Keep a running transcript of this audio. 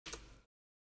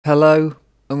Hello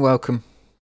and welcome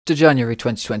to January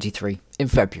 2023 in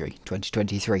February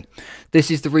 2023. This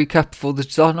is the recap for the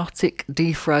Xonotic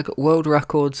DeFraG World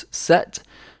Records set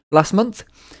last month.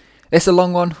 It's a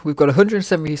long one. We've got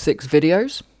 176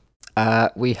 videos.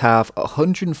 We have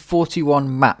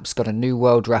 141 maps got a new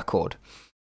world record,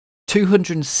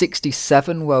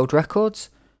 267 world records,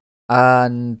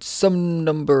 and some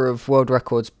number of world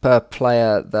records per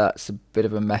player. That's a bit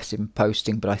of a mess in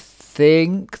posting, but I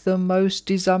think the most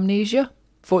is Amnesia.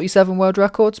 47 world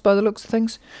records by the looks of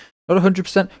things. Not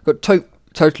 100%. Got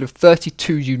total of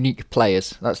 32 unique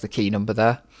players. That's the key number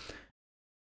there.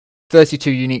 32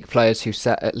 unique players who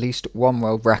set at least one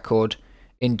world record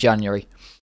in January.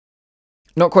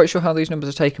 Not quite sure how these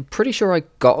numbers are taken. Pretty sure I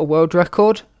got a world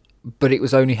record, but it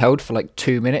was only held for like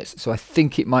 2 minutes, so I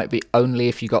think it might be only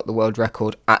if you got the world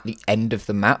record at the end of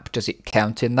the map does it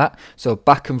count in that. So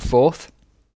back and forth,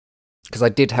 because I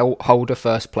did hold a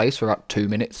first place for about 2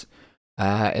 minutes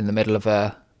in the middle of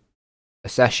a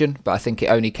session, but I think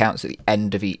it only counts at the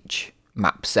end of each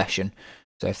map session.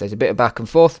 So if there's a bit of back and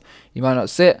forth, you might not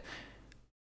see it.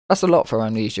 That's a lot for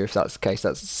Amnesia if that's the case.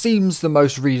 That seems the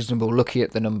most reasonable looking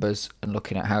at the numbers and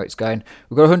looking at how it's going.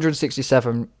 We've got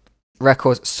 167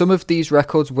 records. Some of these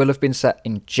records will have been set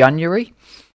in January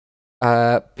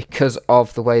because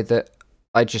of the way that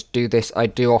I just do this. I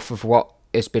do off of what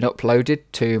has been uploaded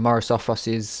to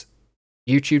Morrisophous's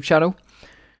YouTube channel.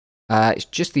 It's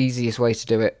just the easiest way to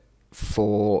do it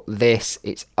for this.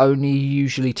 It's only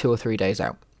usually 2 or 3 days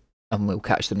out, and we'll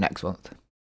catch them next month,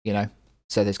 you know.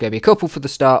 So there's going to be a couple for the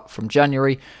start from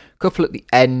January, a couple at the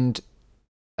end.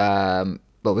 Well,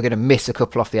 we're going to miss a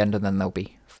couple off the end, and then they'll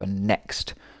be for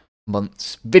next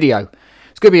month's video.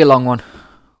 It's going to be a long one.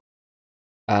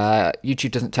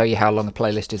 YouTube doesn't tell you how long a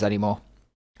playlist is anymore.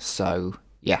 So,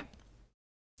 yeah.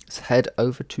 Let's head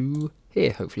over to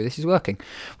here. Hopefully this is working.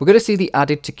 We're going to see the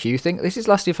added to queue thing. This is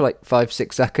lasting for like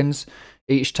 5-6 seconds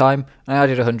each time. I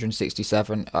added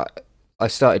 167. I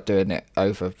started doing it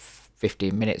over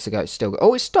 15 minutes ago. It's still...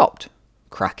 Oh, it stopped.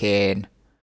 Cracking.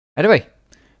 Anyway,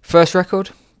 first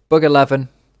record, Bug 11,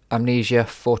 Amnesia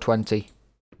 420.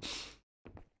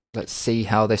 Let's see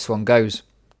how this one goes.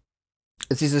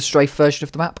 This is a strafe version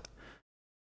of the map.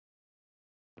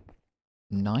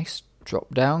 Nice.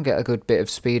 Drop down, get a good bit of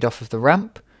speed off of the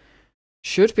ramp.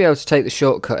 Should be able to take the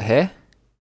shortcut here.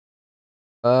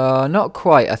 Not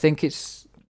quite. I think it's...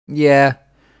 Yeah.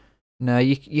 No,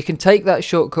 you can take that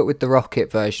shortcut with the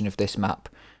rocket version of this map.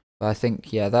 But I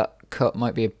think, yeah, that cut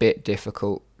might be a bit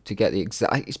difficult to get the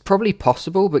exact... It's probably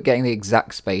possible, but getting the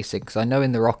exact spacing. Because I know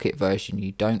in the rocket version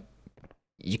you don't...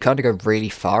 You kind of go really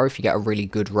far if you get a really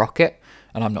good rocket.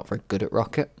 And I'm not very good at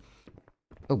rocket.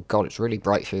 Oh god, it's really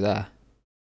bright through there.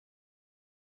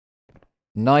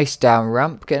 Nice down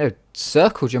ramp. Getting a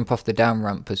circle jump off the down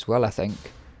ramp as well, I think.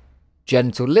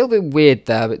 Gentle. A little bit weird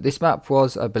there, but this map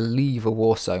was, I believe, a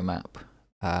Warsaw map.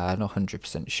 Not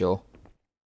 100% sure.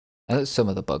 And some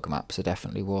of the bug maps are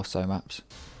definitely Warsaw maps.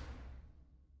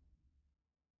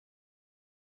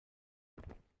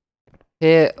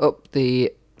 Here, up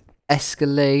the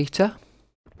escalator.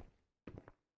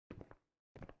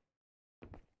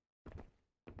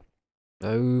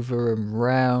 Over and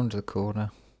round the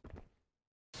corner.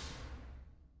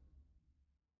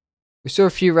 We saw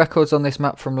a few records on this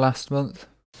map from last month.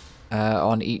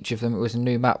 On each of them. It was a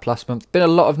new map last month. Been a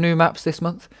lot of new maps this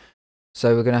month.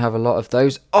 So we're going to have a lot of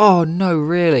those. Oh no,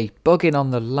 really? Bugging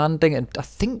on the landing. And I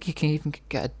think you can even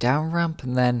get a down ramp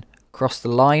and then cross the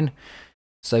line.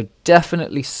 So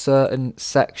definitely certain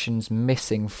sections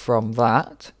missing from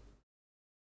that.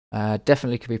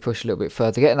 Definitely could be pushed a little bit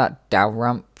further. Getting that down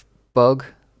ramp bug,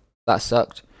 that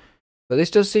sucked. But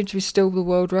this does seem to be still the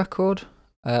world record.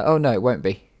 Oh no, it won't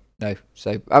be. No,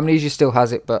 so Amnesia still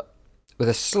has it, but with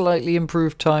a slightly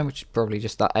improved time, which is probably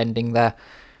just that ending there.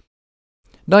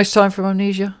 Nice time from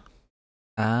Amnesia.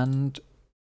 And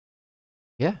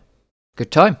yeah,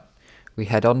 good time. We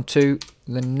head on to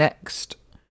the next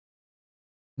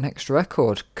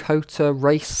record, Kota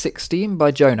Race 16 by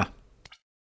Jonah.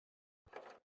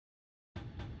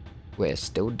 We're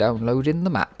still downloading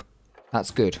the map. That's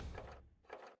good.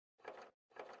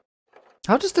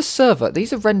 How does the server...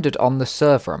 These are rendered on the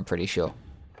server, I'm pretty sure.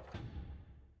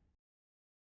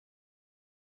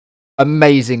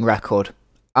 Amazing record.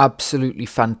 Absolutely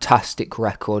fantastic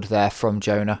record there from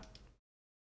Jonah.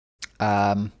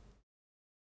 Okay,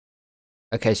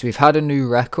 so we've had a new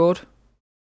record.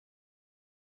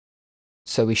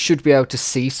 So we should be able to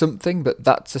see something, but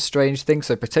that's a strange thing.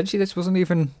 So potentially this wasn't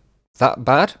even that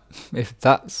bad, if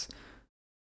that's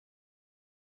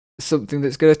something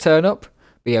that's going to turn up.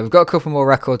 But yeah, we've got a couple more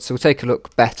records, so we'll take a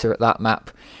look better at that map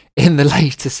in the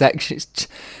later sections.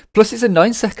 Plus, it's a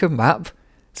 9-second map,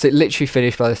 so it literally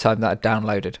finished by the time that I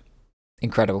downloaded.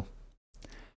 Incredible.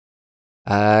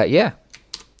 Yeah.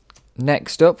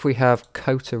 Next up, we have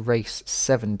Kota Race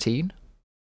 17.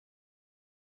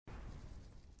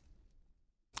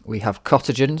 We have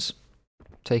Cottagens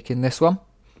taking this one.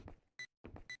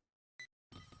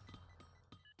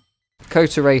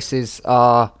 Kota races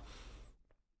are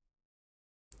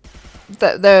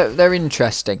they're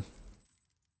interesting.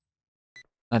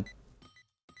 And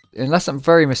unless I'm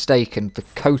very mistaken, the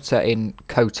Kota in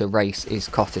Kota Race is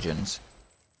Cottagens.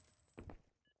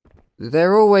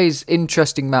 They're always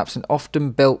interesting maps and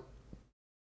often built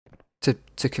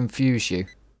to confuse you.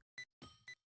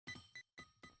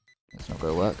 That's not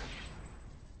going to work.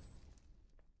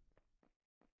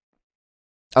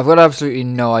 I've got absolutely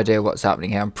no idea what's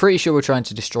happening here. I'm pretty sure we're trying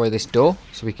to destroy this door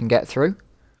so we can get through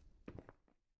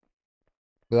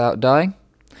without dying.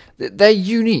 They're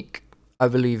unique, I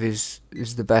believe is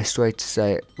the best way to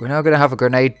say it. We're now going to have a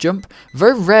grenade jump.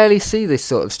 Very rarely see this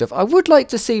sort of stuff. I would like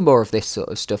to see more of this sort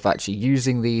of stuff, actually,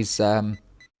 using these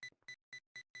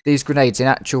grenades in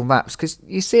actual maps, because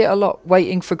you see it a lot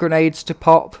waiting for grenades to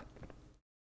pop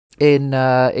in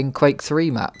Quake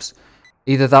 3 maps.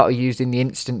 Either that or used in the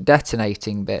instant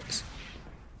detonating bits.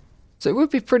 So it would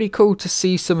be pretty cool to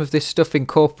see some of this stuff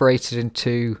incorporated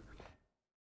into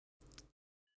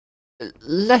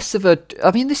less of a...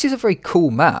 I mean, this is a very cool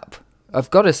map.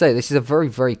 I've got to say, this is a very,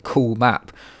 very cool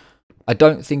map. I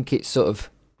don't think it's sort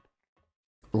of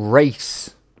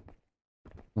race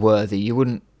worthy. You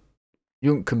wouldn't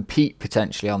compete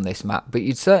potentially on this map, but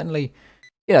you'd certainly...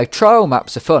 You know, trial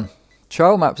maps are fun.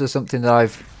 Trial maps are something that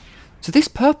I've... So this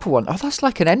purple one, oh, that's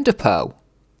like an ender pearl.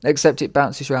 Except it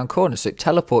bounces around corners, so it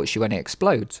teleports you when it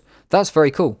explodes. That's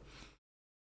very cool.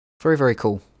 Very, very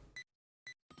cool.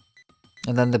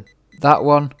 And then that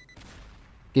one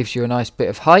gives you a nice bit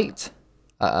of height.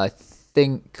 I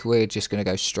think we're just going to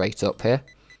go straight up here.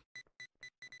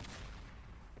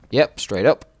 Yep, straight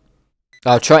up.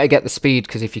 I'll try to get the speed,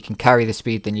 because if you can carry the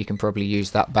speed, then you can probably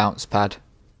use that bounce pad.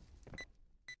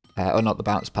 Or not the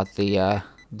bounce pad, the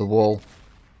wall.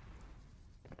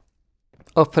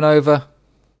 Up and over.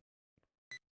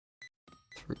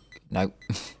 No.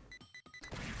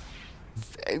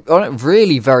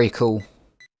 Really very cool.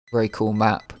 Very cool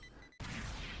map.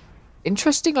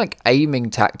 Interesting, like, aiming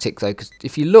tactic, though, because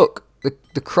if you look,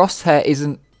 the crosshair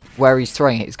isn't where he's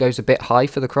throwing it. It goes a bit high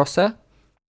for the crosshair.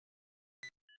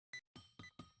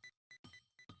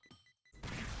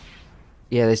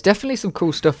 Yeah, there's definitely some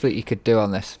cool stuff that you could do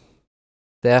on this.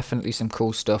 Definitely some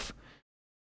cool stuff.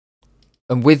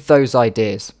 And with those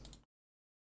ideas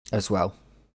as well.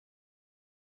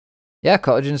 Yeah,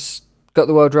 Cottagens got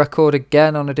the world record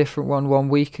again on a different one 1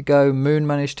 week ago. Moon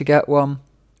managed to get one.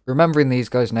 Remembering these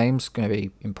guys' names is going to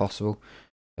be impossible.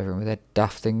 Everyone with their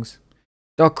daft things.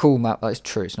 Not a cool map. That's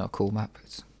true. It's not a cool map.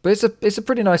 But it's a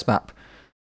pretty nice map.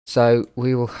 So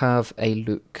we will have a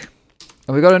look.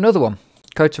 And we got another one.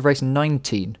 Kota Race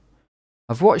 19.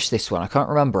 I've watched this one. I can't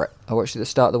remember it. I watched it at the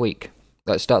start of the week.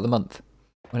 At the start of the month.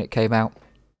 When it came out.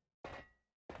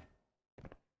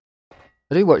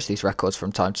 I do watch these records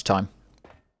from time to time.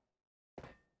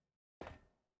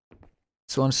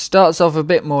 This one starts off a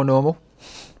bit more normal.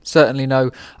 Certainly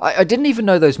no... I didn't even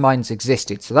know those mines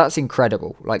existed, so that's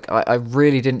incredible. Like, I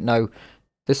really didn't know...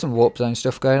 There's some warp zone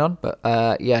stuff going on, but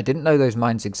yeah, I didn't know those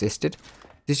mines existed.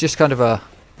 This is just kind of a...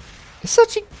 It's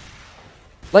such a...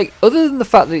 Like, other than the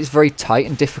fact that it's very tight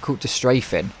and difficult to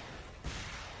strafe in,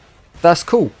 that's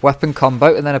cool. Weapon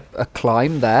combo, and then a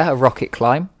climb there, a rocket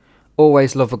climb.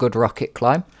 Always love a good rocket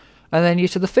climb. And then you're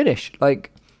to the finish.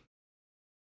 Like,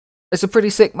 it's a pretty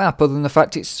sick map, other than the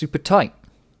fact it's super tight.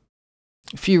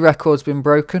 A few records been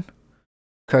broken.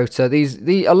 Kota,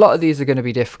 a lot of these are going to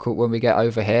be difficult when we get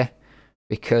over here,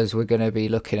 because we're going to be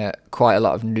looking at quite a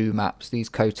lot of new maps. These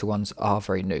Kota ones are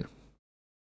very new.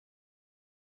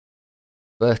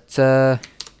 But,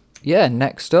 yeah,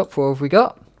 next up, what have we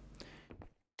got?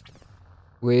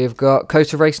 We've got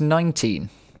Kota Race 19.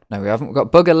 No, we haven't. We've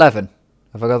got Bug 11.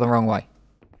 Have I gone the wrong way?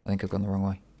 I think I've gone the wrong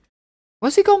way.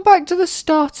 What's he gone back to the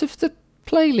start of the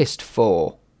playlist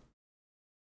for?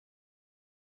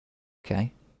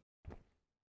 Okay.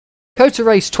 Kota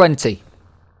Race 20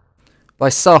 by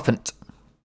Serpent.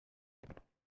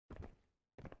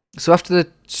 So after the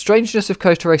strangeness of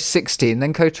Kota Race 16,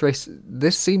 then Kota Race...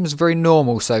 This seems very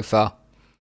normal so far.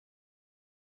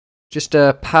 Just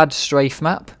a pad strafe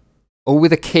map. All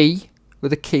with a key.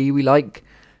 With a key we like.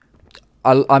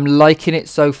 I'm liking it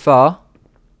so far.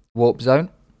 Warp zone.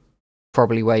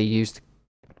 Probably where you used...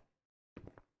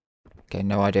 Okay,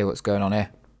 no idea what's going on here.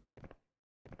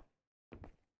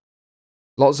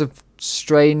 Lots of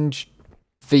strange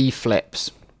V-flips.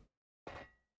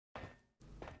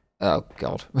 Oh,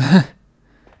 God.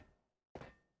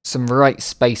 Some right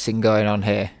spacing going on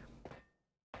here.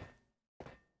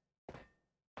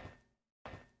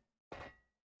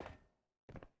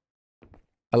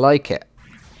 I like it.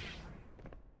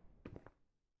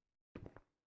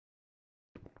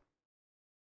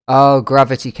 Oh,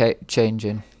 gravity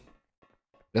changing.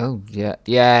 Oh, yeah.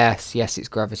 Yes, yes, it's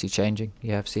gravity changing.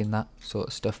 Yeah, I've seen that sort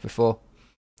of stuff before.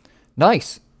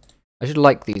 Nice. I should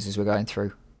like these as we're going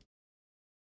through.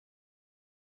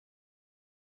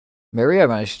 Mirio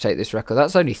managed to take this record.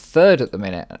 That's only third at the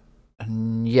minute.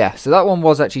 And yeah, so that one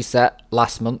was actually set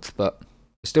last month, but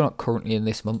it's still not currently in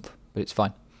this month, but it's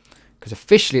fine. Because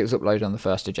officially it was uploaded on the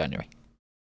 1st of January.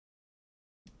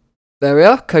 There we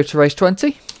are, Kota Race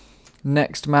 20.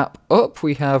 Next map up,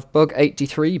 we have Bug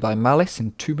 83 by Malice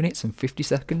in 2 minutes and 50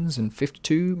 seconds and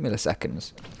 52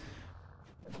 milliseconds.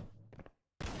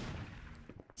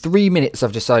 3 minutes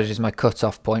I've decided is my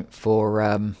cut-off point for...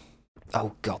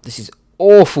 oh god, this is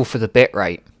awful for the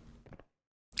bitrate.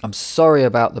 I'm sorry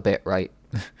about the bitrate.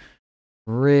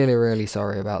 Really, really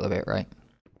sorry about the bitrate.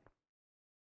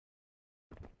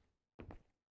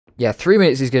 Yeah, 3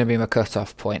 minutes is going to be my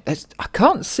cut-off point. I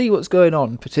can't see what's going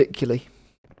on particularly.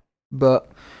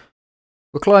 But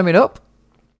we're climbing up.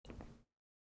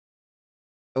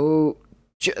 Oh,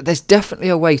 there's definitely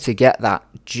a way to get that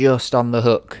just on the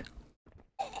hook.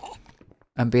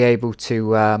 And be able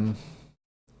to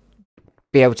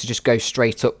just go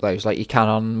straight up those like you can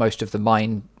on most of the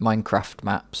Minecraft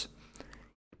maps.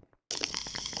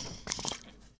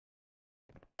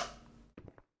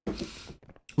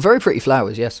 Very pretty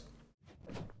flowers, yes.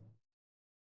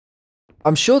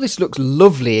 I'm sure this looks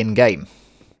lovely in game.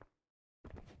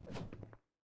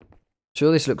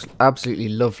 Sure, this looks absolutely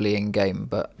lovely in game,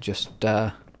 but just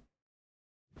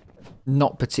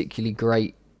not particularly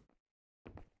great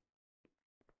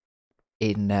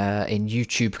in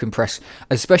YouTube compressed,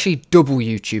 especially double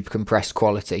YouTube compressed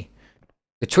quality.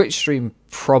 The Twitch stream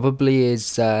probably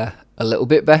is a little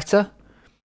bit better.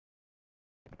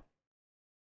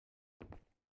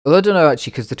 Well, I don't know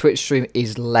actually, because the Twitch stream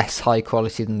is less high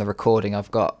quality than the recording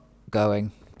I've got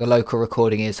going. The local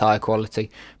recording is higher quality,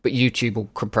 but YouTube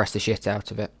will compress the shit out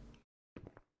of it.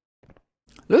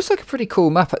 Looks like a pretty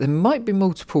cool map. There might be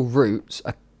multiple routes.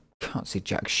 I can't see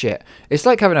jack shit. It's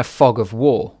like having a fog of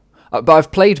war. But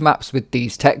I've played maps with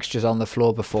these textures on the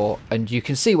floor before, and you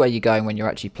can see where you're going when you're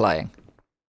actually playing.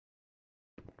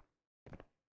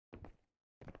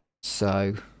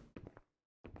 So,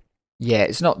 yeah,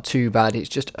 it's not too bad. It's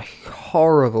just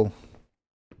horrible.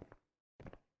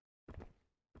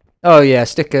 Oh yeah,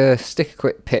 stick a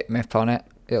quick pit mip on it.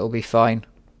 It'll be fine.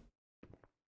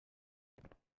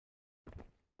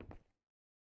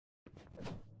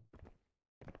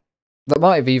 That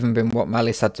might have even been what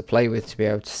Malice had to play with to be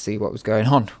able to see what was going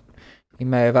on. He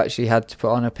may have actually had to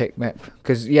put on a pick mip.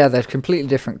 Because, yeah, they're completely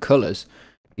different colours.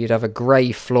 You'd have a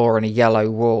grey floor and a yellow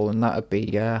wall, and that'd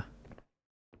be, that'd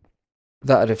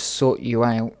have sorted you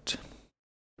out.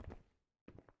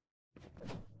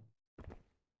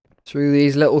 Through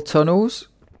these little tunnels.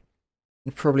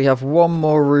 You probably have one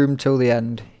more room till the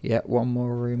end. Yeah, one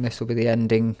more room. This will be the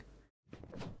ending.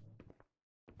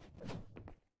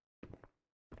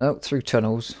 Oh, through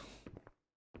tunnels.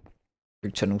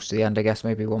 Through tunnels to the end, I guess.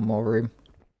 Maybe one more room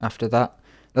after that.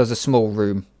 There was a small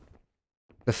room.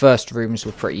 The first rooms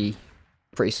were pretty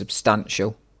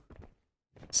substantial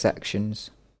sections.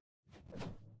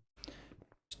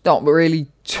 Not really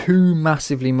too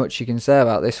massively much you can say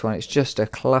about this one. It's just a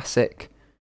classic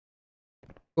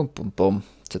boom boom boom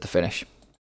to the finish.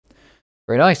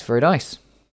 Very nice, very nice.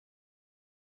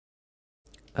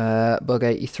 Bug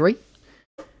 83.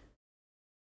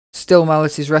 Still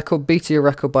Malice's record, beating a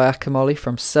record by Akamoli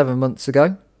from 7 months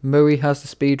ago. Mui has the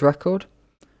speed record.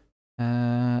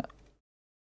 Oh,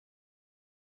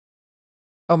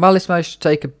 Malice managed to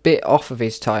take a bit off of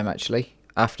his time actually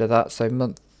after that, so a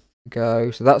month ago.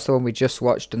 So that's the one we just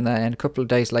watched, and then a couple of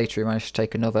days later he managed to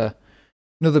take another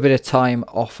bit of time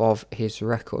off of his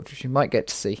record, which you might get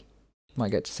to see.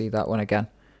 Might get to see that one again.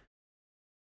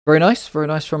 Very nice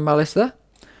from Malice there.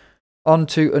 On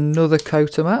to another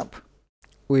Kota map.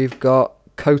 We've got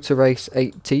Kota Race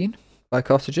 18 by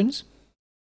Cottagens.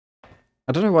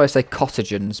 I don't know why I say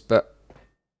Cottagens, but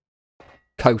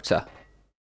Kota.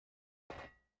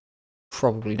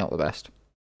 Probably not the best.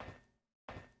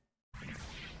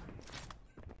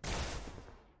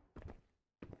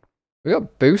 We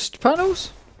got boost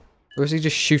panels? Or is he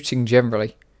just shooting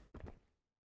generally?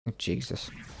 Oh,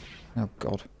 Jesus. Oh,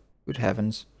 God. Good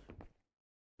heavens.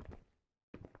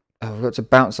 Oh, we've got to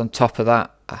bounce on top of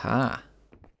that. Aha.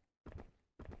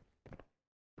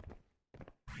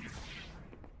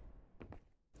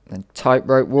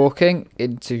 tightrope walking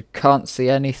into can't see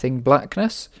anything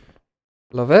blackness.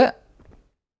 Love it.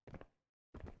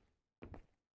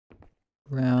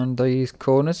 Round these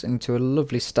corners into a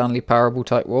lovely Stanley Parable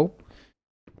type wall.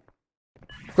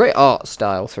 Great art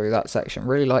style through that section.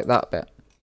 Really like that bit.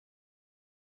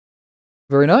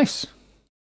 Very nice.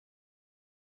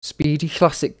 Speedy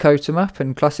classic Kota map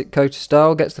and classic Kota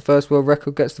style. Gets the first world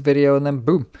record, gets the video, and then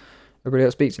boom. Everybody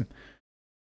else beats him.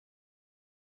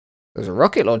 There's a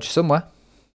rocket launcher somewhere.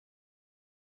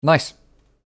 Nice.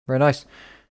 Very nice.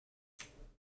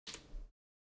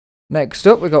 Next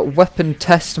up, we've got weapon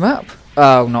test map.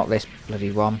 Oh, not this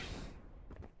bloody one.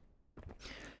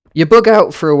 You bug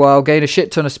out for a while, gain a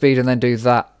shit ton of speed, and then do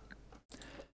that.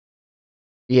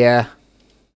 Yeah.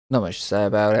 Not much to say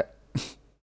about it.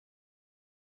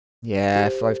 Yeah,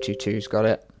 522's got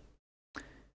it.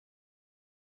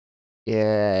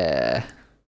 Yeah.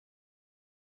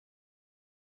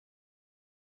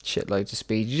 Shitloads of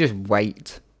speed. You just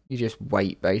wait. You just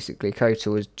wait, basically. Kota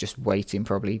was just waiting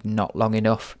probably not long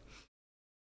enough.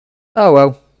 Oh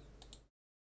well.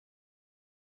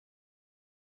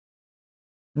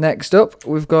 Next up,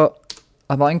 we've got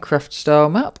a Minecraft style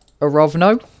map, a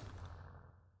Rovno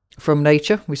from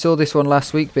Nature. We saw this one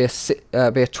last week be a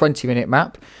 20-minute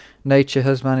map. Nature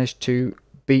has managed to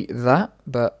beat that,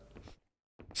 but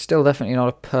still definitely not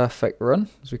a perfect run,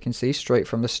 as we can see straight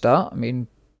from the start. I mean,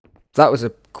 that was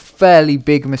a fairly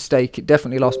big mistake. It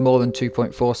definitely lost more than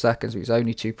 2.4 seconds. It was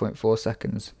only 2.4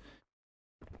 seconds.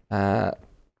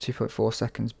 2.4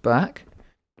 seconds back.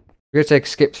 We're going to take a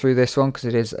skip through this one because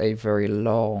it is a very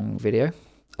long video,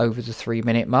 over the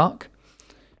 3-minute mark.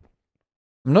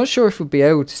 I'm not sure if we'll be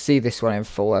able to see this one in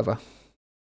full ever.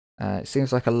 It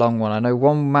seems like a long one. I know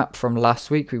one map from last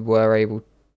week we were able to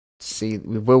see.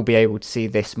 We will be able to see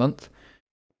this month.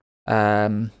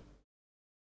 Having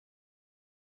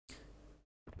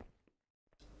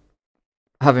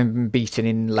been beaten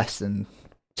in less than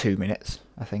 2 minutes,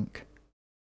 I think.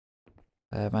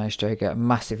 Managed to get a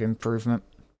massive improvement.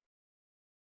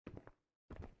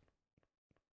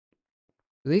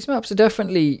 These maps are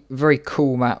definitely very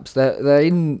cool maps. They're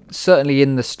certainly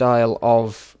in the style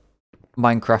of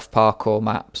Minecraft parkour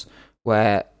maps,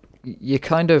 where you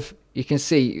can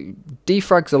see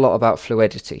DeFrag's a lot about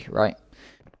fluidity, right?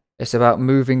 It's about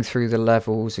moving through the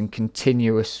levels and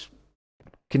continuous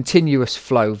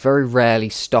flow, very rarely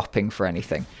stopping for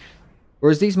anything.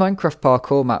 Whereas these Minecraft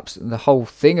parkour maps, and the whole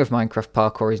thing of Minecraft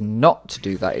parkour is not to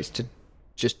do that. It's to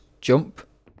just jump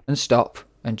and stop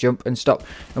and jump and stop.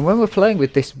 And when we're playing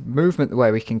with this movement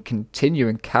where we can continue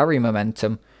and carry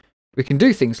momentum, we can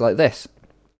do things like this.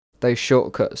 Those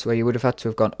shortcuts where you would have had to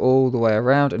have gone all the way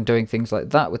around and doing things like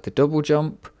that with the double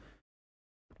jump.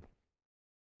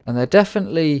 And they're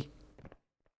definitely,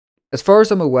 as far as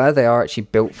I'm aware, they are actually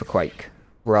built for Quake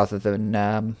rather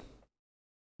than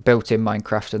built in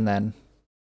Minecraft and then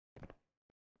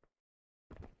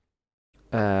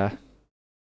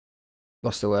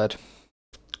what's the word?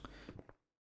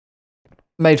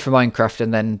 Made for Minecraft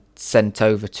and then sent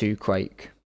over to Quake.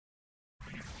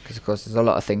 Because of course there's a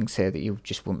lot of things here that you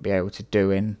just wouldn't be able to do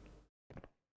in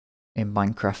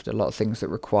Minecraft. A lot of things that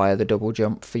require the double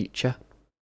jump feature.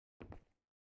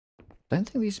 I don't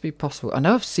think these would be possible. I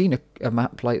know I've seen a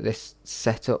map like this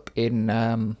set up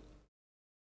in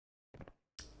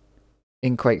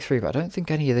Quake 3, but I don't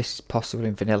think any of this is possible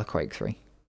in vanilla Quake 3.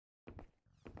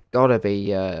 Gotta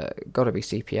be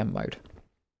CPM mode.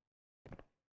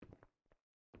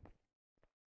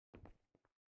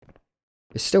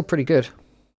 It's still pretty good.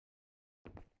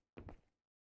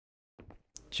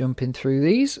 Jumping through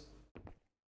these.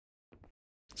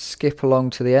 Skip along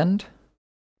to the end.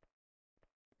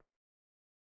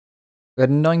 We had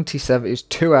 97, it was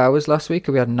 2 hours last week,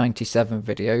 and we had 97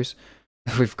 videos.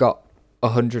 We've got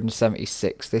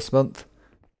 176 this month.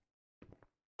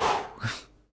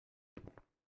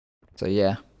 So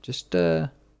yeah, just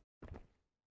a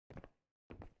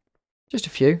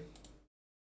few.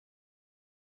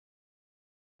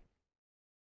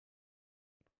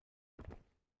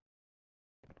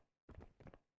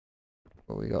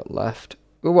 What we got left?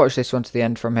 We'll watch this one to the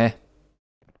end from here.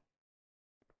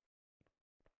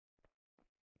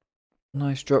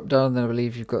 Nice drop down, then I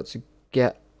believe you've got to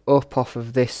get up off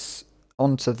of this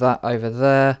onto that over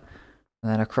there,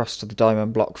 and then across to the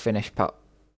diamond block finish part.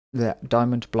 The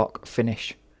diamond block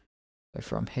finish. So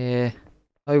from here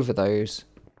over those.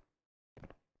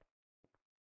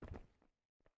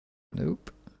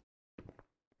 Nope.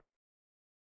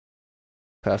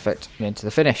 Perfect. And into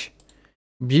the finish.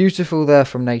 Beautiful there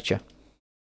from Nature.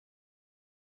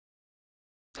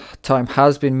 Time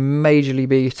has been majorly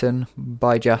beaten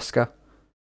by Jaska.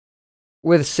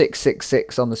 with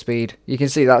 666 on the speed. You can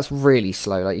see that's really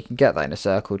slow. Like, you can get that in a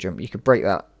circle jump. You could break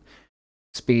that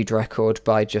speed record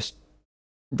by just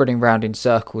running around in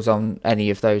circles on any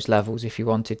of those levels if you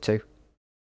wanted to.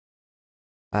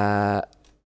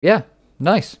 Yeah,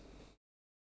 nice.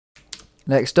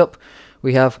 Next up,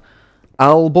 we have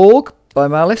Aalborg by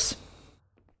Malice.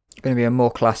 Going to be a more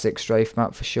classic strafe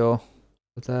map for sure.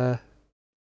 With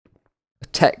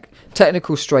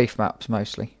technical strafe maps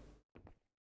mostly.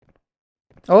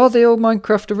 Oh, are they all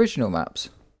Minecraft original maps?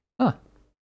 Huh.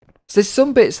 So there's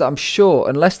some bits that I'm sure,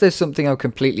 unless there's something I'm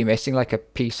completely missing, like a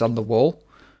piece on the wall.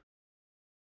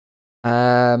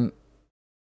 There's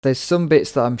some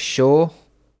bits that I'm sure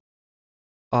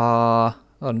are...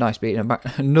 Oh, nice, beating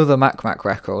another Mac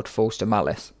record, falls to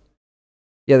Malice.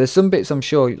 Yeah, there's some bits I'm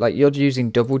sure, like you're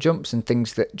using double jumps and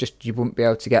things that just you wouldn't be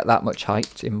able to get that much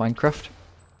height in Minecraft.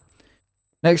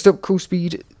 Next up, Cool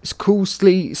Speed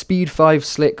 5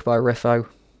 Slick by Riffo.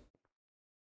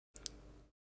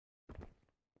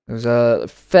 There was a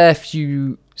fair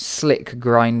few slick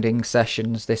grinding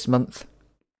sessions this month.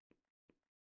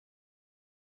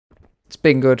 It's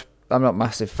been good. I'm not a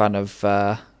massive fan of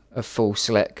full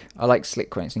slick. I like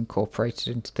slick when it's incorporated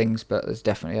into things, but there's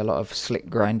definitely a lot of slick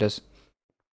grinders.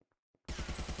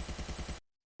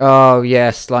 Oh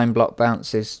yeah, slime block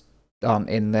bounces aren't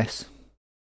in this.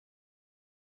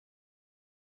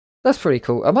 That's pretty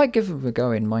cool. I might give them a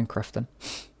go in Minecraft then.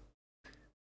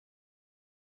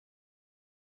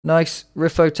 Nice.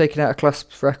 Riffo taking out a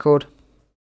clasp record.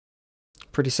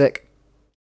 Pretty sick.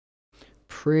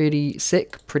 Pretty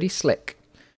sick. Pretty slick.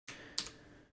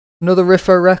 Another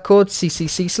Riffo record.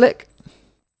 CCC Slick.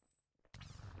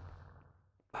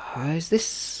 Is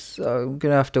this... Oh, I'm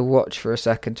going to have to watch for a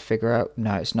second to figure out.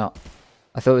 No, it's not.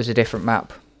 I thought it was a different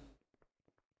map.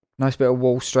 Nice bit of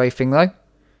wall strafing though.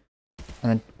 And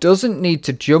then doesn't need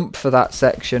to jump for that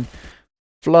section.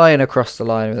 Flying across the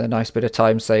line with a nice bit of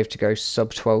time save to go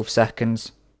sub 12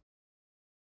 seconds.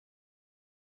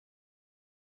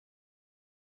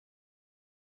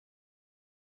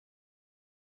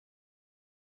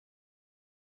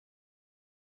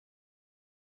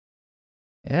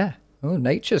 Yeah. Oh,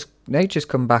 nature's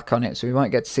come back on it, so we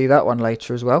might get to see that one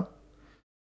later as well.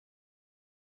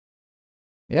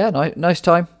 Yeah, nice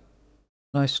time.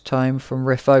 Nice time from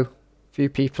Riffo. Few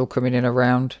people coming in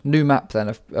around. New map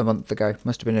then a month ago.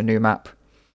 Must have been a new map.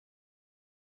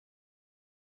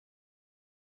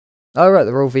 Oh right,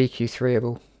 they're all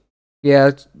VQ3able.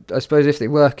 Yeah, I suppose if they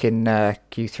work in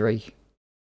Q3.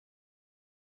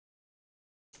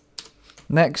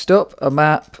 Next up, a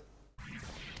map.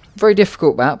 Very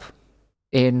difficult map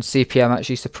in CPM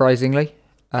actually, surprisingly.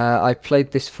 I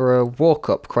played this for a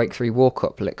walk-up, Quake 3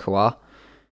 walk-up Liquoir.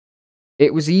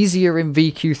 It was easier in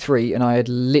VQ3, and I had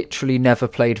literally never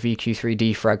played VQ3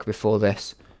 DeFraG before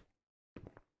this.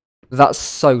 That's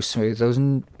so smooth. There was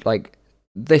like,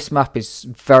 this map is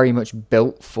very much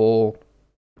built for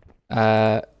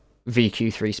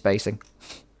VQ3 spacing.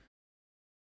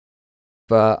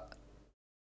 But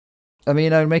I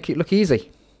mean, I'd make it look easy.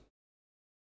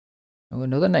 Oh,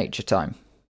 another nature time.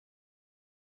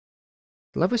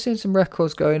 Love seeing some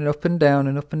records going up and down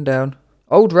and up and down.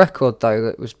 Old record though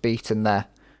that was beaten there.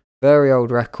 Very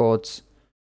old records.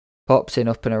 Pops in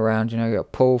up and around. You know, you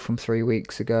got Paul from 3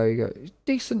 weeks ago. You got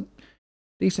decent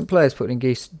players putting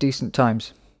in decent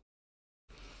times.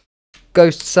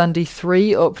 Ghost Sandy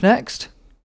 3 up next.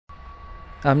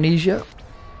 Amnesia,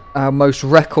 our most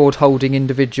record holding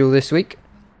individual this week,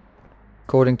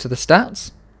 according to the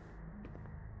stats.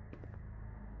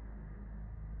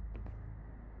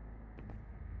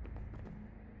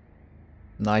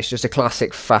 Nice, just a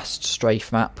classic fast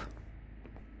strafe map.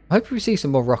 I hope we see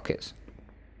some more rockets.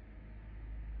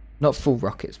 Not full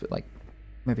rockets, but like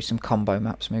maybe some combo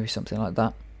maps, maybe something like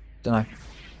that. Don't know.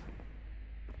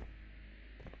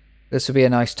 This will be a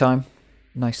nice time.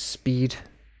 Nice speed.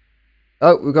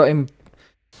 Oh, we got him.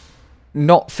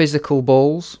 Not physical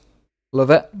balls. Love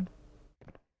it.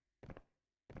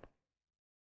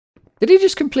 Did he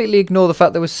just completely ignore the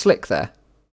fact there was slick there?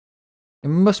 It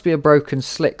must be a broken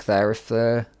slick there if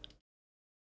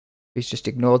he's just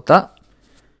ignored that.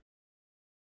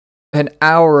 An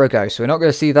hour ago, so we're not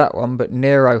going to see that one, but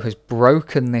Nero has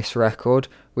broken this record,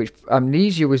 which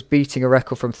Amnesia was beating a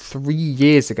record from 3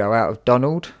 years ago out of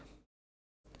Donald.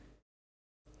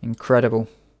 Incredible.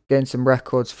 Getting some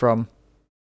records from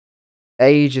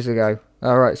ages ago.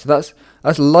 Alright, so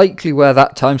that's likely where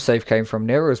that time save came from.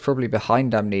 Nero was probably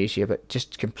behind Amnesia, but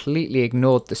just completely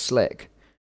ignored the slick.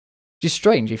 Which is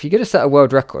strange. If you're going to set a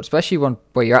world record, especially one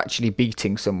where you're actually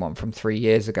beating someone from 3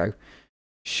 years ago,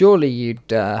 surely you'd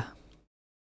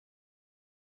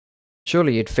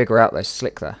figure out there's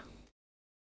slick there.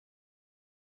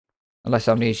 Unless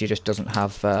Amnesia just doesn't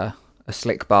have a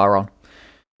slick bar on.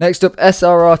 Next up,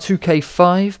 SRR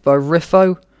 2K5 by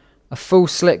Riffo. A full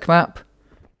slick map.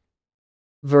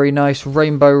 Very nice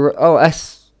rainbow... Oh,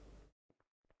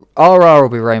 RR will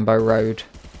be Rainbow Road.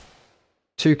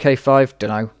 2K5,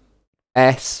 dunno.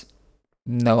 S,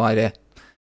 no idea.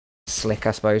 Slick,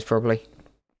 I suppose, probably.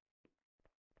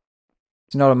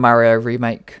 It's not a Mario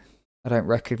remake. I don't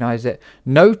recognise it.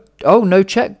 No... Oh, no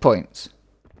checkpoints.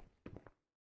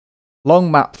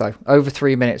 Long map, though. Over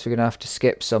 3 minutes, we're going to have to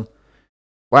skip some.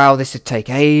 Wow, this would take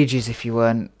ages if you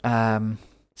weren't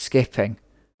skipping.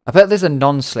 I bet there's a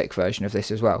non-slick version of this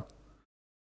as well.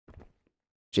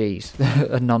 Jeez,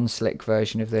 a non-slick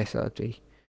version of this, that'd be...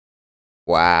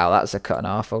 Wow, that's a cut and a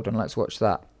half. Hold on, let's watch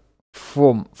that.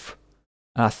 Frumph.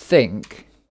 And I think...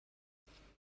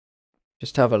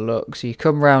 Just have a look. So you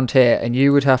come round here and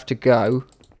you would have to go...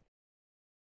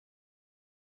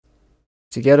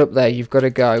 To get up there, you've got to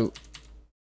go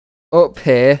up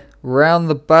here, round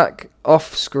the back,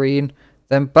 off screen,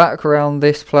 then back around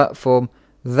this platform,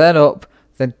 then up,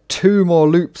 then 2 more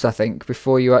loops, I think,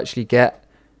 before you actually get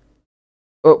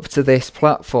up to this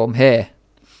platform here.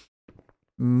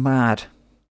 Mad.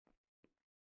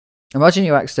 Imagine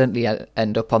you accidentally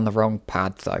end up on the wrong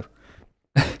pad, though.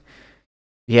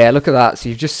 Yeah, look at that. So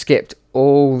you've just skipped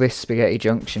all this Spaghetti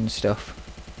Junction stuff.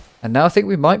 And now I think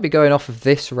we might be going off of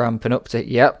this ramp and up to...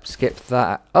 Yep, skipped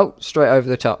that. Oh, straight over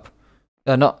the top.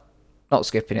 Not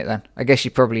skipping it then. I guess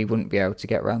you probably wouldn't be able to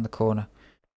get around the corner.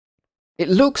 It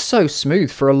looks so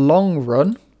smooth for a long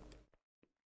run.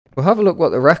 We'll have a look what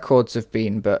the records have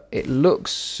been, but it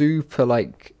looks super,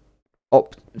 like,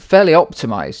 fairly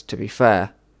optimized, to be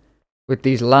fair. With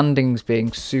these landings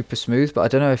being super smooth, but I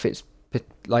don't know if it's,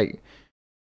 like,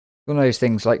 one of those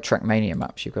things like Trackmania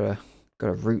maps, you've got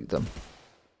to route them.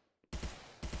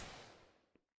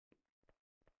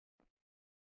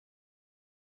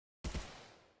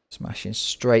 Smashing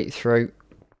straight through.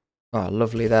 Oh,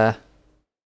 lovely there.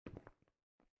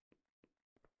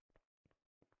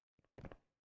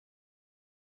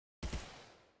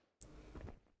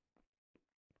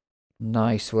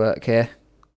 Nice work here.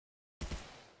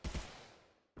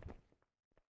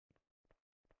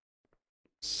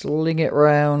 Sling it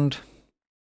round.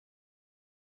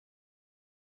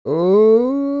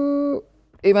 Oh,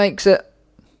 he makes it.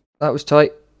 That was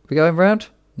tight. We going round?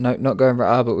 No, not going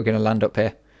round. Ah, but we're going to land up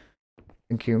here.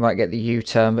 Think we might get the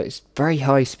U-turn, but it's very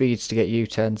high speeds to get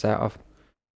U-turns out of.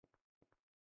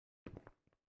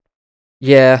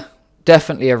 Yeah,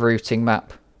 definitely a routing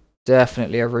map.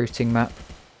 Definitely a routing map.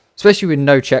 Especially with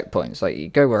no checkpoints. Like, you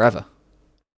go wherever.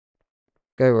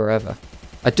 Go wherever.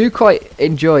 I do quite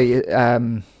enjoy...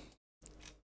 the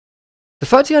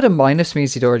fact he had a minus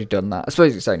means he'd already done that. I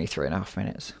suppose it's only 3.5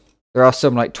 minutes. There are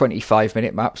some, like,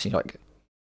 25-minute maps, and you're like...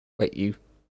 Wait, you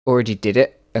already did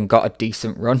it and got a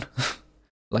decent run?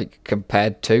 Like,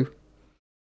 compared to.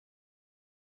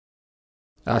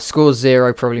 Score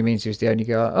 0 probably means he was the only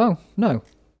guy. Oh, no.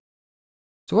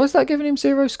 So why is that giving him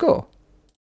 0 score?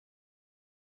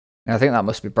 I think that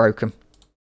must be broken.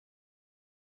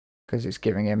 Because it's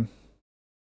giving him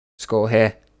score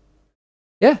here.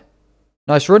 Yeah.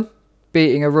 Nice run.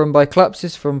 Beating a run by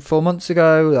Collapses from 4 months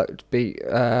ago. That would beat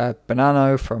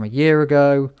Banano from a year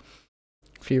ago.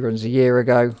 A few runs a year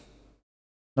ago.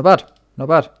 Not bad. Not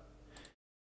bad.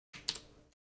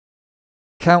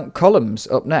 Count Columns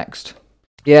up next.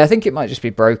 Yeah, I think it might just be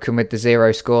broken with the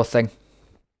 0 score thing.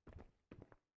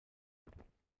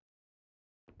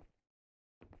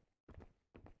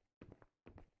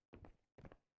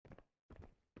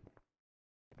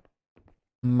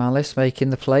 Malice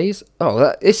making the plays.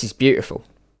 Oh, this is beautiful.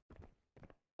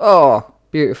 Oh,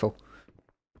 beautiful.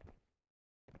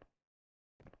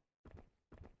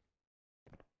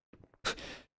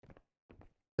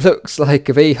 Looks like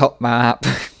a V-hop map.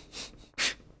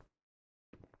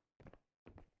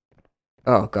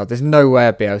 Oh god, there's no way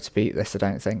I'd be able to beat this, I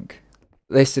don't think.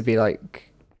 This would be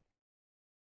like...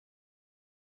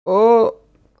 Oh,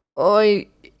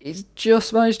 he's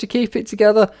just managed to keep it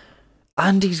together.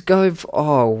 And he's going for...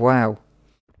 Oh, wow.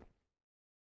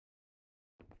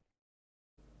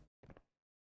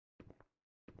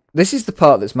 This is the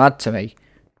part that's mad to me.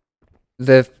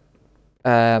 The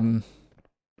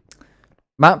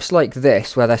maps like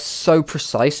this, where they're so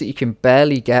precise that you can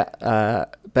barely get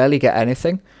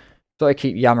anything. So I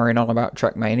keep yammering on about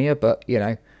Trackmania, but, you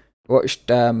know, watched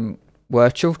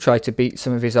Wirchel try to beat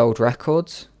some of his old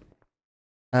records.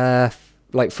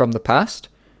 Like, from the past.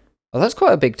 Oh, that's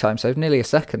quite a big time save, nearly a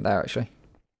second there, actually.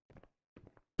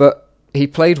 But he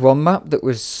played one map that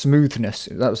was Smoothness.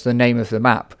 That was the name of the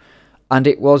map. And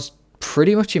it was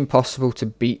pretty much impossible to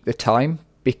beat the time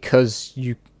because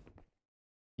you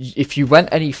if you went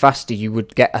any faster, you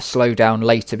would get a slowdown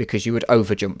later because you would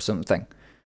overjump something,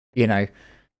 you know.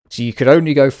 So you could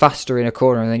only go faster in a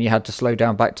corner and then you had to slow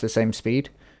down back to the same speed.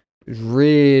 It was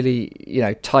really, you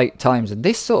know, tight times. And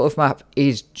this sort of map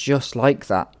is just like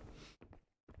that.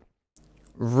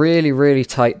 Really, really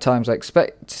tight times. I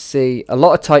expect to see a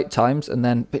lot of tight times, and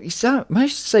then, but he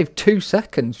managed to save 2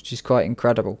 seconds, which is quite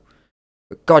incredible.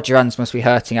 But God, your hands must be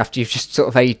hurting after you've just sort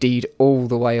of AD'd all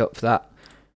the way up that.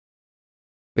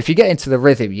 If you get into the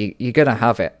rhythm, you're going to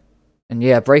have it. And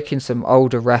yeah, breaking some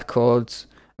older records.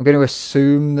 I'm going to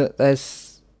assume that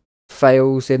there's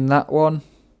fails in that one.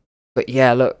 But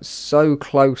yeah, look, so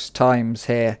close times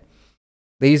here.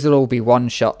 These will all be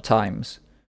one-shot times.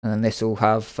 And then this will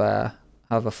have a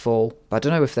full. But I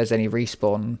don't know if there's any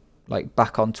respawn like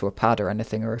back onto a pad or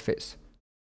anything, or if it's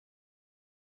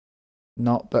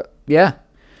not. But yeah,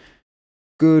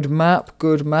 good map,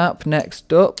 good map.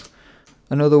 Next up,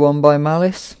 another one by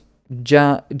Malice.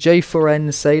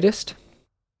 J4N Sadist.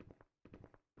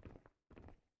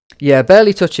 Yeah,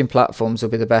 barely touching platforms will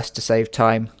be the best to save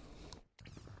time.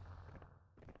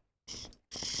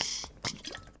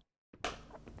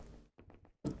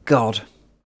 God.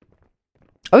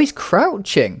 Oh, he's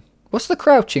crouching. What's the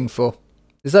crouching for?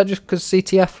 Is that just because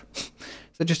CTF? Is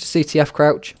that just a CTF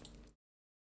crouch?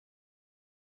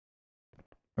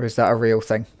 Or is that a real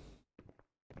thing?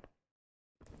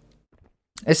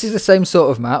 This is the same sort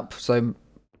of map, so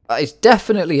it's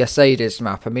definitely a sadist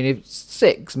map. I mean, it's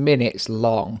 6 minutes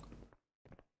long.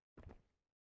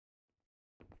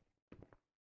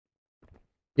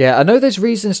 Yeah, I know there's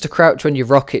reasons to crouch when you're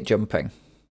rocket jumping.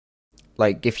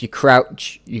 Like, if you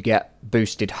crouch, you get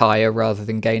boosted higher rather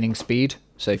than gaining speed.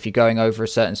 So if you're going over a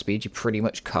certain speed, you pretty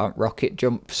much can't rocket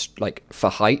jump, like, for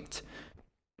height.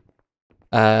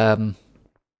 But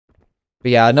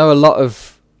yeah, I know a lot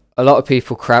of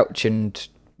people crouch and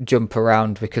jump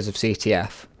around because of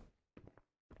CTF.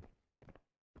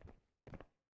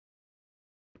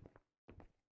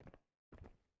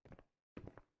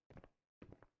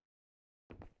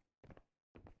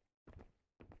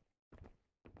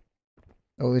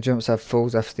 All the jumps have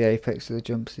falls after the apex of the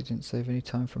jumps. They didn't save any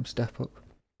time from step up.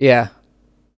 Yeah.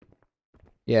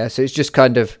 Yeah, so it's just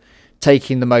kind of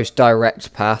taking the most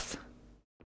direct path.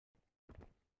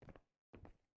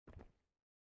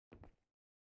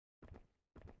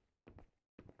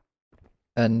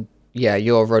 And yeah,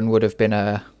 your run would have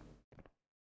been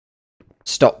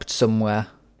stopped somewhere.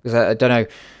 Because I don't know,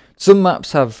 some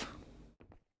maps have...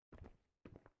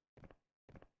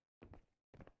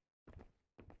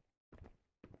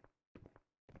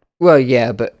 Well,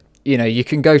 yeah, but, you know, you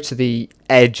can go to the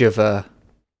edge of a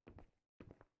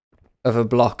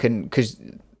block, and because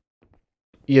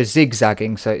you're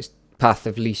zigzagging, so it's path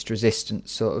of least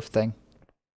resistance sort of thing.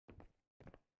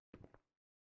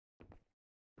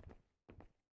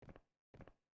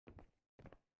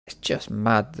 It's just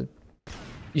mad.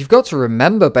 You've got to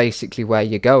remember basically where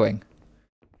you're going.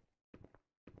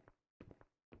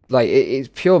 Like, it's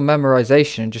pure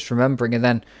memorization and just remembering, and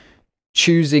then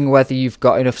choosing whether you've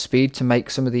got enough speed to make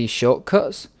some of these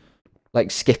shortcuts, like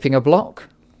skipping a block.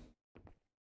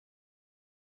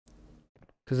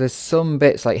 Because there's some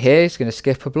bits like here, it's going to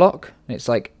skip a block, and it's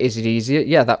like, is it easier?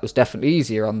 Yeah, that was definitely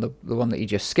easier on the one that you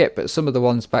just skipped, but some of the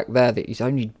ones back there that he's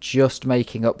only just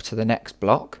making up to the next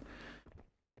block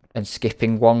and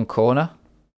skipping one corner.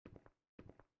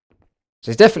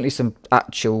 So there's definitely some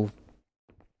actual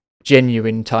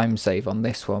genuine time save on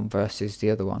this one versus the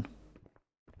other one.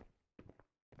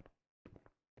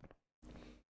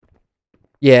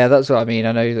 Yeah, that's what I mean.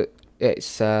 I know that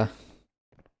it's... because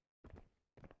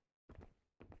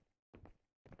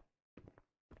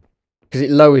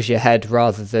it lowers your head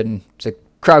rather than... So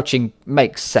crouching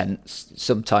makes sense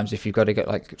sometimes if you've got to get,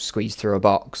 like, squeezed through a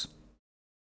box.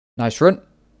 Nice run.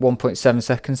 1.7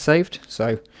 seconds saved.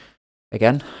 So,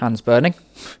 again, hands burning.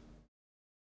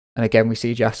 And again, we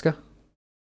see Jaska.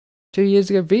 2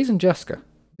 years ago, V's and Jaska.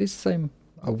 These same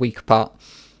a week apart.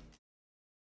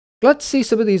 Glad to see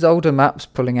some of these older maps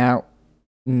pulling out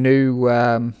new...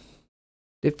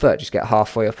 Did Vert just get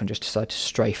halfway up and just decide to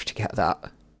strafe to get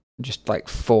that? Just like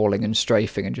falling and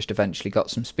strafing and just eventually got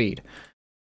some speed.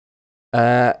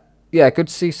 Yeah, good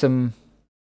to see some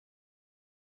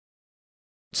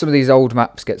of these old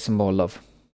maps get some more love.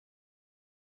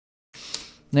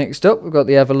 Next up, we've got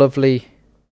the ever lovely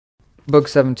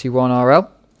Bug71RL.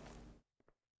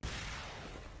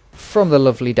 From the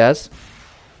lovely Des.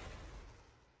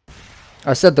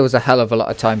 I said there was a hell of a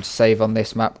lot of time to save on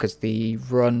this map because the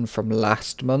run from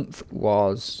last month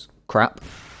was crap.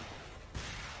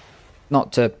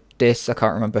 Not to diss, I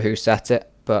can't remember who set it,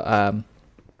 but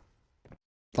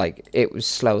like it was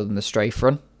slower than the strafe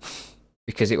run.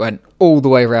 because it went all the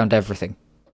way around everything.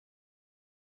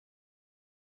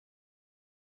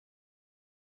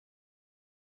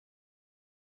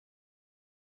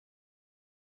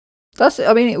 That's it.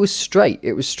 I mean, it was straight.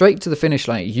 It was straight to the finish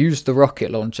line. It used the rocket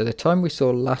launcher. The time we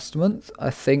saw last month, I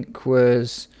think,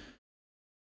 was...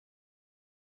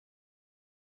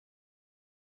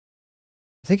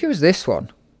 I think it was this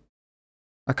one.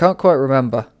 I can't quite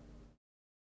remember.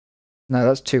 No,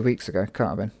 that's 2 weeks ago. Can't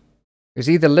have been. It was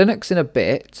either Linux in a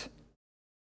bit.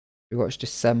 We watched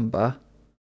December.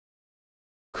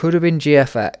 Could have been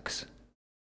GFX.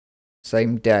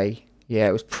 Same day. Yeah,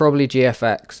 it was probably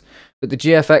GFX. But the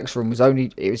GFX run was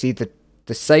only... It was either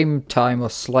the same time or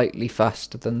slightly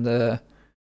faster than the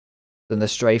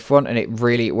strafe one. And it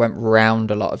really went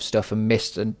round a lot of stuff and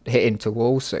missed and hit into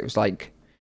walls. So it was like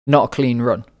not a clean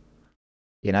run.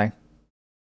 You know?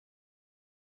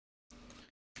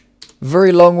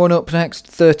 Very long one up next.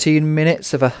 13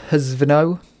 minutes of a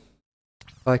Husvano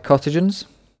by Cottagens.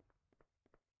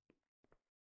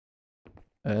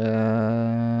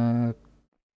 Boring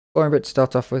bit to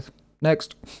start off with.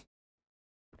 Next.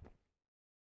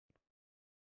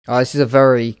 Oh, this is a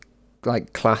very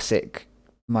like classic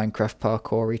Minecraft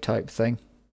parkour-y type thing.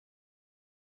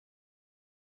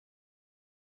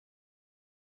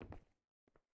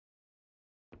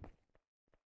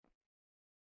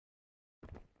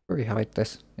 Probably hide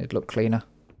this. It'd look cleaner.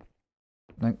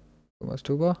 No, almost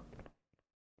toolbar.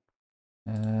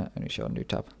 Only show on new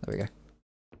tab. There we go.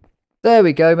 There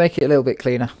we go. Make it a little bit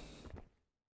cleaner.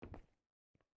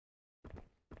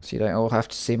 So you don't all have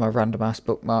to see my random ass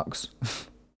bookmarks.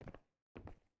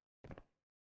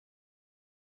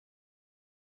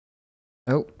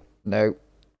 Oh, no.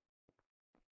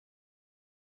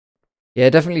 Yeah,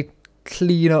 definitely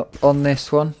clean up on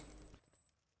this one.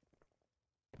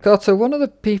 Carter, one of the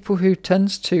people who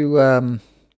tends to... Oh,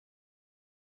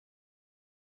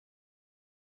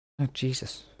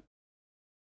 Jesus.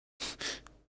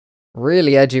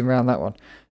 Really edging around that one.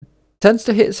 Tends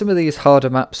to hit some of these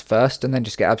harder maps first and then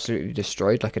just get absolutely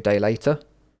destroyed like a day later.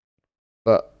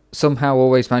 But somehow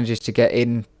always manages to get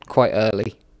in quite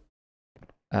early.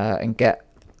 And get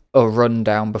a run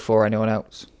down before anyone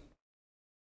else.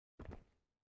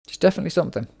 It's definitely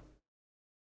something.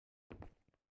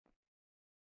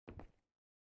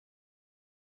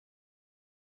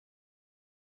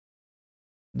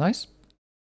 Nice.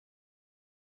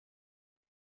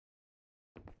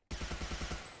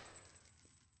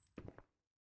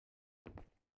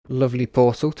 Lovely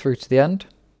portal through to the end.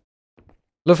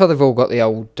 Love how they've all got the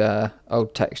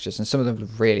old textures, and some of them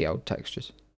are really old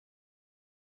textures.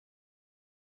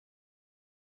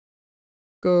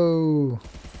 Go.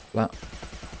 Flat.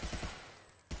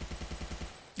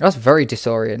 That's very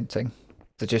disorienting.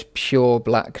 The just pure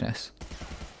blackness.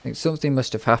 I think something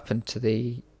must have happened to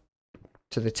the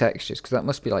textures, because that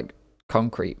must be like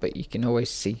concrete, but you can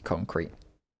always see concrete.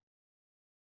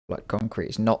 Like concrete,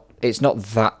 it's not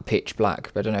that pitch black,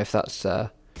 but I don't know if that's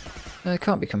no, it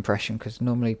can't be compression, because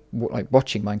normally like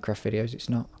watching Minecraft videos it's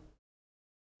not.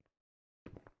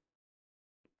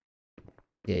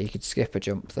 Yeah, you could skip a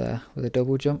jump there with a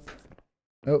double jump.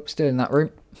 Oh, still in that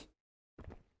room.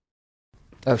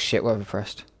 Oh shit, what have I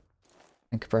pressed?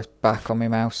 I think I pressed back on my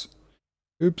mouse.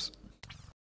 Oops.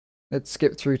 Let's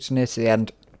skip through to near to the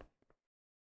end.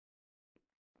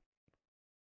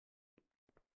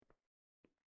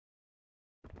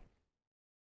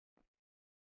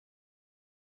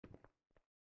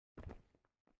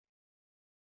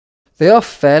 They are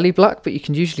fairly black, but you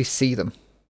can usually see them.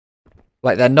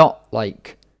 Like, they're not,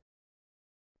 like,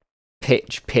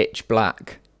 pitch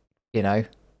black, you know?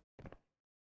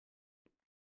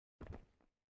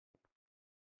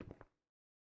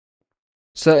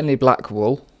 Certainly black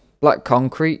wool. Black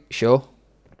concrete, sure.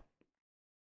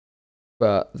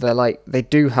 But they're like, they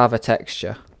do have a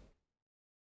texture.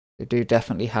 They do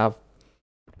definitely have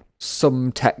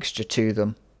some texture to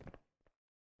them.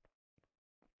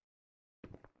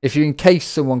 If you encase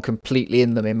someone completely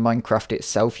in them in Minecraft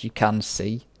itself, you can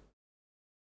see.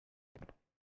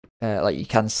 Like, you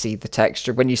can see the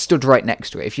texture when you stood right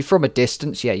next to it. If you're from a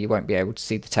distance, yeah, you won't be able to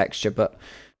see the texture. But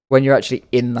when you're actually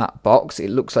in that box, it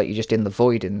looks like you're just in the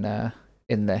void in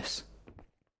this.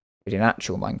 But in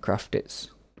actual Minecraft, it's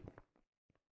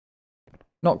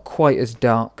not quite as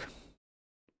dark.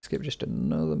 Skip just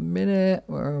another minute.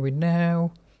 Where are we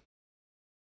now?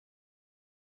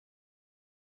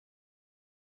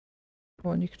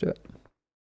 Come on, you can do it.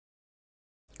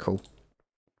 Cool.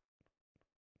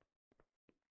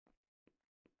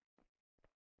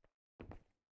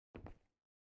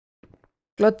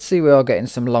 Glad to see we are getting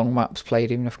some long maps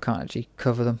played, even if I can't actually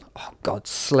cover them. Oh god,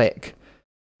 slick.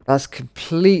 That's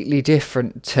completely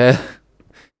different to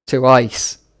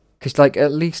ice. Because, like,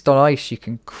 at least on ice you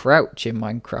can crouch in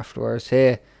Minecraft, whereas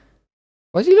here...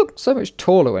 Why does he look so much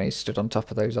taller when he stood on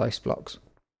top of those ice blocks?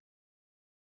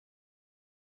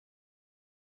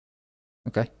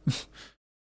 Okay.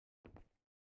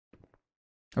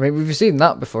 I mean, we've seen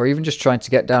that before, even just trying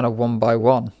to get down a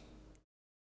 1x1.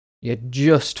 You're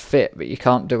just fit, but you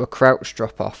can't do a crouch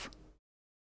drop-off.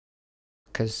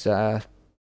 Because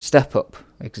step up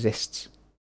exists.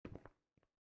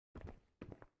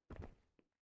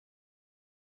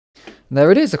 And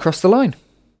there it is, across the line.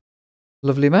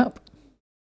 Lovely map.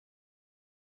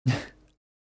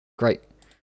 Great.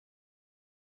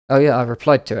 Oh yeah, I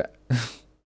replied to it.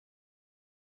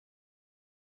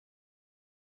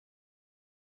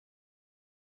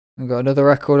 We've got another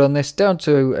record on this, down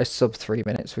to a sub 3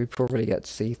 minutes. We probably get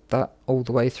to see that all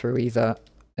the way through, either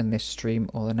in this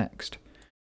stream or the next.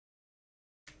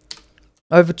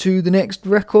 Over to the next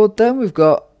record then, we've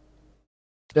got...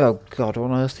 Oh god, what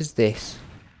on earth is this?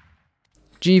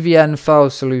 GVN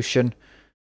file solution,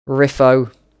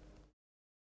 Riffo.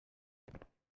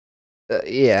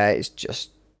 Yeah, it's just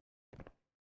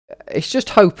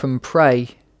hope and pray.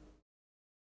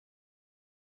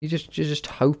 You're just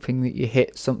hoping that you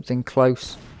hit something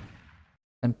close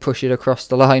and push it across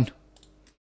the line.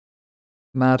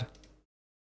 Mad.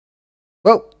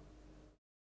 Well,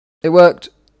 it worked.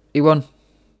 He won.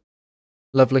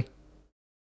 Lovely.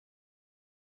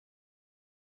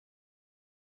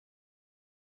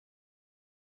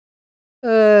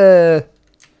 I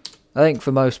think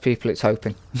for most people it's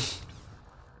hoping.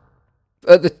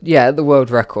 At the world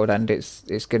record end,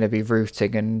 it's going to be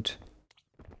rooting, and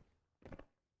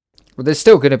well, there's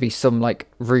still going to be some like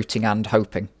rooting and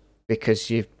hoping,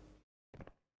 because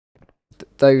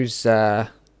those like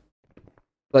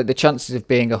the chances of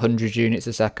being 100 units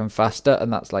a second faster,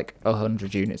 and that's like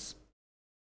 100 units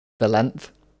the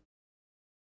length.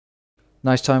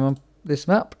 Nice time on this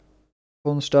map.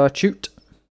 1-star shoot.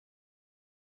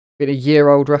 Been a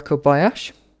year-old record by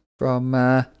Ash from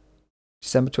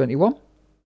December 21.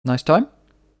 Nice time.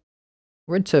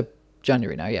 We're into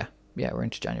January now, yeah. Yeah, we're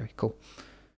into January. Cool.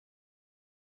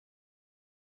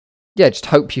 Yeah, just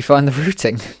hope you find the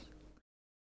routing.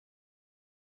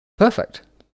 Perfect.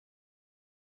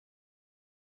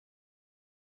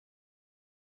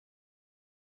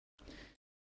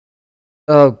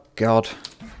 Oh, God.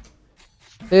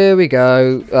 Here we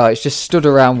go. Oh, it's just stood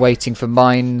around waiting for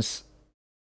mines.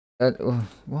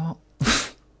 What?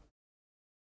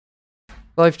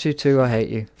 522, I hate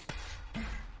you.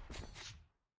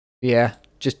 Yeah,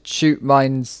 just shoot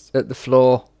mines at the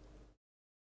floor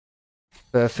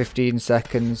for 15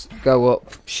 seconds, go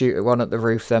up, shoot at one at the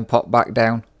roof, then pop back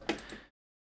down.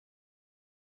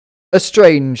 A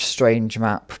strange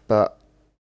map, but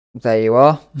there you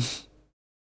are.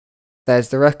 There's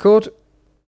the record.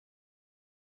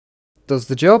 Does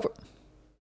the job.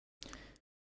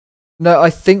 No,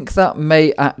 I think that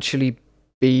may actually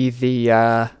be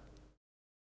the...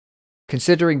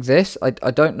 Considering this, I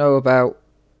don't know about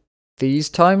these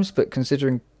times, but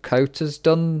considering Kota's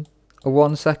done a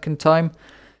 1 second time,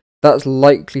 that's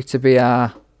likely to be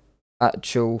our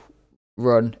actual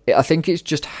run. I think it's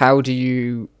just how do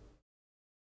you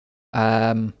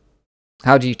time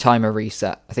a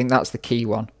reset? I think that's the key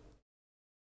one.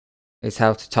 Is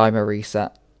how to time a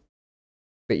reset.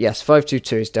 But yes,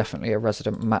 522 is definitely a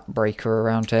resident map breaker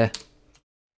around here.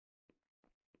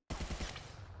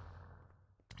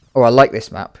 Oh, I like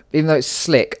this map. Even though it's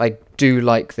slick, I do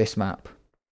like this map.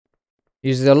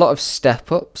 Uses a lot of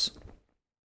step-ups.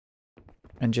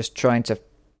 And just trying to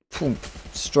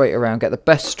straight around, get the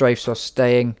best strafes while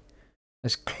staying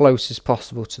as close as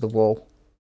possible to the wall.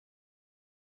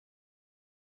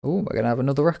 Oh, we're going to have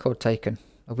another record taken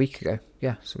a week ago.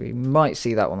 Yeah, so we might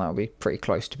see that one. That'll be pretty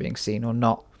close to being seen or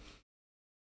not.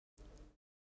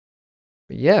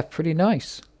 But yeah, pretty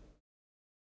nice.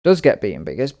 Does get beaten,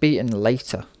 but it gets beaten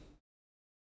later.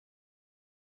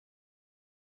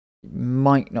 It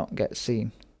might not get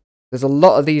seen. There's a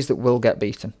lot of these that will get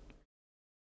beaten.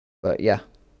 But yeah,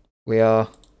 we are...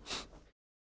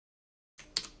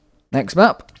 Next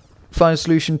map, Final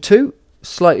Solution 2.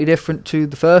 Slightly different to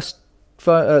the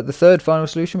the third Final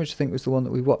Solution, which I think was the one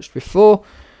that we watched before.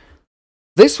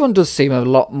 This one does seem a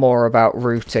lot more about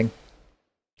routing.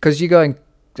 Because you're going...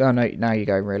 Oh no, now you're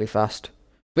going really fast.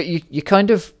 But you're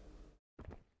kind of,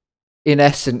 in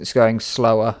essence, going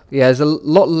slower. Yeah, there's a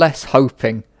lot less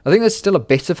hoping. I think there's still a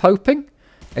bit of hoping.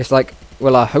 It's like,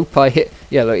 well, I hope I hit...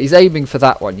 Yeah, look, he's aiming for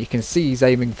that one. You can see he's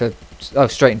aiming for... Oh,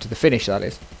 straight into the finish, that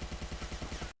is.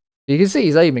 You can see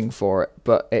he's aiming for it,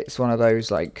 but it's one of those,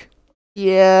 like...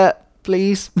 Yeah,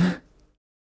 please.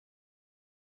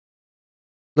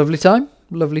 Lovely time.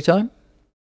 Lovely time.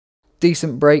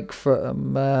 Decent break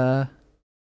from...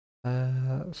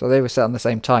 so they were set on the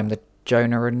same time, the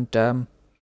Jonah and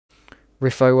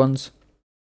Riffo ones.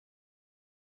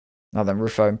 Oh, then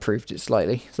Riffo improved it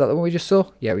slightly. Is that the one we just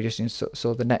saw? Yeah, we just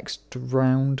saw the next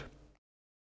round.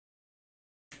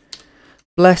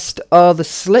 Blessed Are the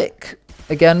Slick,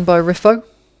 again by Riffo.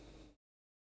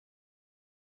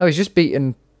 Oh, he's just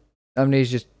beaten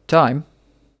Amnesia's time.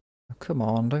 Oh, come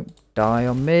on, don't die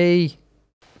on me.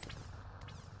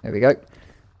 There we go.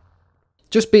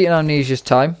 Just beaten Amnesia's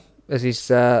time as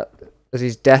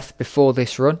his death before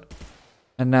this run.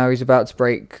 And now he's about to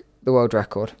break the world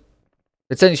record.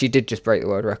 Essentially did just break the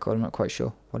world record. I'm not quite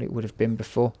sure what it would have been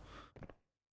before.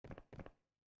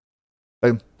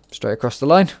 Boom. Straight across the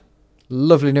line.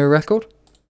 Lovely new record.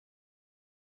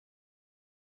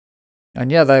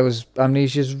 And yeah, there was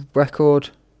Amnesia's record.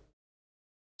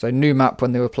 So new map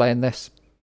when they were playing this.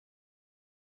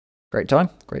 Great time.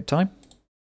 Great time.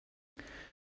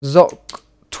 Zoc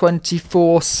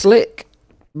 24 Slick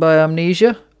by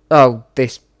Amnesia. Oh,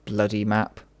 this bloody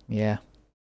map. Yeah.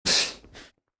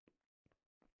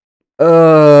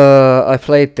 I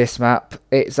played this map.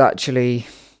 It's actually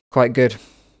quite good.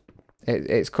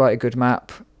 It's quite a good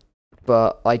map.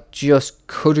 But I just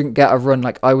couldn't get a run.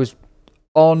 Like, I was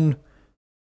on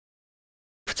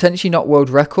potentially not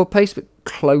world record pace, but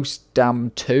close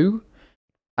damn to.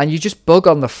 And you just bug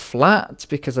on the flat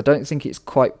because I don't think it's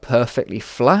quite perfectly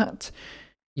flat.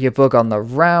 You bug on the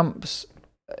ramps.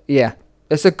 Yeah,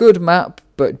 it's a good map,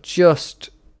 but just...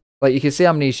 Like, you can see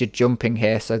Amnesia jumping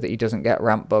here so that he doesn't get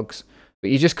ramp bugs. But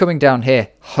you're just coming down here,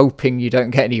 hoping you don't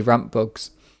get any ramp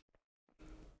bugs.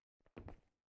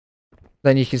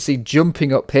 Then you can see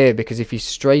jumping up here, because if you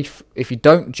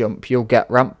don't jump, you'll get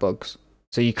ramp bugs.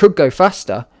 So you could go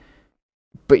faster,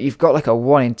 but you've got like a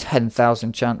 1 in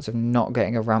 10,000 chance of not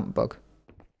getting a ramp bug.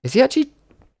 Is he actually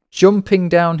jumping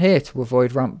down here to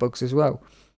avoid ramp bugs as well?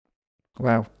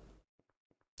 Wow.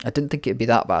 I didn't think it'd be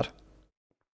that bad.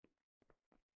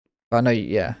 But I know,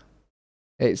 yeah.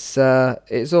 It's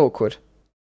awkward.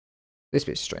 This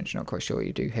bit's strange, not quite sure what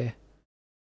you do here.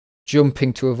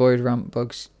 Jumping to avoid ramp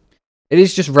bugs. It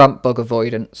is just ramp bug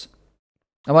avoidance.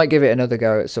 I might give it another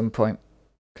go at some point.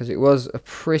 Because it was a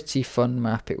pretty fun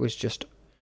map. It was just...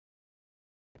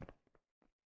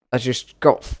 I just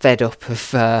got fed up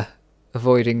of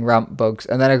avoiding ramp bugs.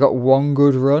 And then I got one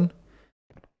good run.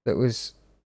 That was...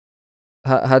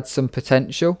 had some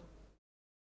potential.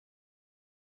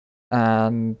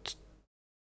 And...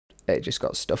 it just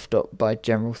got stuffed up by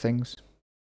general things.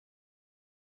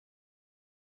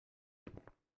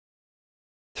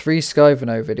 3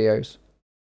 Skyvano videos.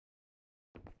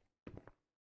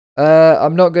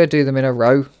 I'm not going to do them in a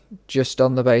row, just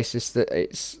on the basis that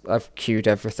I've queued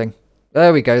everything.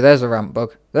 There we go, there's a ramp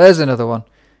bug. There's another one.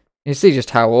 You see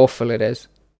just how awful it is.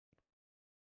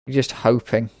 You're just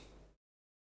hoping.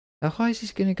 How high is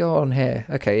this going to go on here?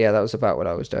 Okay, yeah, that was about what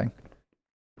I was doing.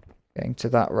 Getting to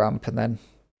that ramp and then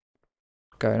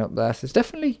going up there. So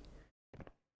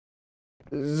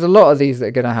there's a lot of these that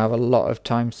are going to have a lot of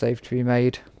time saved to be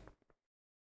made.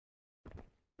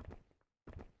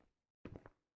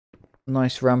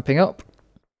 Nice ramping up.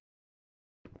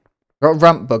 Got a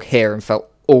ramp bug here and fell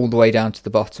all the way down to the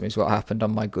bottom is what happened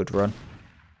on my good run.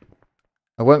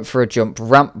 I went for a jump,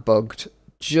 ramp bugged,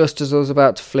 just as I was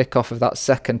about to flick off of that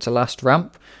second to last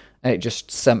ramp, and it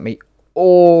just sent me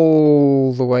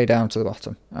all the way down to the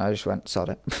bottom. I just went, sod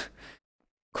it.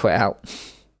 Quit out.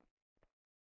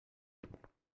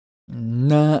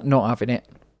 Nah, not having it.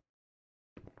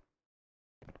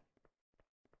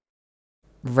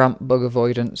 Ramp bug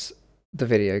avoidance, the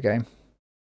video game.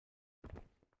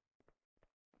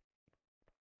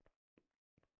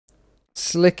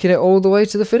 Slicking it all the way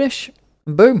to the finish.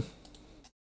 And boom.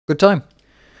 Good time.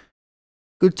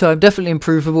 Good time. Definitely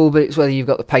improvable, but it's whether you've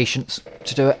got the patience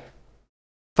to do it.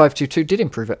 522 did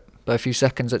improve it by a few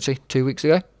seconds, actually, 2 weeks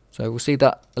ago. So we'll see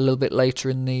that a little bit later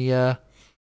in the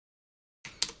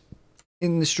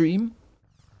stream.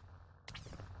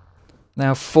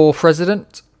 Now for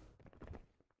President.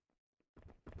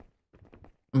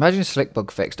 Imagine Slick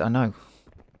bug fixed, I know.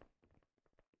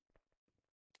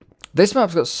 This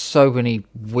map's got so many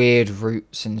weird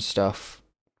routes and stuff.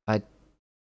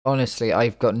 Honestly,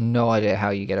 I've got no idea how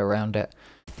you get around it.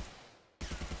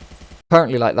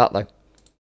 Apparently like that, though.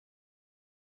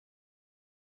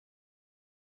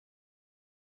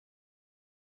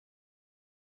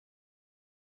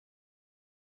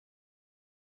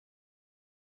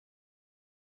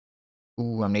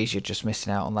 Ooh, Amnesia just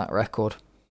missing out on that record.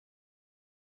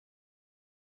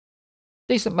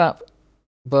 Decent map,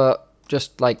 but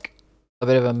just like a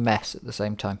bit of a mess at the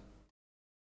same time.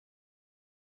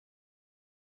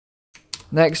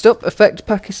 Next up, Effect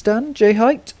Pakistan, J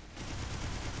height.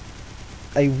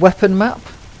 A weapon map.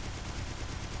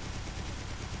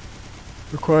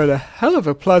 Required a hell of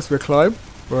a plasma climb.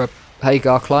 Or a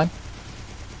Hagar climb.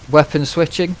 Weapon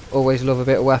switching. Always love a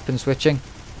bit of weapon switching.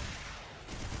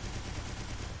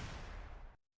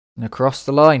 And across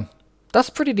the line. That's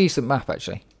a pretty decent map,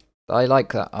 actually. I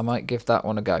like that. I might give that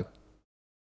one a go.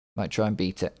 Might try and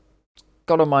beat it.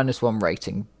 Got a -1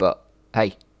 rating, but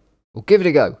hey, we'll give it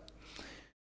a go.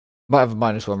 Might have a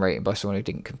 -1 rating by someone who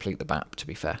didn't complete the map, to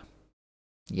be fair.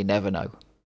 You never know.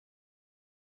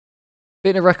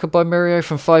 Beating a record by Mirio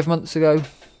from 5 months ago.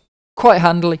 Quite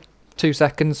handily. 2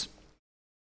 seconds.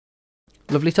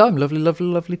 Lovely time. Lovely, lovely,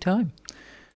 lovely time.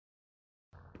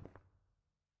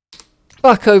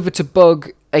 Back over to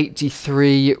Bug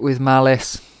 83 with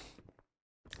Malice.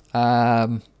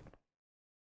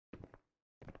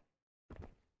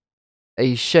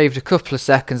 He shaved a couple of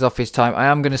seconds off his time. I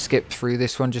am going to skip through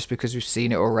this one just because we've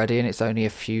seen it already and it's only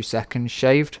a few seconds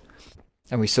shaved.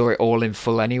 And we saw it all in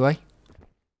full anyway.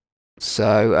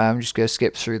 So I'm just going to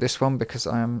skip through this one because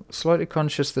I am slightly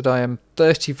conscious that I am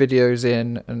 30 videos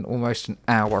in and almost an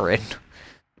hour in.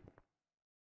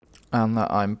 And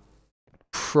that I'm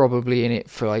probably in it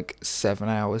for like 7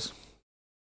 hours.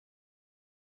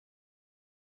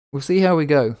 We'll see how we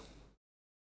go.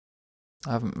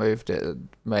 I haven't moved it.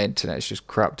 My internet's just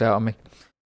crapped out on me.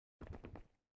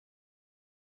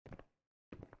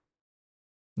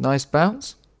 Nice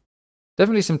bounce.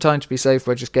 Definitely some time to be saved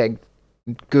by just getting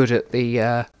good at the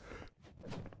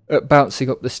at bouncing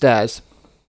up the stairs.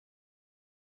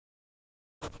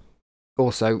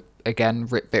 Also, again,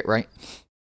 rip bitrate.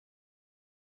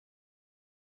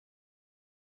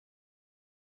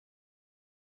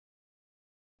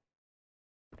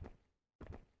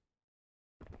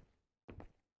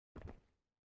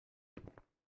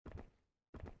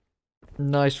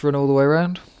 Nice run all the way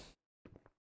around.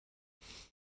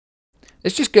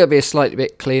 It's just going to be a slightly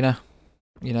bit cleaner,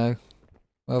 you know.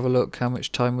 We'll have a look how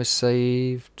much time was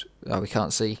saved. Oh, we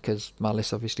can't see because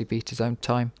Malice obviously beat his own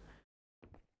time.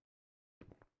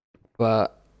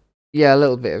 But yeah, a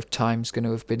little bit of time's going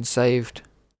to have been saved.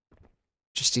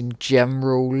 Just in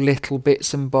general, little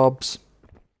bits and bobs.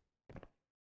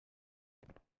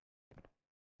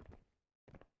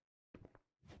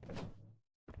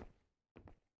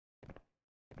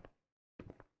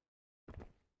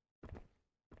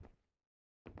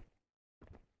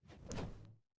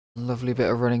 Lovely bit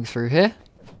of running through here.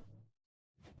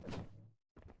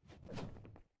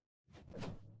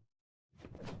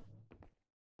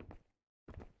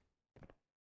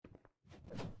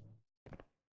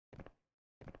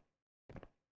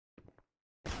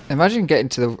 Imagine getting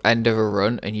to the end of a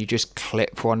run and you just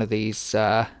clip one of these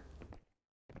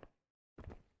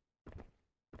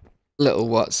little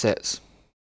whatsits.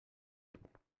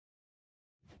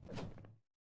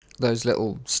 Those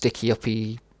little sticky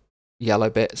uppy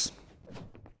yellow bits.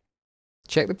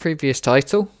 Check the previous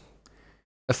title.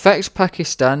 Effect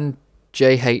Pakistan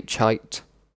JH height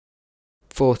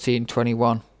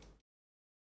 1421.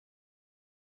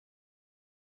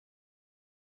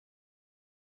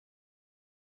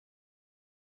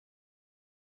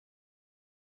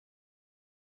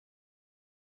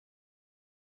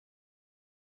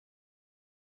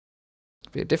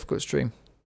 Be a difficult stream.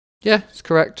 Yeah, it's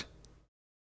correct.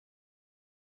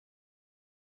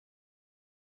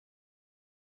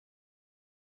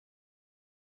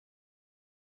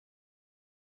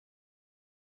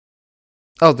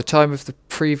 Oh, the time of the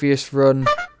previous run.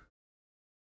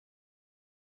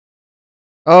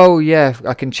 Oh, yeah,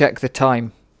 I can check the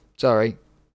time. Sorry.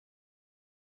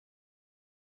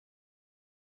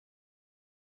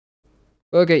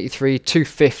 Bug 83,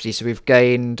 250, so we've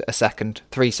gained a second.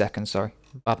 3 seconds, sorry.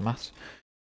 Bad maths.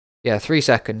 Yeah, 3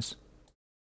 seconds.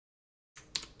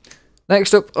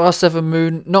 Next up, R7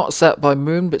 Moon. Not set by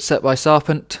Moon, but set by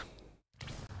Serpent.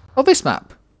 Oh, this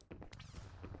map.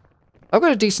 I've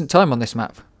got a decent time on this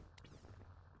map.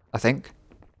 I think.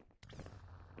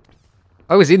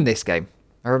 I was in this game.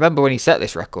 I remember when he set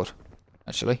this record,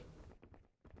 actually.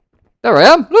 There I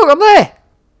am! Look, I'm there!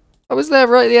 I was there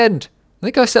right at the end. I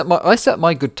think I set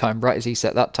my good time right as he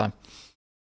set that time.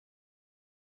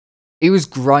 He was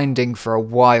grinding for a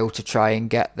while to try and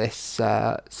get this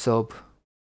sub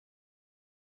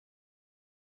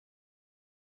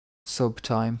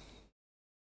time.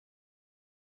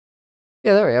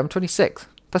 Yeah, there I am, 26th.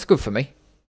 That's good for me.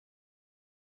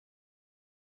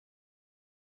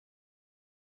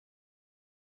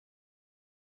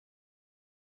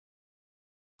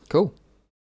 Cool.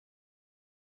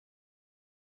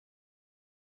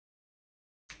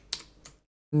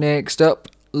 Next up,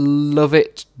 Love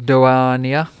It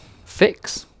Doania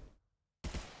Fix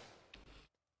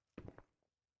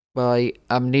by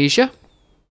Amnesia.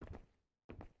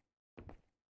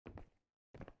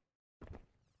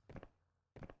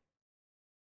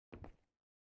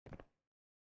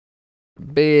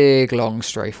 Big long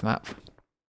strafe map.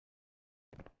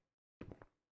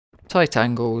 Tight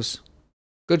angles.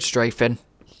 Good strafing.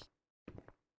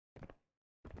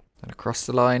 And across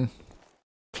the line.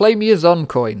 Claim your Xon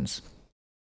coins.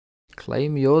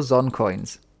 Claim your Xon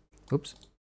coins. Oops.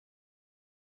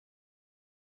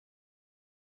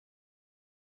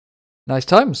 Nice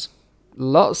times.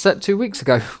 Lot set 2 weeks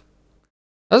ago.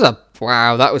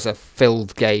 Wow, that was a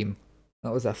filled game.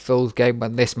 That was a filled game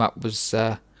when this map was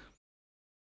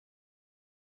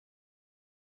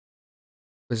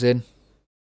in.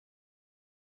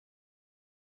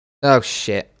 Oh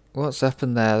shit. What's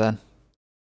happened there then?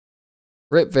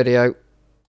 Rip video.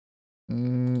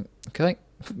 Okay,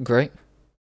 great.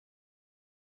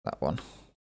 That one.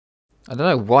 I don't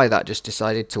know why that just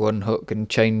decided to unhook and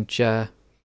change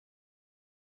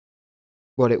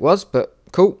what it was, but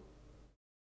cool.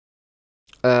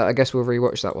 I guess we'll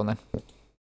rewatch that one then.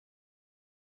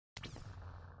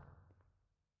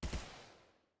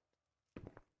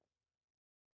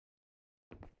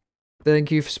 Thank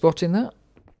you for spotting that.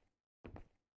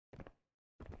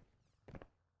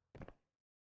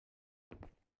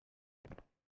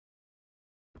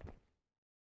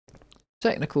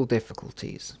 Technical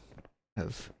difficulties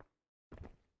of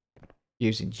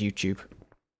using YouTube.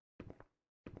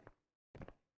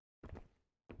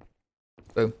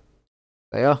 Boom.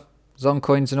 They are. Xon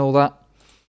coins and all that.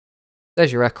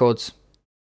 There's your records.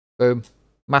 Boom.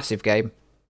 Massive game.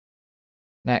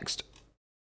 Next.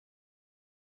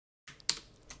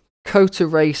 Kota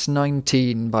Race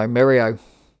 19 by Mirio.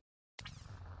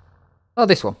 Oh,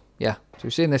 this one. Yeah. So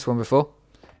we've seen this one before.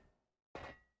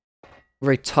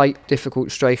 Very tight,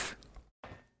 difficult strafe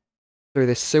through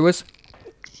this sewers.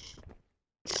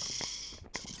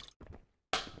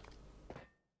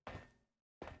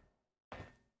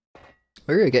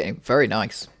 We're getting very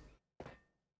nice.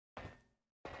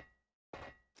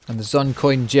 And the Xon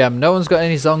coin gem. No one's got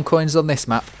any Xon coins on this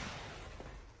map.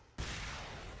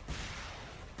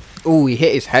 Oh, he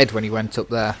hit his head when he went up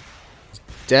there.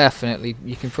 Definitely,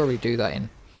 you can probably do that in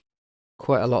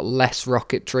quite a lot less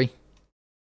rocketry.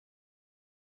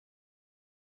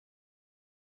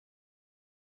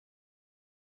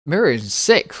 Mirror is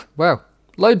sick. Wow.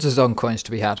 Loads of Xon coins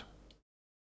to be had.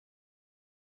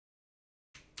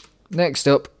 Next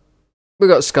up, we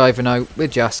got Skyvano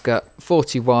with Jaska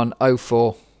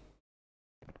 4104.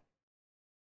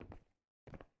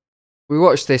 We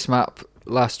watched this map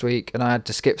last week and I had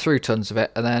to skip through tons of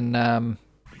it, and then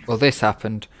well, this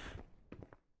happened.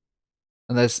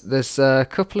 And there's a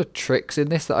couple of tricks in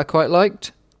this that I quite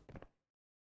liked.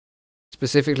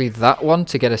 Specifically that one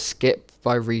to get a skip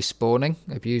by respawning,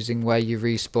 abusing where you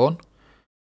respawn.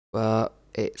 But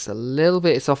it's a little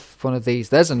bit, it's off one of these.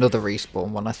 There's another respawn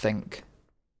one, I think.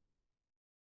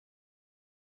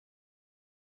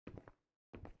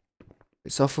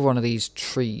 It's off of one of these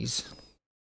trees.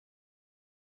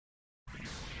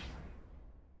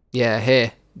 Yeah,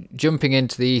 here. Jumping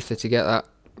into the ether to get that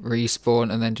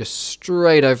respawn and then just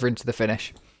straight over into the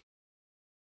finish.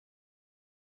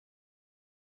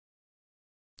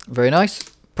 Very nice.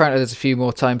 Apparently there's a few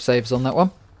more time saves on that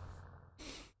one.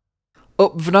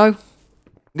 Up Vno.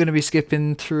 Going to be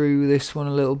skipping through this one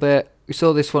a little bit. We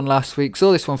saw this one last week.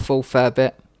 Saw this one full fair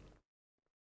bit.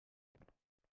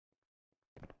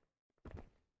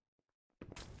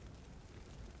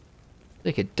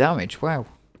 Look at damage. Wow.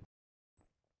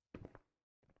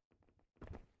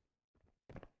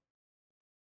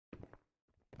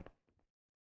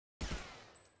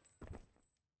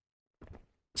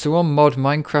 So on mod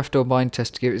Minecraft or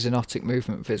Mindtest to give it Xonotic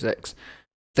movement physics.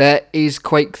 There is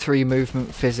Quake 3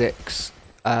 movement physics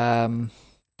mod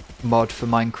for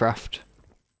Minecraft.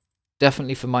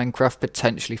 Definitely for Minecraft,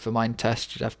 potentially for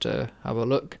Mindtest. You'd have to have a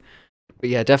look.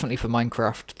 But yeah, definitely for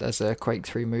Minecraft, there's a Quake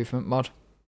 3 movement mod.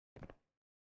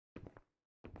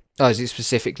 Oh, is it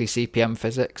specifically CPM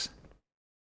physics?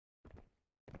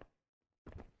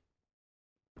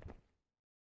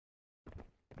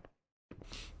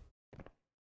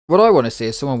 What I want to see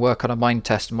is someone work on a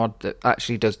Mindtest mod that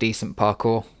actually does decent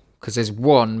parkour. Because there's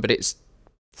one, but it's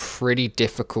pretty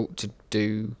difficult to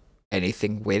do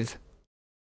anything with.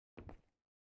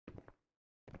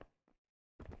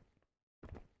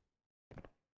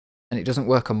 And it doesn't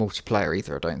work on multiplayer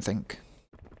either, I don't think.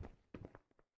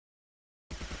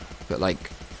 But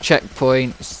like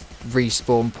checkpoints,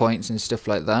 respawn points and stuff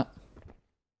like that.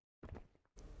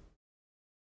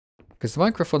 Because the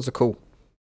Minecraft ones are cool.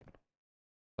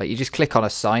 Like, you just click on a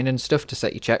sign and stuff to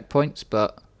set your checkpoints,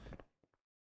 but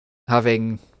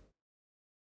having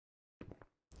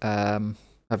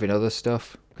other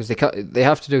stuff, because they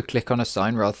have to do click on a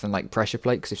sign rather than like pressure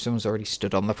plate, because if someone's already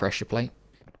stood on the pressure plate,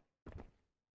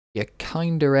 you're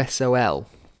kinda SOL.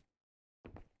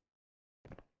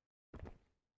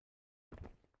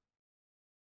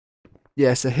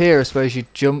 Yeah, so here I suppose you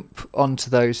jump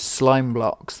onto those slime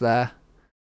blocks there,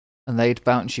 and they'd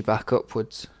bounce you back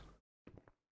upwards.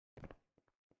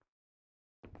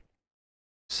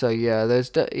 So yeah,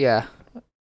 yeah.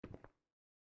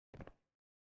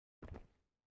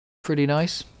 Pretty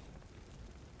nice.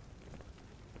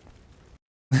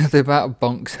 The amount of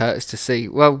bonks hurts to see.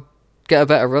 Well, get a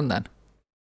better run then.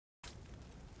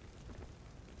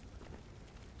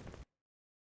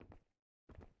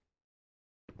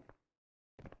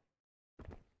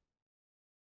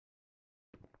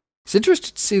 It's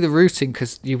interesting to see the routing,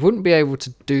 because you wouldn't be able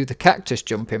to do the cactus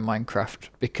jump in Minecraft,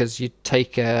 because you'd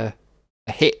take a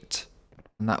hit,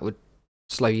 and that would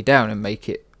slow you down and make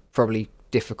it probably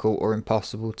difficult or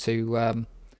impossible to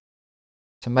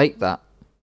make that.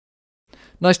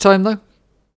 Nice time though.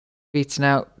 Beating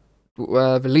out,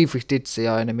 I believe we did see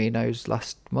Iron Aminos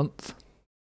last month.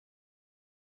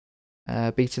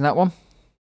 Beating that one.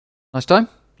 Nice time.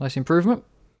 Nice improvement.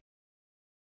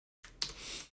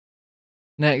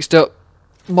 Next up,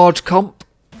 mod comp.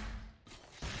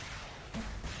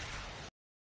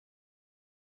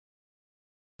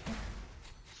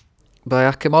 By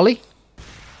Akimoli.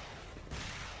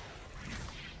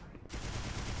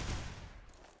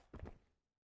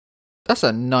 That's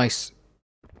a nice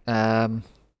nice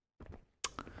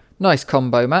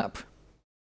combo map.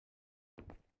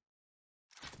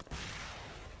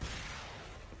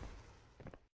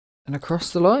 And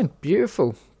across the line.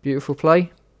 Beautiful. Beautiful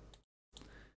play.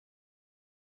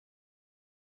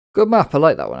 Good map. I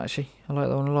like that one, actually. I like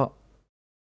that one a lot.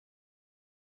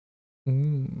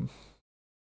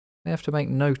 I have to make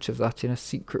note of that in a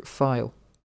secret file.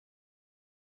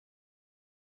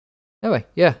 Anyway,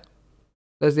 yeah.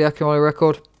 There's the Akimoli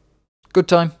record. Good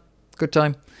time. Good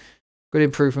time. Good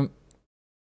improvement.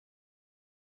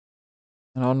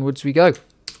 And onwards we go.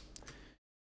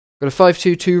 Got a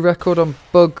 522 record on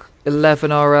Bug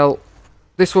 11RL.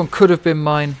 This one could have been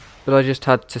mine, but I just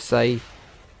had to say,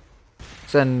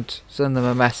 send them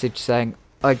a message saying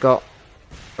I got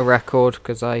a record,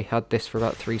 because I had this for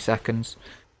about 3 seconds.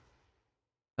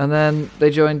 And then they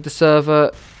joined the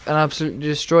server and absolutely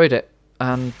destroyed it.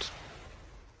 And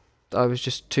I was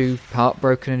just too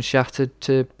heartbroken and shattered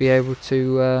to be able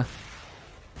to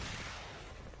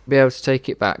take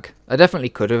it back. I definitely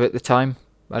could have at the time.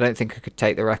 I don't think I could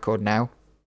take the record now,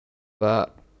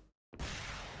 but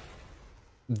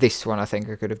this one I think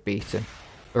I could have beaten,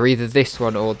 or either this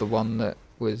one or the one that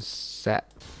was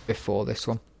set before this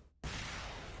one.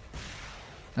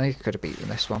 I think I could have beaten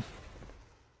this one.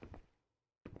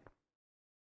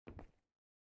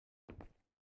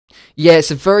 Yeah,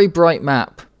 it's a very bright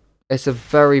map. It's a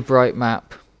very bright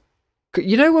map.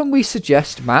 You know, when we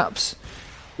suggest maps,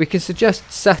 we can suggest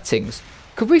settings.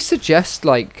 Could we suggest,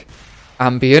 like,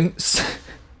 ambience?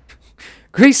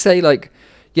 Could we say, like,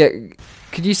 yeah,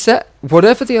 could you set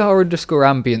whatever the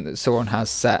r_ambient that someone has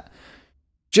set,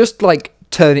 just, like,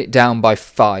 turn it down by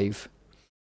 5.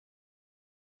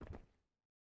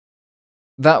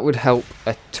 That would help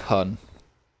a ton.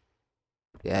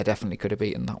 Yeah, I definitely could have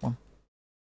beaten that one.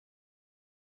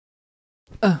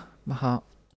 My heart.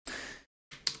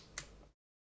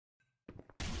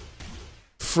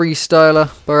 Freestyler,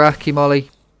 Baraki Molly.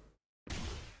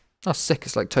 That's sick,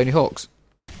 it's like Tony Hawk's.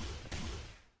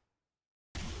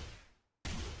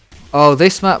 Oh,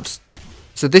 this map's...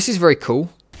 So this is very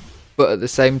cool, but at the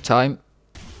same time...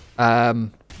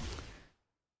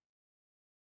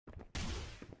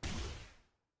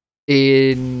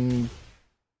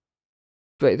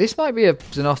 Wait, this might be a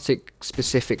Xonotic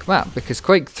specific map, because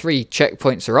Quake 3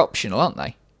 checkpoints are optional, aren't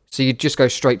they? So you just go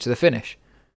straight to the finish.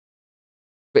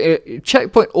 But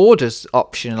checkpoint order's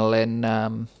optional in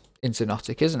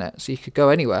Xonotic, isn't it? So you could go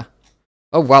anywhere.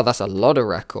 Oh wow, that's a lot of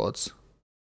records.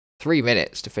 3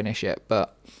 minutes to finish it,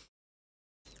 but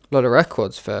a lot of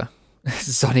records for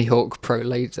Sonny Hawk Pro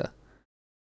Laser.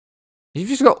 You've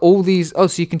just got all these... Oh,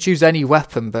 so you can choose any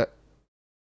weapon, but...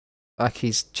 Like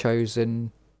he's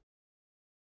chosen...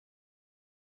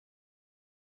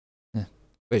 Yeah.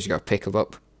 Where's you got to pick them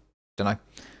up? Don't know.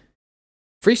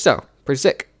 Freestyle. Pretty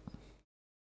sick.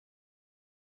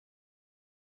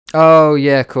 Oh,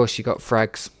 yeah, of course you got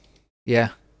frags. Yeah.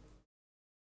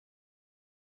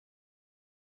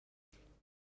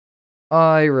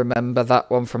 I remember that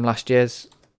one from last year's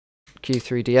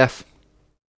Q3DF.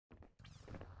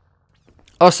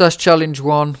 Osas Challenge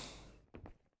 1.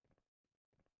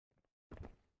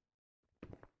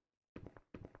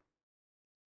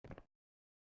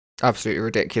 Absolutely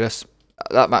ridiculous.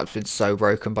 That map's been so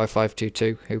broken by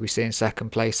 522, who we see in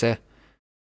second place here.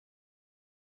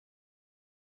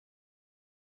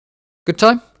 Good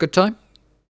time, good time.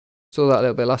 Saw that a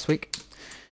little bit last week.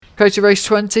 Coaster Race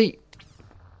 20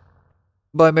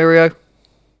 by Mirio.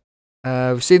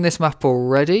 We've seen this map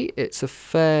already. It's a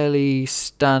fairly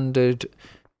standard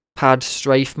pad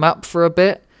strafe map for a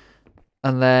bit.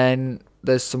 And then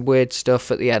there's some weird stuff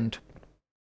at the end.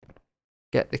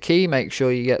 Get the key, make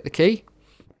sure you get the key.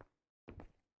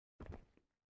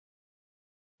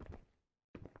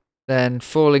 Then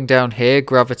falling down here,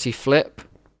 gravity flip.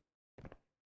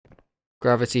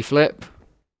 Gravity flip.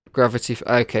 Gravity...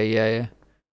 Okay, yeah.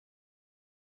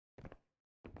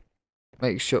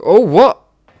 Make sure... Oh, what?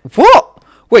 What?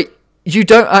 Wait, you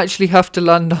don't actually have to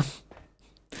land on...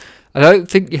 I don't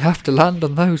think you have to land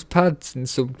on those pads in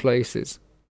some places.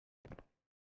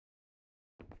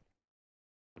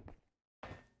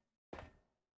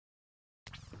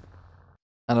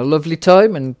 And a lovely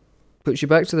time and puts you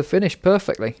back to the finish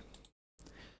perfectly.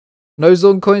 No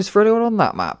Zorn coins for anyone on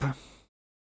that map.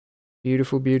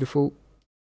 Beautiful, beautiful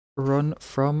run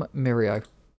from Mirio.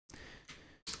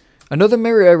 Another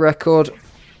Mirio record.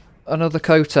 Another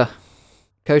Kota.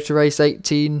 Kota Race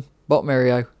 18, bot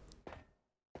Mirio.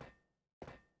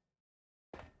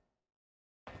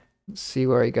 Let's see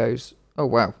where he goes. Oh,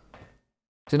 wow.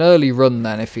 It's an early run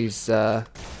then if he's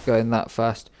going that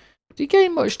fast. Did he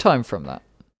gain much time from that?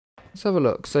 Let's have a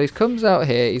look. So he comes out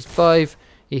here. He's 5.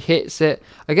 He hits it.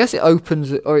 I guess it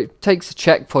opens it, or it takes a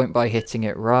checkpoint by hitting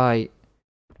it. Right.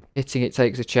 Hitting it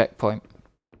takes a checkpoint.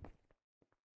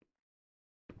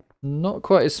 Not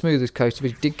quite as smooth as Kota,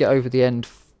 but he did get over the end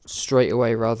straight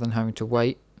away rather than having to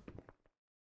wait.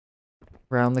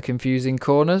 Round the confusing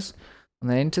corners. And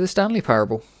then into the Stanley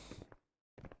Parable.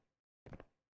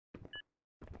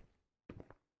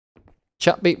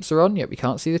 Chat beeps are on. Yep, we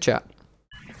can't see the chat.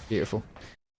 Beautiful.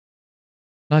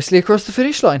 Nicely across the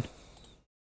finish line.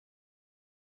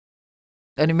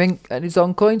 Any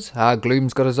Zon coins? Ah,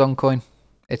 Gloom's got a Zon coin.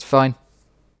 It's fine.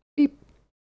 Beep.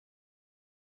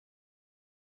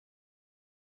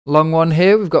 Long one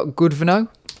here. We've got Goodvino.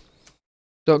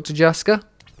 Dr. Jaska.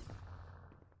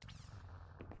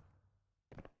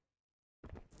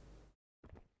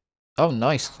 Oh,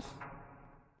 nice.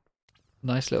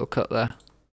 Nice little cut there.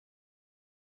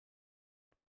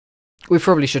 We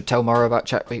probably should tell Morrow about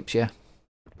chat beeps, yeah.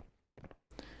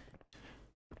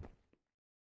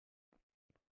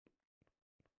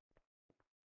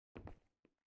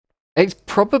 It's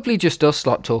probably just us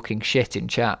like talking shit in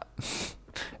chat.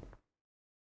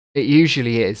 It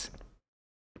usually is.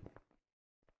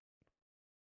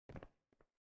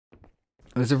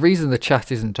 There's a reason the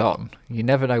chat isn't on. You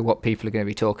never know what people are going to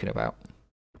be talking about.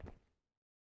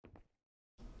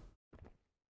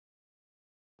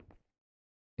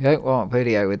 You don't want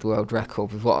video with world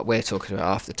record with what we're talking about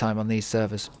half the time on these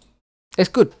servers. It's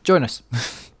good. Join us.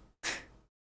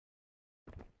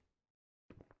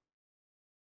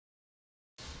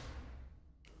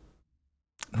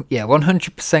 Yeah,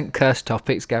 100% cursed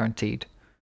topics guaranteed.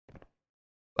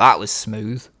 That was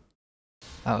smooth.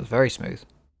 That was very smooth.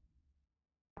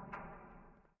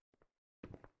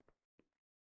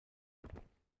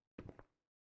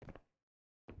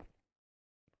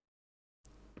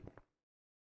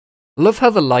 Love how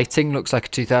the lighting looks like a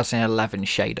 2011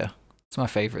 shader. It's my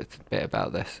favourite bit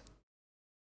about this.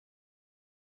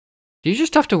 Do you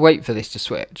just have to wait for this to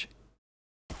switch?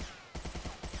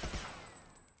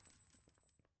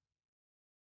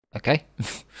 Okay.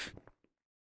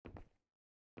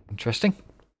 Interesting.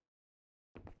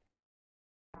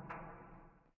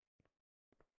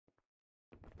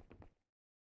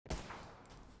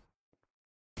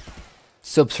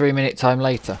 Sub 3 minute time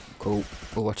later. Cool.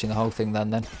 We're watching the whole thing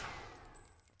then.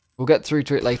 We'll get through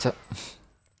to it later.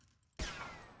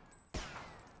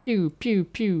 Pew, pew,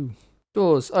 pew.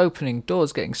 Doors opening,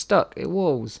 doors getting stuck in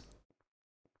walls.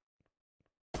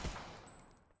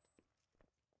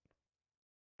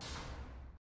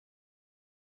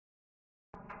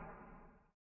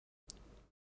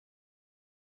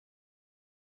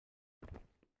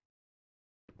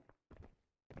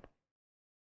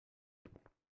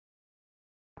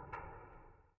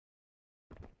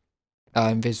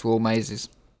 Invisible mazes.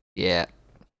 Yeah.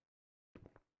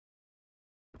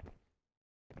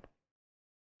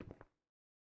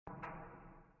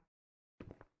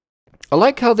 I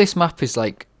like how this map is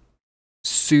like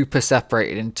super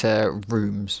separated into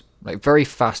rooms. Like very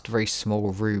fast, very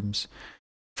small rooms.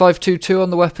 522 on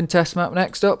the weapon test map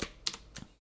next up.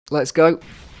 Let's go.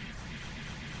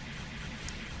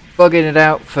 bugging it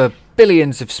out for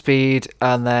billions of speed,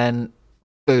 and then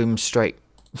boom, straight.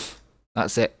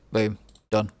 That's it. Boom.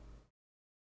 Done.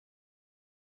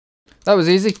 That was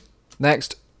easy.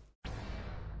 Next.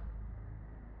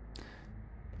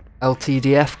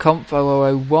 LTDF Comp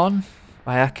 0001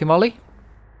 by Akimoli.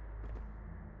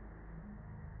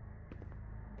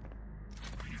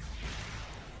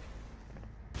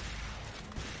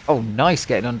 Oh, nice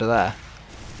getting under there.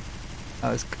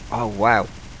 That was... Oh, wow.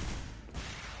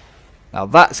 Now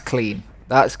that's clean.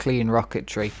 That's clean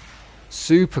rocketry.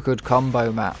 Super good combo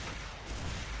map.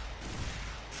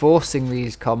 Forcing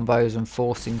these combos and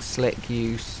forcing slick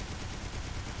use.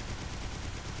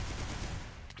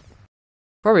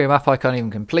 Probably a map I can't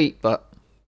even complete, but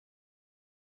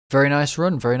very nice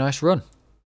run, very nice run.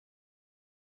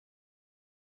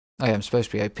 Oh yeah, I'm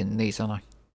supposed to be opening these, aren't I?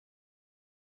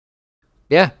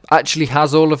 Yeah, actually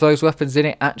has all of those weapons in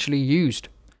it actually used.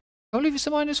 I believe it's a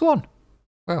 -1.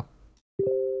 Well.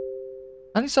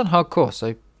 And it's on hardcore,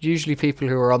 so usually people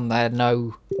who are on there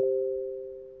know...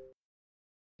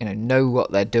 know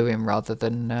what they're doing rather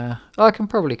than... oh, I can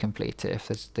probably complete it if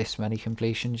there's this many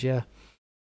completions, yeah.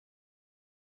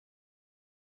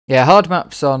 Yeah, hard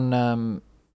maps on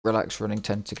relaxed running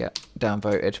tend to get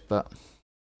downvoted, but...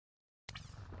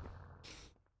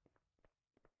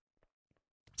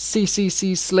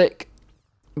 CCC Slick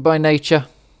by nature.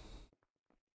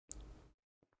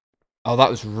 Oh, that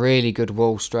was really good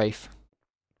wall strafe.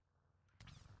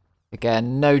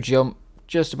 Again, no jump,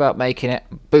 just about making it.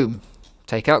 Boom.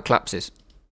 Take out collapses.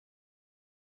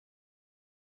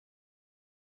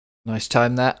 Nice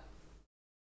time there.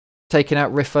 Taking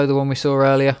out Riffo, the one we saw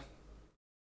earlier.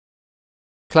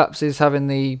 Collapses having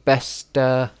the best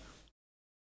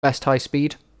best high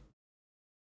speed.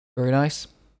 Very nice.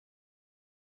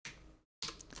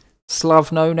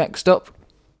 Slavno next up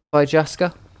by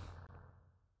Jaska.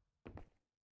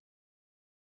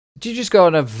 Did you just go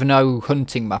on a Vno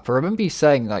hunting map? I remember you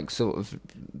saying, like, sort of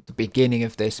the beginning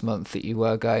of this month that you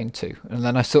were going to, and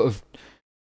then I sort of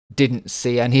didn't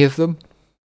see any of them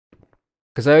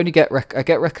because I only get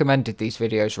recommended these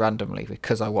videos randomly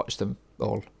because I watch them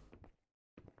all.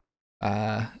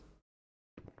 And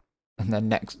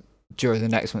then during the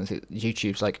next month,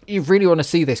 YouTube's like, you really want to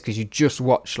see this because you just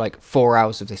watched like 4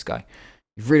 hours of this guy.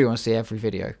 You really want to see every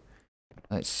video,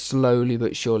 and it slowly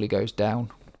but surely goes down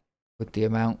with the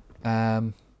amount.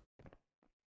 The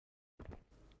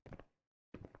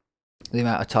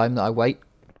amount of time that I wait,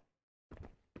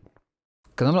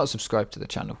 because I'm not subscribed to the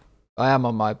channel. I am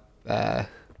on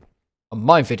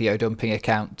my video dumping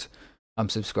account. I'm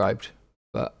subscribed,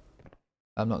 but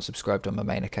I'm not subscribed on my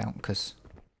main account because,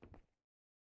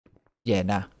 yeah,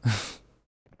 nah,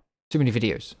 too many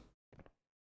videos.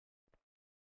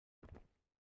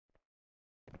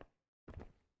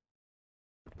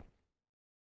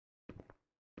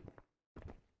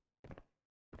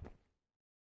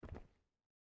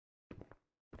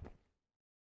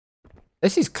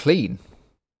 This is clean.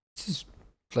 This is,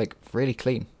 like, really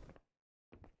clean.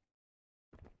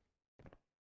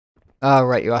 Oh,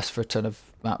 right, you asked for a ton of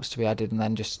maps to be added and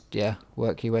then just, yeah,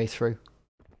 work your way through.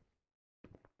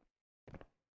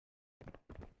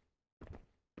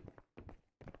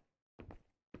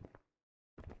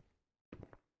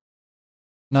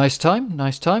 Nice time,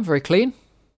 very clean.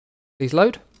 Please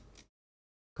load.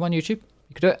 Come on, YouTube.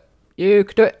 You can do it. You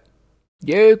can do it.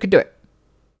 You can do it.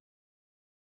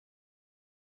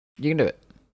 You can do it.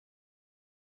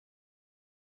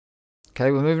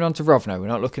 Okay, we're moving on to Rovno. We're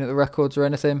not looking at the records or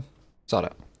anything. Sod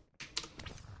it.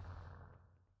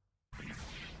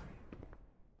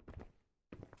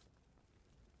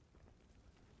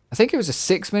 I think it was a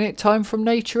 6-minute time from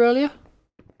nature earlier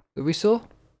that we saw.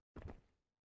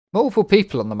 Multiple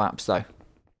people on the maps though.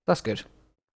 That's good.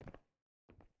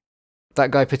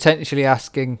 That guy potentially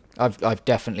asking, I've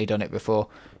definitely done it before.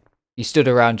 You stood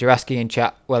around, you're asking in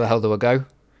chat where the hell do I go?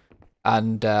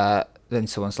 And then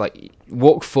someone's like,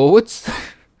 walk forwards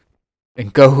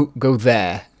and go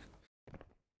there.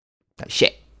 Like,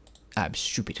 shit, I'm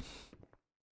stupid.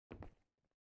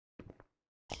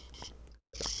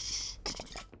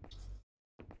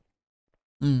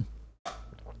 Looked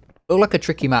like a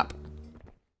tricky map.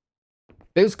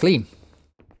 It was clean.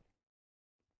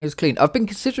 It was clean. I've been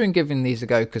considering giving these a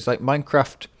go because, like,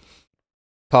 Minecraft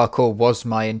parkour was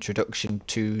my introduction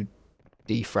to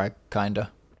DeFraG,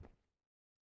 kinda.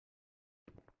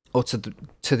 Or to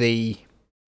the...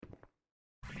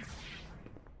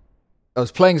 I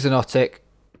was playing Xonotic,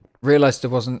 realised I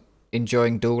wasn't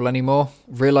enjoying Duel anymore,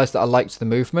 realised that I liked the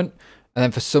movement, and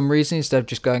then for some reason, instead of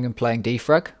just going and playing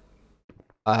DeFraG,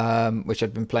 which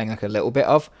I'd been playing like a little bit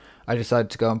of, I decided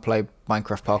to go and play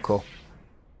Minecraft parkour.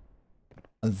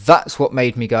 And that's what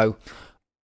made me go,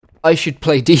 I should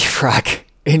play DeFraG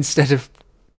instead of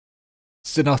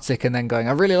Xonotic, and then going,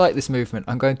 I really like this movement.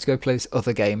 I'm going to go play this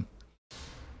other game.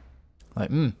 Like,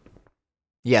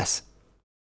 yes.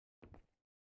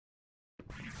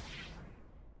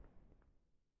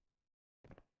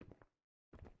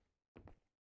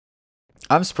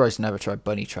 I'm surprised I never tried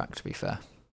Bunny Track, to be fair.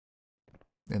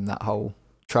 In that whole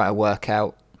try to work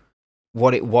out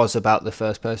what it was about the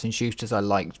first person shooters I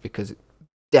liked, because it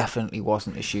definitely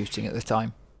wasn't the shooting at the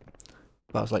time.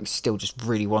 But I was like, still just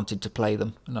really wanted to play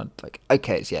them. And I'm like,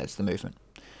 okay, it's the movement.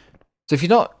 So if you're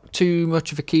not too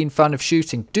much of a keen fan of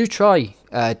shooting, do try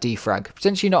DeFraG.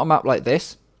 Potentially not a map like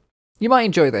this. You might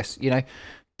enjoy this, you know.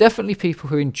 Definitely people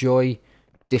who enjoy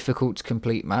difficult to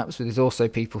complete maps, but there's also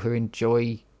people who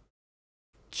enjoy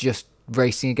just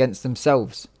racing against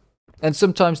themselves. And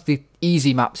sometimes the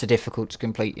easy maps are difficult to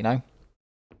complete, you know.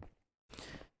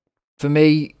 For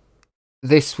me,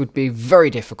 this would be a very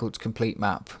difficult to complete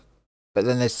map. But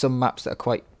then there's some maps that are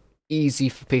quite easy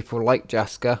for people like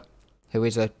Jaska, who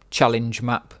is a challenge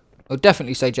map. I'll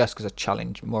definitely say Jaska's a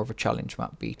challenge, more of a challenge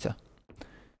map beater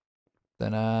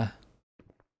than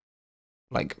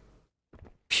like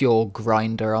pure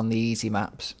grinder on the easy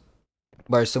maps.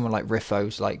 Whereas someone like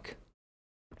Riffo's like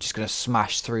just gonna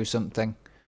smash through something,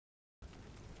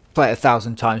 play it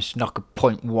 1,000 times to knock a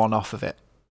 0.1 off of it.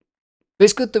 But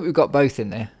it's good that we've got both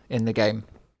in there in the game,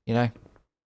 you know.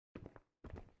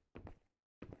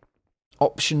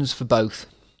 Options for both.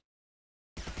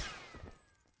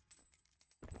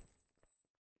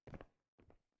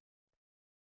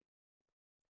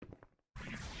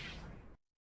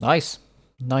 Nice.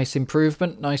 Nice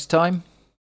improvement, nice time.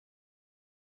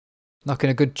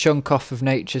 Knocking a good chunk off of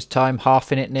Nature's time,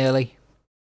 halving it nearly.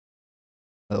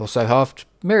 Also halved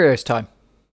Mirio's time.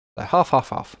 So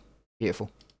half.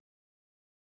 Beautiful.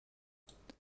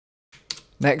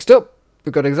 Next up,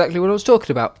 we've got exactly what I was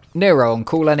talking about. Nero on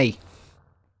Cool NE.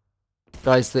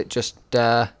 Guys that just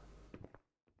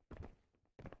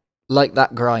like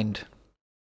that grind.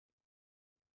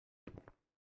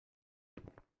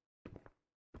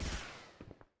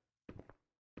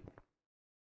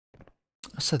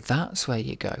 So that's where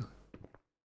you go.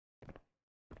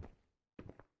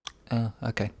 Oh,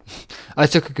 okay. I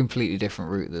took a completely different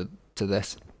route to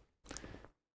this. I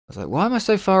was like, why am I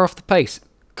so far off the pace?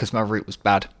 Because my route was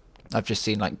bad. I've just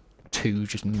seen like 2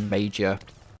 just major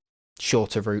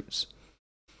shorter routes.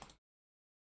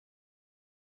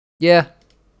 Yeah.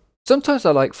 Sometimes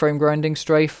I like frame grinding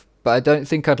strafe, but I don't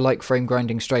think I'd like frame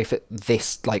grinding strafe at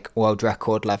this like world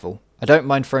record level. I don't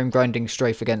mind frame grinding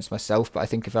strafe against myself, but I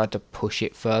think if I had to push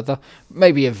it further,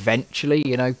 maybe eventually,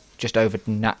 you know, just over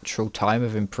natural time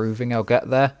of improving, I'll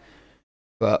get there.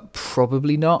 But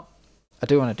probably not. I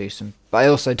do want to do some, but I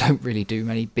also don't really do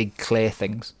many big clear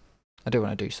things. I do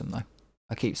want to do some though.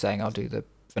 I keep saying I'll do the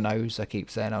Vanoes. I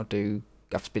keep saying I've been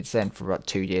saying for about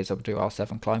 2 years I'll do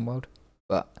R7 Climb World,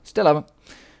 but still haven't.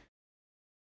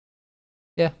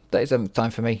 Yeah, 37th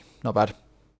time for me. Not bad.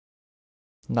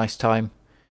 Nice time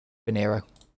for Nero.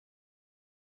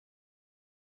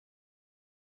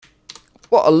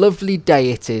 What a lovely day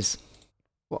it is.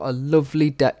 What a lovely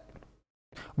day.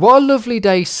 What a lovely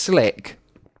day, Slick.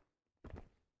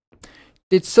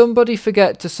 Did somebody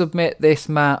forget to submit this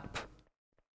map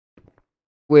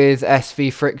with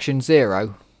SV Friction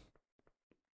 0?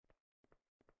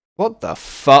 What the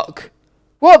fuck?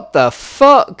 What the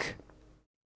fuck?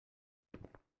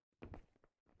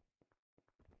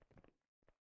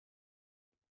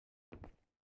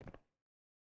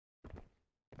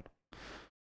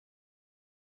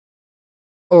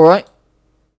 Alright.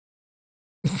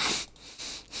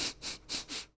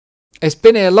 It's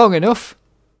been here long enough.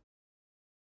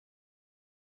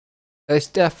 It's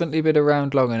definitely been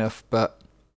around long enough, but...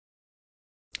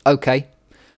 okay.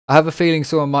 I have a feeling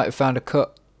someone might have found a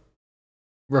cut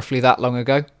roughly that long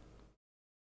ago.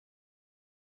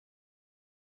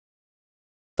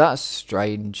 That's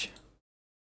strange.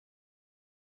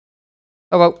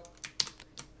 Oh well.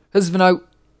 Here's the note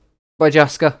by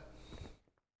Jaska.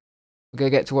 We're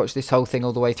going to get to watch this whole thing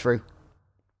all the way through.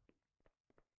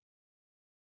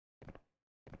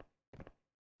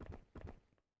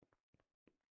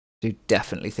 I do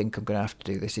definitely think I'm going to have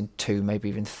to do this in 2, maybe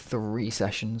even 3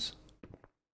 sessions.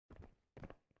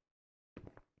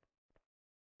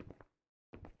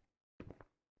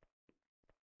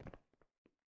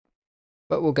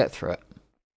 But we'll get through it.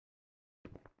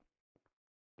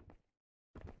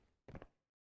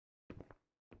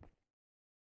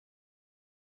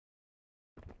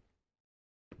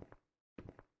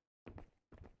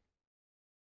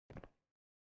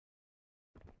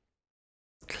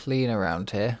 Clean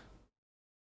around here.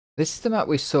 This is the map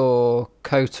we saw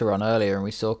Kota on earlier, and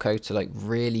we saw Kota like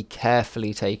really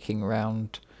carefully taking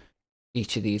around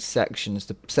each of these sections.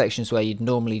 The sections where you'd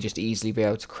normally just easily be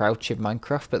able to crouch in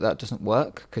Minecraft, but that doesn't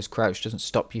work because crouch doesn't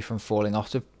stop you from falling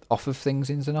off of things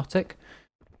in Xonotic.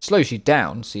 It slows you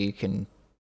down, so you can,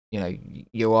 you know,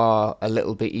 you are a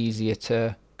little bit easier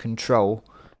to control,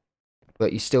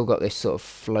 but you still got this sort of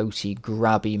floaty,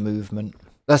 grabby movement.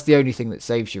 That's the only thing that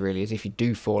saves you, really, is if you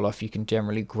do fall off, you can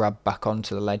generally grab back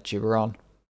onto the ledge you were on.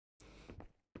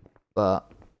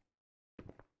 But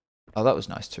oh, that was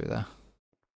nice through there.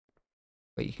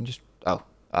 But you can just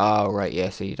oh right, yeah.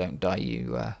 So you don't die.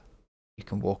 You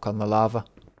can walk on the lava.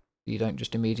 You don't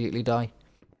just immediately die.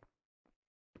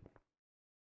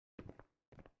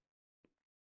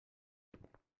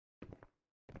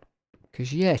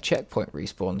 Because yeah, checkpoint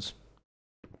respawns.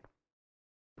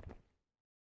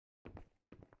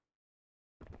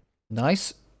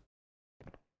 Nice.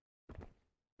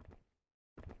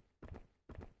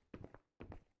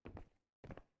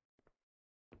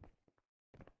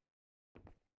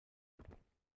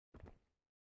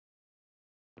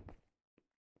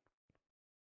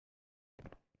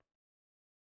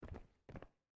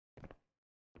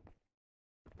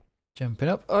 Jumping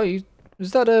up. Oh,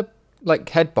 is that a like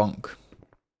head bonk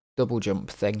double jump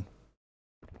thing?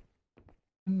 I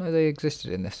didn't know they existed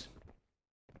in this.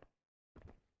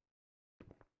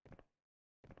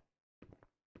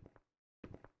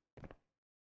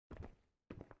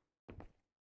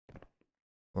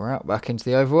 We're out back into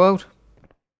the overworld.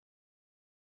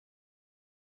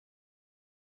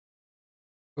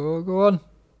 Oh, go on.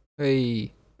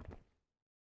 Hey.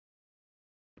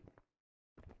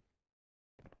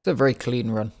 It's a very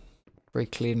clean run. Very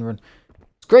clean run.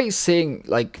 It's great seeing,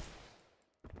 like,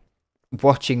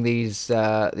 watching these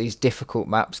difficult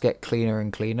maps get cleaner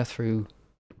and cleaner through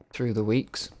the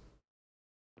weeks.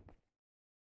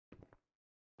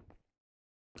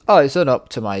 Oh, it's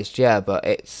unoptimized, yeah, but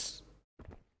it's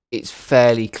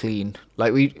fairly clean.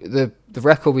 Like the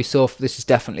record we saw for this is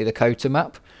definitely the Kota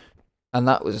map, and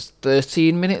that was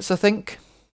 13 minutes, I think.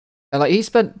 And like he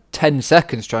spent 10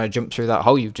 seconds trying to jump through that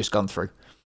hole you've just gone through.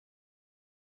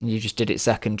 And you just did it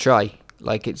second try.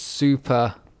 Like it's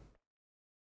super.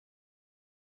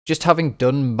 Just having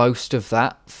done most of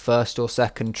that first or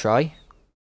second try.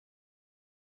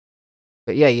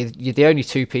 But yeah, you're the only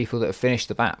two people that have finished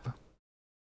the map.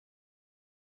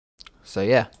 So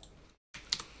yeah.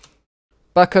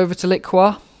 Back over to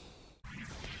Liquois.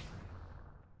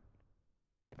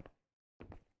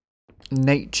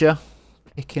 Nature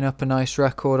picking up a nice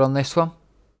record on this one.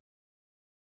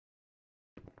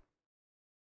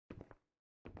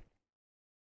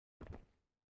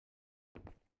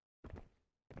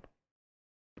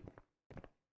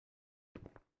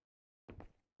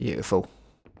 Beautiful.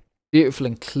 Beautiful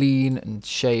and clean, and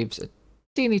shaves a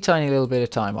teeny tiny little bit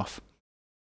of time off.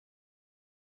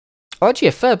 Oh, actually,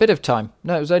 a fair bit of time.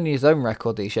 No, it was only his own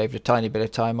record that he shaved a tiny bit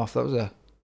of time off. That was a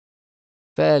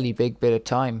fairly big bit of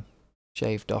time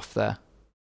shaved off there.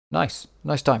 Nice.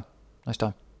 Nice time. Nice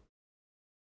time.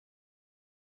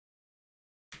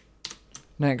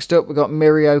 Next up, we've got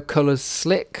Mirio Colours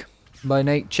Slick by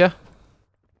Nature.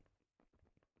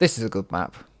 This is a good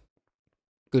map.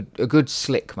 A good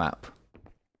slick map.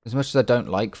 As much as I don't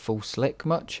like full slick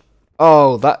much.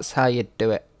 Oh, that's how you do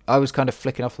it. I was kind of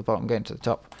flicking off the bottom, getting to the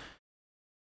top.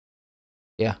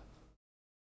 Yeah.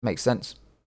 Makes sense.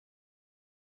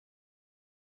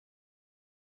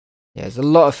 Yeah, there's a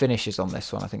lot of finishes on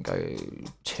this one. I think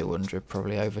 200,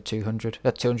 probably over 200.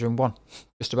 201.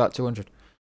 Just about 200.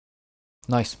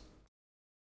 Nice.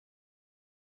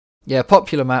 Yeah,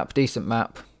 popular map, decent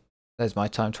map. There's my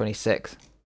time, 26th.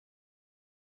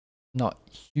 Not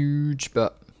huge,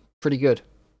 but pretty good.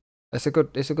 It's a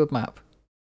good map.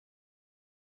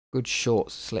 Good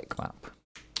short, slick map.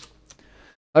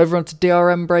 Over onto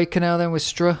DRM Breaker now then with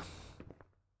Struh.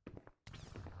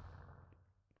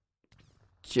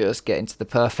 Just get into the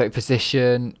perfect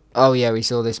position. Oh yeah, we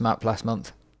saw this map last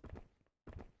month.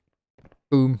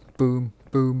 Boom, boom,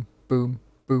 boom, boom,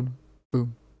 boom,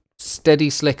 boom. Steady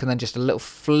slick and then just a little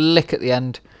flick at the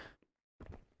end.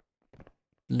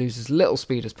 Lose as little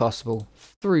speed as possible.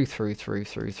 Through.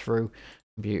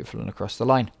 Beautiful and across the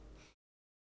line.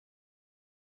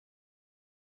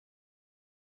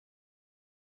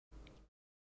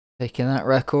 Taking that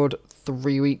record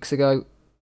 3 weeks ago.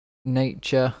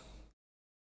 Nature.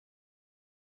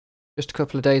 Just a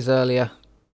couple of days earlier.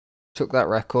 Took that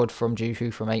record from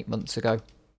Juhu from 8 months ago.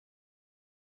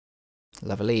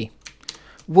 Lovely.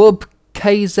 Wub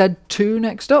KZ2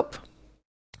 next up.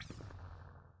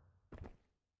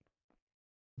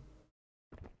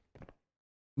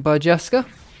 By Jessica.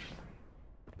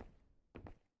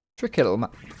 Tricky little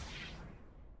map.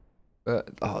 But,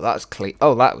 oh, that's clean.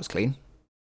 Oh, that was clean.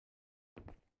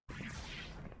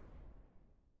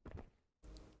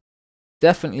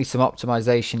 Definitely some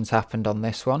optimizations happened on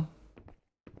this one.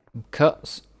 Some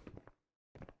cuts.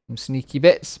 Some sneaky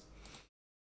bits.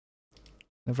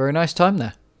 A very nice time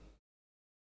there.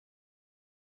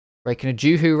 Breaking a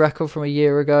Juhu record from a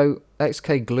year ago.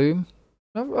 XK Gloom.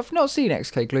 I've not seen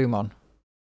XK Gloom on.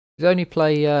 Does he only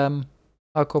play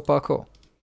Hardcore Parkour?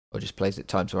 Or just plays at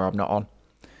times where I'm not on.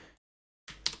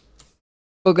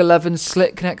 Bug 11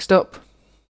 Slick next up.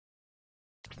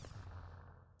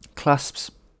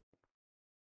 Clasps.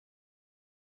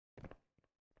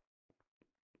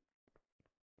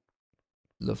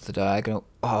 Love the diagonal.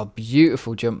 Oh,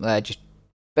 beautiful jump there. Just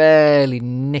barely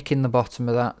nicking the bottom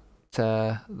of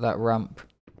that ramp.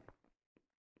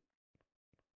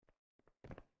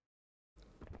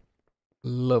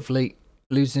 Lovely.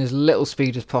 Losing as little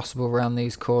speed as possible around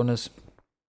these corners.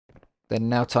 Then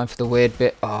now time for the weird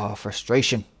bit. Oh,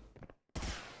 frustration.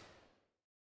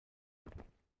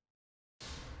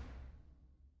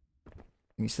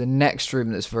 It's the next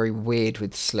room that's very weird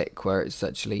with Slick, where it's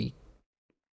actually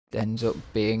ends up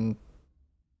being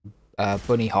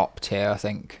bunny hopped here, I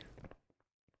think.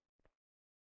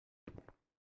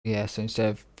 Yeah, so instead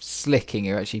of slicking,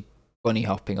 you're actually bunny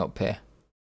hopping up here.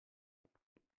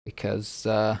 Because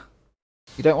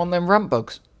you don't want them ramp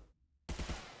bugs.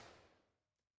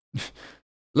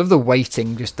 Love the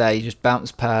waiting just there. You just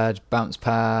bounce pad.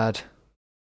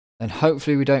 And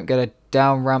hopefully we don't get a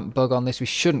down ramp bug on this. We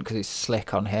shouldn't because it's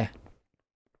slick on here.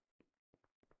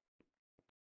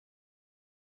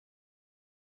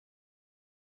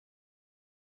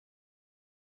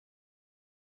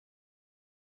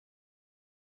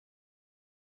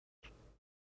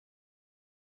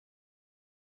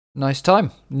 Nice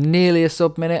time. Nearly a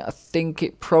sub-minute. I think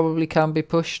it probably can be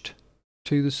pushed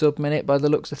to the sub-minute by the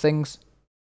looks of things.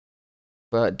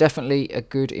 But definitely a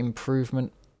good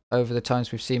improvement over the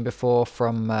times we've seen before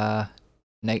from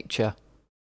Nature.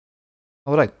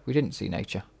 Oh, no, we didn't see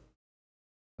Nature.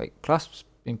 Wait, Clasps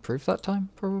improved that time,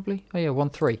 probably? Oh, yeah,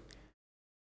 1-3.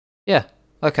 Yeah,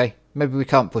 okay. Maybe we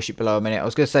can't push it below a minute. I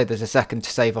was going to say there's a second to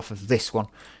save off of this one.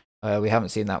 We haven't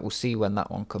seen that. We'll see when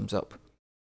that one comes up.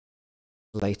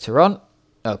 Later on.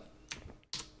 Oh.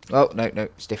 Oh, no,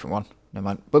 it's a different one. Never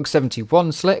mind. Bug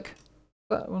 71 Slick.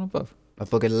 That one above. Oh,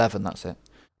 bug 11, that's it.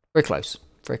 Very close.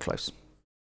 Very close.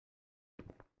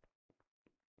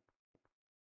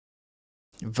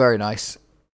 Very nice.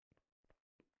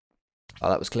 Oh,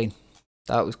 that was clean.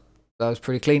 That was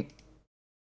pretty clean.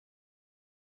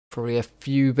 Probably a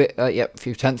few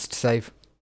few tenths to save.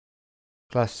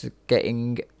 Class is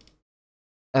getting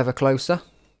ever closer.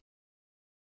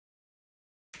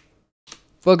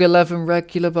 Bug 11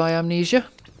 regular by Amnesia.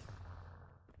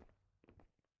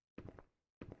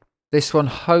 This one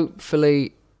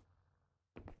hopefully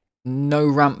no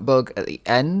ramp bug at the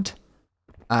end.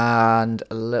 And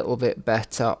a little bit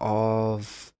better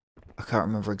of... I can't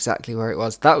remember exactly where it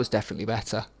was. That was definitely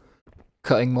better.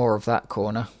 Cutting more of that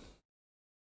corner.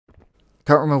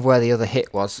 Can't remember where the other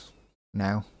hit was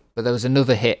now. But there was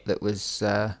another hit that was...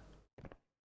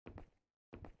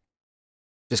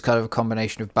 just kind of a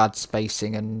combination of bad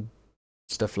spacing and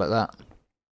stuff like that.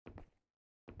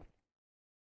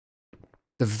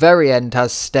 The very end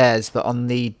has stairs, but on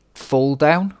the fall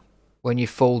down, when you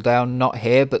fall down, not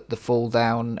here, but the fall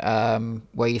down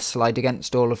where you slide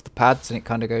against all of the pads and it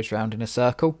kind of goes round in a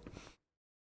circle.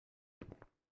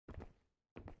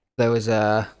 There was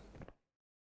a...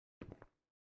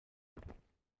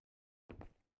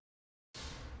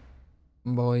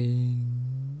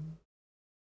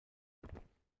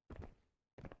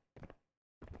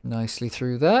 Nicely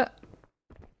through that.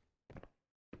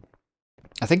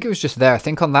 I think it was just there. I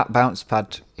think on that bounce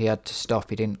pad he had to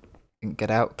stop. He didn't get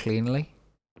out cleanly.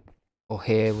 Or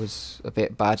here was a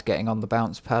bit bad getting on the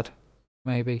bounce pad.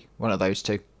 Maybe. One of those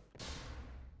two.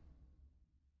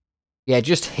 Yeah,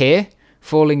 just here,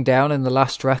 falling down in the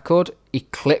last record, he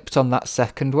clipped on that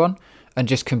second one and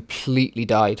just completely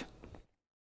died.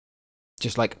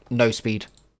 Just like no speed.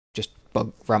 Just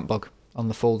ramp bug on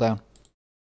the fall down.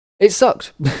 It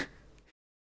sucked.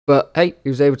 But hey, he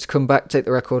was able to come back, take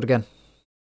the record again.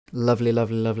 Lovely,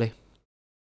 lovely, lovely.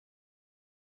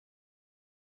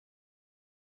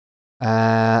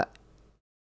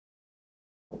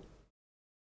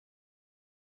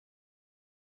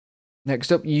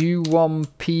 Next up,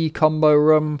 U1P Combo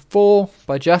Run 4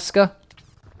 by Jaska.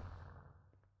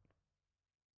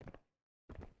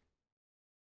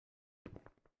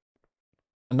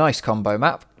 A nice combo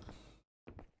map.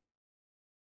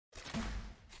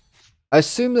 I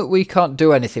assume that we can't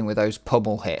do anything with those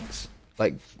pummel hits.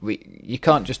 Like, you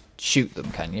can't just shoot them,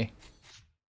 can you?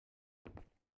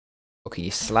 Or can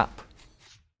you slap?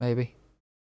 Maybe.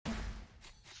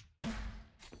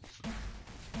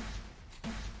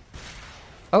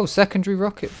 Oh, secondary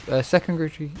rocket,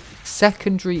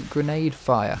 secondary grenade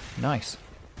fire. Nice.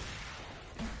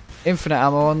 Infinite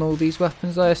ammo on all these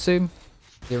weapons, I assume.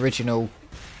 The original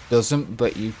doesn't,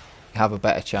 but you have a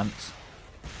better chance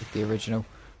with the original.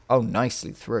 Oh,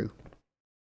 nicely through.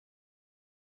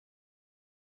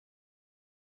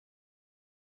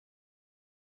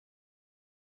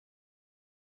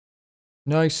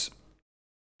 Nice.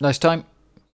 Nice time.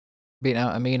 Beating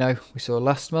out Amino we saw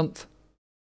last month.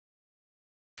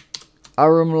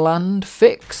 Arum Land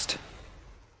fixed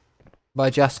by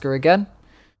Jasker again.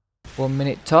 1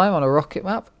 minute time on a rocket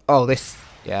map. Oh, this,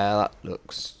 yeah, that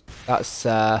looks, that's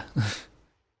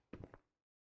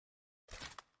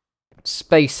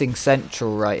spacing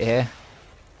central right here.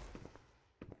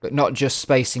 But not just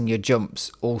spacing your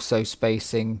jumps, also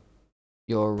spacing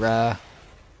your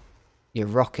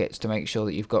rockets to make sure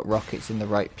that you've got rockets in the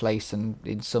right place, and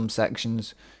in some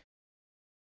sections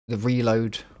the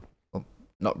reload, well,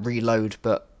 not reload,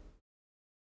 but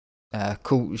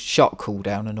shot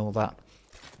cooldown and all that,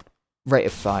 rate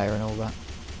of fire and all that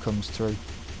comes through.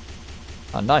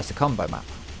 Oh nice, a combo map.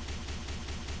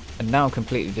 And now I'm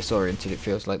completely disoriented, it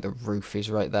feels like the roof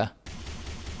is right there.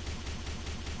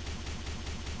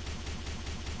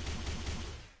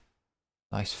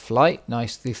 Nice flight,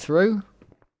 nicely through.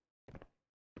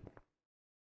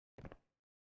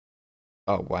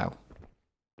 Oh wow.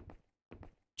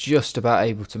 Just about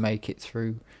able to make it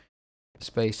through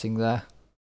spacing there.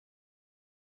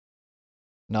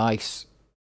 Nice.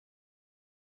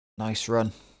 Nice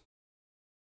run.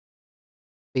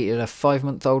 Beating a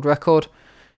 5-month-old record.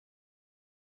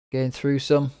 Getting through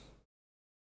some.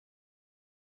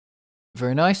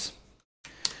 Very nice.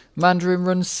 Mandarin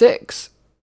run 6.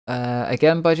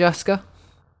 Again by Jasker.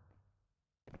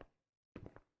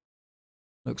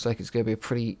 Looks like it's going to be a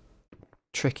pretty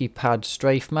tricky pad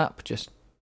strafe map. Just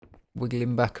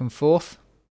wiggling back and forth.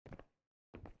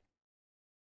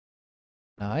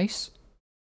 Nice.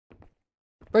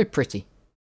 Very pretty.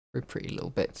 Very pretty little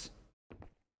bits.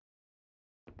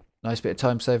 Nice bit of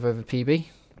time save over PB.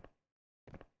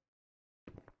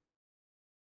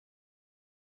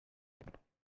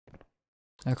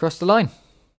 Across the line.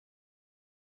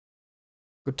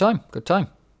 Good time, good time.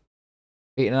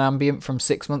 Beating an ambient from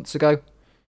 6 months ago.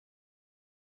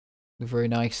 Very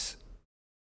nice.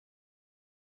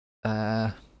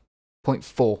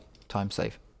 0.4 time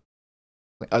save.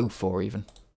 0.04 even.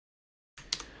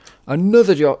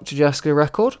 Another Jasker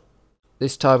record.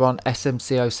 This time on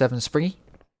SMC07 Springy.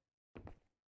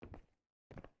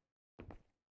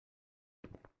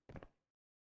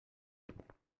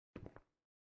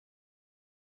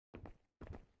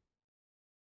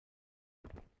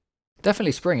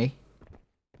 Definitely springy.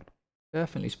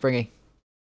 Definitely springy.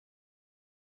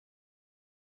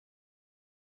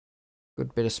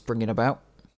 Good bit of springing about.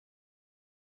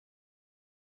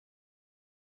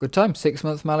 Good time.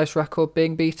 6-month Malice record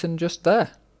being beaten just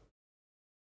there.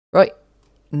 Right.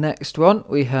 Next one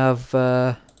we have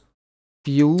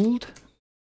Fueled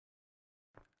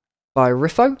by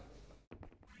Riffo.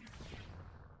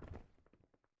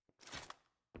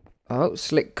 Oh,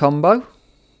 slick combo.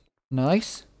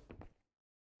 Nice.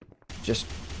 Just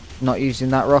not using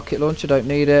that rocket launcher, don't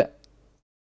need it.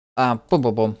 Boom,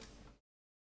 boom, boom.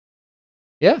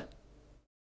 Yeah.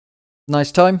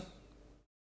 Nice time.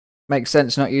 Makes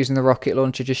sense not using the rocket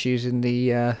launcher, just using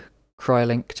the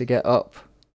Crylink to get up.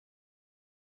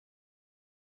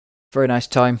 Very nice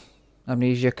time.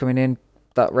 Amnesia coming in.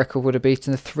 That record would have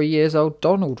beaten the 3 years old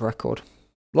Donald record.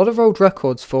 A lot of old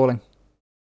records falling.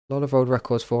 A lot of old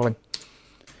records falling.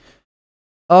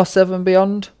 R7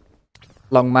 Beyond.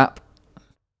 Long map.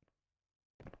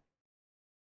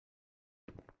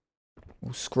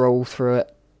 We'll scroll through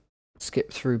it.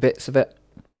 Skip through bits of it.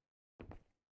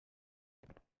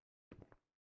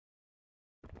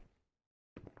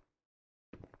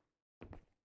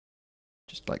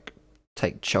 Just like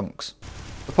take chunks.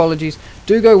 Apologies.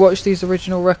 Do go watch these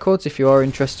original records if you are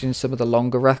interested in some of the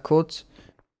longer records.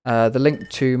 The link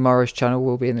to Morrow's channel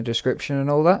will be in the description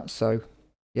and all that. So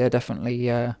yeah, definitely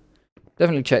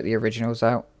check the originals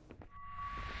out.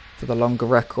 For the longer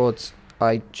records,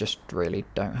 I just really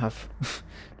don't have.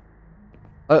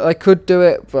 I could do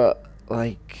it, but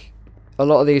like a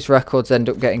lot of these records end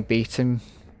up getting beaten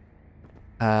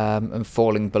and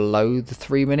falling below the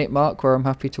 3-minute mark where I'm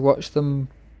happy to watch them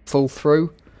full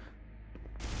through.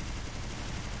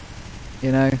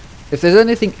 You know, if there's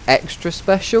anything extra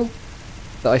special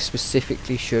that I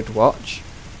specifically should watch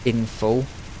in full,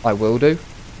 I will do.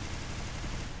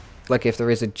 Like if there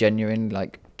is a genuine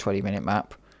like 20-minute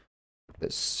map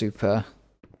that's super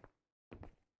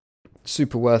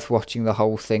worth watching the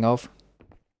whole thing of,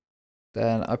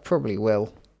 then I probably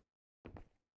will.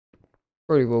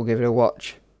 Probably will give it a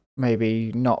watch.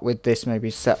 Maybe not with this, maybe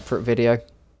a separate video.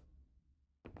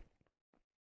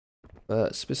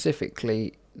 But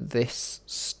specifically this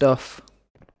stuff.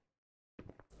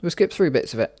 We'll skip through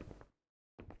bits of it.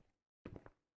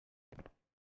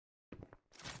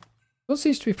 It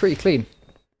seems to be pretty clean.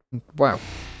 Wow.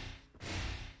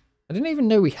 I didn't even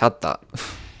know we had that.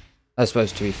 I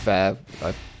suppose, to be fair,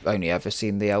 I've only ever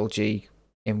seen the LG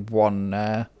in one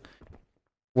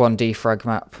DeFraG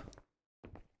map.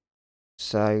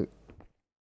 So,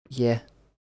 yeah.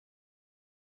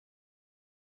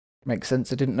 Makes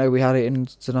sense. I didn't know we had it in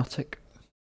Xonotic.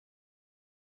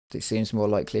 It seems more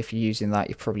likely if you're using that,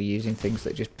 you're probably using things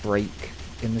that just break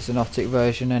in the Xonotic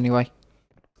version anyway.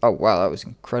 Oh wow, that was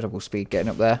incredible speed getting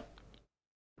up there.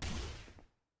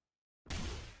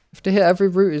 Have to hit every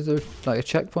roof? Is there like a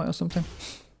checkpoint or something?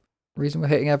 Reason we're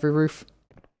hitting every roof?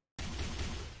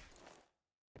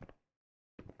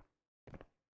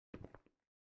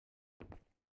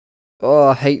 Oh,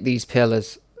 I hate these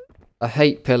pillars. I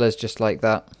hate pillars just like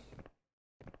that.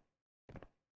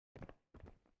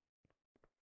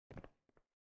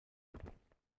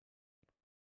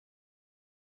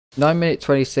 (9 minute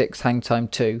 26 hang time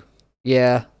 2).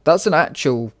 Yeah, that's an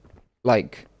actual,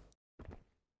 like...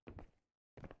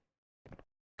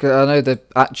 Cause I know the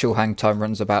actual hang time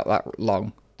runs about that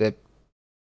long. The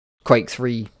Quake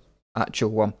 3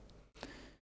 actual one.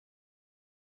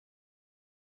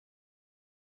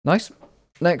 Nice.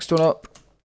 Next one up.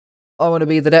 I want to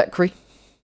be the Decree.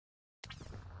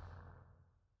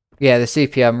 Yeah, the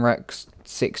CPM Rex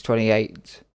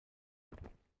 628.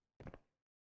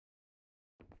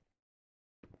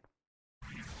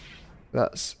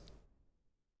 That's...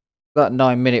 That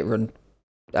 9-minute run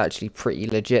actually pretty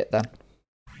legit then.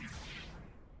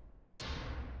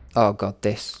 Oh god,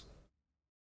 this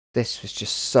was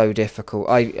just so difficult.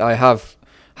 I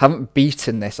haven't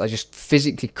beaten this. I just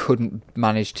physically couldn't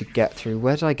manage to get through.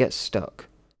 Where did I get stuck?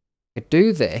 I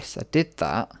do this. I did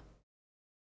that.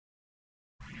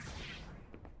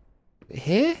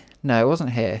 Here? No, it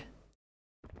wasn't here.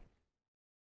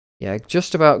 Yeah, I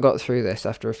just about got through this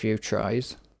after a few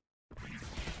tries.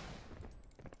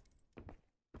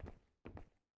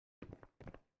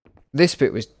 This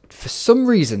bit was, for some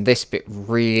reason, this bit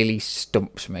really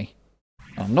stumped me.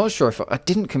 I'm not sure if I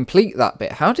didn't complete that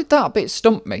bit. How did that bit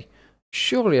stump me?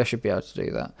 Surely I should be able to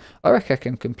do that. I reckon I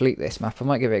can complete this map. I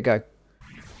might give it a go.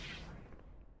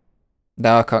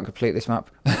 No, I can't complete this map.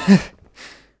 I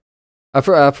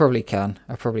probably can.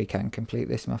 I probably can complete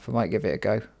this map. I might give it a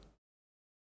go.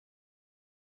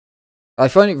 I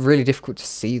find it really difficult to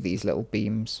see these little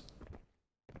beams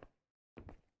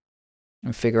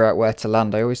and figure out where to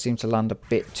land. I always seem to land a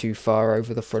bit too far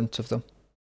over the front of them.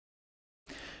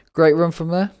 Great run from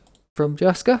there, from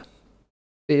Jaska.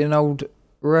 Beat an old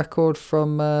record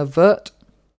from Vert.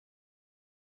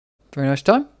 Very nice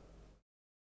time.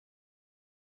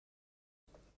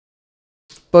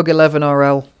 Bug 11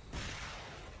 RL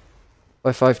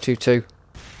by 522.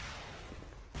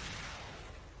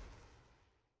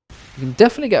 You can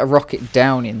definitely get a rocket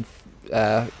down in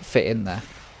fit in there.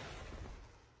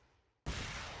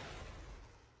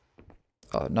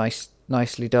 Oh,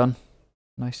 nicely done.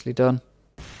 Nicely done.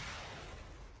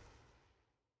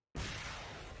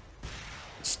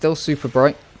 Still super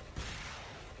bright.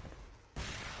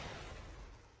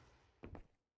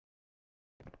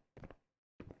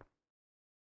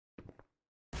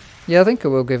 Yeah, I think I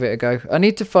will give it a go. I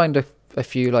need to find a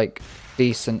few like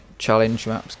decent challenge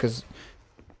maps because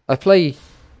I play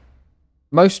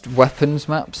most weapons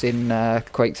maps in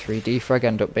Quake 3 DeFraG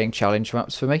end up being challenge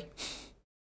maps for me.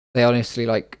 They honestly,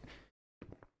 like,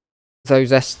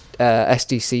 those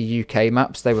SDC UK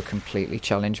maps, they were completely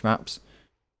challenge maps.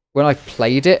 When I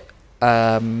played it,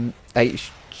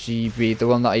 HGB, the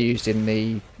one that I used in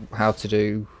the how to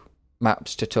do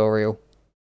maps tutorial,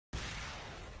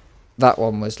 that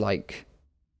one was like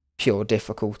pure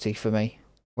difficulty for me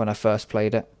when I first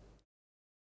played it.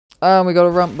 And we got a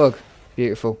ramp bug.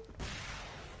 Beautiful.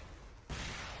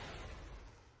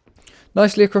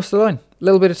 Nicely across the line. A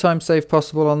little bit of time save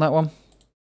possible on that one.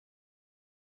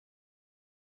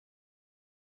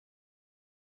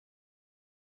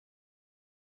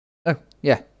 Oh,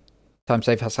 yeah. Time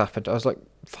save has happened. I was like,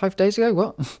 5 days ago?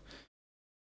 What?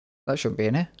 That shouldn't be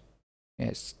in here. Yeah,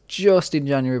 it's just in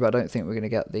January, but I don't think we're going to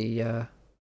get the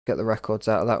records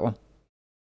out of that one.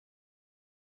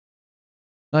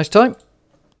 Nice time.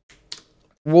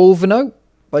 Wolveno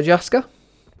by Jaska.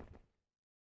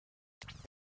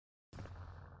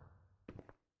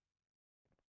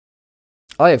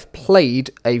 I have played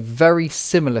a very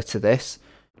similar to this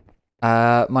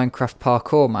Minecraft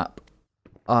parkour map,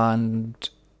 and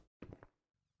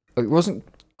it wasn't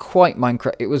quite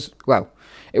Minecraft. It was, well,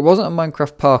 it wasn't a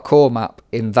Minecraft parkour map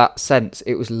in that sense.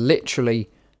 It was literally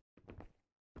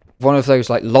one of those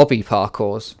like lobby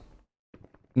parkours,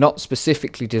 not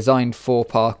specifically designed for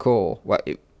parkour. Well,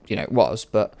 it was,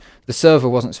 but the server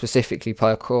wasn't specifically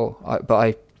parkour. But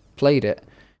I played it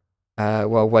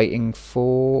while waiting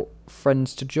for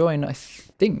friends to join. I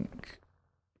think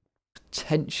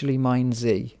potentially Mine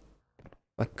Z.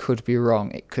 I could be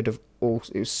wrong. It could have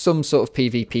also. It was some sort of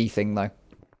PvP thing though.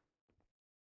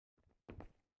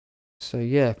 So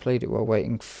yeah, played it while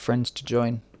waiting for friends to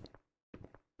join.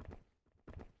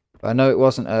 But I know it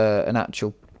wasn't an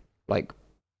actual like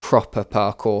proper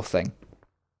parkour thing.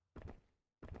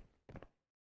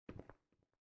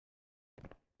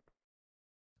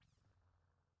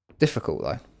 Difficult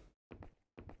though.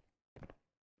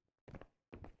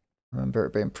 I remember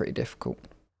it being pretty difficult.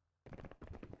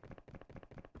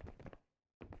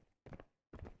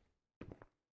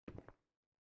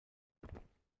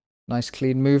 Nice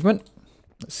clean movement.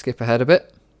 Let's skip ahead a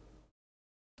bit.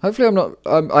 Hopefully I'm not...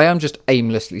 I am just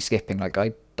aimlessly skipping. Like,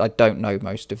 I don't know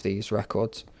most of these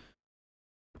records.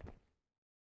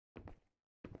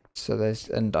 So there's...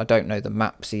 And I don't know the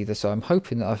maps either, so I'm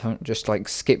hoping that I haven't just, like,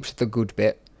 skipped the good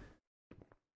bit.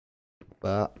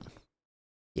 But,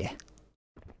 yeah.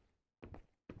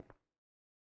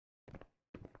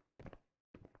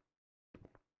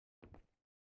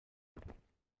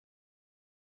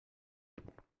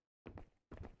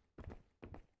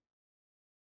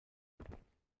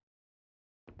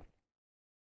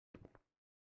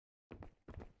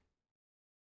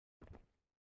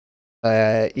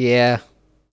 Yeah.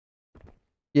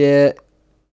 Yeah.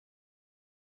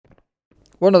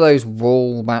 One of those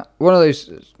wall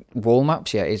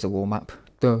maps, yeah, it is a wall map.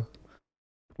 Duh.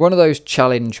 One of those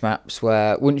challenge maps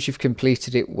where once you've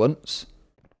completed it once,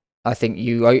 I think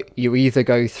you either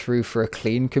go through for a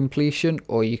clean completion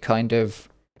or you kind of...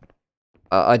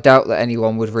 I doubt that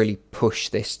anyone would really push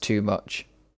this too much.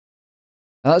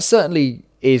 And that certainly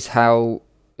is how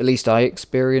at least I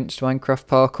experienced Minecraft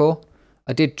parkour.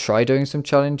 I did try doing some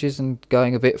challenges and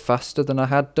going a bit faster than I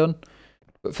had done,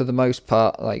 but for the most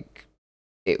part, like,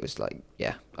 it was like,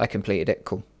 yeah, I completed it,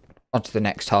 cool. On to the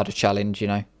next harder challenge, you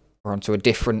know, or onto a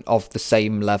different of the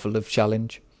same level of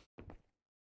challenge.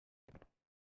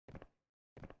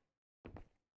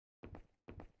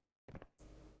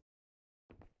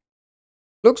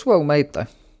 Looks well made though.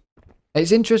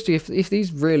 It's interesting if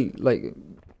these really, like,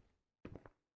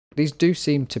 these do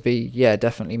seem to be, yeah,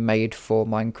 definitely made for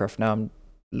Minecraft. Now I'm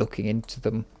looking into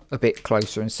them a bit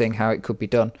closer and seeing how it could be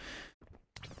done.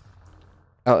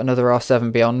 Out another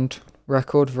R7 Beyond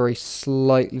record, very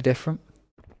slightly different.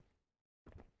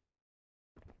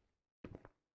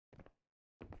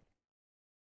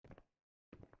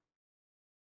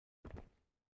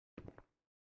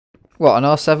 What, an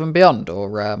R7 Beyond or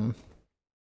what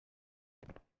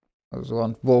was the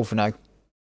one? Wolveno.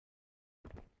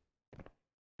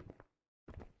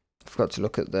 Forgot to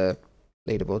look at the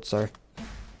leaderboard, sorry.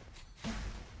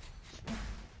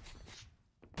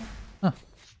 Huh.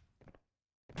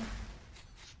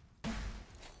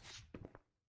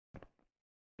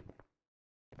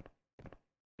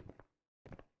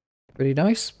 Pretty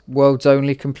nice. World's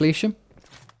only completion.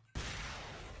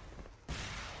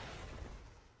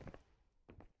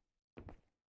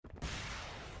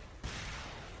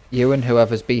 You and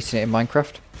whoever's beaten it in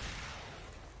Minecraft.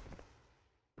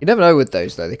 You never know with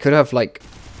those though. They could have like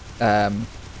because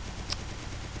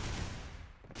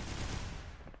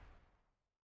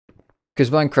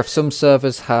Minecraft, some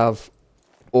servers have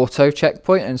auto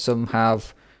checkpoint and some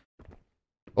have,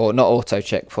 or not auto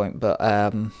checkpoint, but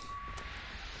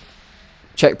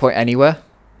checkpoint anywhere.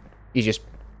 You just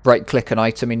right click an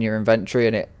item in your inventory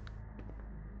and it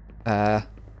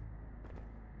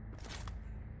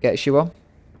gets you on.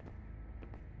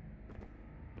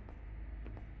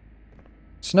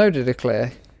 Snow did a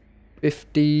clear.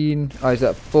 15. Oh, is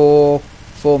that 4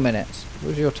 minutes? What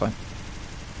was your time?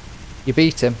 You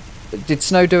beat him. Did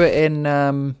Snow do it in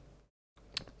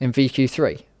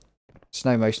VQ3?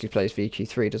 Snow mostly plays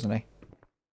VQ3, doesn't he?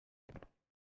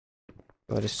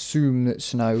 I'd assume that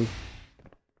Snow...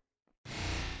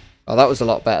 Oh, that was a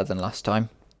lot better than last time.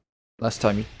 Last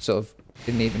time you sort of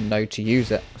didn't even know to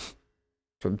use it.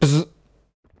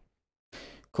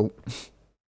 Cool.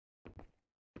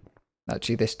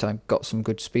 Actually, this time got some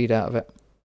good speed out of it.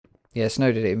 Yeah,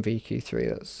 Snow did it in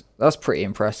VQ3. That's pretty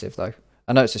impressive, though.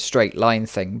 I know it's a straight line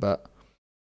thing, but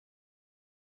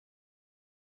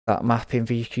that map in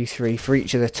VQ3 for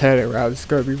each of the turnarounds is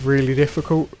going to be really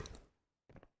difficult.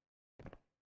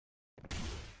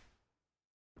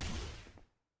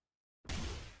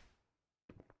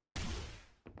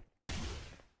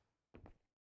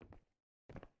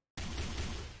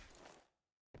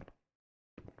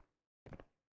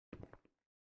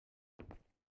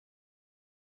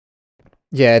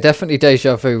 Yeah, definitely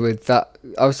deja vu with that.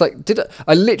 I was like,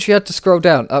 I literally had to scroll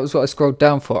down. That was what I scrolled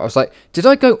down for. I was like, did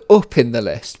I go up in the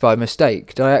list by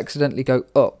mistake? Did I accidentally go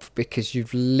up? Because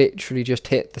you've literally just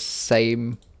hit the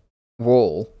same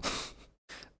wall.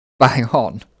 Bang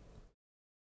on.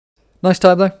 Nice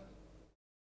time though.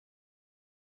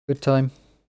 Good time.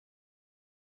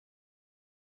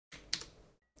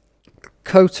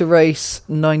 Kota race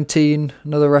 19.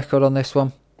 Another record on this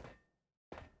one.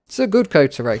 It's a good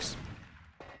Kota race.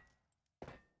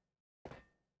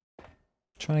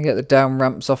 Trying to get the down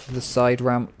ramps off of the side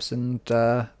ramps and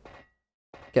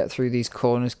get through these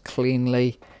corners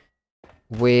cleanly.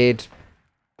 Weird,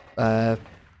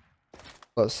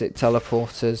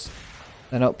 teleporters.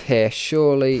 Then up here,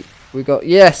 surely we got,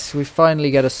 yes, we finally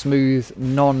get a smooth,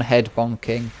 non-head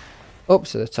bonking up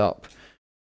to the top.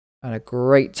 And a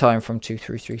great time from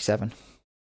 2337.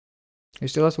 Who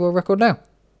still has the world record now?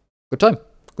 Good time.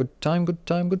 Good time, good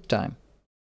time, good time.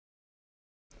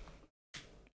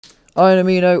 Iron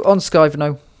Amino on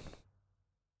Skyvano.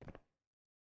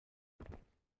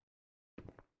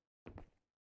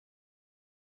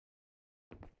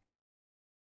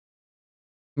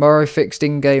 Morrow fixed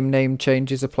in-game name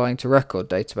changes applying to record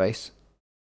database.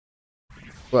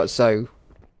 Well, so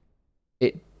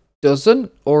it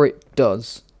doesn't or it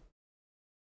does?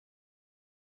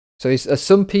 So are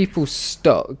some people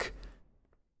stuck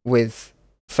with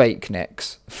fake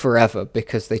nicks forever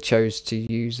because they chose to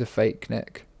use a fake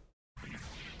nick?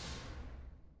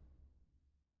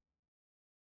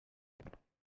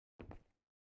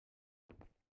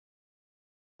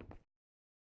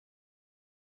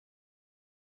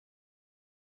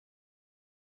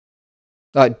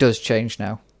 Oh, it does change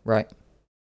now, right.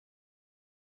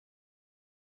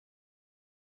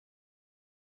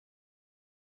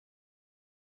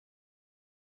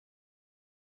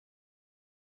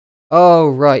 Oh,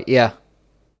 right, yeah.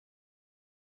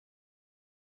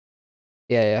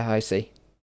 Yeah, I see.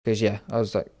 Because, yeah, I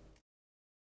was like...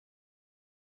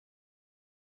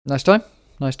 Nice time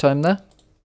there.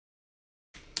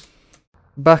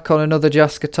 Back on another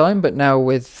Jaska time, but now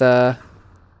with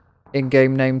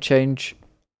in-game name change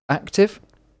active.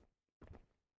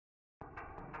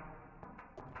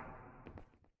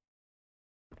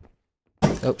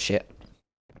 Oh, shit.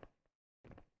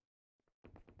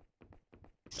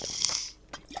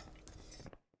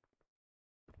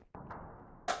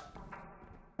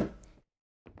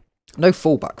 No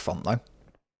fallback font, though.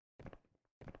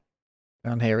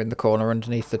 Down here in the corner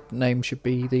underneath the name should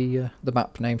be the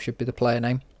map name should be the player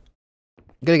name.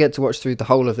 I'm going to get to watch through the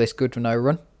whole of this Good for No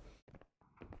run.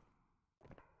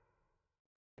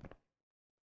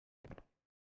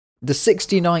 The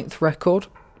 69th record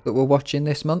that we're watching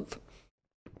this month.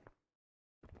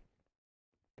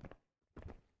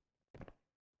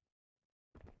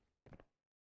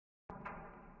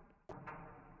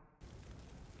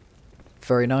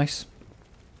 Very nice.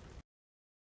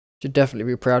 Should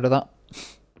definitely be proud of that.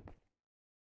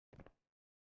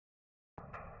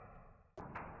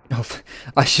 Oh,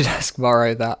 I should ask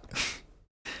Morrow that.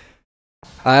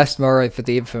 I asked Morrow for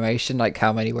the information, like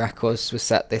how many records were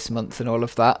set this month and all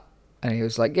of that. And he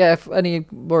was like, yeah, if any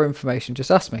more information,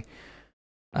 just ask me.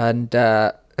 And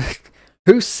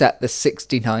who set the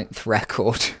 69th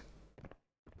record?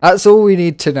 That's all we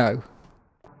need to know.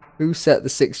 Who set the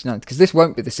 69th? Because this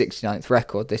won't be the 69th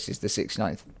record, this is the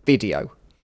 69th video.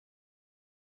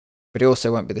 But it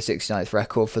also won't be the 69th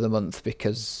record for the month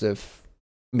because of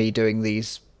me doing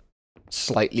these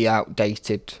slightly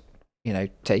outdated, you know,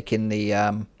 taking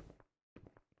the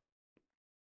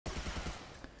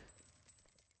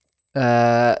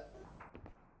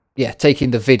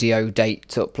taking the video date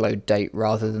to upload date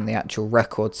rather than the actual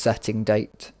record setting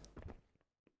date.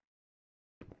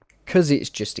 Because it's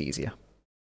just easier.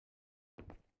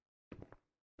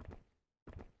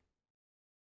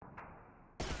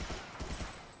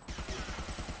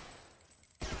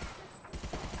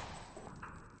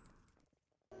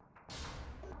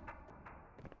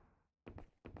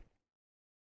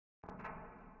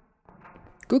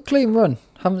 Good clean run.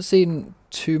 Haven't seen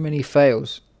too many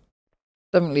fails.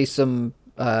 Definitely some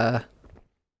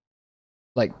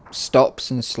like stops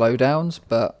and slowdowns,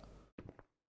 but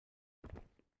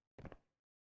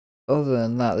other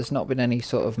than that, there's not been any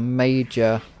sort of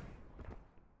major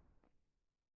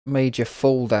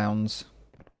fall downs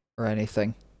or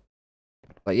anything.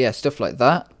 Like, yeah, stuff like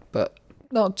that, but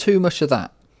not too much of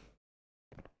that.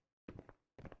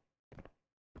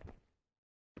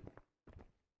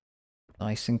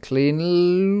 Nice and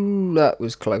clean. That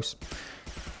was close.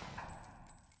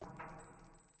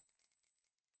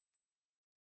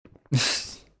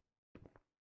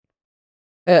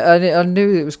 Yeah, I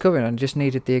knew it was coming. I just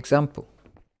needed the example.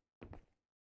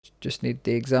 Just need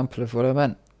the example of what I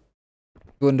meant.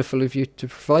 Wonderful of you to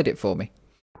provide it for me.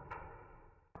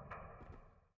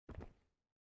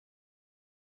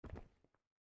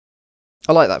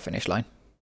 I like that finish line.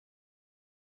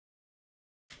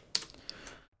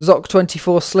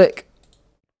 Xoc24 Slick.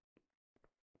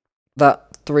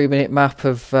 That 3-minute map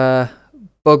of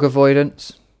bug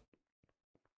avoidance.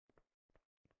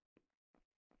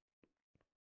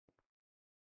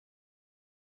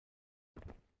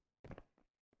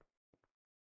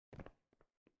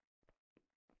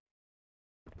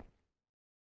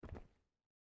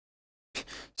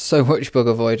 So much bug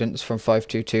avoidance from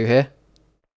 522 here.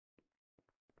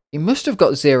 He must have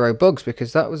got 0 bugs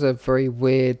because that was a very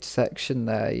weird section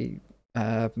there. He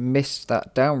missed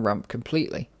that down ramp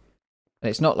completely. And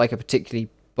it's not like a particularly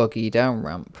buggy down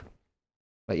ramp.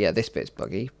 But yeah, this bit's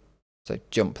buggy. So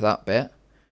jump that bit.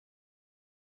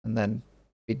 And then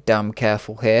be damn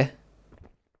careful here.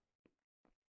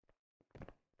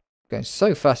 Going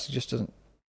so fast it just doesn't...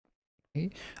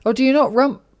 Oh, do you not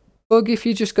ramp bug if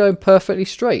you're just going perfectly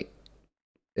straight?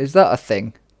 Is that a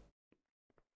thing?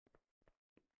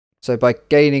 So by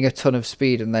gaining a ton of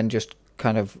speed and then just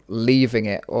kind of leaving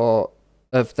it, or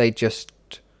have they just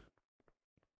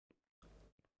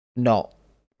not?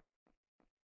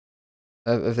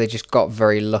 Have they just got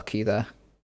very lucky there?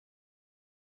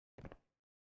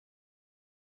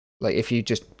 Like if you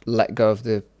just let go of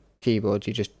the keyboard,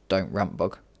 you just don't ramp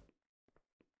bug.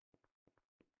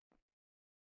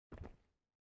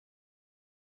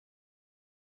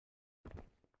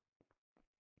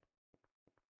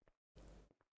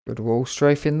 Good wall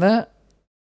strafe in there.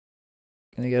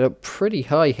 Gonna get up pretty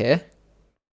high here.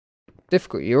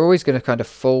 Difficult. You're always going to kind of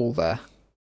fall there.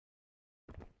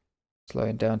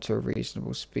 Slowing down to a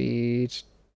reasonable speed.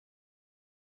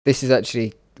 This is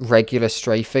actually regular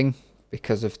strafing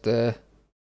because of the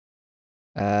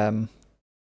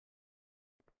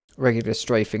regular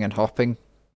strafing and hopping.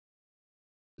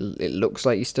 It looks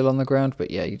like you're still on the ground,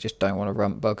 but yeah, you just don't want a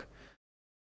ramp bug.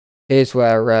 Here's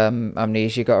where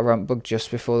Amnesia got a ramp bug just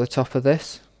before the top of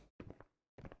this.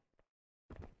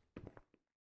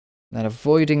 Then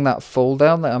avoiding that fall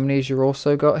down that Amnesia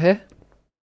also got here.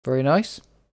 Very nice.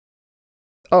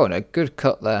 Oh no, good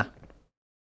cut there.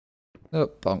 Oh,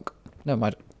 bonk. Never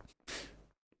mind.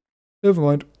 Never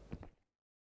mind.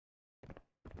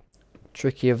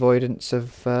 Tricky avoidance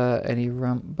of any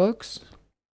ramp bugs.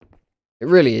 It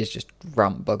really is just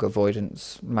ramp bug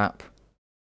avoidance map.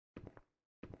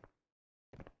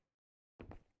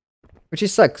 Which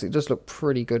is sad because it does look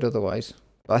pretty good otherwise.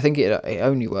 But I think it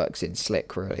only works in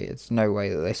slick really. It's no way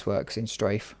that this works in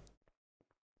strafe.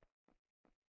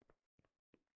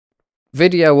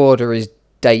 Video order is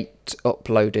date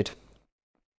uploaded.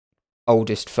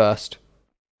 Oldest first.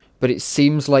 But it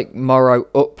seems like Morrow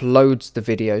uploads the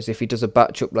videos. If he does a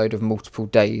batch upload of multiple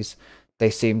days, they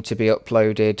seem to be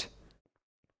uploaded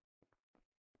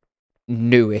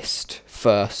newest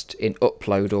first in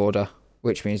upload order.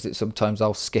 Which means that sometimes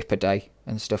I'll skip a day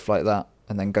and stuff like that.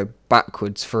 And then go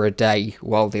backwards for a day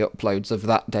while the uploads of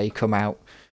that day come out.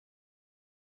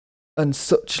 And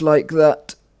such like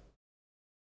that.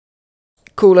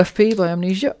 Cool FP by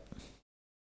Amnesia.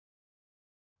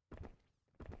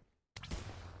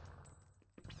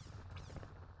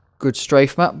 Good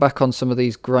strafe map. Back on some of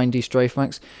these grindy strafe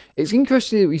maps. It's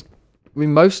interesting that we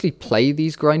mostly play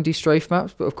these grindy strafe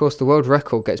maps. But of course the world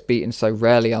record gets beaten so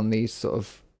rarely on these sort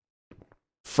of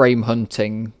frame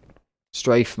hunting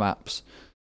strafe maps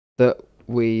that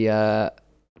we aren't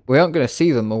going to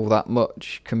see them all that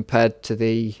much compared to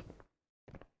the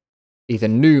either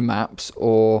new maps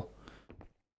or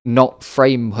not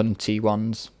frame hunty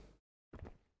ones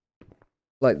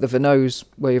like the Venos,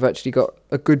 where you've actually got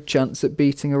a good chance at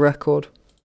beating a record.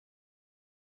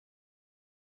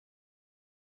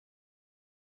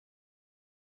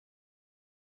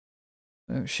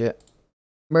 Oh shit.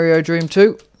 Mario Dream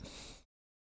 2.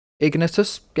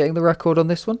 Ignitus getting the record on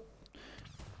this one.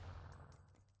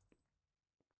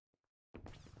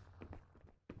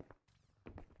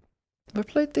 Have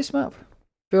I played this map? I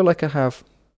feel like I have,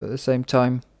 but at the same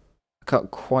time, I can't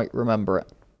quite remember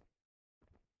it.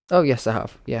 Oh, yes, I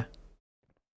have. Yeah.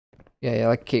 Yeah,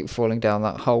 I keep falling down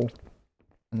that hole.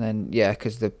 And then, yeah,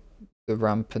 because the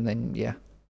ramp, and then, yeah.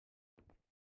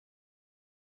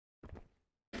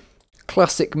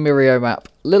 Classic Mirio map.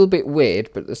 A little bit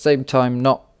weird, but at the same time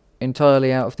not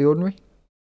entirely out of the ordinary.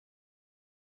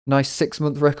 Nice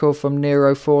 6-month record from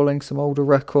Nero falling. Some older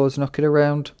records knocking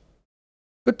around.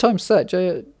 Good time set.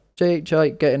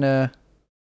 JHI getting a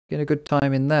good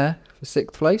time in there for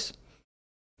 6th place.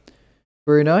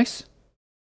 Very nice.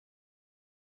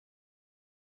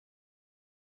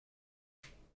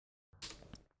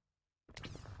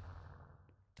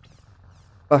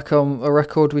 Back on a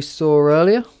record we saw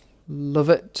earlier. Love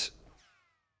it.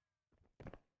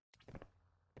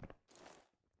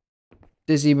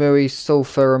 Dizzy Murray,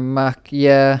 Sulphur and Mac.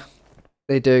 Yeah,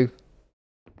 they do.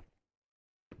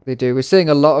 They do. We're seeing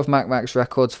a lot of Mac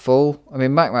records fall. I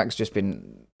mean, Mac's just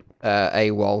been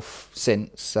AWOL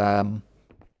since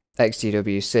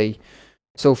XDWC.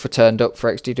 Sulphur turned up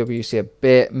for XDWC a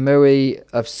bit. Murray,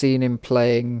 I've seen him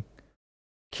playing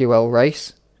QL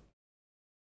Race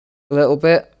a little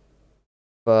bit,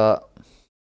 but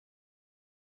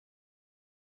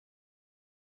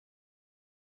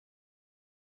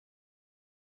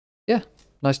yeah,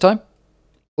 nice time.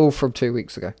 All from 2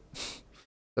 weeks ago.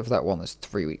 Except for that one that's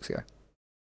 3 weeks ago.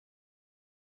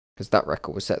 Because that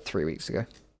record was set 3 weeks ago.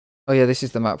 Oh yeah, this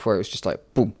is the map where it was just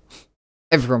like, boom.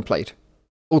 Everyone played.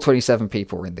 All 27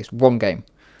 people were in this one game.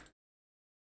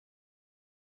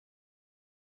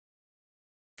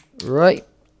 Right.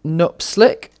 Nup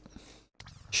Slick.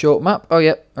 Short map. Oh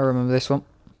yeah, I remember this one.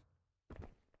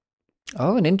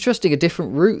 Oh, and interesting, a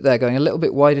different route there, going a little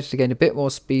bit wider to gain a bit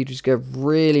more speed, which is going to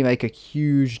really make a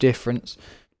huge difference.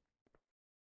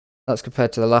 That's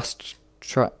compared to the last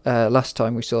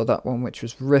time we saw that one, which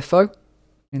was Riffo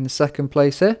in the 2nd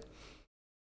place here.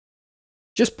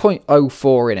 Just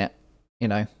 0.04 in it, you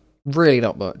know, really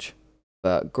not much,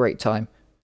 but great time.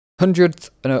 100th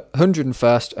and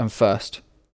 101st and 1st,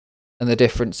 and the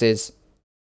difference is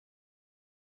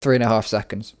 3.5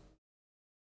 seconds.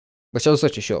 Which on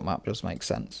such a short map does make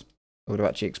sense. I would have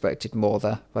actually expected more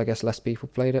there, but I guess less people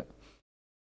played it.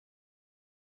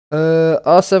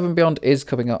 R7 Beyond is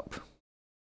coming up.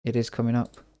 It is coming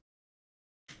up.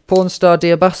 Pornstar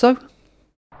Diabasso.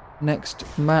 Next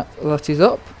map that is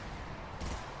up.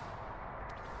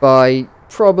 By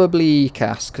probably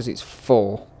ECAS, because it's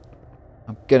 4.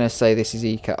 I'm going to say this is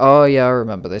ECAS. Oh yeah, I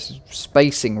remember this.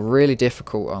 Spacing really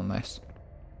difficult on this.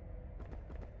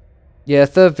 Yeah,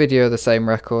 3rd video of the same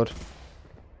record.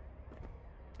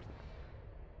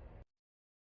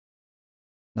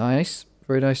 Nice.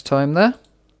 Very nice time there.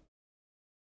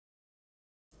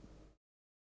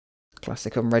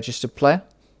 Classic unregistered player.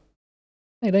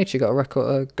 Hey, Nature got a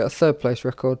record, got a 3rd place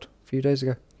record a few days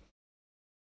ago.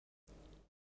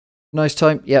 Nice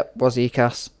time. Yep, was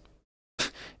ECAS.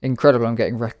 Incredible. I'm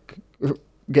getting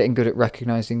good at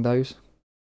recognizing those.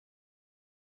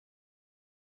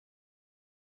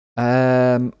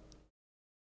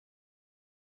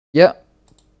 Yeah.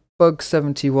 Bug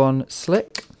 71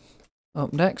 Slick.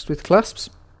 Up next with clasps.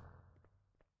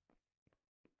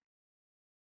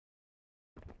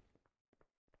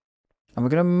 And we're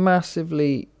going to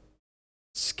massively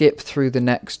skip through the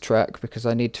next track because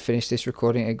I need to finish this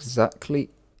recording exactly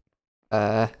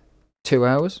 2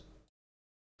 hours.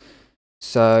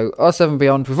 So R7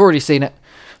 Beyond, we've already seen it.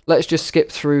 Let's just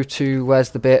skip through to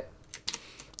where's the bit.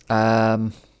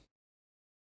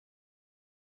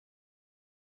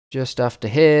 Just after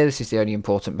here. This is the only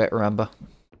important bit, remember.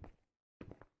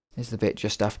 Is the bit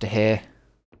just after here.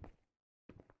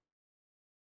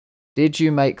 Did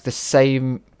you make the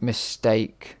same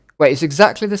mistake? Wait, it's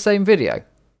exactly the same video?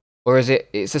 Or is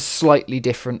it's a slightly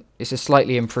different, it's a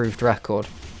slightly improved record?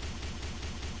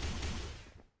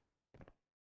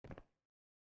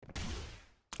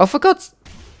 Oh, for God's...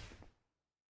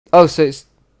 Oh, so it's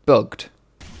bugged.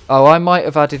 Oh, I might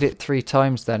have added it 3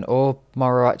 times then, or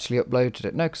Morrow actually uploaded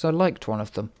it. No, because I liked one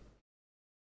of them.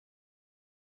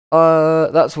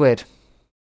 That's weird.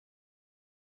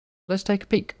 Let's take a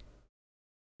peek.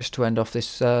 Just to end off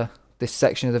this this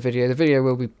section of the video. The video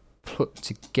will be put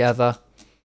together.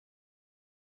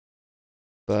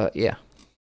 But yeah.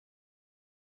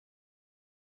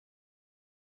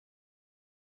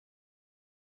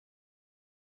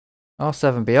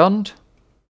 R7 Beyond.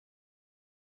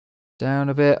 Down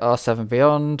a bit. R7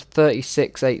 Beyond.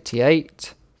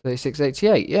 3688.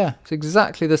 3688. Yeah, it's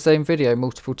exactly the same video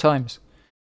multiple times.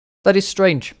 That is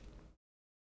strange.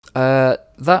 That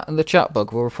and the chat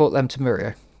bug, we'll report them to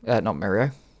Mirio. Not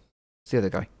Mirio. It's the other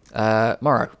guy.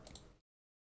 Morrow.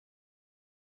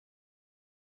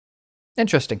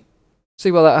 Interesting.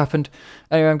 See why that happened.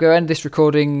 Anyway, I'm going to end this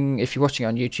recording. If you're watching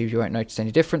on YouTube, you won't notice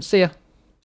any difference. See ya.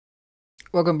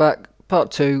 Welcome back.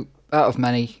 Part 2. Out of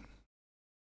many.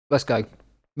 Let's go.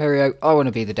 Mirio, I want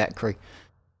to be the deck crew.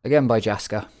 Again by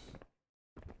Jaska.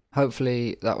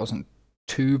 Hopefully that wasn't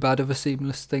too bad of a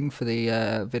seamless thing for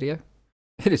the video.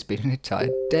 It has been an entire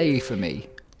day for me.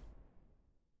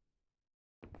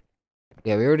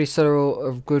 Yeah, we already saw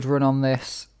a good run on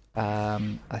this.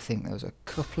 I think there was a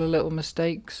couple of little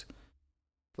mistakes,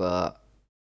 but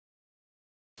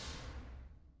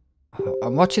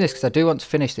I'm watching this because I do want to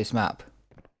finish this map.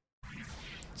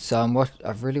 So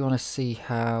I really want to see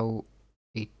how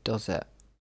he does it.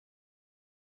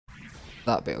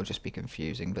 That bit will just be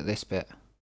confusing, but this bit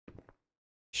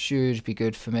should be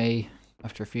good for me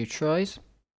after a few tries.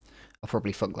 I'll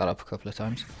probably fuck that up a couple of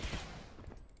times.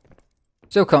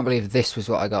 Still can't believe this was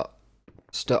what I got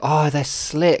stuck. Oh, they're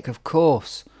slick, of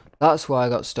course. That's why I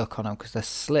got stuck on them, because they're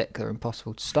slick. They're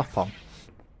impossible to stop on.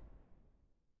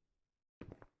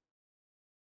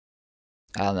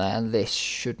 And then this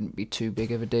shouldn't be too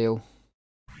big of a deal,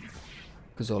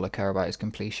 because all I care about is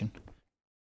completion.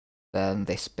 Then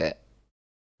this bit.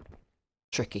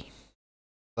 Tricky.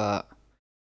 But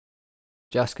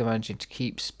Jaska managing to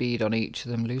keep speed on each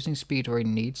of them. Losing speed where he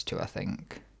needs to, I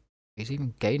think. He's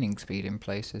even gaining speed in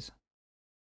places.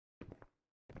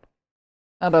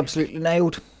 And absolutely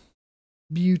nailed.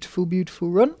 Beautiful, beautiful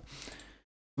run.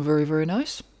 Very, very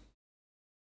nice.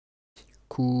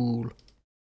 Cool.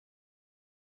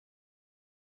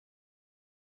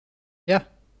 Yeah,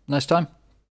 nice time.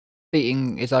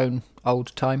 Beating his own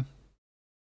old time.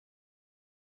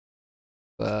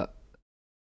 But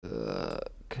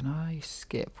can I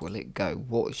skip? Will it go?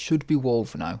 What should be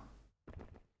Wolverno?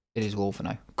 It is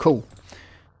Wolverno. Cool.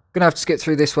 Gonna have to skip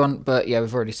through this one, but yeah,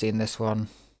 we've already seen this one.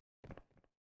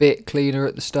 Bit cleaner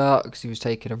at the start because he was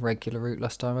taking a regular route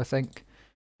last time, I think.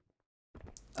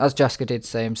 As Jaska did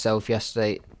say himself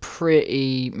yesterday,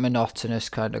 pretty monotonous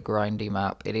kind of grindy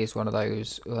map. It is one of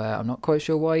those where I'm not quite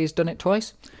sure why he's done it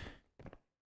twice.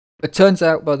 It turns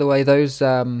out, by the way, those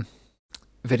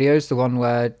videos, the one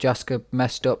where Jaska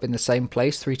messed up in the same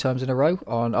place 3 times in a row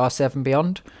on R7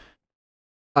 Beyond,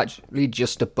 actually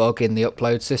just a bug in the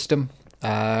upload system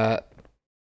that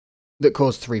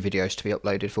caused 3 videos to be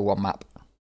uploaded for one map.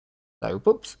 So,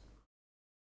 whoops.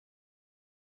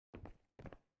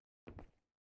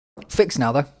 Fixed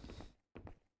now, though.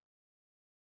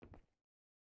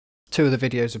 2 of the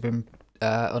videos have been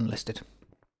unlisted.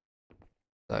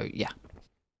 So, yeah.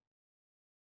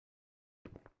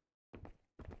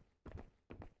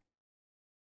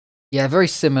 Yeah, very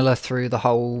similar through the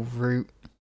whole route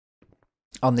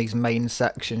on these main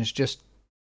sections. Just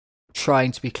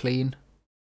trying to be clean,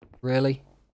 really.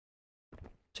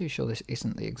 Too sure this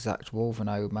isn't the exact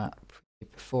Wolverno map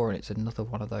before, and it's another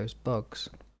one of those bugs.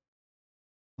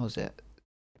 What was it?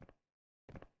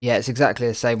 Yeah, it's exactly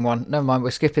the same one. Never mind,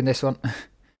 we're skipping this one.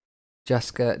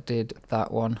 Jaska did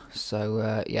that one,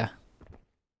 so yeah.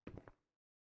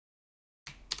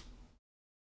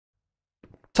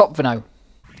 Top Vino.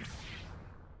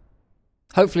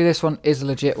 Hopefully this one is a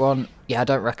legit one. Yeah, I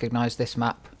don't recognise this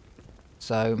map,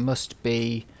 so must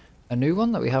be a new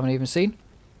one that we haven't even seen.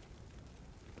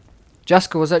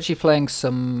 Jaska was actually playing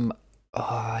some,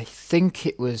 I think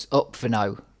it was Up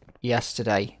Vino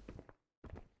yesterday.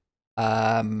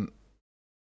 And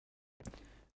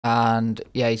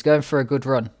yeah, he's going for a good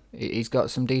run. He's got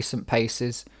some decent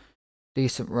paces,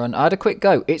 decent run. I had a quick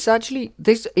go. It's actually,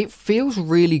 it feels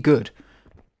really good.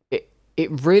 It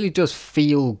really does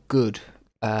feel good.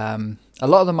 A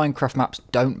lot of the Minecraft maps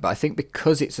don't, but I think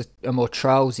because it's a more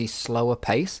trialsy, slower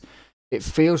pace, it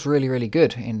feels really, really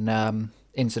good in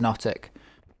Xonotic.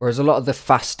 Whereas a lot of the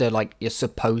faster, like, you're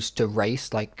supposed to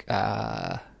race, like,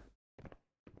 can't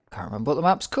remember what the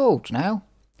map's called now.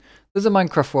 There's a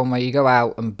Minecraft one where you go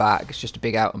out and back. It's just a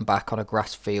big out and back on a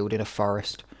grass field in a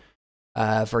forest.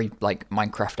 Very, like,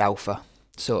 Minecraft Alpha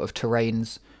sort of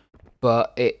terrains.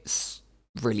 But it's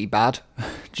really bad.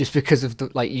 Just because of,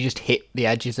 you just hit the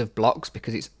edges of blocks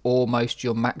because it's almost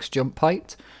your max jump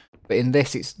height. But in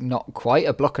this, it's not quite.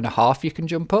 1.5 blocks you can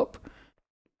jump up.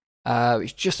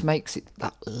 Which just makes it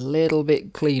that little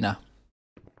bit cleaner.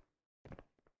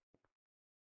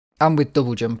 And with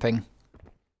double jumping,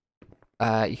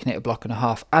 you can hit 1.5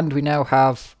 blocks. And we now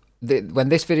have, when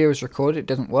this video is recorded, it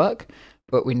doesn't work,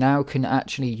 but we now can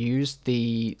actually use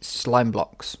the slime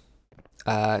blocks.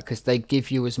 Because they give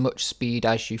you as much speed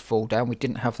as you fall down. We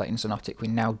didn't have that in Xonotic, we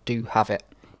now do have it.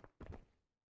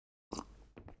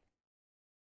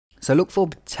 So look for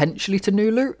potentially to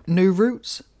new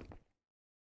routes.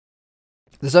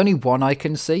 There's only one I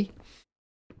can see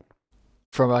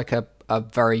from like a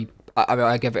very, I mean,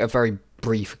 I gave it a very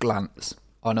brief glance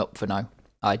on Up for now.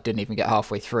 I didn't even get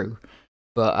halfway through,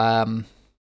 but I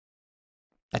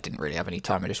didn't really have any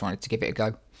time. I just wanted to give it a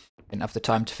go. Didn't have the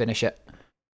time to finish it,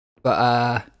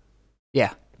 but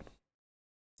yeah,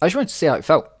 I just wanted to see how it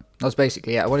felt. That was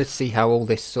basically it. I wanted to see how all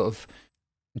this sort of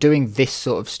doing this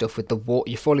sort of stuff with the water,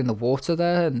 you fall in the water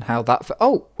there, and how that.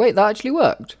 Oh wait, that actually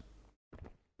worked.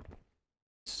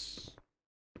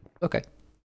 Okay.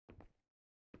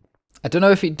 I don't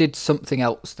know if it did something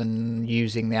else than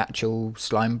using the actual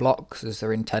slime blocks as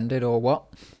they're intended or what,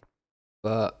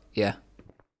 but yeah.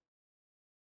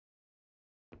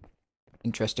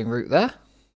 Interesting route there.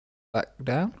 Back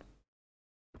down.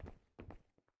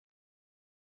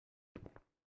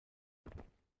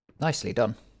 Nicely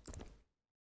done.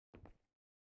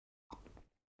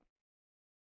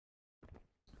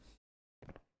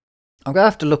 I'm going to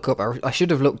have to look up, I should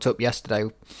have looked up yesterday,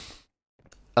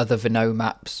 other Vino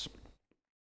maps.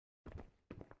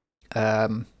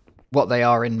 What they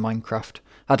are in Minecraft.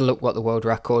 Had a look what the world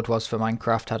record was for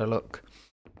Minecraft, had a look.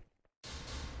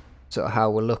 Sort of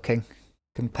how we're looking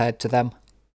compared to them.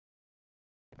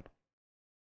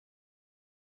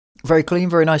 Very clean,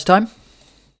 very nice time.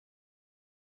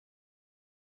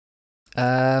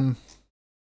 I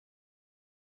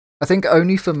think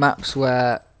only for maps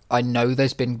where I know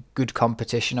there's been good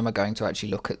competition am I going to actually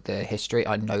look at the history.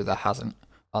 I know there hasn't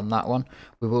on that one.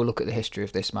 We will look at the history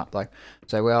of this map though.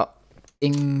 So we are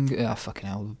oh fucking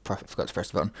hell, forgot to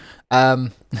press the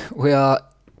button. We are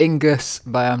Ingus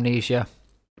by Amnesia.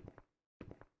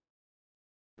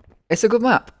 It's a good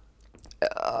map.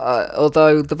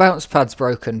 Although the bounce pad's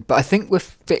broken, but I think we're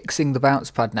fixing the bounce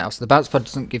pad now, so the bounce pad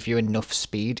doesn't give you enough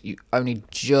speed, you only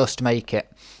just make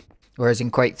it, whereas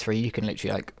in Quake 3 you can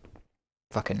literally like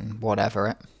fucking whatever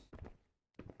it.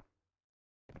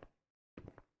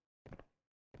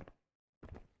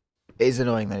 It is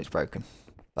annoying that it's broken,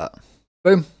 but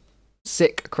boom,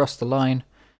 sick across the line.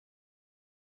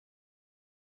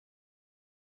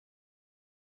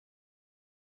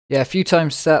 Yeah, a few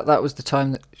times set. That was the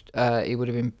time that he would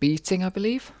have been beating, I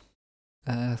believe.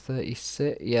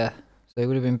 36, yeah. So he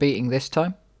would have been beating this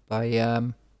time by,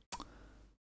 oh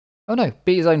no,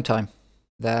 beat his own time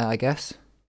there, I guess.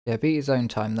 Yeah, beat his own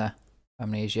time there,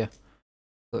 Amnesia.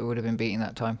 But it would have been beating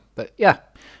that time. But yeah,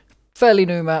 fairly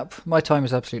new map. My time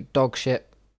is absolute dog shit.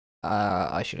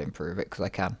 I should improve it because I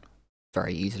can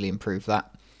very easily improve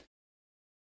that.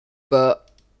 But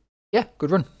yeah,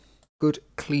 good run. Good,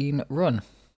 clean run.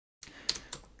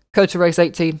 Code to race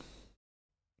 18.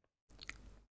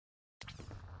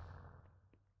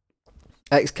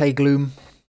 XK Gloom.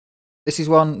 This is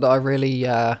one that I really...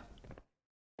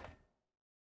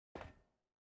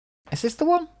 Is this the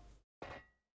one?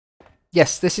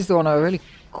 Yes, this is the one I really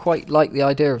quite like the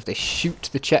idea of this. Shoot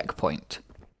the checkpoint.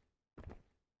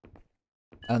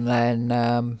 And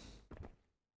then...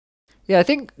 yeah, I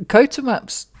think Kota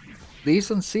maps, these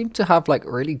ones seem to have like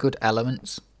really good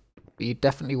elements. But you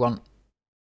definitely want...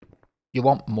 You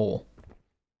want more.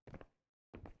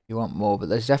 You want more, but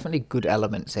there's definitely good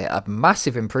elements here. A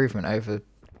massive improvement over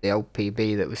the old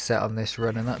PB that was set on this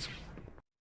run, and that's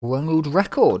world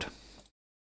record.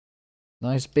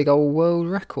 Nice big old world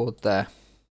record there.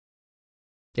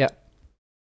 Yep.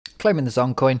 Claiming the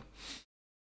Zon coin.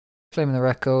 Claiming the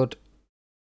record.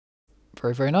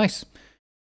 Very, very nice.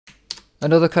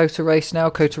 Another Kota race now.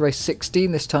 Kota race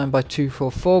 16, this time by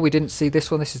 244. We didn't see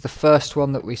this one. This is the first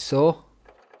one that we saw.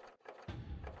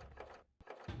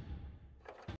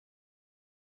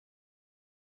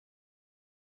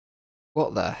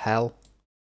 What the hell?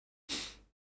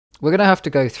 We're going to have to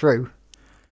go through.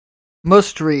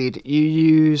 Must read. You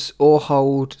use or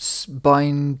hold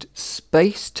bind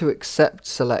space to accept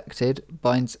selected.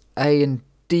 Binds A and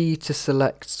D to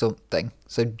select something.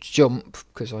 So jump,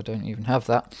 because I don't even have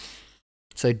that.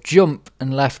 So jump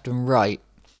and left and right.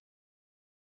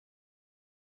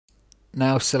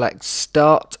 Now select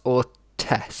start or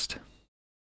test.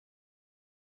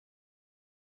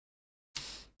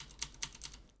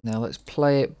 Now let's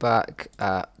play it back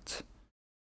at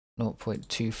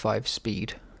 0.25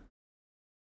 speed.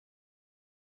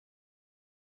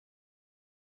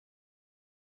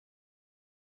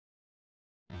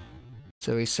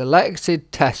 So we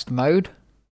selected test mode.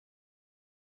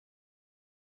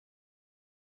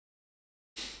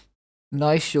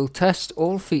 Nice, you'll test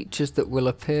all features that will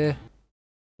appear.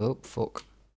 Oh, fuck.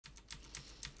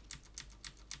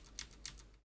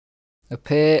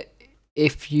 Appear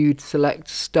if you'd select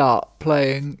start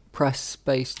playing, press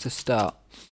space to start.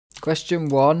 Question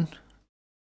 1.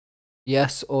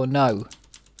 Yes or no?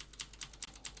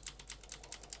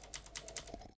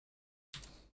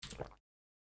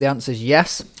 The answer is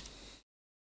yes.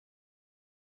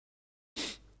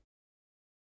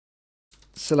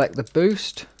 Select the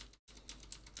boost.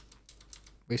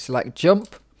 We select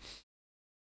jump.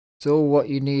 It's all what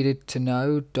you needed to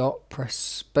know. Press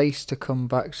space to come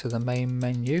back to the main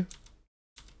menu.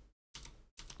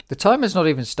 The timer's not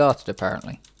even started,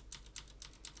 apparently.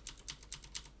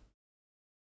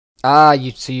 Ah,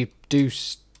 you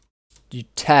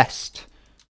test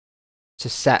to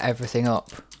set everything up.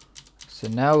 So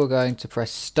now we're going to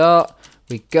press start.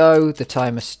 We go, the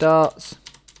timer starts.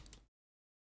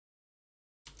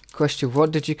 Question,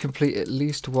 what did you complete at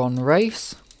least one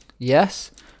race?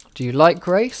 Yes. Do you like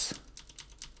race?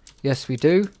 Yes, we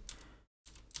do.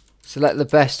 Select the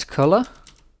best colour.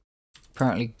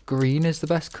 Apparently green is the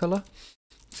best colour.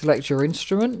 Select your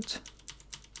instrument.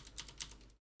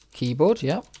 Keyboard,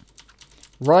 yep.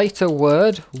 Write a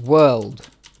word, world.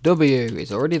 W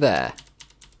is already there.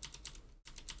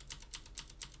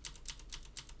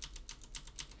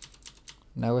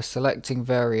 Now we're selecting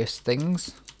various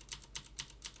things.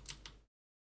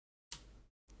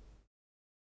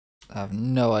 I have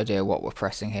no idea what we're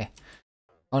pressing here.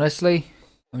 Honestly,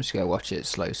 I'm just going to watch it at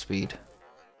slow speed.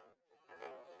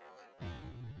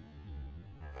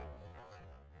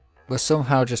 We're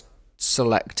somehow just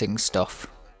selecting stuff.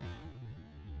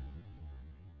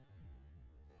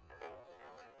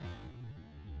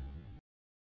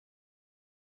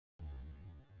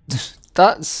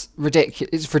 That's ridiculous.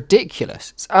 It's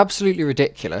ridiculous. It's absolutely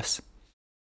ridiculous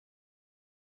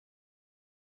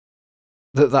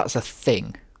that that's a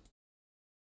thing.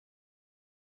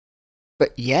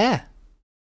 But yeah.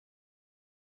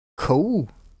 Cool.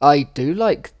 I do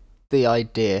like the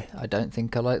idea. I don't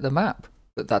think I like the map.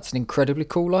 But that's an incredibly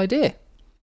cool idea.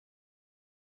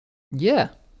 Yeah.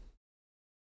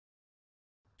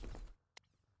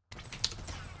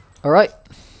 Alright.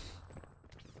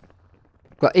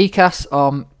 Got ECAS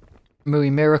on Mui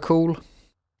Miracle.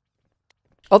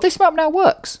 Oh, this map now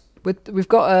works. We've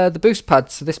got the boost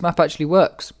pads, so this map actually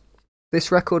works.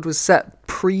 This record was set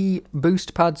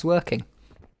pre-boost pads working.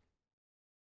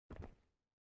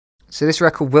 So this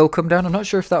record will come down. I'm not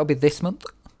sure if that'll be this month,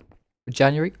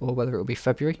 January, or whether it'll be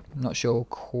February. I'm not sure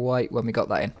quite when we got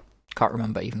that in. Can't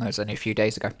remember, even though it's only a few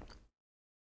days ago.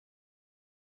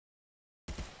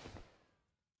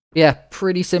 Yeah,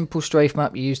 pretty simple strafe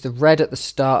map. You use the red at the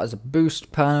start as a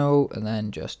boost panel, and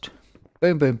then just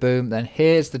boom, boom, boom. Then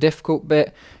here's the difficult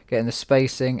bit, getting the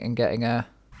spacing and getting a...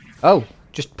 Oh,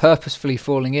 just purposefully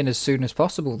falling in as soon as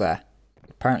possible there.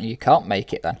 Apparently you can't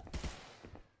make it then.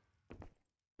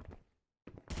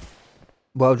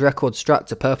 World record strat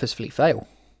to purposefully fail.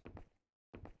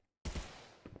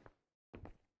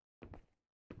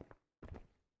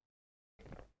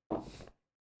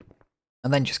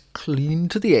 And then just clean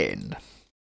to the end.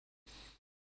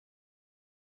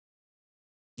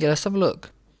 Yeah, let's have a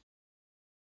look.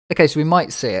 Okay, so we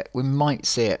might see it. We might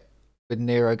see it with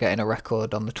Nero getting a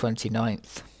record on the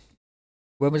 29th.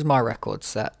 When was my record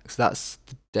set? Because that's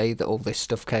the day that all this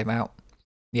stuff came out.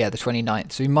 Yeah, the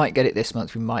 29th. So we might get it this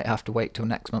month. We might have to wait till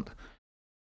next month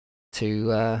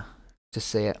to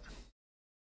see it.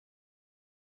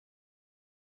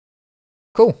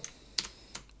 Cool.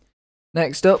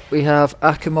 Next up, we have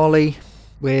Akamoli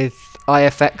with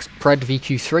IFX Pred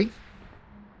VQ3.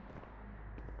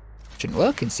 Shouldn't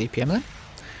work in CPM then.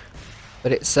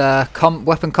 But it's a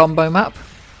weapon combo map,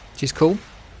 which is cool.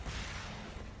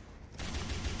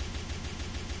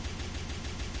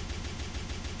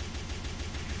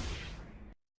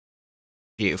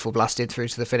 Beautiful, blasted through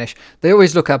to the finish. They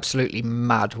always look absolutely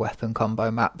mad weapon combo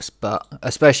maps, but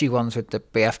especially ones with the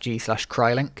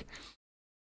BFG/Crylink.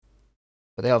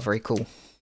 But they are very cool.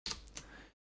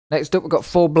 Next up, we've got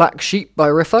 4 Black Sheep by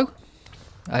Riffo.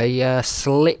 A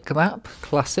slick map,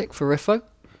 classic for Riffo.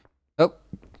 Oh,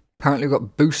 apparently we've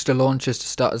got booster launchers to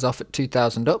start us off at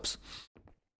 2,000 ups.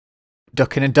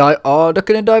 Ducking and dive. Oh,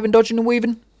 ducking and diving, dodging and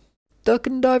weaving.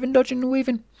 Ducking and diving, dodging and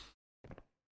weaving.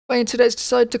 My internet's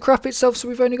decided to crap itself, so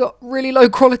we've only got really low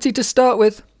quality to start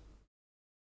with.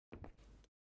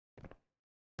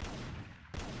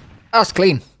 That's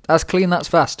clean. That's clean, that's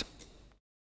fast.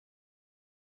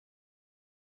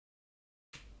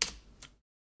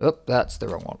 Oh, that's the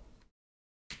wrong one.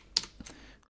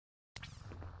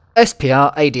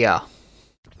 SPR ADR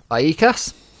by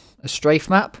ECAS, a strafe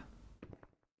map.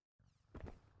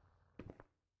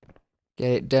 Get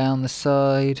it down the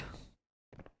side,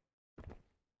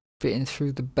 fitting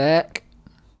through the back.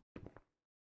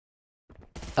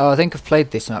 Oh, I think I've played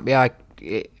this map. Yeah,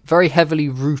 very heavily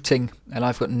rooting, and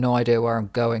I've got no idea where I'm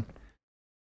going.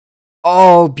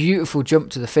 Oh, beautiful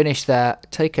jump to the finish there.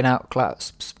 Taken out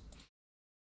clasps.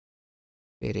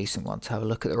 Be a decent one to have a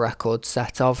look at the record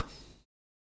set of.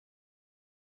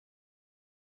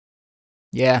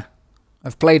 Yeah,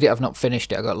 I've played it, I've not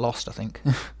finished it, I got lost, I think.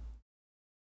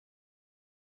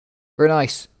 Very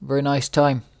nice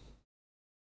time.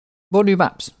 More new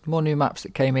maps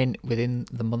that came in within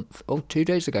the month. Oh, 2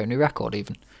 days ago, new record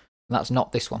even. And that's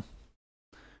not this one.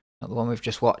 Not the one we've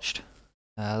just watched.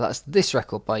 That's this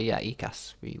record by, yeah,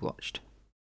 ECAS we watched.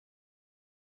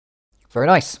 Very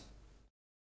nice.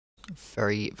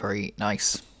 Very, very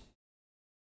nice.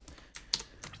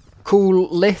 Cool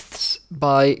Liths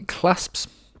by Clasps.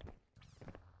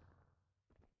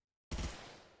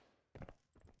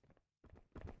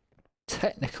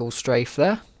 Technical strafe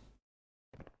there.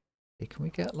 Can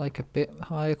we get like a bit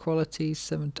higher quality? It's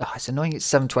annoying it's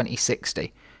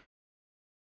 720/60.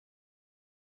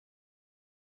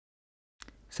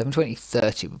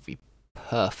 720/30 would be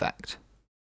perfect.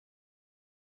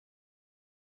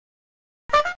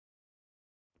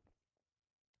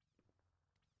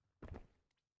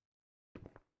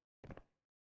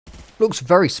 Looks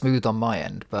very smooth on my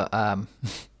end, but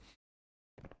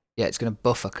yeah, it's going to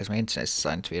buffer because my internet's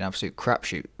starting to be an absolute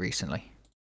crapshoot recently.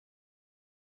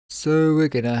 So we're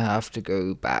going to have to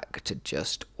go back to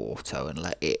just auto and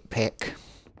let it pick.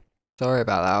 Sorry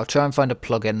about that. I'll try and find a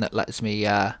plugin that lets me...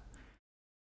 yeah,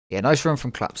 nice run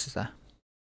from Claps is there.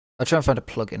 I'll try and find a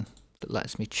plugin that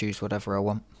lets me choose whatever I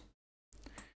want.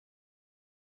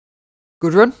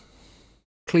 Good run.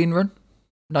 Clean run.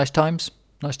 Nice times.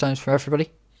 Nice times for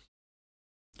everybody.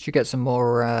 Should get some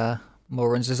more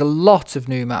runs. There's a lot of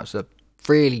new maps. A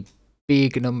really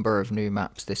big number of new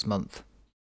maps this month.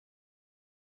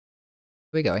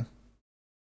 Where are we going?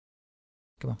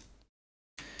 Come on.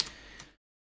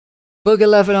 Bug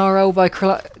 11 RL by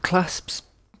Clasps.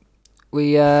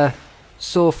 We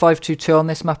saw 522 on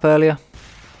this map earlier.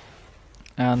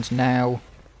 And now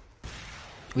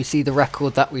we see the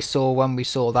record that we saw when we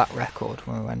saw that record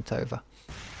when we went over.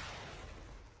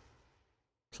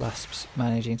 Clasps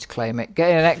managing to claim it.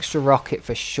 Getting an extra rocket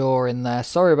for sure in there.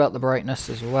 Sorry about the brightness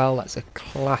as well. That's a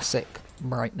classic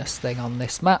brightness thing on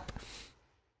this map.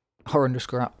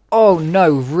 _. Oh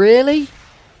no, really?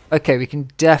 Okay, we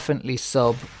can definitely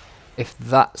sub if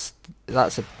that's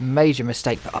a major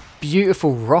mistake. But a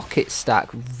beautiful rocket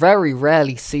stack. Very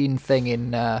rarely seen thing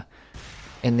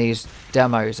in these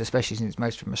demos, especially since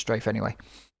most of them are strafe anyway.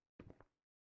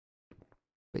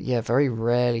 But yeah, very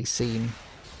rarely seen.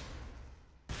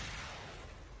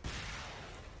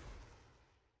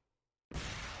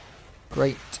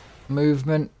 Great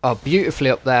movement. Oh, beautifully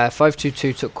up there.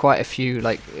 522 took quite a few,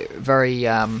 like, very,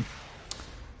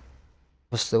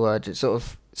 what's the word? It's sort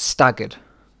of staggered.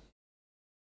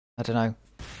 I don't know.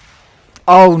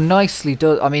 Oh, nicely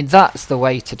done. I mean, that's the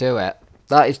way to do it.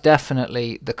 That is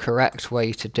definitely the correct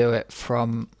way to do it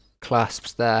from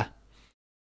Clasps there.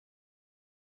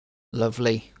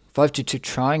 Lovely. 522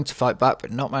 trying to fight back,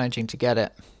 but not managing to get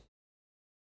it.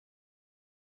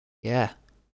 Yeah.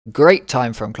 Great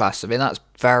time from Class. I mean, that's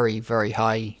very, very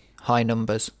high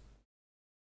numbers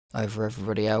over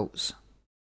everybody else.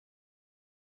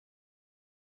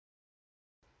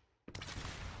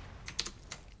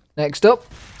 Next up,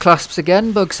 Clasps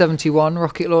again, Bug 71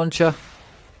 rocket launcher.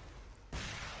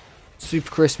 Super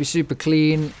crispy, super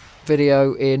clean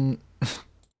video in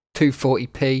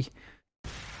 240p.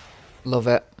 Love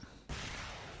it.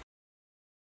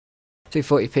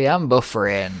 240p and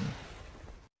buffering.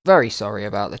 Very sorry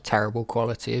about the terrible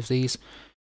quality of these.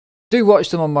 Do watch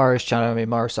them on Morrow's channel. I mean,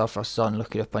 Morrow Southwest Sun.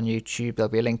 Look it up on YouTube.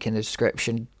 There'll be a link in the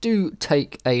description. Do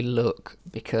take a look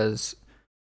because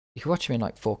you can watch them in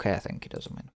like 4K. I think it does.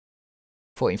 I mean,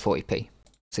 1440p,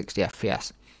 60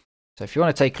 FPS. So if you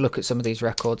want to take a look at some of these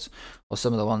records or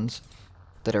some of the ones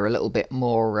that are a little bit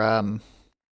more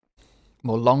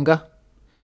longer.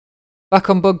 Back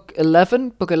on Bug 11.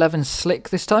 Bug 11 Slick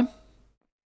this time.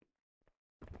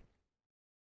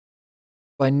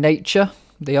 By Nature,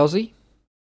 the Aussie.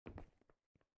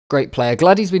 Great player.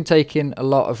 Glad he's been taking a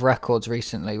lot of records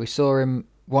recently. We saw him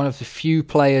one of the few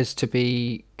players to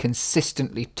be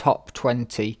consistently top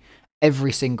 20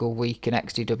 every single week in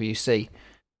XDWC.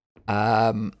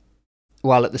 While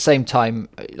at the same time,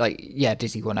 like, yeah,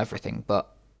 Dizzy won everything,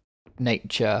 but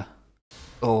Nature,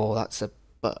 oh, that's a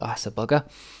bugger.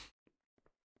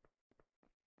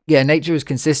 Yeah, Nature was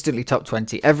consistently top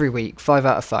 20 every week. 5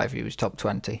 out of 5 he was top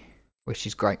 20. Which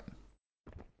is great.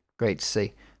 Great to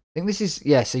see. I think this is,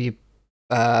 yeah, so you,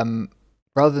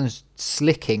 rather than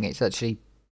slicking, it's actually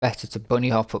better to bunny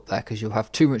hop up there because you'll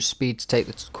have too much speed to take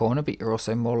the corner, but you're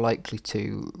also more likely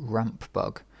to ramp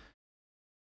bug.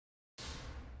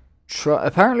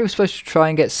 Apparently we're supposed to try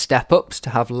and get step-ups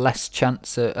to have less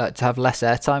chance, to have less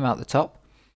airtime out the top.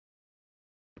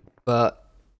 But,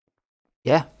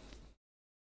 yeah.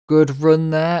 Good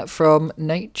run there from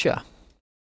Nature.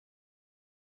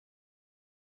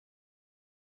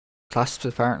 Clasps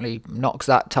apparently knocks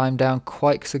that time down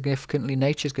quite significantly.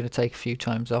 Nature's going to take a few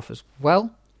times off as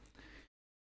well.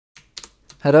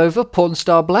 head over.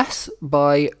 Pornstar Bless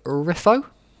by Riffo.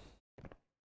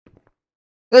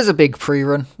 There's a big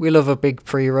pre-run. We love a big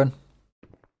pre-run.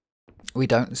 We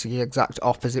don't. It's the exact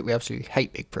opposite. We absolutely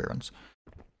hate big pre-runs.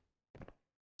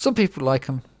 Some people like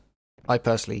them. I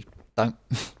personally don't.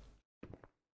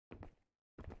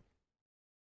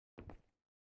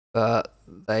 But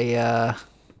they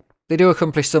do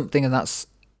accomplish something, and that's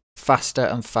faster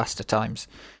and faster times.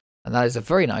 And that is a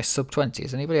very nice sub 20.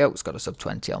 Has anybody else got a sub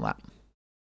 20 on that?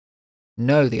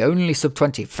 No, the only sub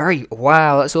 20.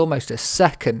 Wow, that's almost a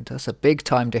second. That's a big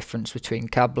time difference between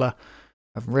Kabla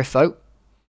and Riffo.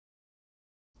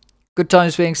 Good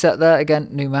times being set there. Again,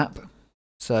 new map.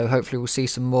 So hopefully we'll see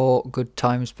some more good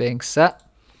times being set.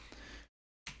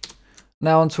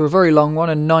 Now onto a very long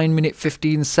one, a 9-minute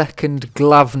 15-second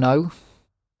Glavno.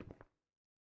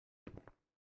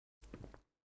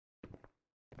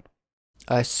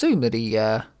 I assume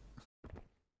that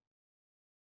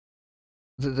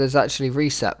there's actually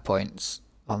reset points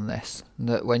on this.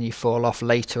 That when you fall off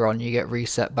later on, you get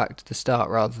reset back to the start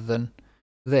rather than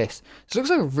this. So it looks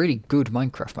like a really good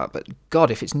Minecraft map, but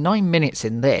God, if it's 9 minutes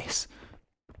in this,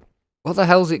 what the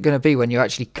hell's it going to be when you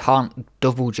actually can't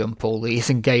double jump all these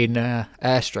and gain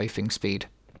air strafing speed?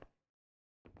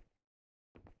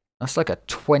 That's like a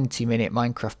 20-minute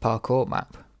Minecraft parkour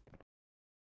map.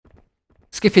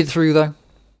 Skipping through though.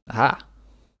 Aha.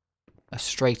 A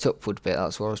straight upward bit,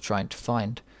 that's what I was trying to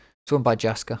find. It's one by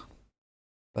Jaska,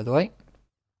 by the way.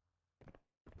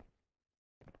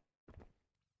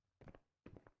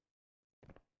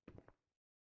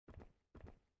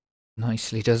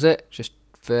 Nicely does it. Just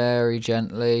very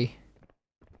gently.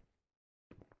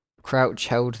 Crouch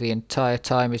held the entire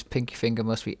time. His pinky finger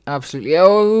must be absolutely...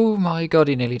 Oh my god,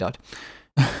 he nearly died.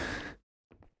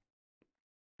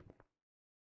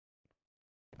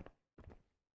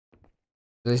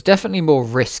 There's definitely more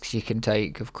risks you can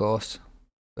take, of course.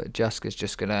 But Jaska's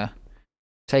just going to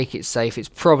take it safe. It's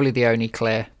probably the only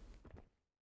clear.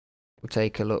 We'll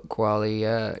take a look while he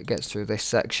gets through this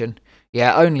section.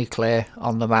 Yeah, only clear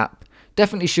on the map.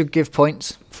 Definitely should give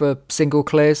points for single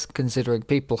clears, considering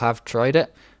people have tried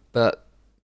it. But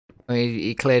I mean,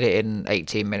 he cleared it in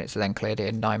 18 minutes and then cleared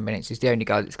it in 9 minutes. He's the only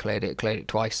guy that's cleared it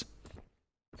twice.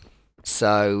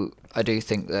 So I do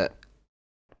think that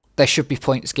there should be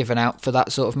points given out for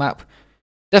that sort of map.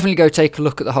 Definitely go take a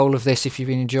look at the whole of this if you've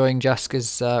been enjoying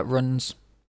Jaska's runs.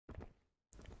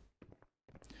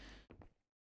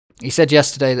 He said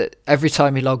yesterday that every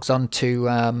time he logs on to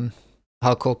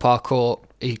Hardcore Parkour,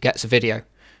 he gets a video. And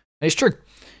it's true.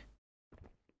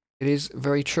 It is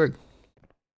very true.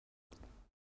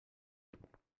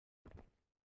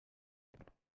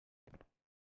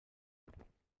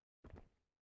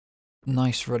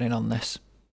 Nice running on this.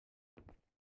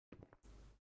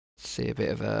 Let's see a bit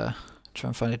of a... Try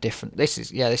and find a different... This is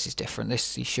different.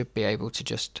 This, he should be able to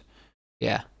just...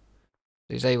 Yeah.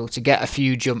 He's able to get a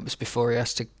few jumps before he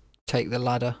has to take the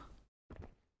ladder.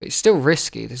 But it's still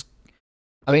risky.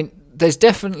 There's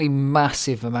definitely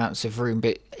massive amounts of room,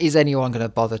 but is anyone going to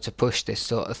bother to push this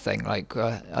sort of thing? Like,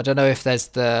 I don't know if there's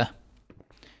the...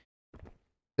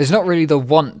 There's not really the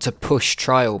want to push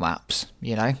trial maps,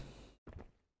 you know?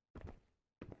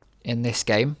 In this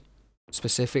game,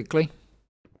 specifically.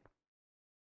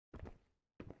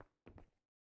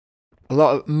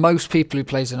 Most people who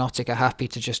play Xonotic are happy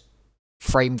to just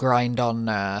frame grind on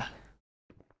the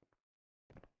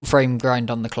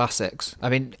classics. I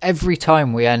mean, every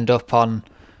time we end up on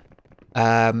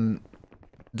the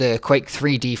Quake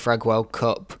 3 DeFraG World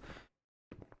Cup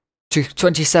to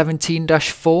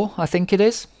 2017-4, I think it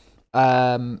is.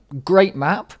 Great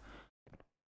map.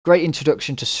 Great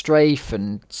introduction to strafe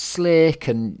and slick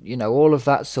and, you know, all of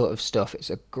that sort of stuff.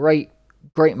 It's a great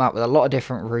map with a lot of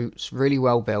different routes, really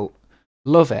well built.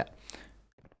 Love it.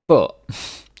 But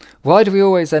why do we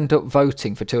always end up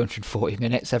voting for 240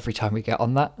 minutes every time we get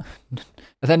on that? And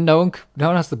then no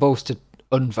one has the balls to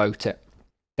unvote it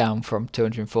down from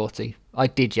 240. I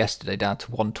did yesterday down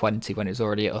to 120 when it was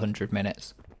already at 100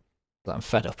 minutes. But I'm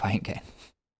fed up, I ain't getting.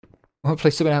 I want to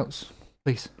play something else,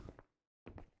 please.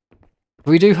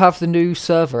 We do have the new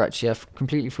server, actually. I've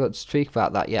completely forgot to speak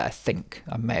about that yet, I think.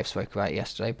 I may have spoken about it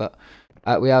yesterday, but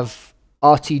we have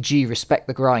RTG, Respect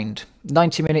the Grind.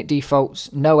 90-minute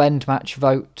defaults, no end match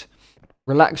vote,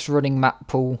 relaxed running map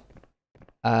pool.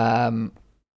 But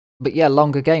yeah,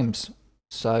 longer games.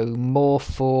 So more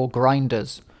for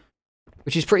grinders,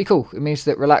 which is pretty cool. It means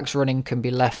that relaxed running can be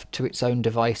left to its own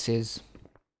devices.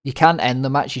 You can end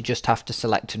the match, you just have to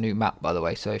select a new map, by the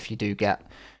way. So if you do get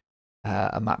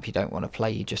a map you don't want to play,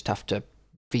 you just have to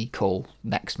v-call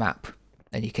next map.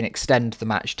 And you can extend the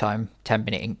match time,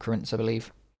 10-minute increments, I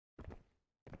believe.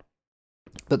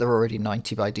 but they're already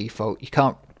 90 by default. You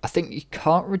can't, I think you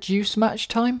can't reduce match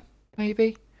time,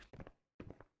 maybe?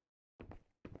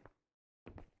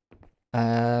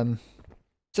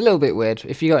 It's a little bit weird.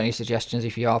 If you got any suggestions,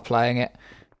 if you are playing it,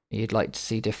 you'd like to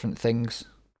see different things,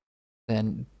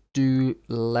 then do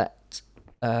let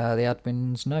the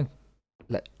admins know.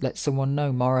 Let someone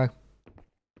know, Morrow.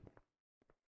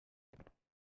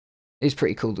 It's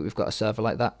pretty cool that we've got a server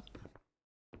like that.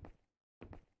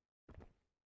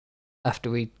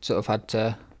 After we sort of had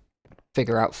to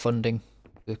figure out funding,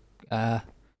 all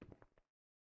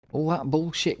that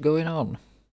bullshit going on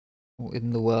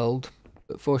in the world.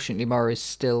 But fortunately, Morrow is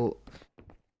still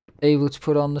able to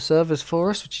put on the servers for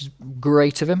us, which is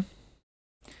great of him.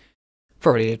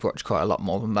 Probably did watch quite a lot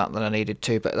more than that than I needed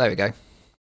to, but there we go.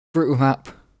 Brutal map.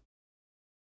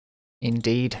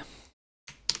 Indeed.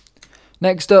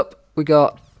 Next up, we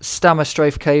got Stammer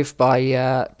Strafe Cave by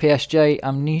PSG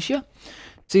Amnesia.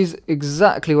 This is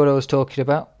exactly what I was talking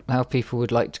about, how people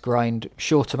would like to grind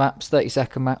shorter maps,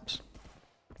 30-second maps,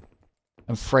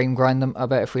 and frame grind them. I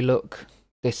bet if we look,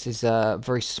 this is a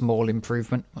very small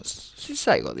improvement. Let's just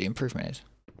say what the improvement is.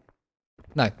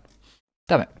 No.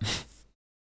 Damn it.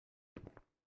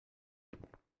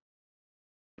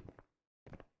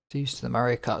 So used to the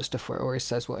Mario Kart stuff where it always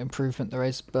says what improvement there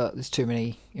is, but there's too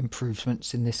many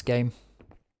improvements in this game.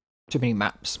 Too many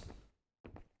maps.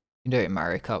 You can do it in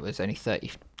Mario Kart, but there's only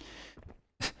 30.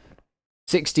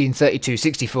 16, 32,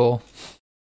 64.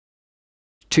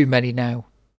 Too many now.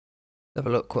 Have a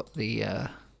look what the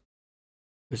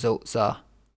results are.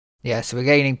 Yeah, so we're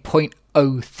gaining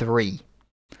 0.03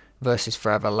 versus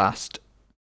Forever Last.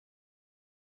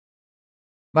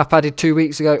 Map added 2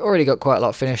 weeks ago. Already got quite a lot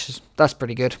of finishes. That's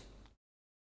pretty good.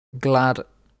 Glad.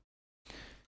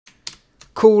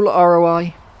 Cool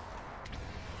ROI.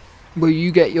 Will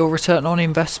you get your return on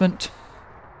investment?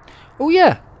 Oh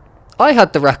yeah. I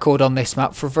had the record on this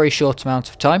map for a very short amount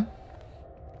of time.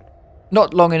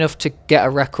 Not long enough to get a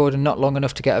record and not long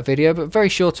enough to get a video, but very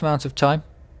short amount of time.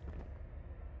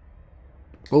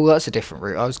 Oh, that's a different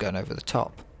route. I was going over the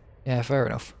top. Yeah, fair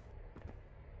enough.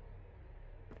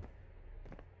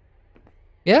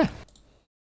 Yeah.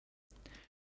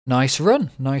 Nice run.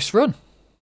 Nice run.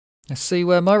 Let's see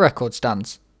where my record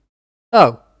stands.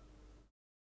 Oh.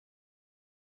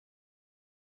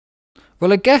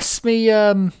 Well, I guess me,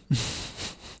 I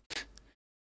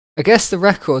guess the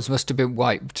records must have been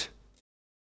wiped.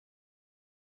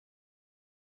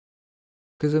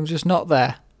 Because I'm just not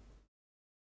there.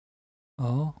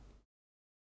 Oh.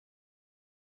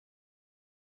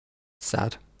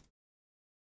 Sad.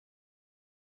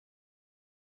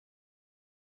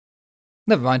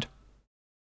 Never mind.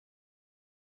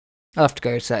 I'll have to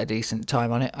go set a decent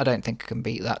time on it. I don't think I can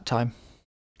beat that time.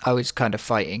 I was kind of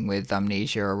fighting with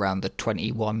Amnesia around the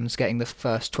 21s, getting the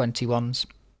first 21s.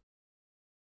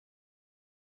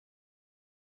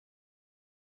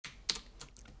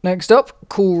 Next up,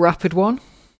 Cool Rapid One.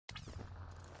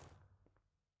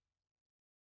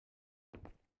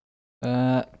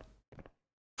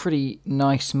 Pretty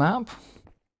nice map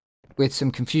with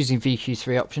some confusing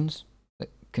VQ3 options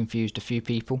that confused a few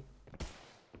people.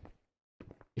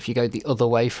 If you go the other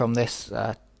way from this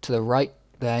to the right,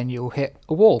 then you'll hit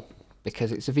a wall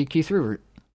because it's a VQ3 route.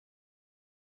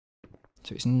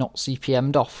 So it's not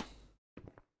CPM'd off.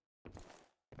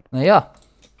 There you are.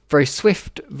 Very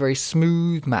swift, very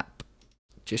smooth map.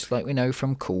 Just like we know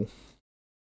from Cool.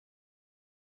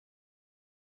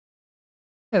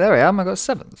 Yeah, there I am. I got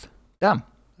 7th. Damn,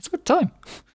 that's a good time.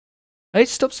 I need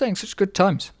to stop saying such good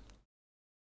times.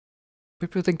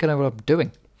 People think I know what I'm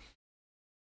doing.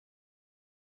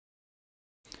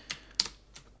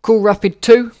 Cool Rapid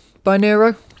 2 by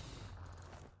Nero.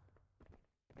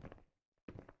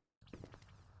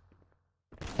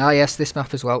 Ah yes, this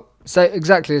map as well. So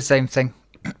exactly the same thing.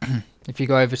 If you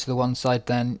go over to the one side,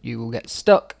 then you will get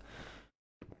stuck.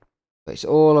 But it's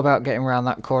all about getting around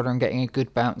that corner and getting a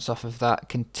good bounce off of that.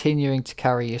 Continuing to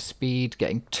carry your speed.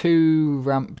 Getting 2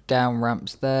 down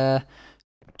ramps there.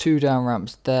 2 down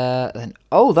ramps there. Then,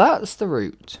 oh, that's the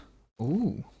route.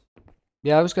 Ooh.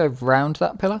 Yeah, I was going round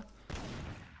that pillar.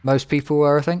 Most people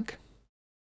were, I think.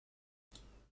 I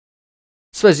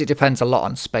suppose it depends a lot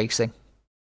on spacing.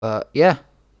 But yeah,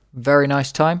 very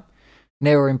nice time.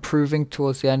 Nero improving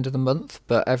towards the end of the month,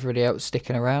 but everybody else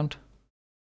sticking around.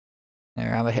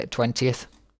 There I am, I hit 20th.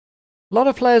 A lot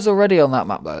of players already on that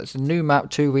map though. It's a new map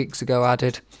 2 weeks ago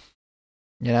added.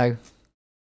 You know.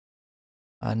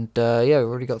 And yeah, we've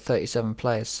already got 37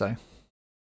 players, so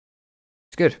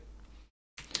it's good.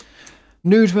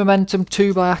 Nude Momentum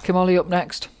 2 by Akimoli up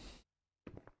next.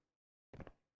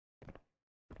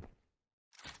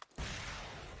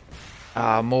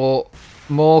 More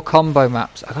More combo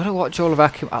maps. I gotta watch all of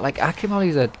Akim. Like,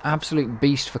 Akimoli's an absolute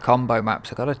beast for combo maps.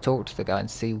 I gotta talk to the guy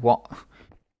and see what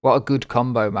are good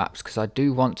combo maps, because I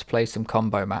do want to play some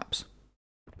combo maps.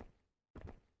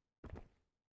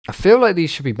 I feel like these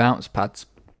should be bounce pads,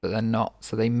 but they're not,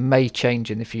 so they may change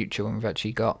in the future when we've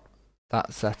actually got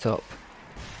that set up.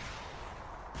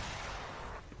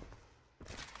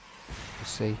 We'll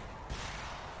see.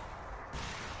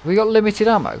 Have we got limited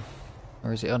ammo?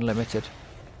 Or is it unlimited?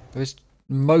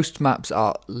 Most maps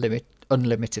are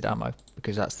unlimited ammo,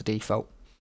 because that's the default.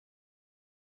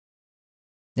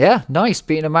 Yeah, nice.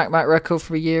 Beating a Mac record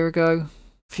from a year ago.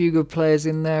 A few good players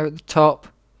in there at the top.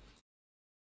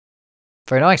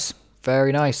 Very nice.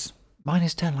 Very nice.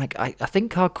 -10. Like, I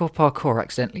think Hardcore Parkour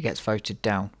accidentally gets voted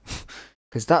down.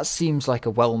 Because that seems like a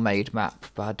well-made map.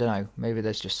 But I don't know. Maybe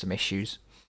there's just some issues.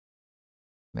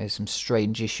 Maybe some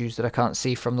strange issues that I can't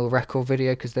see from the record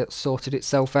video because that sorted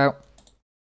itself out.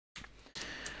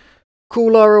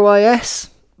 Cool ROIS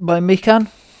by Mikan.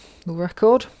 The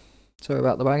record. Sorry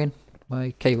about the banging.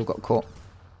 My cable got caught.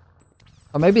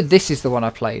 Or maybe this is the one I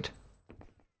played.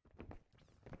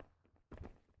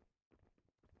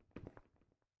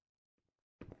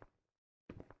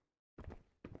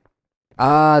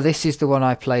 Ah, this is the one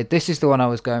I played. This is the one I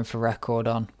was going for record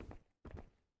on.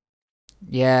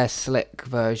 Yeah, slick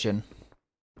version.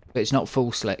 But it's not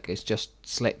full slick, it's just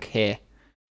slick here.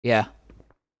 Yeah.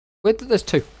 Weird that there's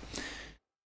two.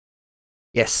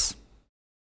 Yes.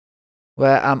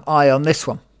 Where am I on this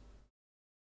one?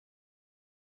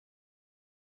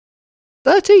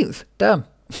 13th. Damn.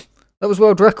 That was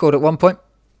world record at one point.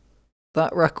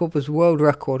 That record was world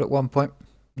record at one point.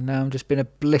 Now I'm just been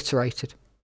obliterated.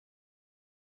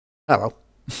 Oh well.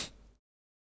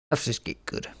 Have to just get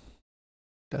good.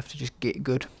 Have to just get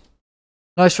good.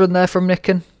 Nice run there from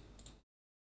Nicken.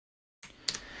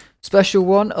 Special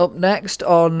one up next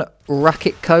on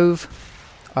Racket Cove.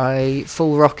 A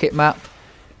full rocket map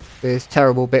with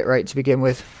terrible bitrate to begin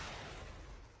with.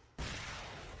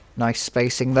 Nice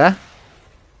spacing there.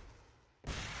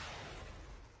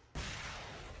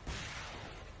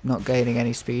 Not gaining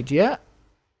any speed yet.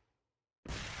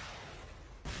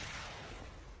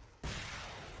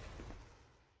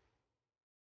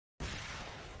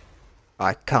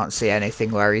 I can't see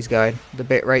anything where he's going. The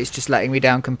bitrate's just letting me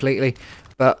down completely.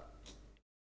 But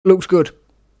looks good.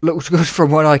 Looks good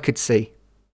from what I could see.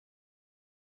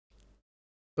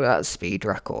 But that's speed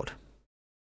record.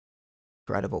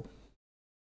 Incredible.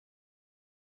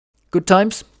 Good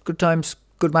times. Good times.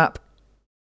 Good map.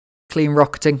 Clean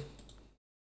rocketing.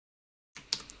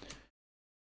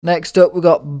 Next up, we've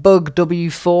got Bug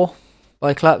W4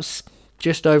 by Claps.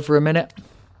 Just over a minute.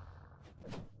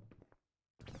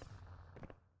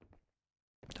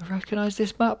 Do I recognise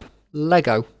this map?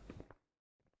 Lego.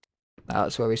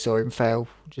 That's where we saw him fail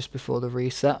just before the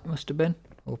reset, must have been.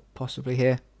 Or possibly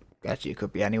here. Actually, it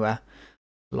could be anywhere.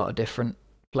 A lot of different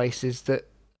places that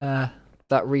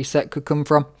that reset could come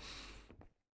from.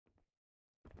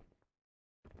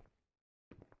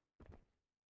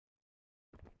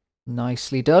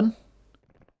 Nicely done.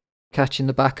 Catching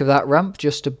the back of that ramp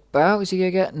just about. Is he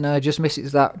going to get? No, just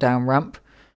misses that down ramp.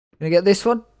 Going to get this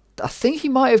one? I think he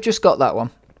might have just got that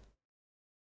one.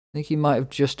 I think he might have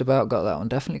just about got that one.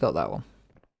 Definitely got that one.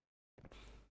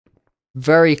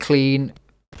 Very clean.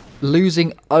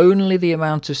 Losing only the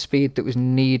amount of speed that was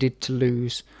needed to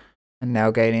lose. And now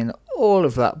gaining all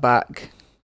of that back.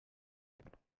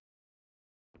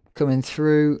 Coming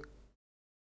through.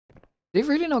 Did he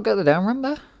really not get the down ramp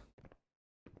there?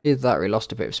 Either that or he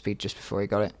lost a bit of speed just before he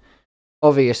got it.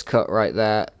 Obvious cut right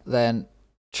there. Then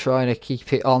trying to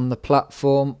keep it on the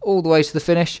platform all the way to the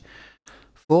finish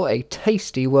for a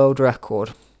tasty world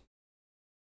record.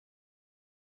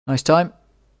 Nice time.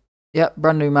 Yep,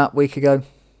 brand new map week ago.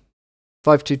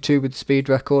 522 with the speed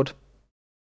record.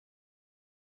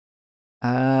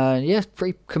 And yes,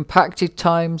 pretty compacted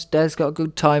times. Des got a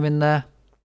good time in there.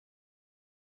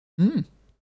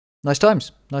 Nice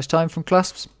times. Nice time from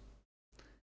Clasps.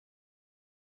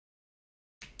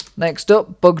 Next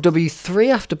up, Bug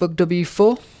W3 after Bug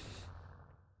W4.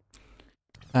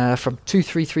 From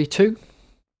 2332.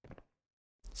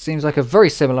 Seems like a very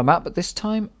similar map, but this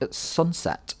time at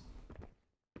sunset.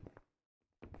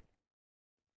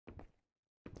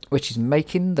 Which is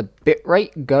making the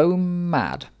bitrate go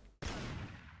mad.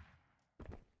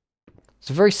 It's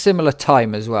a very similar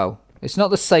time as well. It's not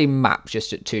the same map,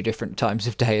 just at two different times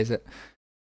of day, is it?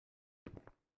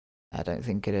 I don't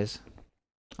think it is.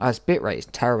 Oh, this bitrate is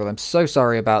terrible. I'm so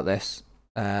sorry about this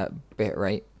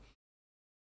bitrate.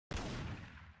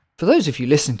 For those of you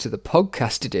listening to the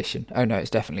podcast edition, oh no, it's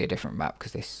definitely a different map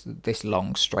because this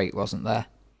long straight wasn't there.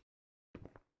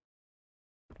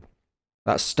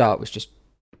 That start was just,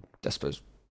 I suppose,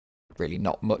 really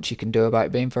not much you can do about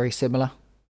it being very similar.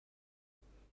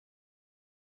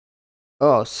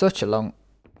 Oh, such a long...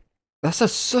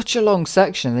 That's such a long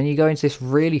section, and then you go into this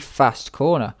really fast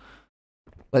corner.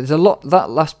 Like, there's a lot... That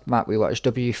last map we watched,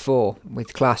 W4,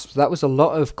 with clasps, that was a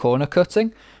lot of corner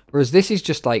cutting. Whereas this is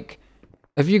just like...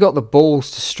 Have you got the balls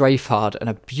to strafe hard and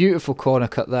a beautiful corner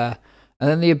cut there? And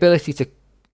then the ability to...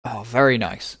 Oh, very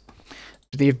nice.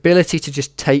 The ability to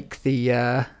just take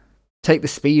the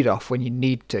speed off when you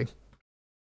need to.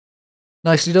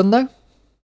 Nicely done, though.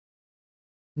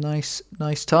 Nice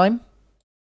time.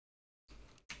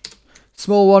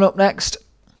 Small one up next.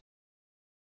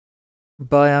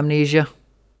 By Amnesia.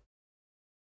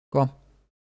 Go on.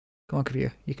 Come on,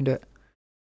 Kabir. You can do it.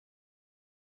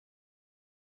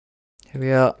 Here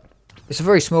we are. It's a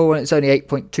very small one. It's only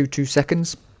 8.22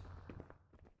 seconds.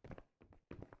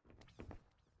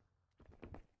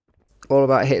 All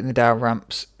about hitting the down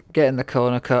ramps, getting the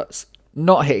corner cuts,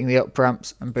 not hitting the up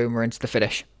ramps, and boom, we're into the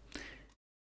finish.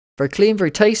 Very clean,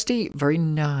 very tasty, very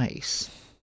nice.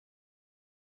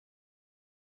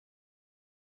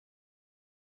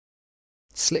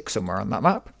 Slick somewhere on that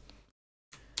map.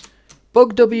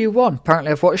 Bug W1.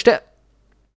 Apparently I've watched it.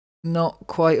 Not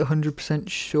quite 100%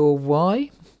 sure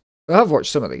why. I have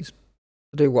watched some of these.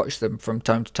 I do watch them from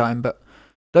time to time, but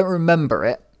don't remember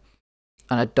it.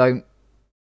 And I don't...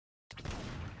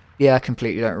 Yeah, I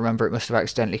completely don't remember. It must have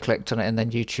accidentally clicked on it and then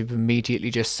YouTube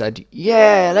immediately just said,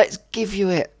 yeah, let's give you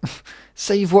it.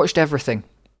 Say you've watched everything.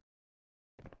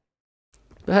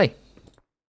 But hey.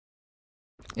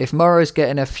 If Morrow's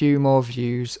getting a few more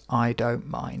views, I don't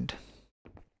mind.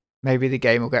 Maybe the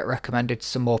game will get recommended to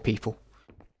some more people.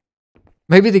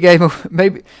 Maybe the game will...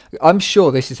 Maybe... I'm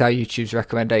sure this is how YouTube's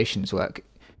recommendations work.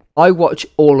 I watch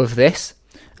all of this,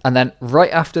 and then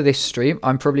right after this stream,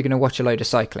 I'm probably going to watch a load of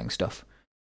cycling stuff.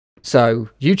 So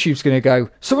YouTube's going to go,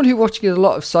 someone who watches a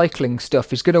lot of cycling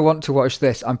stuff is going to want to watch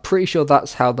this. I'm pretty sure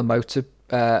that's how the motor...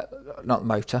 not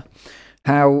motor.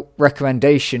 How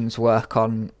recommendations work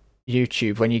on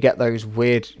YouTube. When you get those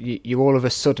weird... You all of a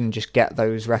sudden just get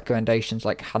those recommendations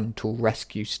like hand tool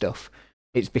rescue stuff.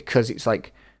 It's because it's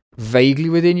like vaguely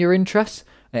within your interests.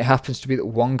 And it happens to be that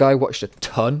one guy watched a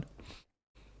ton.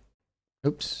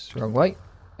 Oops, wrong way.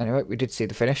 Anyway, we did see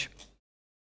the finish.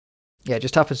 Yeah, it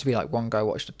just happens to be like one guy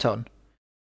watched a ton.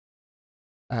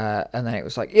 And then it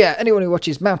was like, yeah, anyone who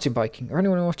watches mountain biking or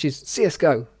anyone who watches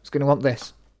CSGO is going to want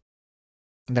this.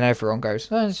 And then everyone goes,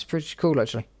 oh, it's pretty cool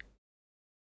actually.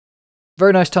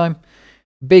 Very nice time.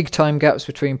 Big time gaps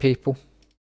between people.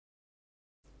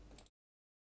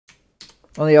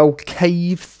 On the old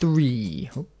Cave 3.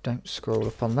 Oh, don't scroll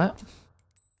up on that.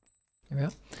 Here we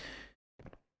are.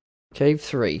 Cave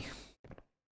 3.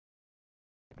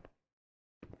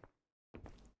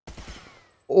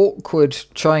 Awkward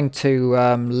trying to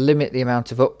limit the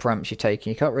amount of up ramps you're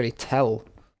taking. You can't really tell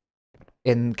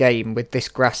in game with this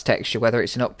grass texture whether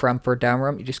it's an up ramp or a down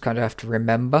ramp. You just kind of have to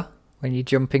remember when you're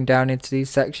jumping down into these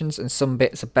sections, and some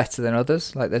bits are better than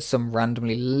others. Like there's some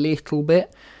randomly little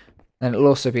bit, and it'll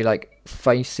also be like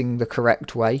facing the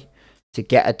correct way to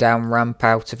get a down ramp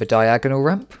out of a diagonal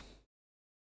ramp.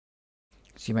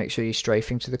 So you make sure you're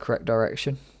strafing to the correct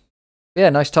direction. But yeah,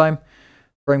 nice time.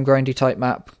 Frame grindy type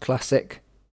map, classic.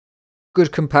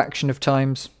 Good compaction of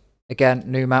times. Again,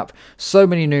 new map. So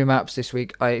many new maps this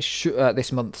week.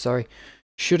 This month, sorry.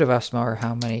 Should have asked Mara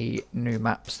how many new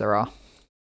maps there are.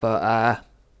 But,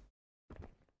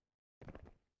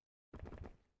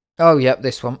 oh, yep,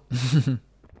 this one.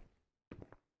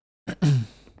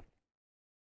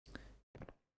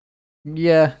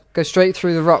 Yeah, go straight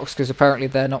through the rocks, because apparently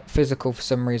they're not physical for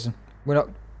some reason.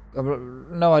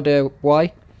 No idea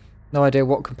why. No idea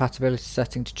what compatibility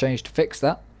setting to change to fix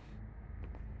that.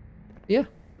 Yeah.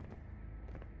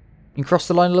 You can cross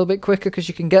the line a little bit quicker because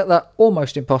you can get that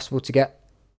almost impossible to get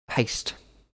haste.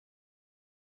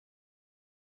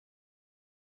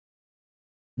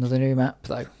 Another new map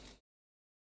though.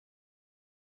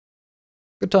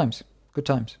 Good times. Good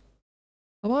times.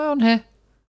 Am I on here?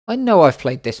 I know I've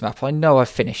played this map. I know I've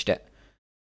finished it.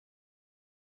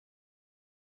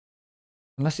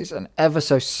 Unless it's an ever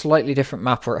so slightly different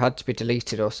map or it had to be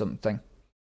deleted or something.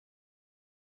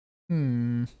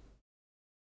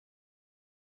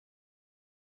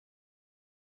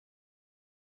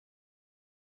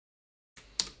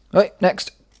 Right,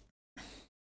 next.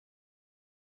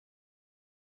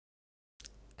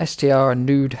 STR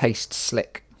Nude Haste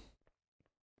Slick.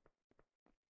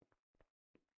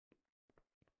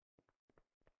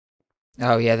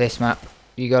 Oh yeah, this map.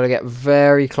 You got to get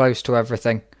very close to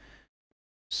everything.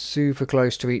 super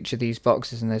close to each of these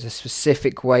boxes, and there's a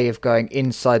specific way of going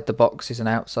inside the boxes and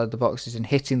outside the boxes and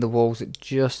hitting the walls at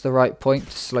just the right point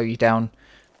to slow you down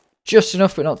just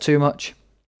enough but not too much.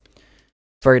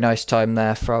 Very nice time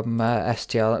there from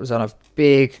STR. That was on a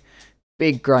big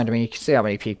grind. I mean, you can see how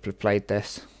many people have played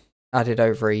this. Added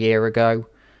over a year ago.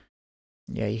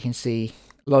 Yeah, you can see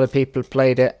a lot of people have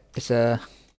played it. It's been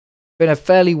a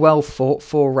fairly well fought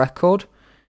for record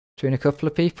between a couple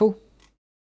of people.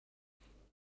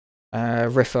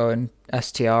 Riffo and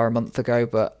STR a month ago,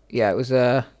 but yeah, it was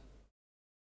a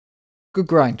good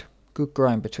grind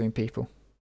between people.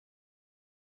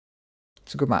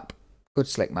 It's a good map, good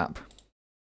slick map.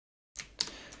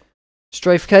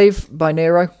 Strafe Cave by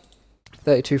Nero,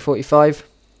 3245.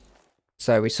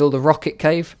 So we saw the Rocket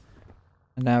Cave,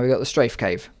 and now we got the Strafe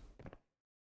Cave.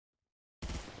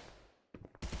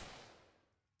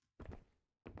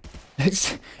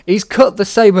 He's cut the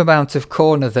same amount of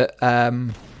corner that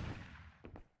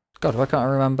God, why can't I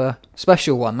remember?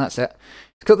 Special One, that's it.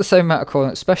 He's cut the same amount of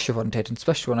corner that Special One did, and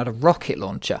Special One had a rocket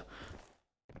launcher.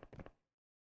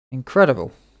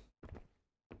 Incredible.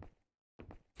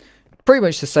 Pretty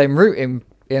much the same route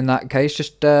in that case,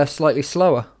 just slightly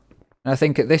slower. And I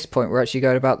think at this point we're actually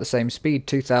going about the same speed.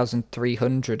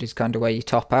 2,300 is kind of where you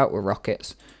top out with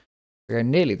rockets. We're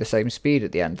going nearly the same speed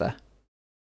at the end there.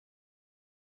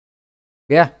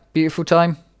 Yeah, beautiful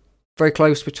time. Very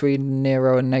close between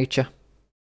Nero and nature.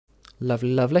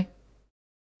 Lovely, lovely.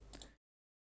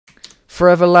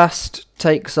 Forever Last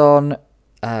takes on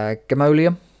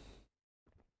Gamolium.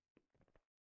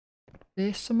 Is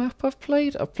this a map I've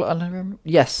played? I don't remember.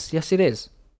 Yes, it is.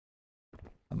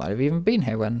 I might have even been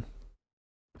here when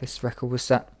this record was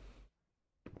set.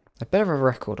 I better have a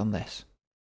record on this.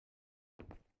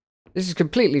 This is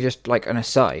completely just like an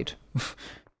aside.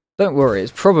 Don't worry,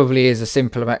 it probably is a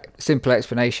simple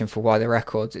explanation for why the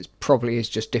records. It probably is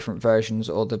just different versions,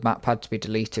 or the map had to be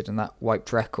deleted and that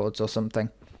wiped records or something.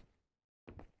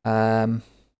 Yeah.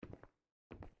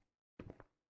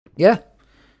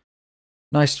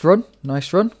 Nice run,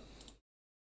 nice run.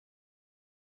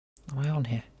 Am I on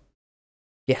here?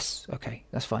 Yes, okay,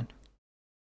 that's fine.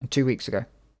 And 2 weeks ago.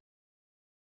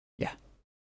 Yeah.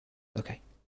 Okay.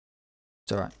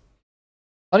 It's alright.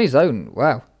 On his own,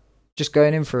 wow. Just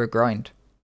going in for a grind.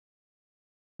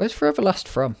 Where's Forever Last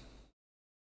from?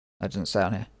 That doesn't say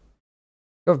on here.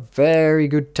 Got very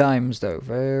good times though,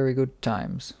 very good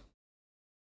times.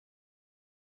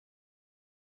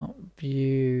 Not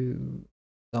view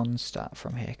on stat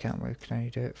from here, can't we? We can only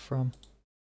do it from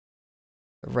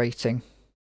the rating.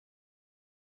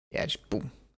 Yeah, just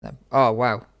boom. Oh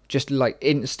wow. Just like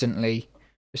instantly,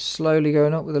 just slowly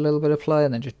going up with a little bit of play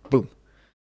and then just boom.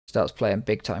 Starts playing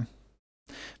big time.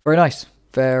 Very nice.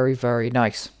 Very, very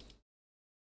nice.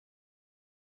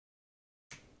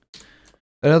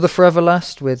 Another Forever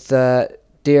Last with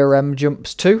DRM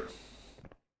jumps 2.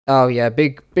 Oh yeah,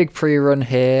 big pre-run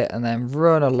here, and then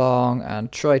run along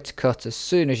and try to cut as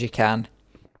soon as you can.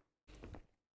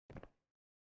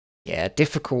 Yeah,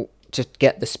 difficult to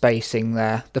get the spacing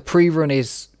there. The pre-run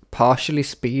is partially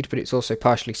speed, but it's also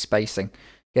partially spacing.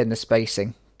 Getting the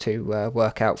spacing to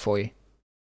work out for you.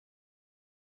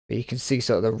 But you can see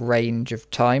sort of the range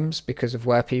of times because of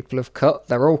where people have cut.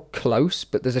 They're all close,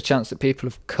 but there's a chance that people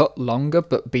have cut longer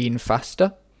but been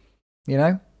faster. You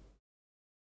know?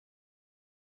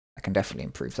 I can definitely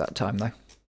improve that time though.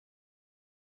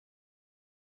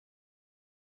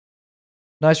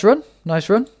 Nice run, nice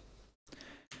run.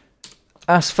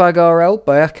 Asfag RL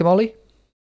by Akimoli.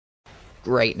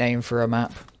 Great name for a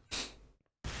map.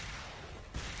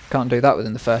 Can't do that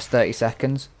within the first 30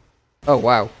 seconds. Oh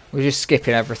wow, we're just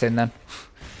skipping everything then.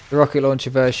 The rocket launcher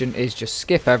version is just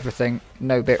skip everything,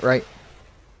 no bitrate.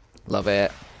 Love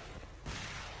it.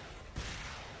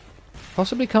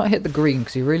 Possibly can't hit the green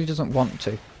because he really doesn't want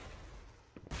to.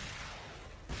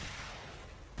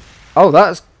 Oh,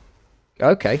 that's...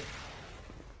 okay.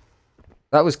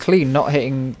 That was clean, not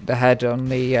hitting the head on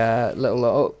the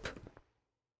little up.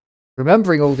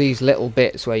 Remembering all these little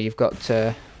bits where you've got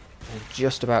to...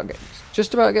 just about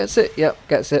gets it. Yep,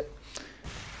 gets it.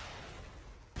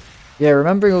 Yeah,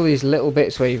 remembering all these little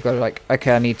bits where you've got to like,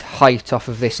 okay, I need height off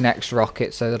of this next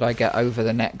rocket so that I get over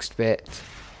the next bit.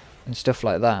 And stuff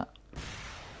like that.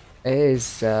 It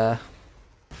is...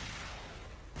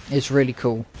 it's really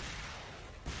cool.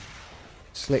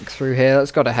 Slick through here,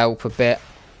 that's got to help a bit.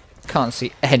 Can't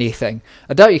see anything.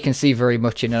 I doubt you can see very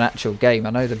much in an actual game.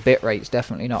 I know the bitrate's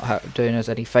definitely not doing us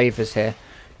any favours here.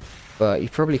 But you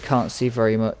probably can't see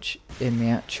very much in the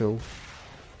actual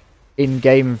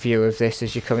in-game view of this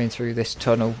as you're coming through this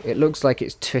tunnel. It looks like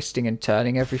it's twisting and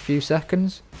turning every few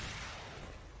seconds.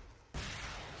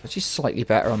 Which is slightly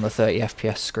better on the 30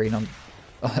 FPS screen on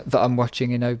that I'm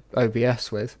watching in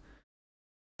OBS with.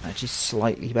 Actually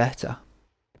slightly better.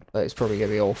 But it's probably going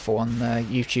to be awful on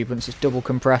YouTube once it's double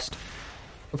compressed.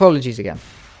 Apologies again.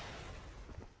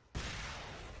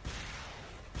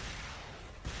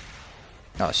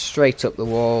 Oh, straight up the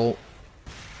wall.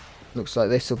 Looks like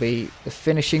this will be the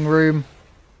finishing room.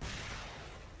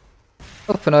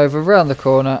 Up and over, round the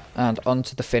corner, and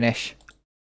onto the finish.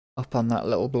 Up on that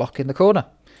little block in the corner.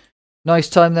 Nice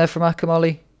time there from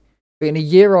Akamali. Being a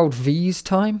year-old V's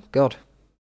time? God,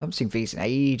 I haven't seen V's in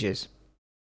ages.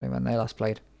 When they last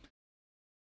played.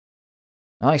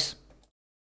 Nice.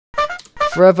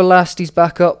 Forever Last, he's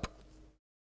back up.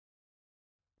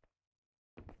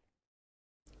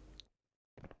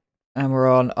 And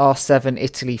we're on R7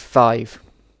 Italy 5.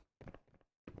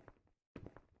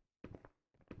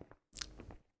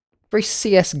 Very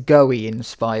CS:GO-y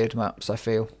inspired maps, I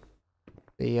feel.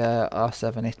 The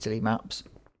R7 Italy maps.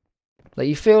 Like,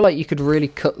 you feel like you could really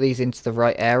cut these into the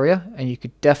right area, and you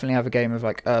could definitely have a game of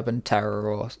like Urban Terror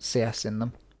or CS in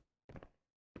them.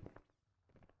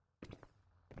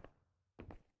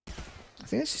 I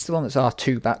think this is the one that's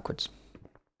R2 backwards.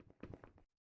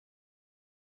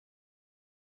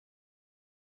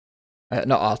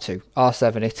 Not R2,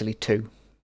 R7 Italy 2.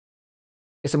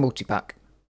 It's a multi-pack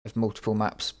of multiple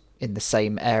maps in the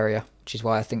same area, which is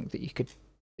why I think that you could.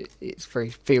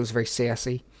 Feels very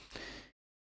CSy.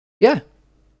 Yeah,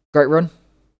 great run,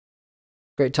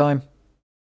 great time.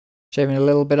 Shaving a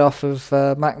little bit off of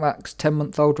MacMac's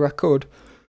 10-month-old record,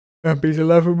 and his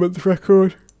 11-month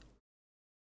record.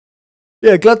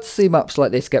 Yeah, glad to see maps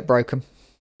like this get broken.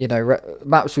 You know,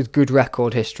 maps with good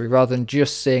record history, rather than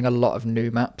just seeing a lot of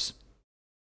new maps.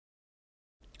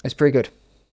 It's pretty good.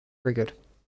 Pretty good.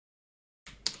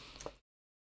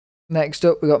 Next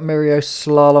up, we got Mirio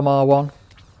Slalom R1.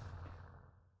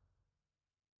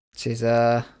 This is,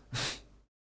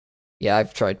 yeah,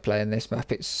 I've tried playing this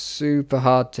map. It's super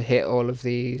hard to hit all of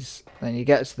these. Then you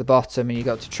get to the bottom and you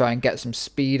got to try and get some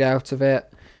speed out of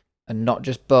it. And not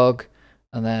just bug.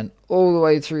 And then all the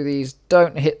way through these,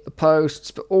 don't hit the posts,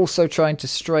 but also trying to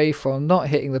strafe while not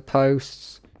hitting the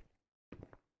posts.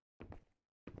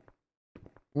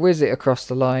 Whiz it across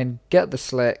the line, get the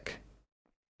slick.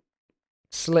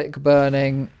 Slick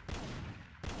burning.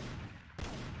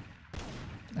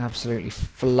 Absolutely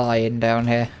flying down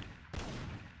here.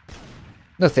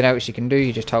 Nothing else you can do,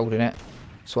 you're just holding it.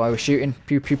 That's why we're shooting.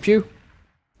 Pew pew pew.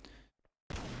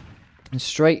 And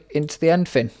straight into the end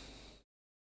fin.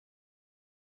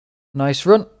 Nice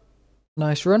run.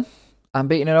 Nice run. I'm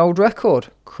beating an old record.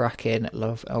 Cracking.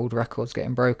 Love old records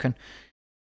getting broken.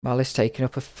 Malice taking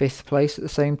up a 5th place at the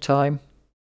same time.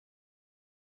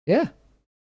 Yeah.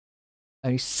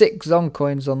 Only 6 Zon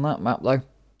coins on that map though.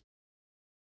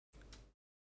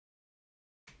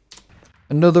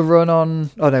 Another run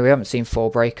on... Oh no, we haven't seen 4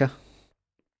 Breaker.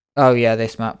 Oh yeah,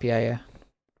 this map. Yeah.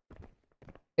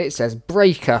 It says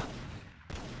Breaker.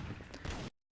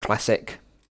 Classic.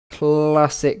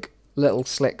 Classic little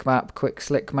slick map. Quick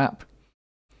slick map.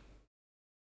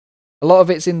 A lot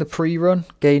of it's in the pre-run,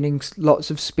 gaining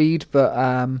lots of speed, but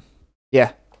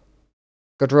yeah,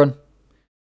 good run.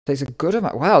 Takes a good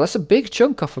amount. Wow, that's a big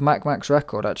chunk off of MacMac's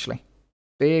record, actually.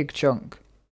 Big chunk.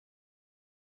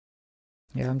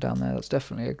 Yeah, I'm down there. That's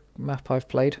definitely a map I've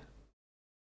played.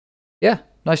 Yeah,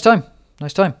 nice time.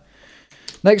 Nice time.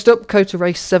 Next up, Kota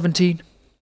Race 17.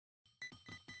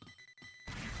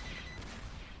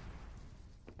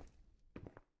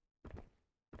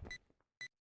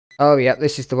 Oh yeah,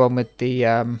 this is the one with the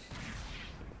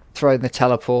throwing the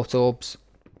teleport orbs.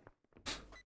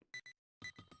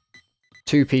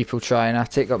 2 people trying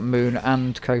at it. Got Moon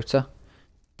and Kota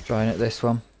trying at this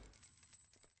one.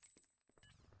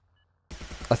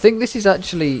 I think this is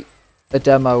actually a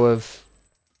demo of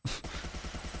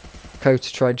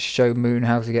Kota trying to show Moon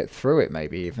how to get through it,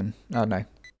 maybe even. Oh no,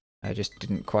 I just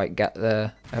didn't quite get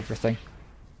everything.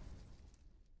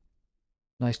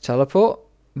 Nice teleport.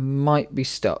 Might be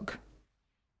stuck.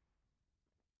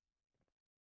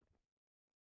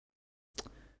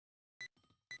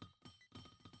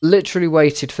 Literally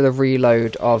waited for the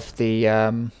reload of the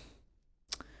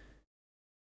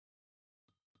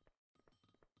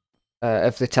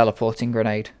teleporting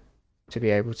grenade to be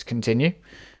able to continue.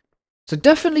 So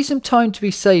definitely some time to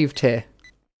be saved here.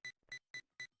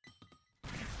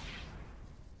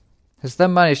 Has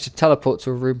then managed to teleport to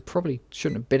a room probably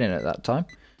shouldn't have been in at that time.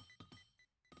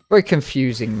 Very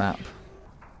confusing map.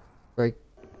 Very...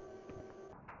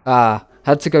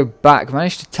 had to go back.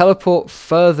 Managed to teleport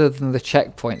further than the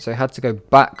checkpoint, so I had to go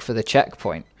back for the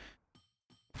checkpoint.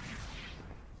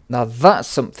 Now that's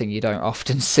something you don't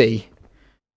often see.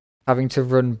 having to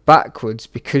run backwards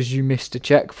because you missed a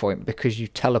checkpoint because you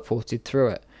teleported through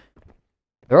it.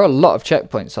 There are a lot of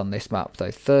checkpoints on this map though.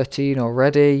 13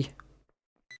 already.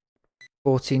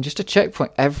 14, just a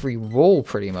checkpoint every wall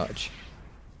pretty much.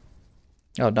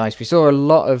 Oh nice, we saw a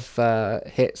lot of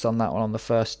hits on that one on the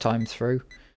first time through.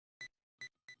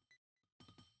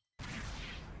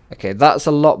 Okay, that's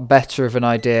a lot better of an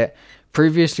idea.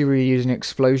 Previously we were using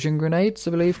explosion grenades,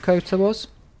 I believe Kota was.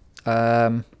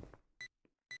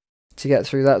 To get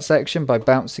through that section by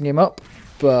bouncing him up.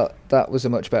 But that was a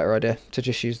much better idea, to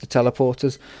just use the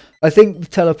teleporters. I think the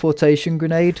teleportation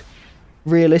grenade,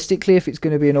 realistically, if it's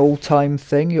going to be an all-time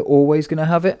thing, you're always going to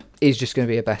have it, is just going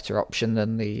to be a better option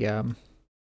than the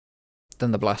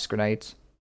blast grenades.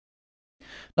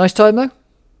 Nice time though.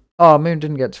 Oh, Moon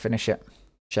didn't get to finish it.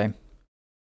 Shame.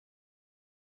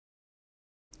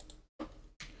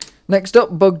 Next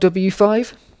up, Bug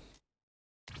W5.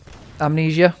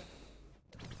 Amnesia.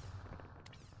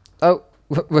 Oh,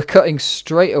 we're cutting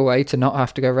straight away to not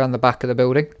have to go around the back of the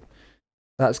building.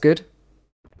 That's good.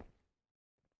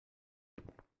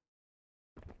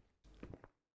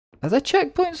 Are there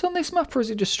checkpoints on this map, or is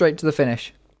it just straight to the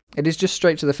finish? It is just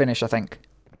straight to the finish, I think.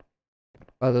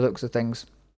 By the looks of things.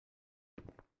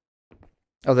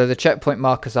 Although the checkpoint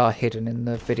markers are hidden in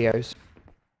the videos.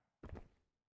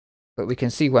 But we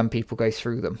can see when people go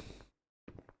through them.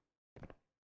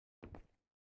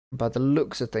 By the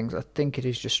looks of things, I think it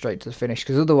is just straight to the finish.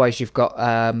 Because otherwise you've got,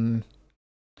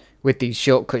 with these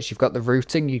shortcuts, you've got the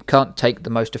routing. You can't take the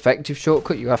most effective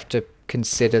shortcut. You have to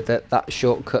consider that that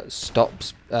shortcut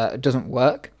stops, doesn't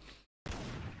work.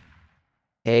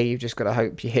 Here you've just got to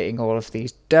hope you're hitting all of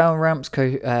these down ramps.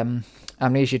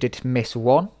 Amnesia did miss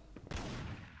one.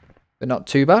 But not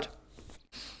too bad.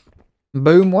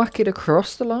 Boom, whack it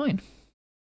across the line.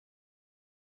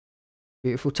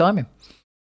 Beautiful timing.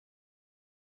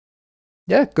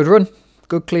 Yeah, good run.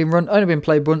 Good clean run. Only been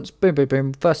played once. Boom, boom,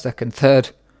 boom. First, second, third.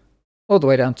 All the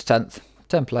way down to 10th.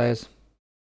 10 players.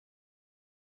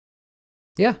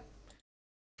 Yeah.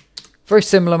 Very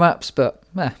similar maps, but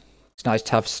it's nice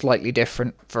to have slightly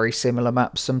different, very similar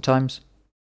maps sometimes.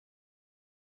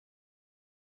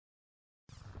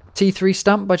 T3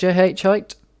 stamp by JH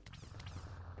Height.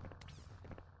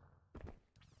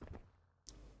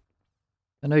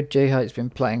 I know J Height's been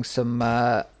playing some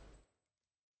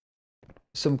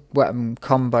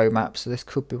combo maps, so this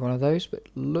could be one of those, but it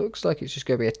looks like it's just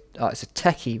going to be it's a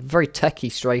techie, very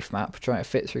techie strafe map, trying to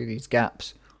fit through these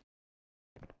gaps.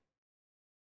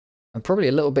 And probably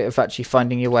a little bit of actually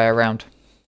finding your way around.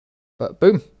 But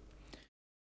boom.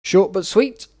 Short but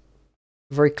sweet.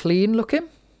 Very clean looking.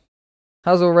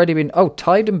 Has already been,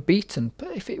 tied and beaten.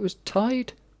 But if it was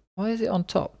tied, why is it on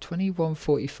top?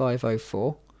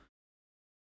 21:45:04.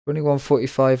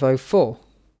 21:45:04.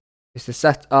 Is the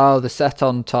set? Oh, the set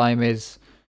on time is.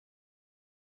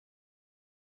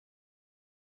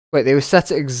 Wait, they were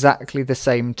set at exactly the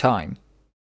same time.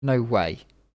 No way.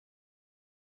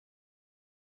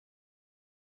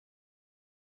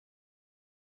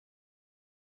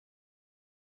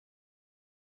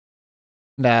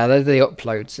 Nah, they're the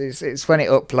uploads. It's when it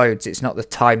uploads, it's not the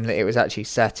time that it was actually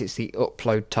set, it's the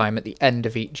upload time. At the end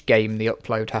of each game, the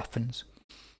upload happens.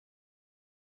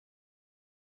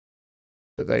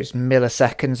 But those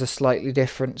milliseconds are slightly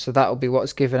different, so that'll be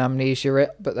what's given Amnesia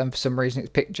it. But then for some reason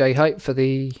it's picked J Hype for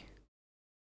the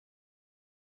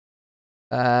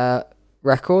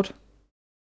record.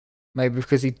 Maybe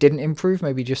because he didn't improve,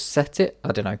 maybe just set it.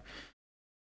 I don't know.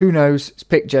 Who knows? It's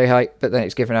picked J Hype, but then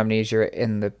it's given Amnesia it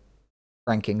in the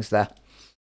rankings there.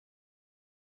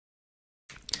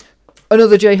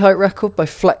 Another J Hype record by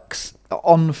Flex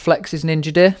on Flex's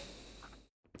Ninja Deer.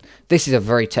 This is a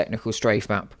very technical strafe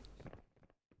map.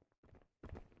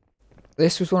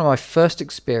 This was one of my first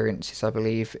experiences, I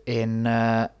believe, in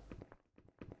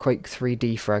Quake 3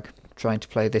 DeFraG, trying to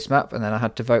play this map, and then I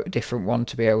had to vote a different one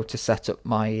to be able to set up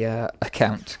my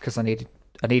account, because I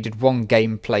needed one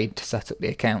game played to set up the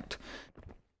account,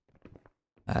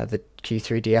 the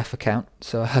Q3DF account,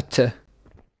 so I had to,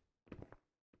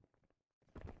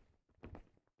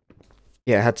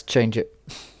 I had to change it.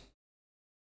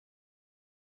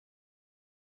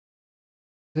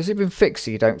 Has it been fixed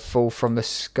so you don't fall from the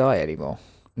sky anymore?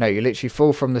 No, you literally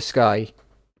fall from the sky.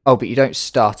 Oh, but you don't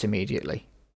start immediately.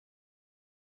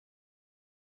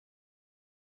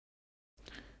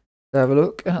 Let's have a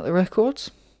look at the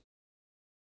records.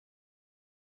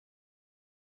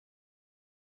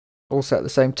 All set at the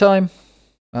same time.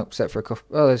 Oh, except for a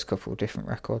couple. Oh, there's a couple of different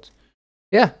records.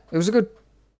 Yeah, it was a good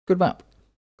map.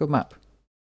 Good map.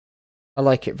 I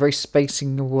like it. Very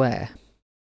spacing aware.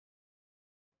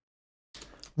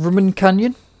 Rumman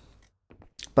Canyon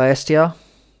by STR.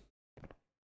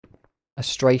 a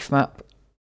strafe map.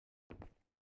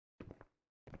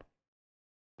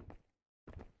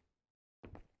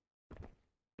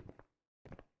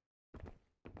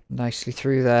 Nicely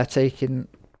through there, taking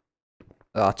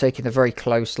the very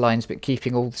close lines, but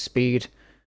keeping all the speed.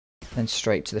 Then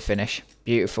straight to the finish.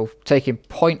 Beautiful. Taking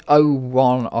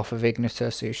 0.01 off of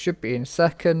Igniter, so you should be in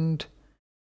second.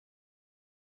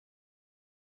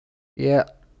 Yeah.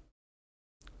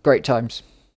 Great times.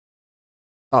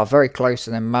 Oh, very close,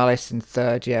 and then Malice in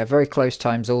third. Yeah, very close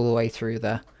times all the way through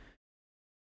there.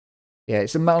 Yeah,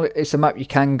 it's a map you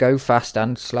can go fast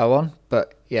and slow on,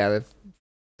 but yeah,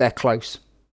 they're close.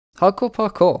 Hardcore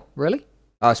parkour, really?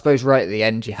 I suppose right at the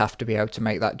end you have to be able to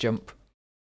make that jump.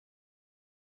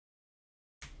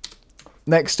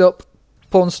 Next up,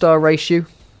 Pornstar Ratio.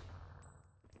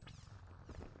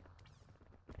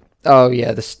 Oh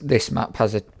yeah, this map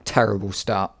has a terrible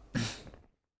start.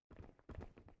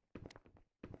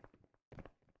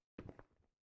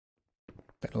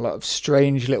 A lot of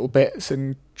strange little bits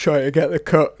and try to get the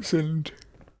cuts and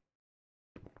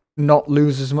not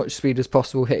lose as much speed as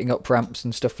possible hitting up ramps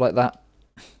and stuff like that.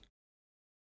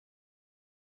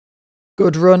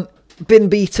 Good run. Been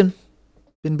beaten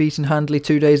handily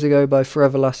 2 days ago by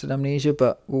Forever Last and Amnesia,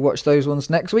 but we'll watch those ones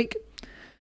next week.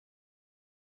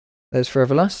 There's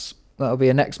Forever Last. That'll be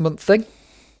a next month thing.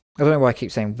 I don't know why I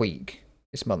keep saying week.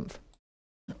 It's month.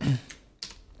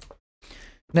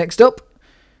 Next up,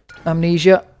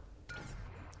 Amnesia.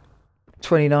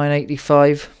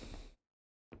 2985.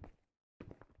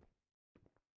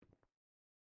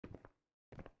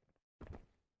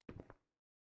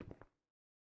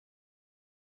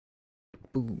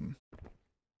 Boom.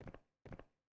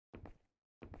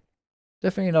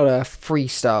 Definitely not a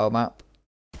freestyle map,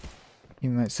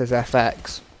 even though it says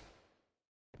FX.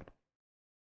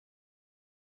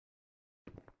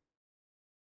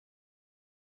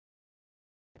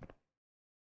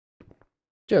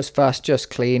 Just fast, just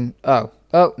clean. Oh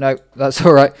no, that's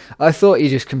alright. I thought he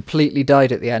just completely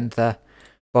died at the end there,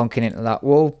 bonking into that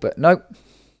wall, but nope.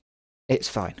 It's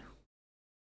fine.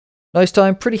 Nice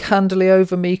time, pretty handily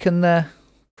over Meekan there.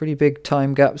 Pretty big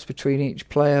time gaps between each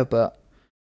player, but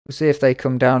we'll see if they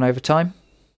come down over time.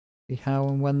 See how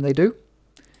and when they do.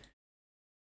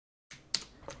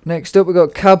 Next up, we've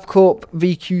got CabCorp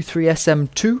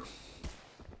VQ3SM2.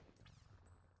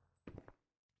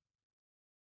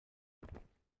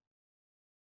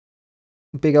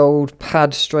 Big old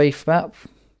pad strafe map.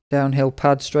 Downhill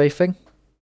pad strafing.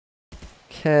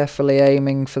 Carefully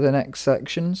aiming for the next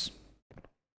sections.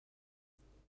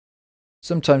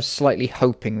 Sometimes slightly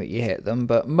hoping that you hit them,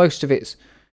 but most of it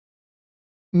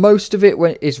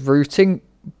is routing,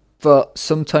 but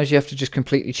sometimes you have to just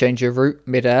completely change your route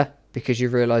mid-air because you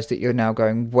realise that you're now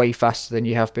going way faster than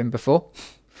you have been before.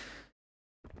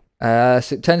 So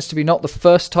it tends to be not the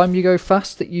first time you go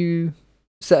fast that you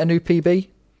set a new PB,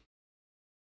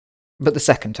 but the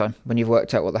second time when you've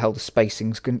worked out what the hell the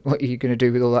spacing's what you're going to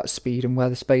do with all that speed and where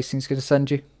the spacing's going to send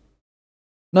you.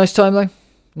 Nice time though,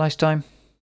 nice time.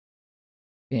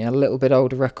 Yeah, a little bit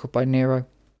older record by Nero.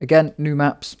 Again, new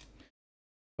maps.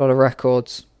 A lot of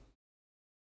records.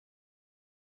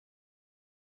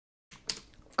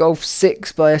 Golf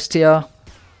 6 by STR.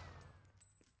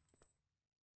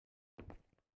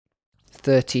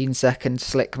 13-second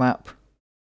slick map.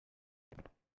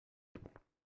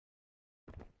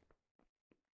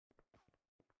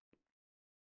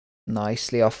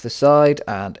 Nicely off the side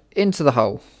and into the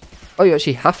hole. Oh, you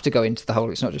actually have to go into the hole.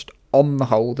 It's not just on the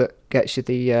hole that gets you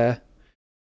the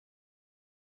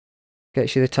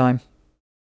time.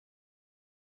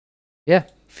 Yeah,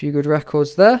 a few good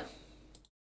records there.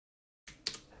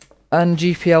 And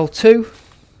GPL 2,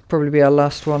 probably be our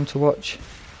last one to watch.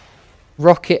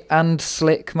 Rocket and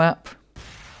slick map.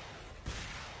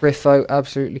 Riffo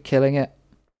absolutely killing it.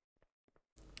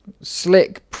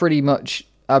 Slick pretty much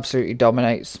absolutely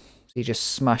dominates. So you just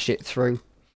smash it through.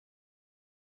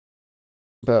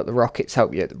 But the rockets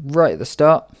help you right at the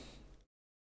start.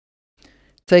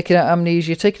 Taking out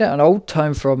Amnesia, taking out an old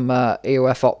time from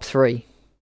EOF Op 3.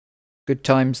 Good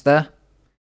times there.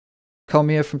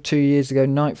 Comia from 2 years ago,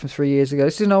 Knight from 3 years ago.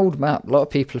 This is an old map. A lot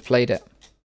of people have played it.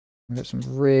 We've got some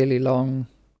really long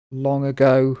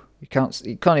ago. You can't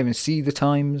even see the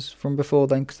times from before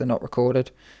then because they're not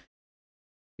recorded.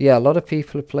 Yeah, a lot of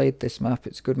people have played this map.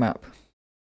 It's a good map.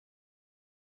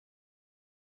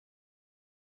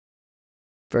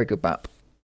 Very good map.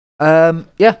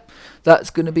 Yeah, that's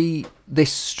going to be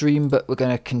this stream, but we're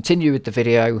going to continue with the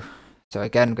video. So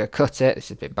again, I'm going to cut it. This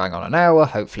has been bang on an hour.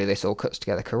 Hopefully this all cuts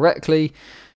together correctly.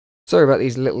 Sorry about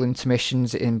these little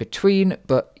intermissions in between,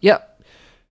 but yeah.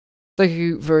 Thank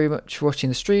you very much for watching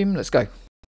the stream. Let's go.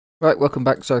 Right, welcome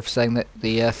back. Sorry for saying that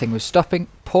the thing was stopping.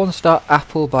 Pornstar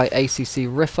Apple by ACC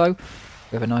Riffo.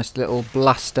 We have a nice little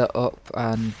blaster up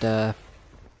and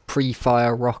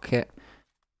pre-fire rocket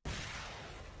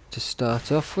to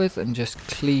start off with, and just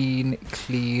clean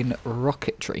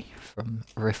rocketry from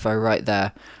Riffo right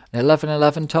there. An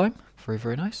 11:11 time. Very,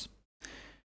 very nice.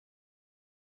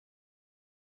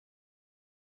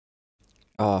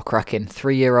 Oh, cracking.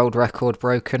 3-year-old record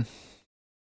broken.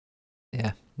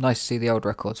 Yeah, nice to see the old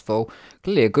records fall.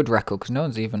 Clearly a good record, because no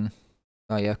one's even...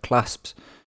 Oh yeah, clasps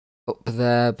up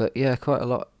there. But yeah, quite a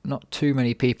lot. Not too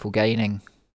many people gaining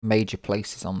major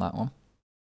places on that one.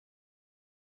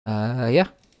 Yeah.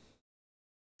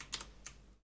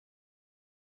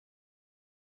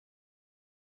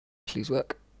 Please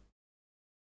work.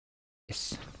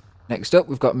 Yes. Next up,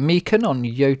 we've got Meekan on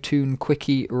Yotun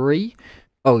Quickie Re.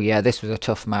 Oh yeah, this was a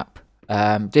tough map.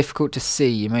 Difficult to see.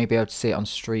 You may be able to see it on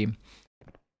stream.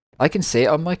 I can see it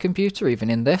on my computer, even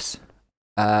in this.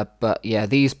 But yeah,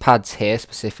 these pads here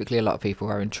specifically, a lot of people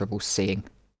are in trouble seeing.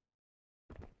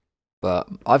 But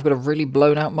I've got a really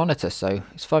blown out monitor, so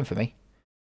it's fine for me.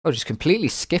 Oh, just completely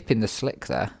skipping the slick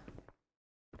there.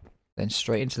 Then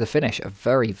straight into the finish. A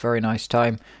very, very nice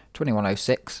time.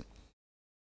 21:06.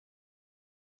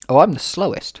 Oh, I'm the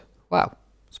slowest. Wow.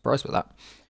 Surprised with that.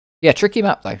 Yeah, tricky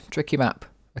map though. Tricky map.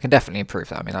 I can definitely improve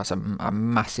that. I mean, that's a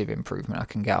massive improvement I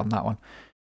can get on that one.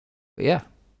 But yeah.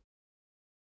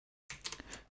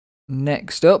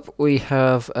 Next up, we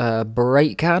have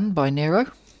Breakcan by Nero.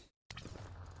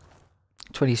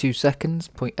 22 seconds,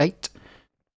 0.8.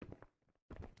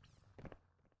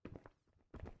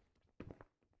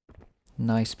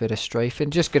 Nice bit of strafing.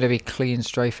 Just going to be clean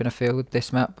strafing a field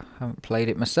this map. Haven't played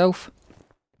it myself.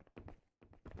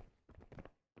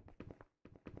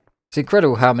 It's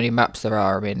incredible how many maps there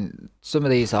are. I mean, some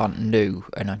of these aren't new,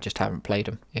 and I just haven't played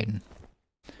them in...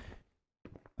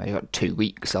 I've got 2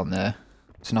 weeks on the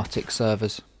Xonotic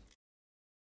servers.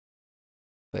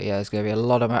 But yeah, there's going to be a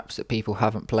lot of maps that people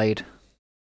haven't played.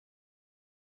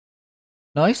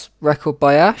 Nice. Record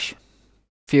by Ash.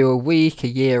 Few a week, a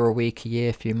year,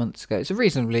 a few months ago. It's a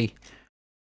reasonably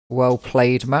well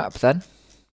played map then.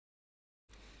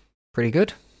 Pretty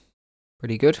good.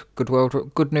 Pretty good.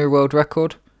 Good new world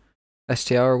record.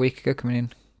 STR a week ago, coming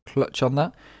in clutch on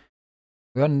that.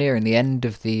 We are nearing the end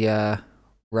of the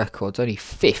records. Only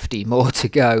 50 more to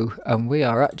go, and we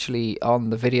are actually on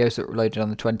the videos that were loaded on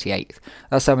the 28th.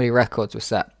 That's how many records were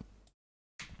set.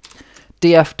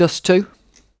 DF Dust 2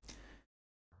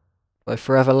 by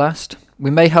Forever Last.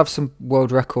 We may have some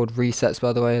world record resets,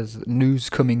 by the way, as news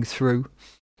coming through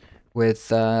with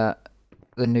the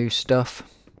new stuff.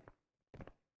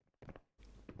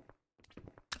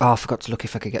 Oh, I forgot to look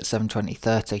if I could get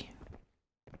 720/30.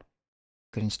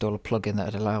 Could install a plugin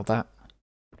that would allow that.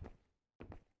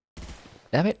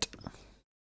 Damn it.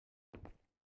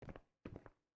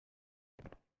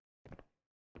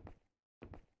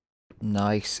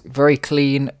 Nice. Very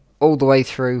clean all the way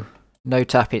through. No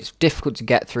tapping. It's difficult to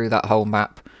get through that whole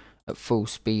map at full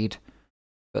speed.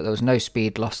 But there was no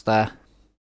speed loss there.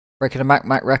 Breaking a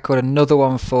Mac record. Another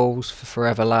one falls for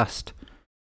Forever Last,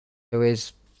 who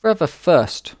is forever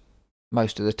first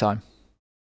most of the time.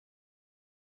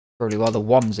 Probably while the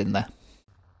one's in there.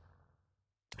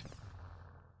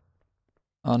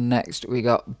 On next, we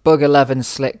got Bug 11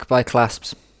 Slick by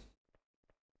Clasps.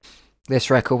 This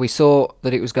record, we saw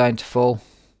that it was going to fall.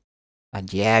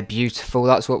 And yeah, beautiful.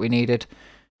 That's what we needed.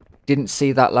 Didn't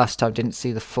see that last time. Didn't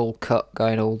see the full cut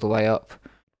going all the way up.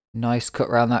 Nice cut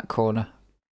around that corner.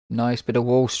 Nice bit of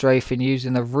wall strafing,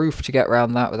 using the roof to get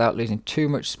around that without losing too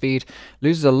much speed.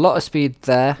 Loses a lot of speed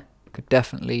there. Could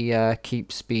definitely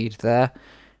keep speed there.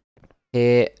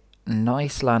 Here,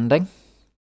 nice landing.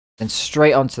 Then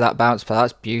straight onto that bounce pad.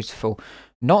 That's beautiful.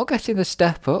 Not getting the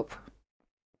step up.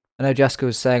 I know Jessica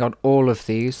was saying on all of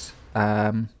these,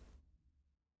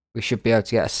 we should be able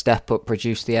to get a step up,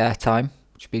 reduce the air time,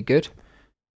 which would be good.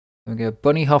 We're going to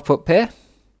bunny hop up here.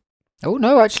 Oh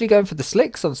no, actually going for the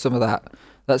slicks on some of that.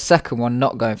 That second one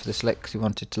not going for the slicks. He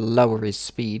wanted to lower his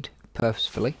speed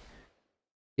purposefully.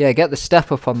 Yeah, get the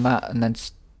step up on that, and then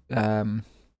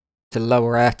to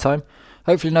lower air time.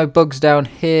 Hopefully no bugs down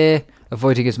here.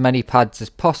 Avoiding as many pads as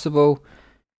possible.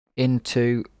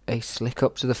 Into a slick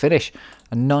up to the finish.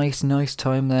 A nice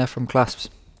time there from Clasps.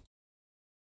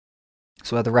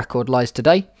 So where the record lies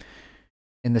today.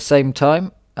 In the same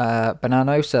time,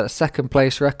 Banano set a second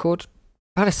place record.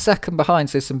 About a second behind,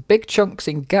 so there's some big chunks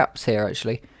in gaps here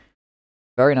actually.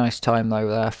 Very nice time though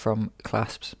there from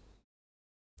Clasps.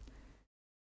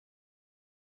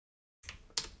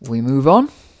 We move on.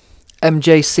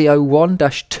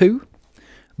 MJCO1-2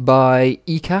 by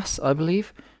ECAS, I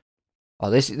believe. Oh,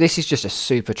 this is just a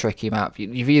super tricky map.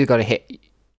 You've either got to hit,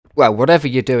 well, whatever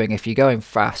you're doing, if you're going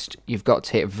fast, you've got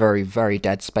to hit very, very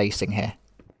dead spacing here.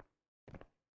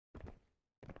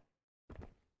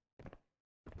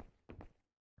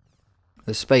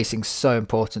 The spacing's so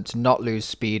important to not lose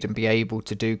speed and be able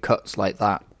to do cuts like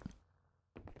that.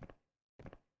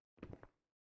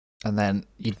 And then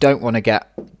you don't want to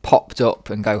get popped up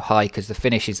and go high because the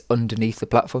finish is underneath the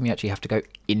platform. You actually have to go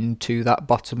into that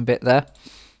bottom bit there.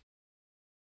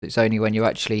 It's only when you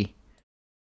actually,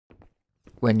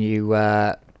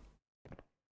 so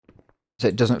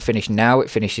it doesn't finish now,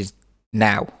 it finishes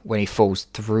now when he falls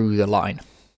through the line.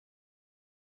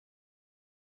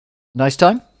 Nice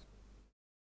time.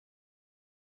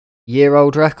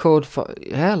 Year-old record.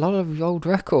 Yeah, a lot of old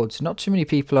records. Not too many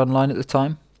people online at the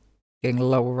time. Getting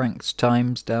lower ranked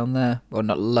times down there. Well,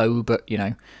 not low, but, you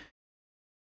know.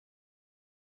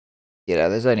 You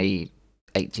know, there's only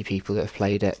 80 people that have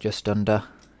played it, just under.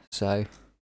 So,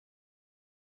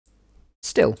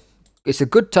 still, it's a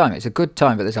good time. It's a good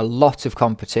time, but there's a lot of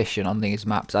competition on these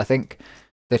maps. I think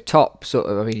the top sort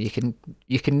of, I mean,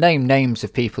 you can name names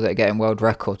of people that are getting world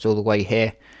records all the way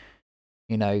here.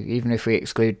 You know, even if we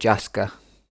exclude Jaska,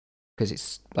 because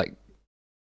it's like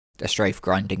a strafe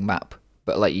grinding map.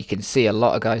 But like you can see a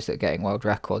lot of guys that are getting world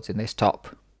records in this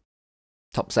top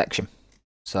section.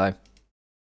 So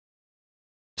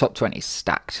top 20 is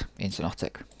stacked in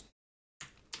Xonotic.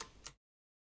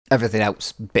 Everything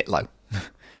else a bit low.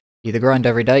 Either grind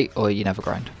every day or you never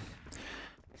grind.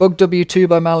 Bug W2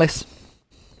 by Malice.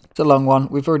 It's a long one.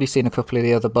 We've already seen a couple of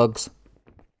the other bugs.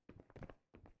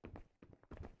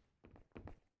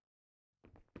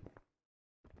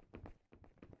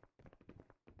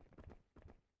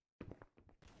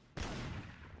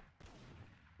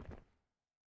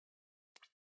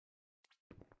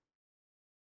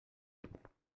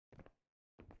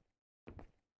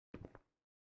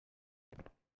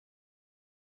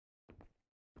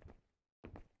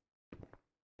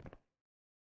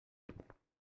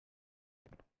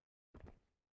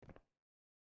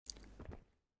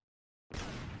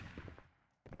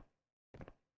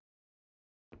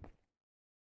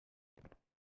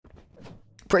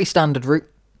 Pretty standard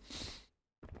route.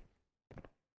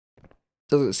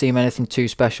 Doesn't seem anything too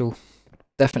special.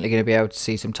 Definitely going to be able to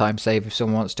see some time save if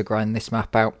someone wants to grind this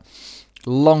map out.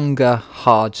 Longer,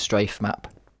 hard strafe map.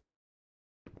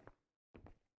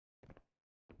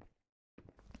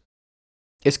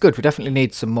 It's good, we definitely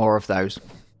need some more of those.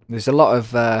 There's a lot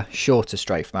of shorter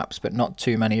strafe maps, but not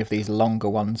too many of these longer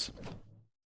ones.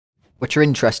 Which are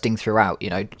interesting throughout, you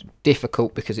know.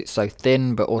 Difficult because it's so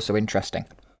thin, but also interesting.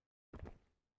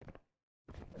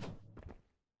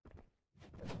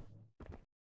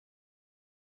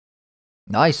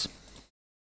 Nice.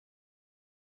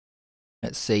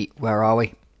 Let's see, where are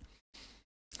we?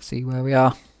 See where we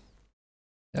are.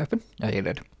 Open? Oh, you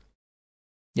did.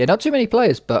 Yeah, not too many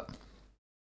players, but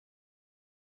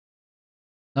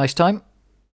nice time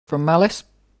from Malice.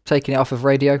 Taking it off of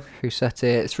radio, who set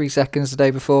it 3 seconds the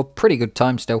day before. Pretty good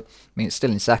time still. I mean, it's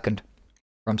still in second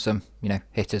from some, you know,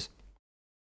 hitters.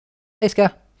 Hey,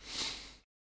 Ska.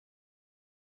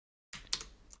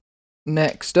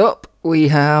 Next up, we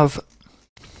have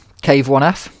Cave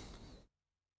 1F.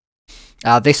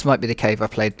 This might be the cave I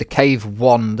played. The Cave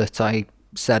 1 that I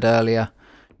said earlier.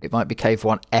 It might be Cave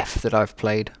 1F that I've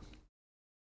played.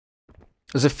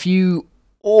 There's a few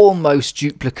almost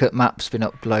duplicate maps been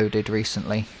uploaded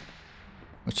recently,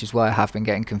 which is why I have been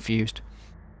getting confused.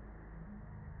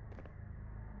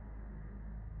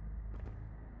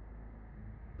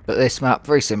 But this map,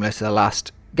 very similar to the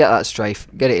last. Get that strafe,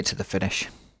 get it into the finish.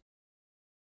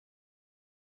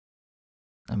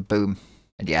 And boom.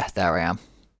 And yeah, there I am.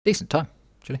 Decent time,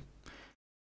 actually.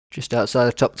 Just outside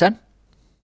the top 10.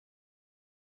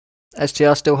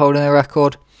 STR still holding their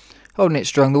record. Holding it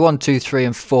strong. The 1, 2, 3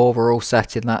 and 4 were all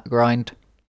set in that grind.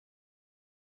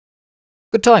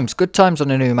 Good times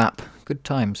on a new map. Good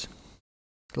times.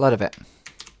 Glad of it.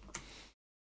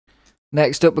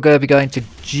 Next up we're going to be going to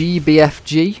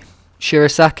GBFG,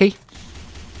 Shirasaki.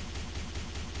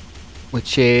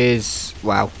 Which is,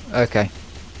 wow, okay.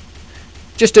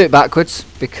 Just do it backwards,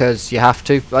 because you have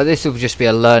to. But this will just be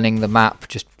a learning the map,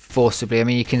 just forcibly. I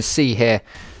mean, you can see here,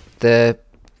 the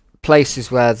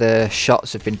places where the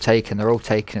shots have been taken, they're all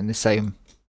taken in the same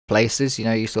places. You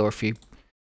know, you saw a few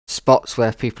spots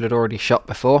where people had already shot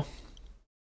before.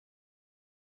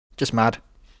 Just mad.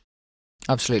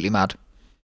 Absolutely mad.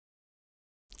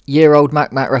 Year-old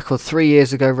Mac record 3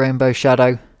 years ago, Rainbow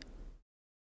Shadow.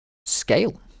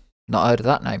 Scale. Not heard of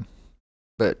that name.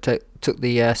 But took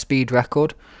the speed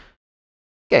record.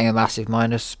 Getting a massive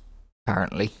minus.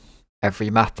 Apparently.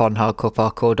 Every map on Hardcore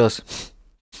Parkour does.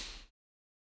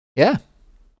 Yeah.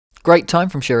 Great time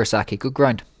from Shirasaki. Good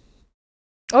grind.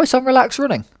 Oh, it's on relaxed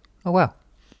running. Oh, wow.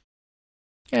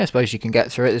 Yeah, I suppose you can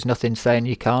get through it. There's nothing saying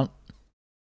you can't.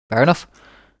 Fair enough.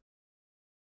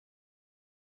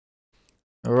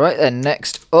 Alright then,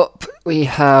 next up we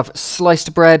have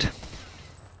Sliced Bread.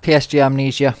 PSG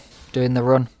Amnesia doing the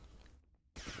run.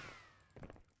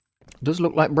 Does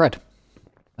look like bread.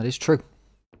 That is true.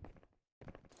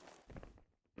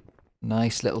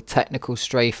 Nice little technical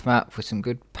strafe map with some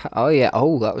good... oh yeah,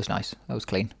 oh that was nice. That was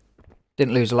clean.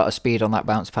 Didn't lose a lot of speed on that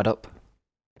bounce pad up.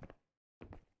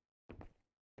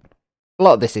 A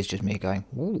lot of this is just me going...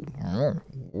 ooh,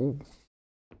 ooh.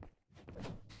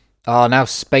 Oh, now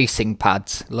spacing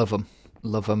pads. Love them.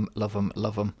 Love them, love them,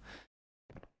 love them.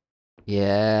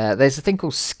 Yeah, there's a thing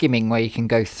called skimming where you can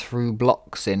go through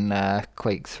blocks in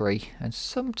Quake 3. And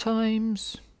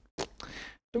sometimes...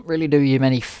 don't really do you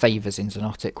many favours in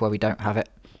Xonotic where we don't have it.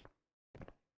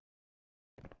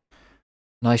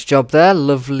 Nice job there.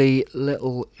 Lovely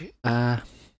little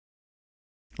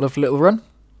run.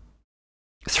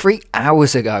 3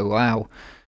 hours ago. Wow.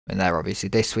 I mean, they're obviously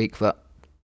this week, but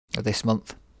or this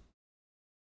month.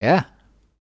 Yeah.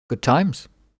 Good times.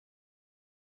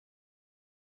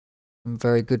 Some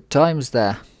very good times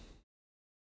there.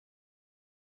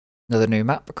 Another new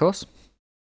map, of course.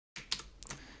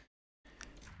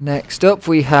 Next up,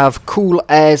 we have Cool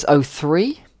Airs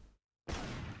 03.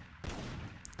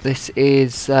 This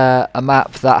is a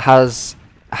map that has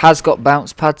got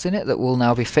bounce pads in it that will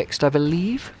now be fixed, I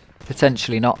believe.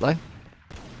 Potentially not, though.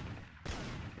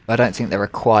 I don't think they're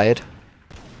required.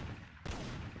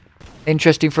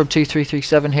 Interesting from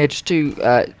 2337 here, just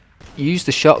to use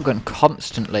the shotgun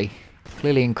constantly,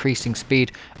 clearly increasing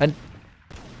speed. And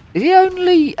is the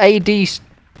only AD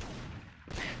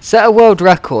set a world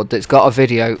record that's got a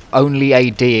video only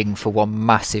ADing for one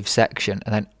massive section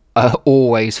and then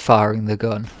always firing the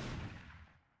gun.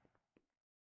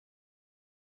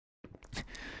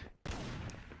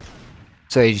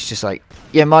 So he's just like,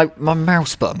 yeah, my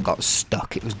mouse button got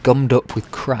stuck. It was gummed up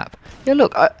with crap. Yeah,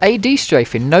 look, AD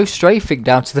strafing, no strafing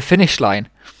down to the finish line.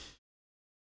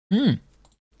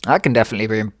 That can definitely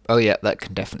be... oh yeah, that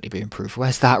can definitely be improved.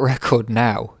 Where's that record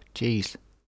now? Jeez.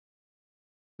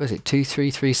 Was it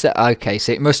 2337? Okay,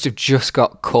 so it must have just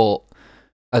got caught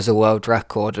as a world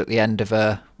record at the end of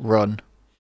a run.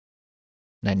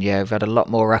 And then yeah, we've had a lot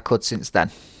more records since then.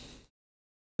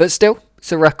 But still,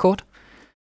 it's a record.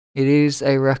 It is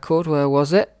a record. Where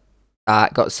was it?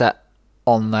 It got set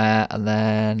on there, and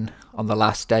then on the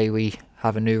last day we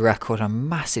have a new record, a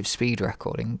massive speed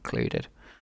record included.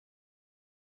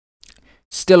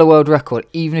 Still a world record,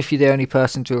 even if you're the only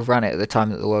person to have ran it at the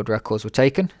time that the world records were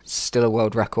taken. Still a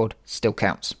world record, still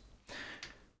counts.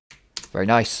 Very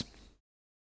nice.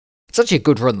 It's actually a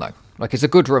good run though. Like, it's a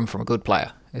good run from a good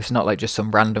player. It's not like just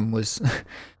some random was...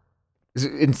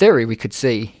 in theory, we could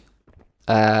see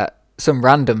some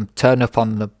random turn up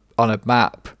on a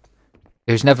map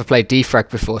who's never played DeFraG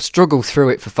before, struggle through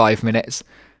it for 5 minutes,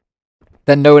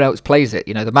 then no one else plays it.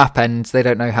 You know, the map ends, they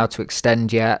don't know how to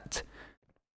extend yet,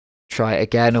 try it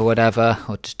again or whatever,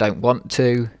 or just don't want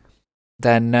to,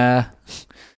 then and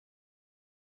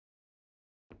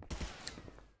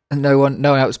no one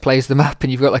else plays the map,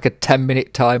 and you've got like a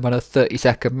 10-minute time on a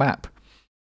 30-second map.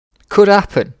 Could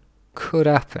happen. Could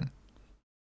happen.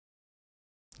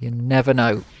 You never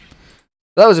know.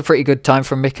 That was a pretty good time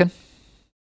from Micken.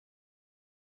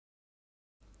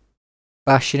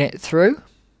 Bashing it through.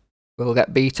 We'll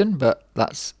get beaten, but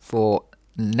that's for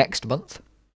next month.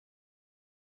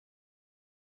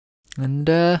 And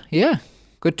yeah,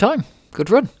 good time. Good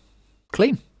run.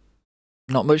 Clean.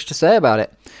 Not much to say about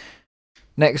it.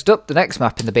 Next up, the next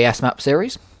map in the BS map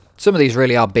series. Some of these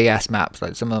really are BS maps,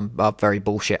 like some of them are very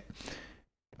bullshit.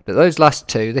 But those last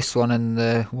two, this one and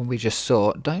the one we just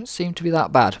saw, don't seem to be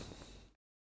that bad.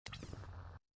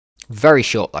 Very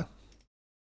short though.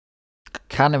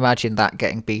 Can imagine that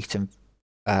getting beaten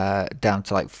down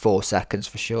to like 4 seconds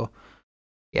for sure.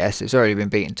 Yes, it's already been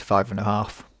beaten to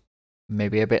 5.5.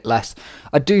 Maybe a bit less.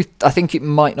 I think it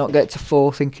might not get to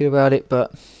 4 thinking about it,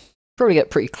 but probably get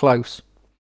pretty close.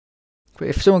 But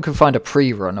if someone can find a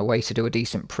pre-run, a way to do a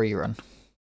decent pre-run,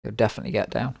 it'll definitely get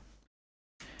down.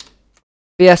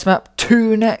 BS map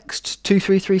 2 next,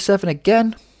 2337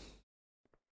 again.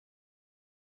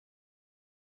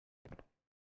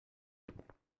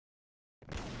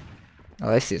 Oh,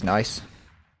 this is nice.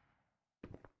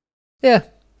 Yeah.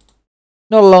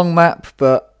 Not a long map,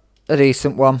 but a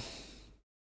decent one.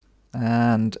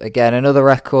 And again, another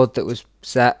record that was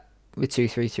set with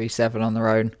 2337 on their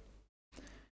own.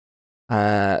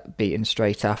 Beaten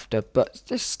straight after. But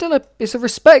it's still it's a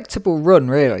respectable run,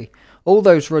 really. all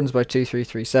those runs by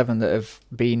 2337 that have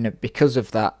been because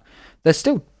of that, they're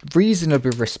still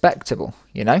reasonably respectable,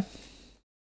 you know?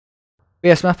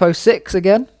 BS Map 06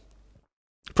 again.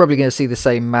 Probably going to see the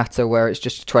same matter where it's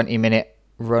just a 20-minute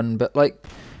run, but like,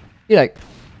 you know,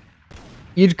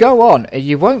 you'd go on and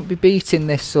you won't be beating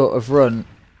this sort of run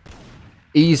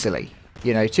easily.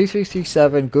 You know,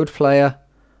 2337, good player,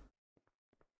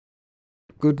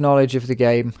 good knowledge of the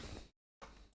game.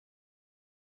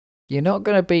 You're not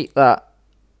going to beat that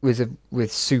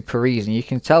with super ease, and you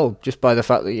can tell just by the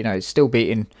fact that, you know, it's still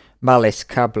beating Malice,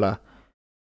 Kabla.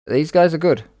 These guys are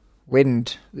good.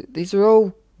 Wind, these are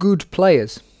all good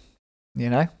players, you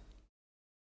know.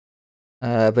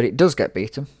 But it does get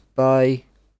beaten by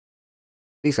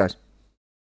these guys.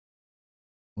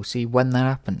 We'll see when that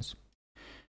happens.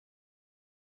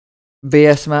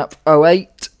 BS Map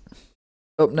 08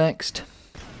 up next.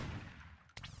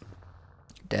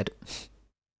 Dead.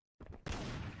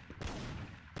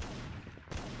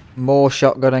 More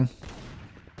shotgunning.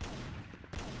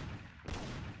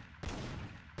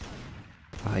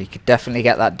 Oh, you could definitely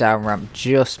get that down ramp.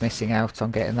 Just missing out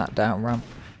on getting that down ramp.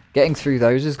 Getting through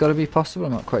those has got to be possible.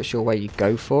 I'm not quite sure where you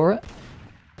go for it.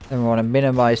 Then we want to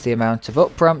minimise the amount of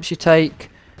up ramps you take.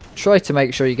 Try to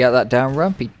make sure you get that down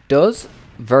ramp. He does.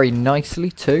 Very nicely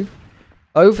too.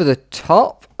 Over the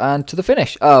top and to the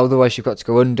finish. Oh, otherwise you've got to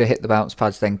go under, hit the bounce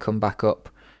pads, then come back up.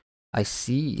 I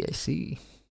see, I see.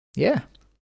 Yeah.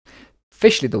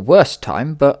 Officially the worst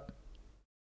time, but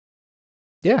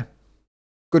yeah.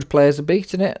 Good players are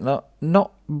beating it.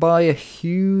 Not by a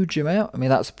huge amount. I mean,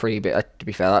 that's a pretty big, to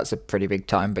be fair, that's a pretty big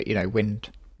time, but, you know, wind,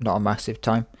 not a massive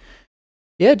time.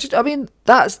 Yeah, just, I mean,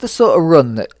 that's the sort of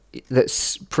run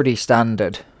that's pretty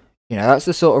standard. You know, that's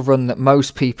the sort of run that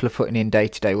most people are putting in day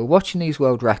to day. We're watching these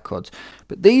world records,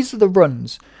 but these are the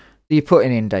runs that you're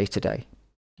putting in day to day.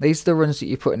 These are the runs that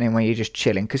you're putting in when you're just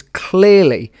chilling, because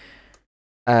clearly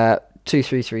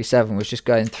 2337 was just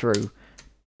going through,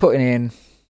 putting in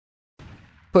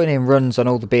runs on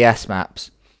all the BS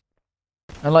maps.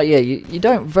 And like, yeah, you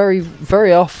don't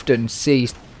very often see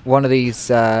one of these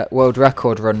world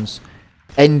record runs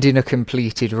end in a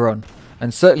completed run.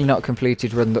 And certainly not a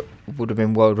completed run that would have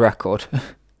been world record.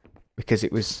 Because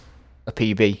it was a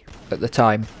PB at the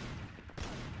time.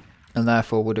 And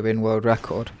therefore would have been world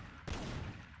record.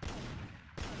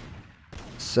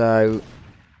 So,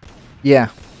 yeah.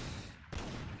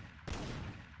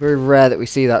 Very rare that we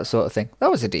see that sort of thing. That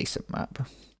was a decent map.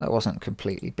 That wasn't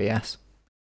completely BS.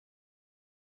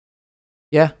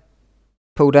 Yeah.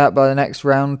 Pulled out by the next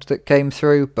round that came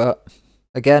through, but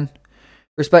again,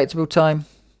 respectable time.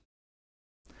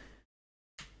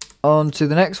 On to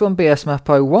the next one, BS Map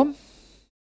 01.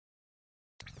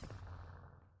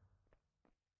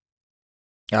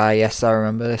 Ah, yes, I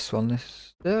remember this one.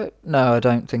 No, I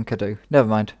don't think I do. Never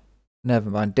mind.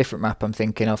 Never mind. Different map I'm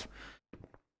thinking of.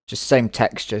 Just same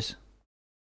textures.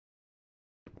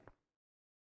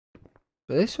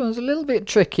 But this one's a little bit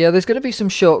trickier. There's going to be some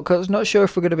shortcuts. Not sure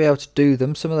if we're going to be able to do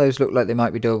them. Some of those look like they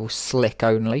might be doable slick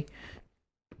only.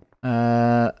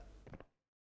 But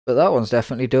that one's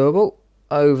definitely doable.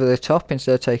 Over the top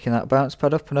instead of taking that bounce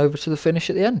pad up and over to the finish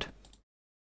at the end.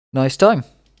 Nice time.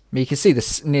 I mean, you can see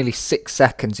the nearly 6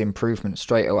 seconds improvement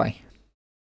straight away.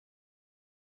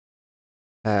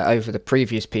 Over the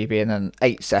previous PB, and then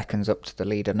 8 seconds up to the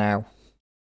leader now.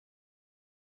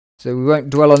 So we won't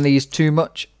dwell on these too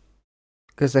much,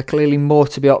 because they're clearly more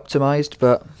to be optimised,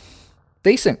 but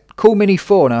decent. Cool Mini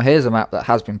 4. Now here's a map that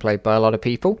has been played by a lot of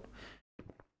people,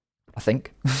 I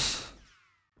think.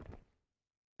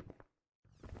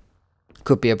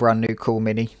 Could be a brand new Cool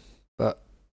Mini, but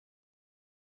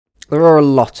there are a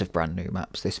lot of brand new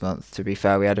maps this month, to be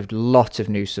fair. We had a lot of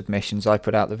new submissions. I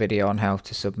put out the video on how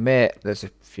to submit. There's a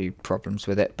few problems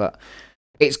with it, but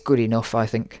it's good enough, I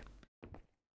think.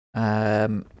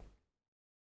 And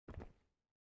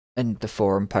the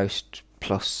forum post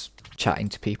plus chatting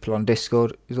to people on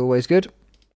Discord is always good.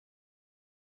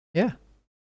 Yeah.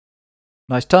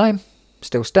 Nice time.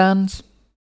 Still stands.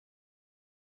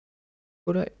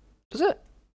 Does it?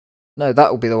 No,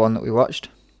 that will be the one that we watched.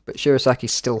 But Shirasaki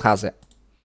still has it.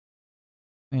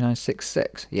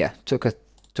 2966. Yeah, took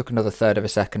another third of a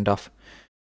second off.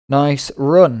 Nice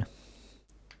run.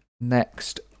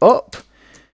 Next up,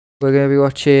 we're going to be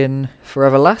watching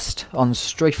Forever Last on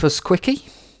Strafus Quickie.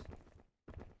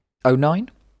 09.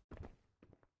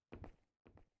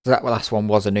 That last one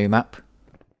was a new map.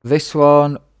 This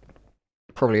one,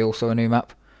 probably also a new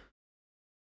map.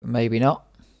 Maybe not.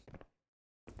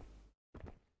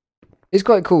 It's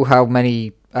quite cool how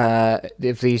many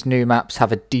of these new maps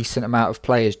have a decent amount of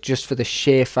players, just for the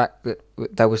sheer fact that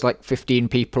there was like 15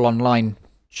 people online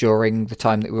during the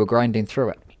time that we were grinding through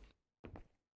it.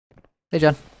 Hey,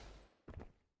 Jan.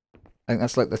 I think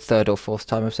that's like the third or fourth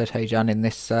time I've said "Hey, Jan" in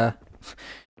this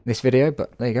this video,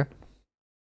 but there you go.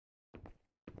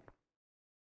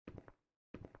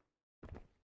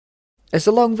 It's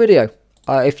a long video.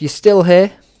 If you're still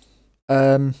here,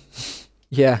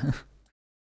 yeah.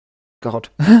 God.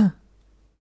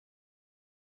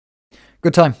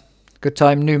 Good time. Good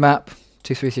time. New map.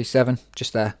 2337.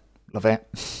 Just there. Love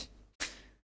it.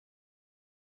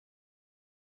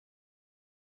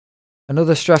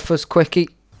 Another Streffers quickie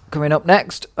coming up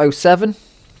next. 07.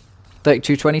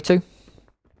 3222.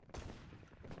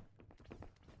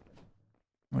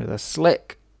 With a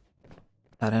slick.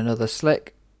 And another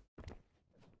slick.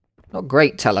 Not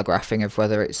great telegraphing of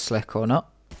whether it's slick or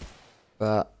not.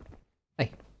 But,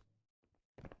 hey.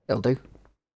 It'll do.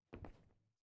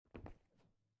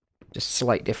 Just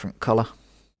slight different colour.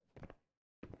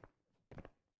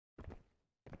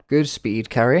 Good speed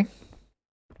carrying.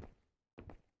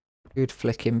 Good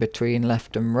flick in between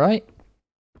left and right.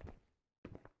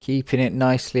 Keeping it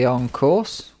nicely on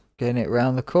course. Getting it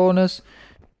round the corners.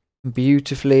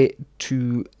 Beautifully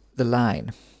to the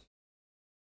line.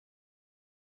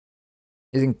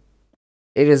 It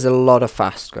is a lot of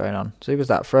fast going on. So who was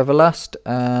that? For Everlast.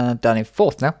 Down in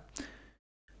 4th now.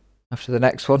 After the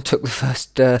next one took the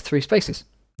first 3 spaces.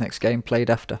 Next game played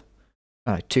after.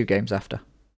 2 games after.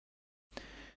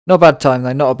 Not a bad time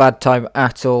though. Not a bad time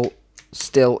at all.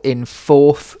 Still in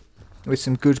 4th. With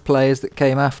some good players that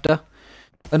came after.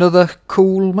 Another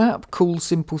cool map. Cool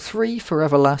Simple 3 for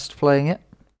Everlast playing it.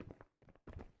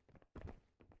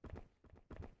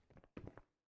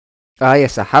 Ah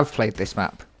yes, I have played this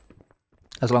map.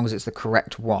 As long as it's the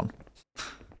correct one.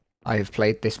 I have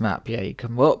played this map. Yeah, you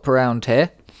come up around here.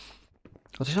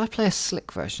 Or did I play a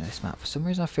slick version of this map? For some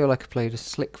reason I feel like I played a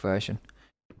slick version.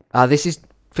 This is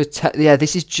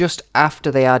this is just after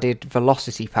they added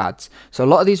velocity pads. So a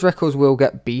lot of these records will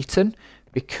get beaten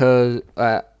because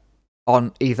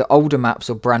on either older maps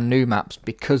or brand new maps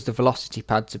because the velocity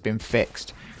pads have been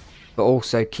fixed. But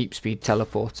also keep speed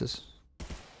teleporters.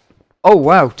 Oh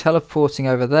wow, teleporting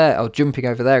over there, or jumping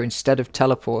over there instead of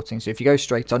teleporting. So if you go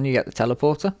straight on, you get the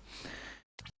teleporter.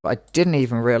 But I didn't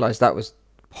even realise that was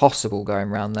possible going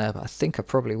around there, but I think I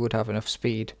probably would have enough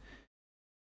speed.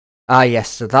 Ah yes,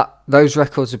 so those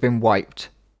records have been wiped.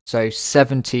 So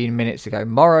 17 minutes ago.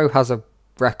 Morrow has a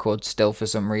record still for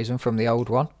some reason from the old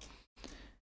one.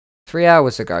 3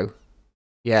 hours ago.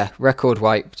 Yeah, record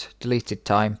wiped, deleted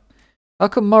time. How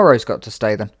come Morrow's got to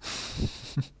stay then?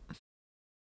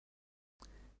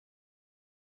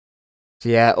 So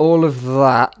yeah, all of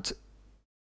that.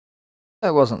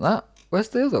 It wasn't that. Where's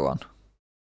the other one?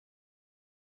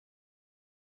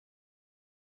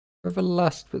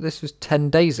 Everlast, but this was 10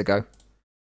 days ago.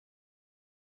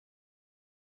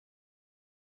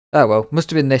 Oh well,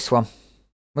 must have been this one.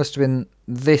 Must have been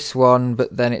this one,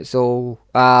 but then it's all...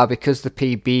 because the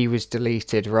PB was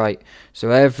deleted, right. So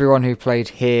everyone who played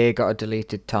here got a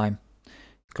deleted time.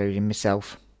 Including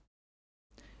myself.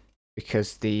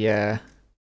 Because the...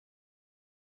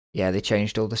 yeah, they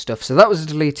changed all the stuff. So that was a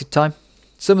deleted time.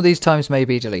 Some of these times may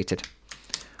be deleted.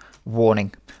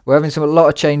 Warning. We're having a lot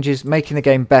of changes, making the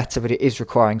game better, but it is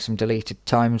requiring some deleted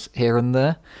times here and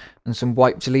there. And some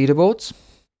wiped leaderboards.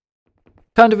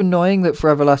 Kind of annoying that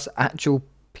for Everlast's actual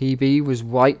PB was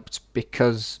wiped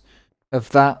because of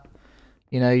that.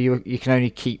 You know, you can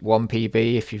only keep one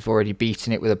PB. If you've already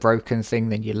beaten it with a broken thing,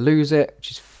 then you lose it,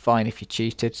 which is fine if you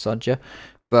cheated, sodja.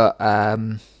 But,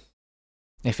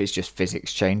 if it's just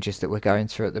physics changes that we're going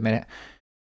through at the minute.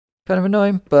 Kind of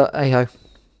annoying, but hey ho.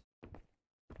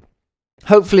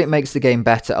 Hopefully it makes the game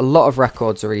better. A lot of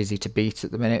records are easy to beat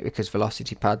at the minute because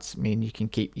velocity pads mean you can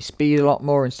keep your speed a lot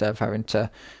more instead of having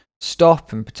to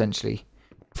stop and potentially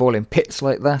fall in pits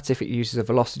like that if it uses a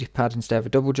velocity pad instead of a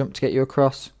double jump to get you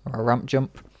across, or a ramp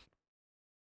jump.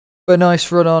 But a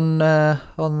nice run on there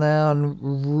on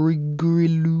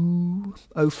Rigrilu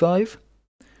 05.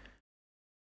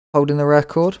 Holding the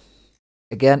record.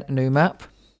 Again, a new map.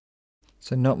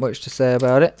 So not much to say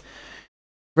about it.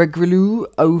 Regrilu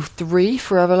 03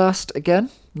 for Everlast again.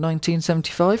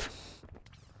 1975.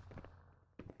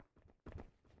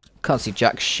 Can't see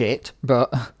jack shit,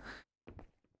 but...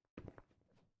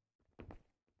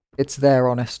 it's there,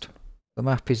 honest. The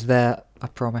map is there, I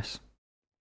promise.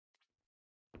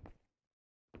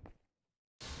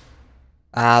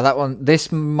 That one,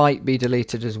 this might be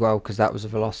deleted as well because that was a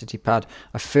velocity pad.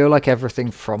 I feel like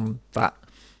everything from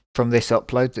this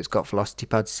upload that's got velocity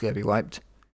pads is going to be wiped.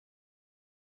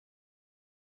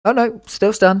 Oh no,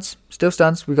 still stands. Still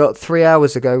stands. We got 3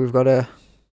 hours ago. We've got a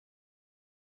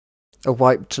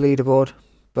wiped leaderboard.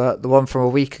 but the one from a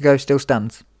week ago still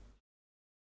stands.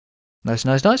 Nice,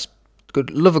 nice, nice. Good,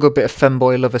 love a good bit of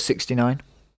Femboy Lover 69.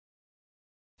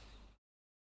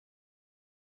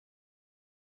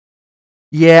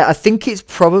 Yeah, I think it's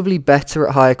probably better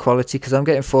at higher quality because I'm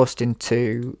getting forced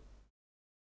into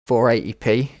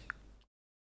 480p.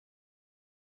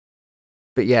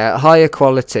 But yeah, at higher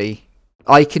quality,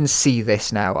 I can see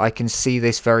this now. I can see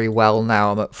this very well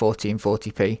now. I'm at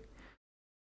 1440p.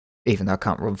 Even though I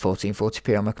can't run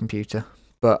 1440p on my computer.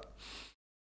 But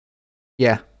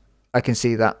yeah, I can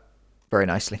see that very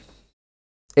nicely.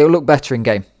 It'll look better in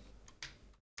game.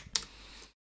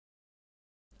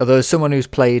 Although as someone who's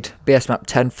played BS map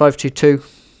 10522,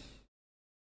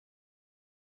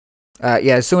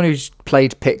 yeah, as someone who's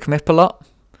played PicMip a lot,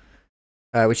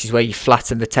 which is where you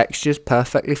flatten the textures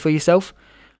perfectly for yourself,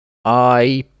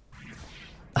 I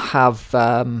have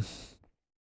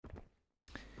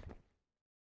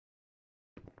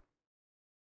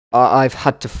I've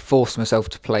had to force myself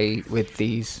to play with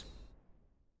these.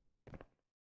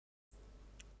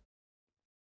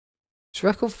 This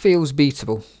record feels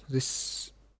beatable.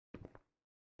 This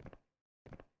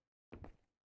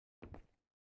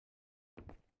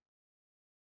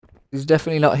is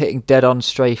definitely not hitting dead on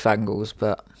strafe angles,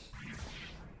 but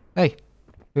hey,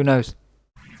 who knows?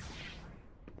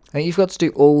 I think you've got to do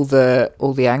all the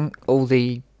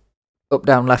up,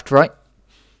 down, left, right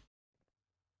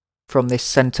from this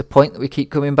center point that we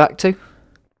keep coming back to,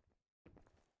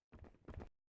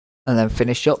 and then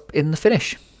finish up in the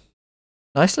finish.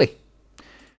 Nicely.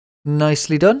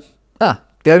 Nicely done. Ah,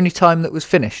 the only time that was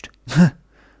finished.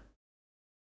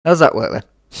 How's that work then?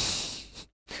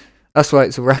 That's why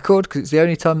it's a record, because it's the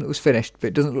only time that was finished, but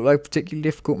it doesn't look like a particularly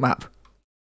difficult map.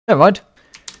 Never mind.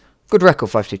 Good record,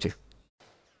 522.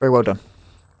 Very well done.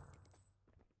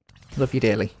 Love you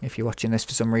dearly, if you're watching this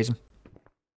for some reason.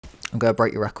 I'm going to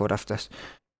break your record after this.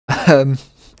 And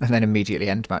then immediately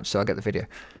end match, so I get the video.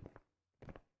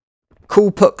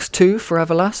 Cool Pucks 2 for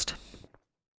Everlast.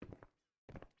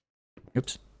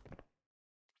 Oops.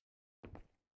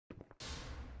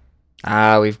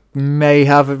 Ah, we may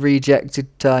have a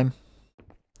rejected time.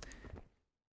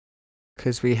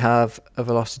 Because we have a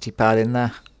velocity pad in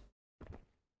there.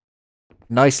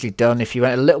 Nicely done. If you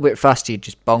went a little bit faster, you'd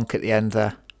just bonk at the end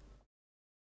there.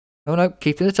 Oh no,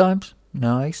 keeping the times.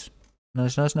 Nice.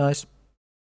 Nice, nice, nice.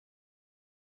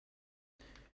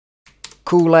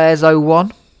 Cool Airs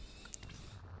 01.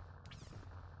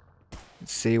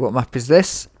 Let's see, what map is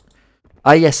this?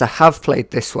 Ah, yes, I have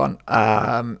played this one.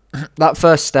 That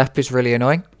first step is really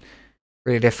annoying.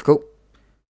 Really difficult.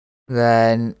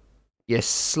 Then you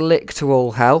slick to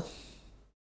all hell.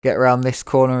 Get around this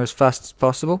corner as fast as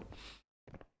possible.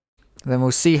 And then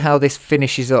we'll see how this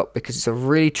finishes up, because it's a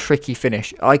really tricky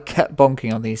finish. I kept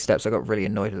bonking on these steps. I got really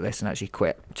annoyed at this and actually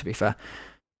quit, to be fair.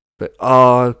 But,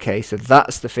 oh, okay, so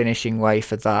that's the finishing way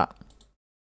for that.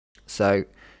 So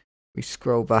we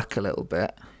scroll back a little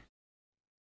bit.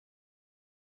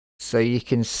 So you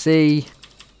can see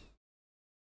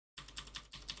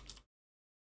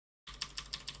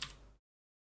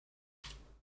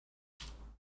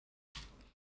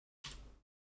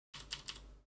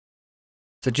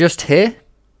so just here,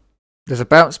 there's a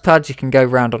bounce pad. You can go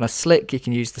round on a slick. You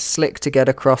can use the slick to get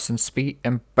across and speed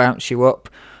and bounce you up.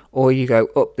 Or you go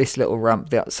up this little ramp,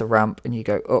 that's a ramp, and you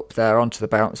go up there onto the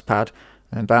bounce pad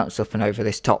and then bounce up and over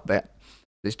this top bit.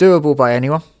 It's doable by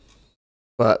anyone,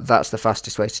 but that's the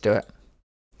fastest way to do it.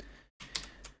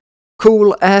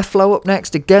 Cool Airflow up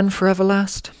next, again for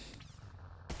Everlast.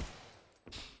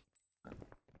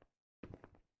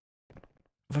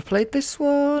 Have I played this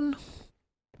one?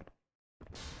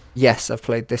 Yes, I've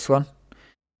played this one.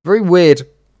 Very weird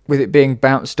with it being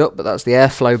bounced up, but that's the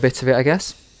airflow bit of it, I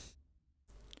guess.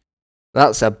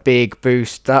 That's a big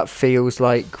boost. That feels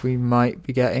like we might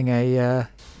be getting a...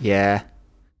 yeah.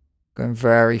 Going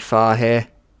very far here.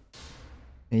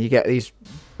 And you get these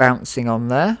bouncing on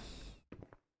there.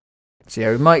 So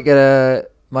yeah, we might get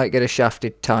a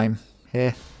shafted time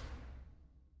here.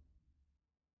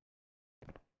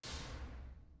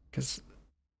 Because...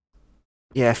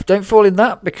 yeah, don't fall in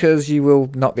that, because you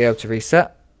will not be able to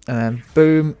reset. And then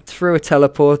boom, through a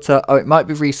teleporter. Oh, it might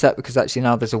be reset because actually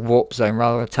now there's a warp zone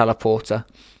rather than a teleporter.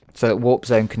 So that warp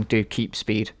zone can do keep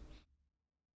speed.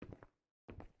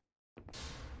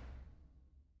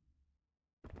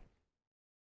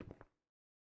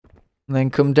 And then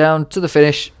come down to the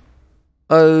finish.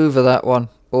 Over that one.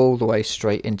 All the way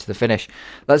straight into the finish.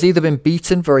 That's either been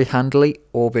beaten very handily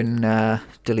or been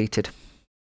deleted.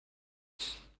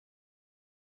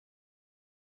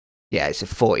 Yeah, it's a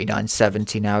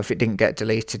 49.70 now. If it didn't get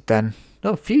deleted, then...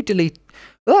 oh, a few delete...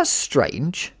 well, that's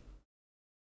strange.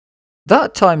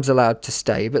 That time's allowed to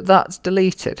stay, but that's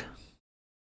deleted.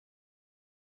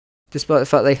 Despite the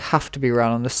fact they have to be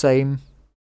run on the same...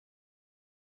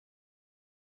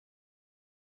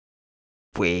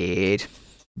 Weird.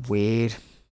 Weird.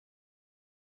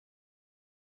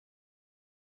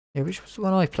 Yeah, which was the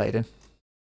one I played in?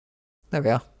 There we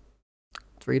are.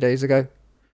 3 days ago.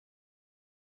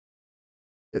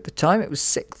 At the time, it was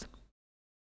 6th.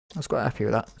 I was quite happy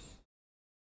with that.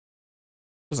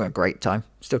 Wasn't a great time.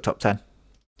 Still top 10.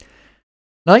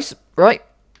 Nice. Right.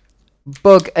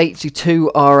 Bug 82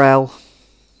 RL.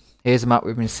 Here's a map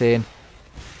we've been seeing.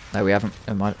 No, we haven't.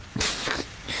 Never mind.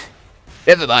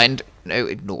 Never mind. No,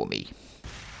 ignore me.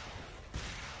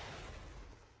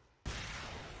 I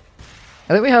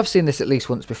think we have seen this at least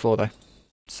once before, though.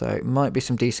 So it might be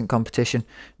some decent competition.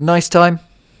 Nice time.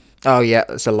 Oh, yeah,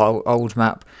 that's a old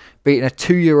map. Beating a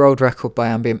 2-year-old record by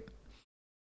Ambient.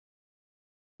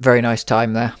 Very nice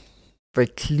time there. Very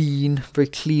clean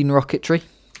rocketry.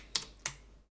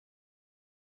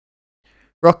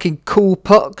 Rocking cool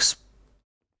pucks.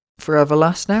 Forever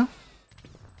last now.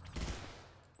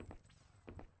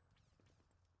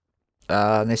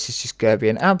 And this is just going to be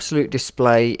an absolute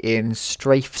display in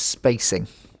strafe spacing.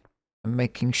 And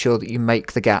making sure that you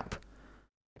make the gap.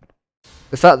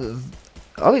 The fact that...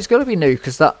 Oh, it's got to be new,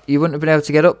 because that you wouldn't have been able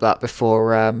to get up that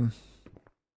before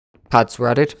pads were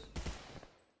added.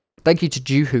 Thank you to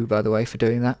Juhu, by the way, for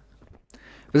doing that.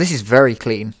 But this is very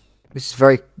clean. This is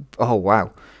very... Oh,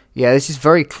 wow. Yeah, this is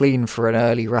very clean for an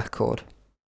early record.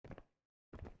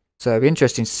 So it'll be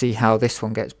interesting to see how this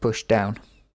one gets pushed down.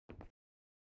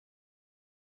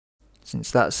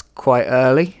 Since that's quite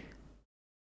early.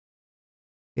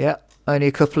 Yeah, only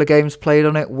a couple of games played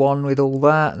on it. One with all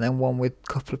that, and then one with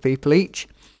a couple of people each.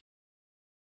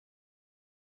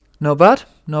 Not bad,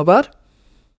 not bad.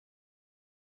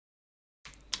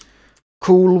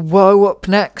 Cool Woe up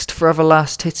next. Forever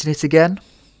Last hitting it again.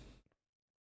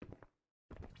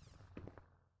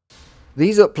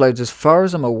 These uploads, as far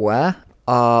as I'm aware,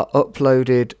 are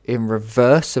uploaded in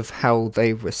reverse of how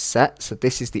they were set. So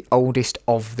this is the oldest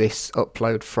of this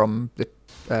upload from the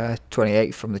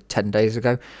 28th, from the 10 days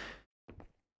ago.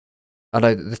 I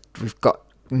know that we've got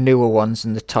newer ones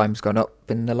and the time's gone up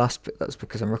in the last bit. That's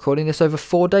because I'm recording this over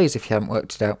 4 days, if you haven't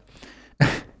worked it out.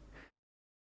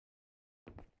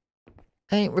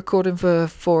 I ain't recording for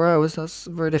 4 hours. That's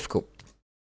very difficult.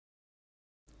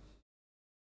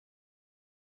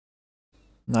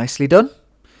 Nicely done.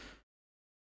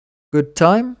 Good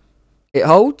time. It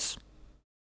holds.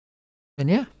 And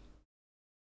yeah.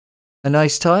 A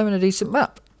nice time and a decent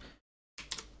map.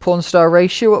 Pawn Star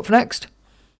Ratio up next.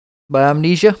 By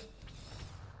Amnesia.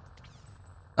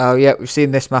 Oh yeah, we've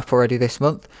seen this map already this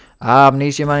month.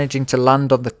 Amnesia managing to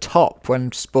land on the top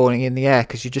when spawning in the air,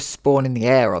 because you just spawn in the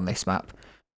air on this map.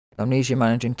 Amnesia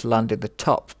managing to land in the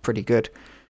top. Pretty good.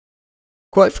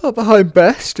 Quite far behind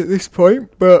best at this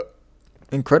point, but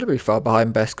incredibly far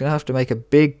behind best. Gonna have to make a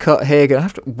big cut here. Gonna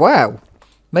have to... Wow!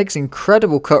 Makes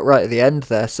incredible cut right at the end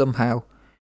there somehow.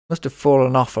 Must have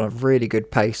fallen off on a really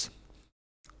good pace.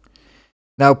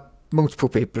 Now, multiple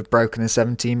people have broken the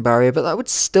 17 barrier, but that would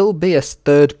still be a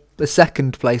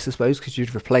second place, I suppose, because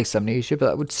you'd replace Amnesia, but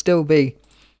that would still be,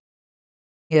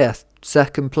 yeah,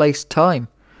 second place time,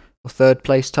 or third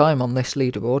place time on this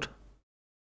leaderboard.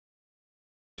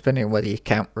 Depending on whether you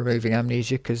count removing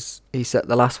Amnesia, because he set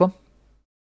the last one.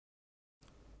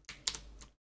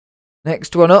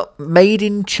 Next one up, Made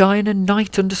in China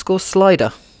Night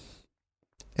 _slider.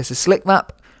 It's a slick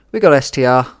map. We got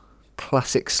STR,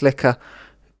 classic slicker,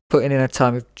 putting in a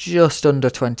time of just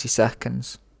under 20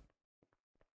 seconds.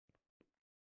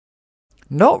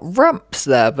 Not ramps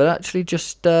there, but actually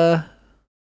just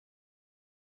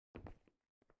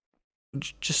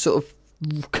sort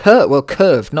of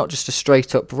curved, not just a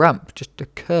straight up ramp, just a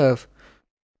curve.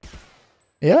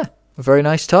 Yeah, a very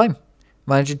nice time.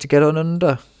 Managing to get on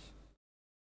under.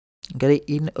 Get it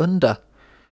in under.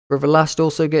 Forever Last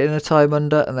also getting a time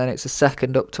under, and then it's a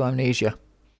second up to Amnesia.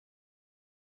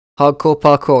 Hardcore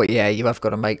parkour, yeah, you have got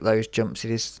to make those jumps.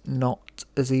 It is not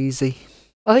as easy.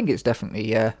 I think it's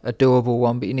definitely a doable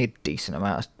one, but you need a decent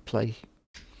amount of play.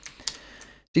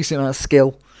 Decent amount of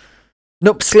skill.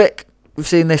 Nup Slick, we've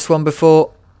seen this one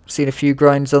before. Seen a few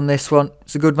grinds on this one.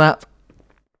 It's a good map.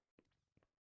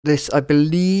 This, I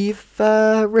believe,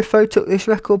 Riffo took this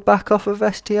record back off of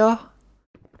STR.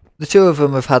 The two of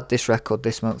them have had this record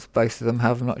this month. Both of them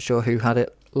have. I'm not sure who had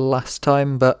it last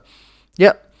time, but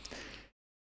yep.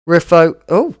 Riffo,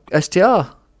 oh,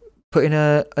 STR, put in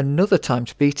another time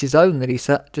to beat his own that he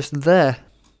set just there.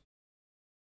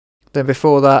 Then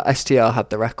before that, STR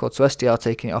had the record, so STR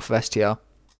taking it off of STR.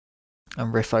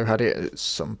 And Riffo had it at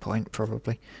some point,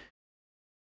 probably.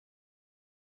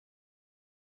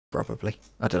 Probably.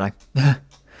 I don't know.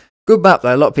 Good map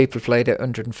though. A lot of people played it.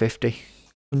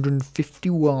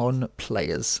 151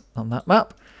 players on that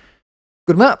map.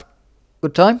 Good map.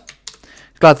 Good time.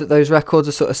 Glad that those records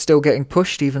are sort of still getting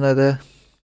pushed, even though they're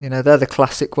the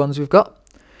classic ones we've got.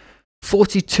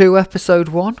 42 episode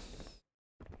 1.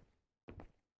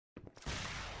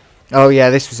 Oh yeah,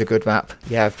 this was a good map.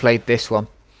 Yeah, I've played this one.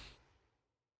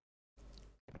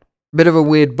 Bit of a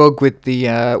weird bug with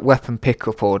the weapon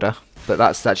pickup order, but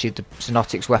that's actually the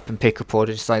Xonotic's weapon pickup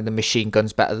order, deciding the machine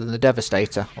gun's better than the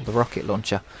Devastator or the rocket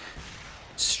launcher.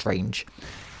 Strange.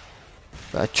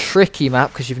 But a tricky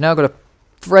map, because you've now got to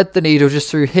thread the needle just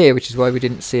through here, which is why we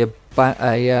didn't see a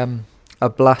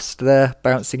blast there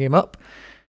bouncing him up.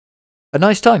 A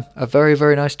nice time. A very,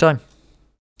 very nice time.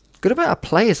 Good amount of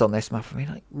players on this map. I mean,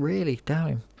 like, really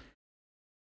down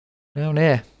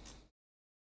here.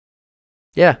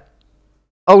 Yeah.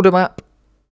 Older map,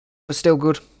 but still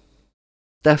good.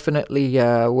 Definitely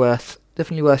worth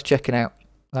checking out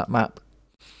that map.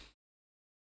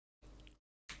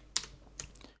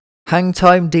 Hang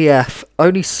time DF,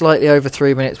 only slightly over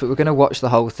 3 minutes, but we're going to watch the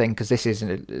whole thing because this is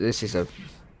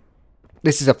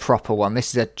a proper one.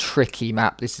 This is a tricky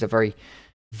map. This is a very,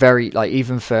 very, like,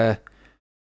 even for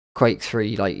Quake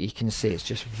 3, like, you can see it's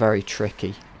just very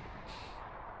tricky.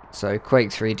 So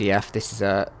Quake 3 DF, this is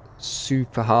a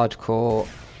super hardcore,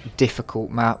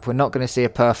 difficult map. We're not going to see a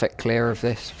perfect clear of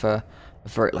this for a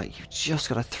very, like, you've just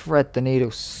got to thread the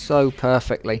needle so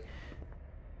perfectly.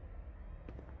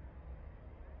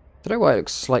 I don't know why it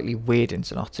looks slightly weird in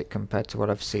Xonotic compared to what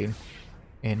I've seen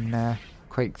in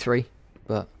Quake 3,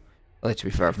 but well, to be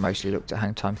fair, I've mostly looked at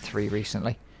Hang Time 3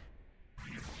 recently.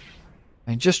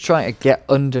 And just trying to get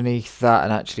underneath that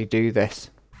and actually do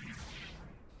this.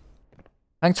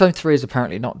 Hang Time 3 is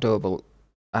apparently not doable.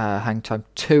 Hang Time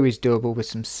 2 is doable with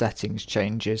some settings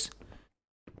changes.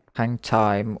 Hang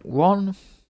Time 1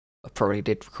 probably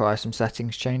did require some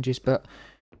settings changes, but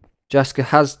Jaska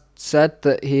has said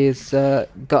that he's got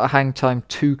a Hang Time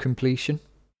 2 completion.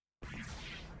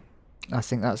 I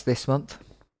think that's this month.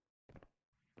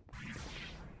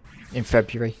 In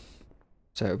February.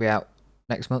 So it'll be out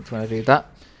next month when I do that.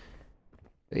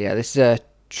 But yeah, this is a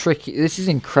tricky, this is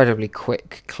incredibly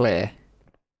quick clear.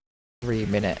 3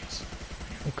 minutes.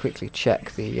 Let me quickly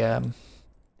check the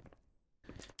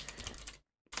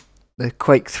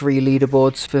Quake 3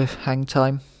 leaderboards for Hang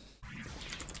Time.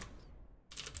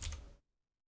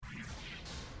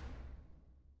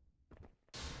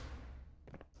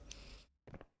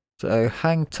 So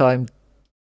Hang Time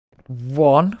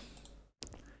 1.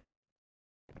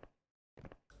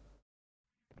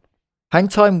 Hang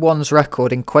Time 1's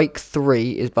record in Quake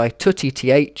 3 is by Tutty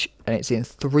TH, and it's in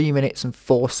 3 minutes and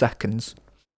 4 seconds.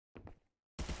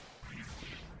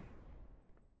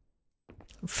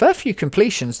 Fair few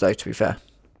completions though, to be fair.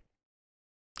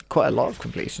 Quite a lot of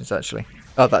completions actually.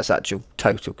 Oh, that's actual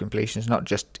total completions, not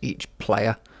just each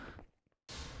player.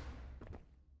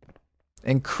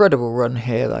 Incredible run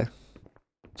here though,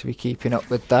 to be keeping up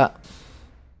with that.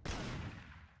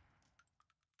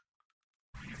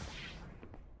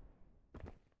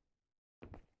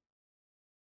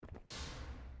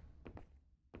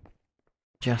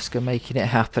 Jaska making it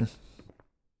happen.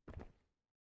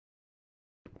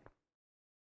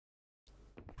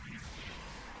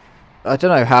 I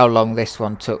don't know how long this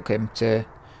one took him to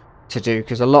do,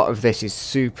 because a lot of this is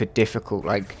super difficult,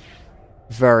 like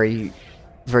very,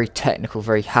 very technical,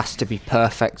 very has to be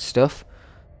perfect stuff,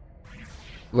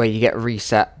 where you get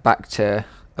reset back to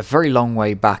a very long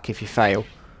way back if you fail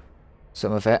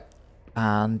some of it.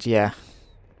 And yeah,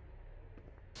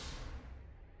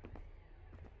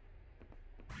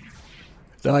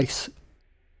 nice.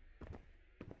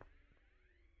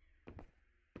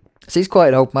 So it's quite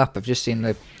an old map. I've just seen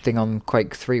the thing on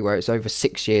Quake 3 where it's over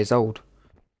 6 years old.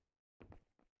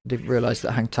 I didn't realise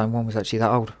that Hang Time 1 was actually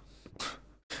that old.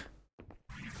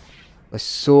 I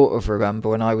sort of remember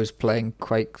when I was playing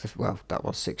Quake, well, that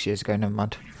was 6 years ago, never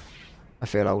mind. I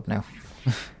feel old now.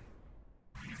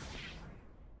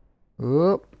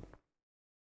 Whoop.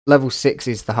 Level 6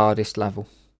 is the hardest level.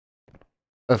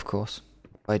 Of course,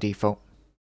 by default.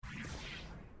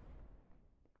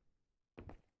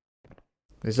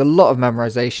 There's a lot of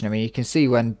memorization. I mean, you can see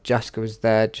when Jaska was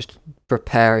there just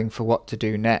preparing for what to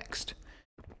do next.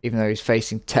 Even though he's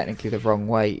facing technically the wrong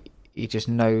way, he just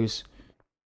knows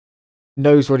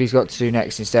what he's got to do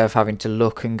next instead of having to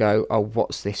look and go, oh,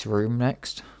 what's this room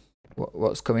next?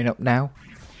 What's coming up now?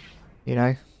 You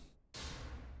know?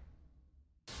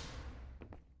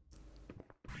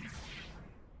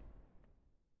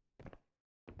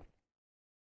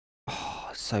 Oh,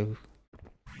 so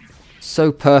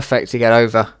perfect to get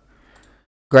over.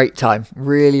 Great time.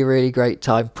 Really, really great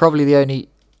time. Probably the only,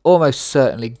 almost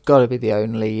certainly got to be the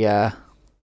only, yeah,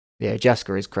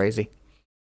 Jaska is crazy.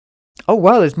 Oh,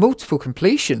 wow, there's multiple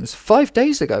completions. 5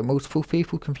 days ago, multiple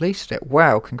people completed it.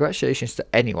 Wow, congratulations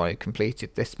to anyone who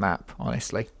completed this map,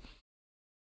 honestly.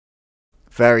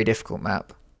 Very difficult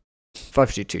map.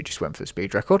 522 just went for the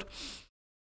speed record.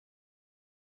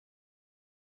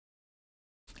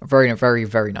 A very, very,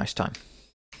 very nice time.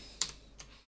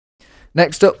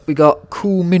 Next up, we got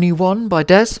Cool Mini 1 by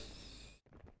Des.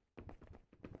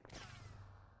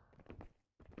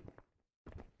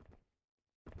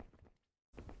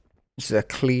 This is a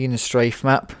clean strafe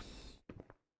map.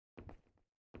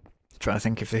 Trying to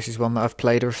think if this is one that I've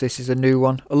played or if this is a new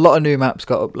one. A lot of new maps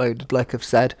got uploaded, like I've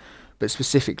said, but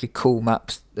specifically cool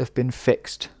maps have been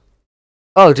fixed.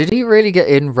 Oh, did he really get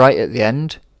in right at the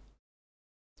end?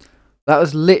 That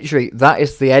was literally, that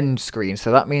is the end screen, so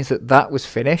that means that that was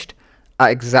finished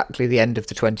at exactly the end of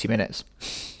the 20 minutes.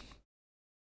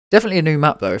 Definitely a new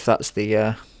map though, if that's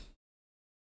the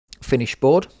finish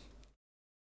board.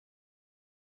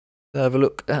 Have a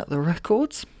look at the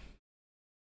records.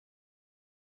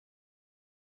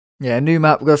 Yeah, new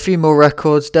map. We've got a few more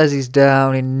records. Desi's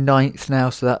down in 9th now,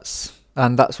 so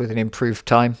that's with an improved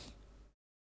time.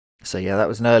 So yeah, that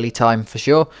was an early time for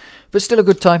sure, but still a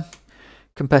good time.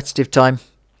 Competitive time.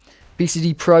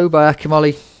 PCD Pro by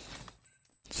Akimoli.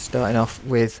 Starting off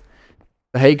with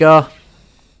the Hagar.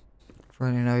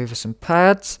 Running over some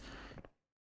pads.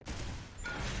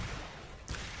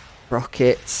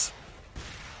 Rockets.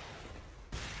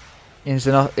 In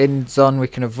Zon we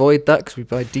can avoid that because we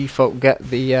by default get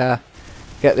the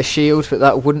shield, but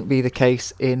that wouldn't be the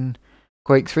case in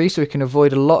Quake 3, so we can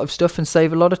avoid a lot of stuff and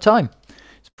save a lot of time.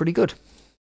 It's pretty good.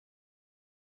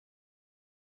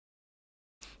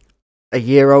 A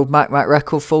year-old Mac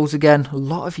record falls again. A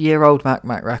lot of year-old Mac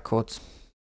records.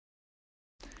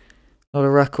 A lot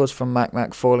of records from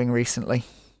Mac falling recently.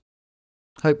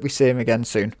 Hope we see him again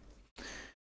soon.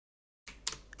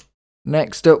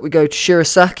 Next up, we go to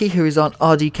Shirasaki, who is on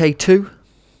RDK2.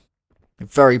 A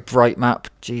very bright map.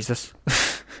 Jesus.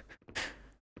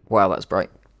 Wow, that's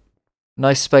bright.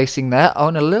 Nice spacing there. Oh,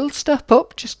 and a little step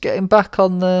up. Just getting back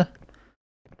on the...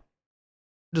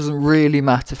 Doesn't really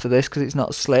matter for this because it's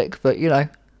not slick, but, you know.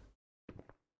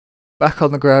 Back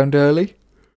on the ground early.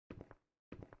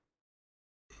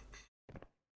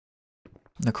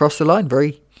 And across the line.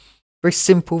 Very, very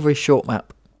simple, very short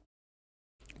map.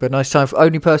 But nice time for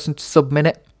only person to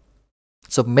sub-minute.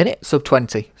 Sub-minute?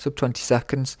 Sub-20. Sub-20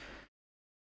 seconds.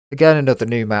 Again, another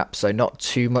new map, so not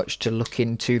too much to look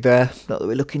into there. Not that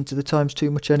we look into the times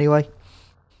too much anyway.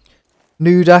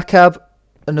 New Dakab.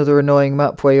 Another annoying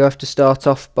map where you have to start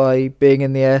off by being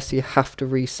in the air, so you have to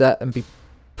reset and be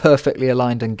perfectly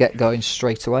aligned and get going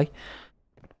straight away.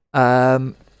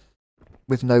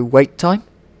 With no wait time.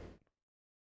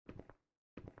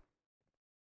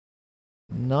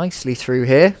 Nicely through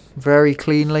here, very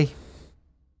cleanly.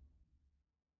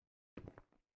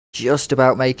 Just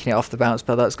about making it off the bounce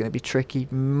pad. That's going to be tricky.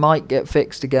 Might get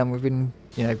fixed again. We've been,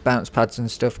 you know, bounce pads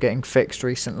and stuff getting fixed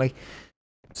recently.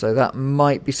 So that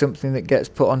might be something that gets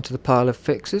put onto the pile of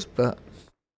fixes, but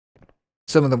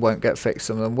some of them won't get fixed,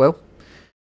 some of them will.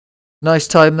 Nice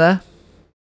time there.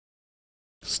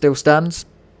 Still stands.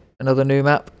 Another new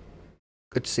map.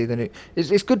 Good to see the new...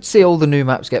 It's good to see all the new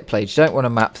maps get played. You don't want a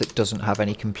map that doesn't have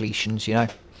any completions, you know.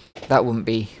 That wouldn't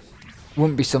be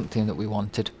something that we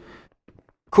wanted.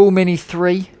 Cool Mini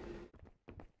 3.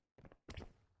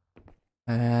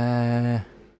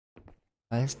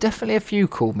 There's definitely a few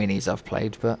Cool Minis I've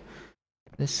played, but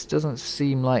this doesn't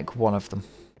seem like one of them.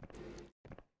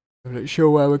 I'm not sure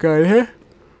where we're going here.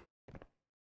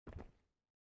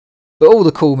 But all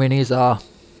the Cool Minis are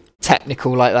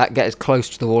technical like that. Get as close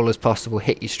to the wall as possible.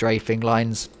 Hit your strafing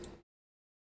lines.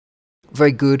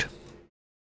 Very good.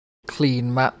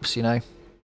 Clean maps, you know.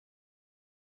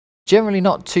 Generally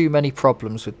not too many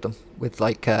problems with them. With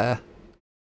like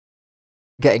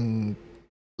getting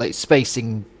like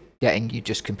spacing, getting you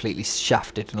just completely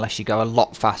shafted unless you go a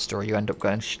lot faster or you end up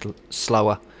going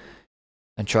slower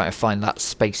and trying to find that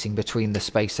spacing between the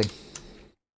spacing.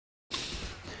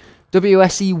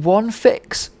 WSE1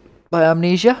 fix by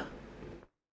Amnesia.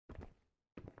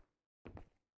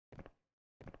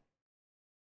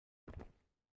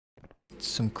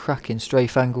 Some cracking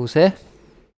strafe angles here.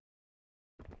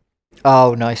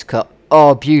 Oh, nice cut.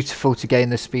 Oh, beautiful to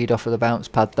gain the speed off of the bounce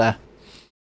pad there.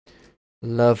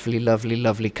 Lovely, lovely,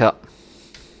 lovely cut.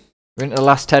 We're into the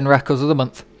last 10 records of the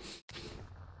month.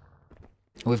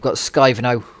 We've got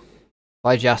Skyvno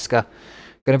by Jaska.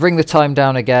 Going to bring the time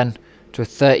down again to a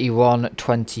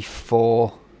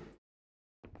 31.24.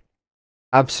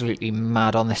 absolutely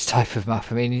mad on this type of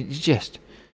map. I mean, it's just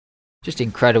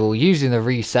incredible. Using the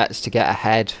resets to get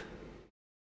ahead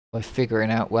by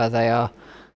figuring out where they are.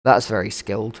 That's very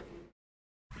skilled.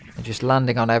 And just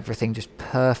landing on everything, just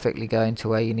perfectly going to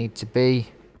where you need to be.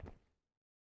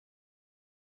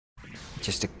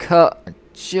 Just a cut,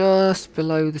 just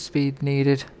below the speed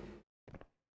needed.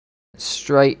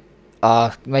 Straight,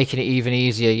 making it even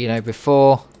easier. You know,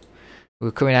 before we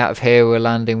were coming out of here, we were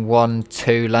landing 1,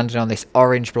 2, landing on this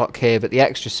orange block here, but the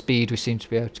extra speed we seem to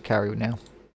be able to carry now.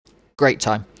 Great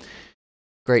time.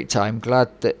 Great time. Glad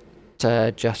that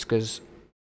Jessica's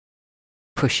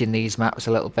pushing these maps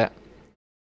a little bit.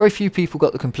 Very few people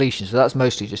got the completion, so that's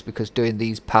mostly just because doing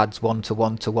these pads 1 to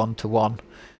 1 to 1 to 1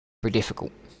 very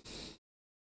difficult.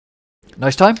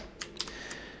 Nice time.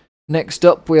 Next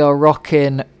up, we are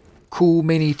rocking Cool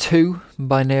Mini 2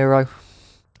 by Nero.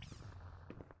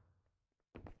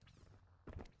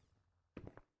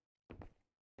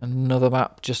 Another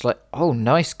map just like, oh,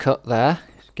 nice cut there.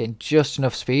 Getting just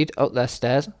enough speed. Oh, there's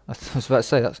stairs. I was about to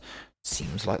say, that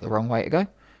seems like the wrong way to go.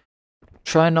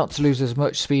 Try not to lose as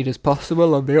much speed as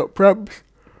possible on the up ramps.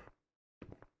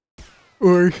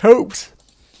 Or it helps.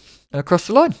 And across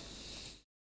the line.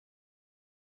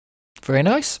 Very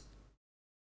nice.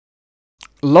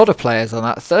 A lot of players on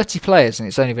that. 30 players and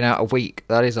it's only been out a week.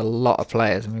 That is a lot of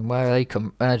players. I mean, where they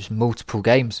come? Just multiple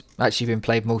games. Actually been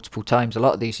played multiple times. A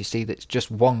lot of these you see that's just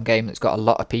one game that's got a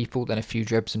lot of people, then a few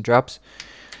dribs and drabs.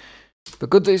 But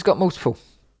good that it's got multiple.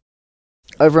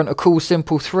 Over on a Cool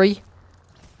Simple 3.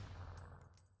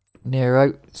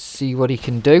 Nero, see what he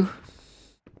can do.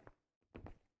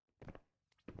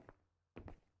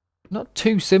 Not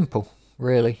too simple,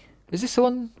 really. Is this the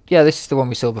one? Yeah, this is the one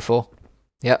we saw before.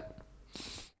 Yep.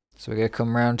 So we're going to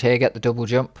come around here, get the double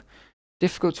jump.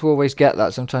 Difficult to always get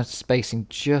that. Sometimes the spacing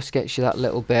just gets you that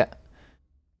little bit.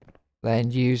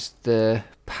 Then use the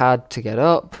pad to get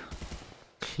up.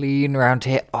 Clean around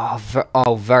here.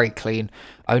 Oh, very clean.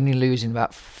 Only losing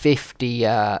about 50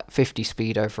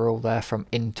 speed overall there from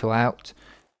in to out.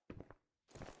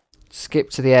 Skip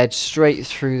to the edge, straight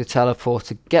through the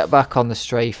teleporter, get back on the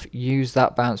strafe, use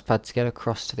that bounce pad to get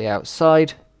across to the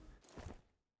outside.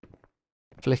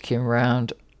 Flicking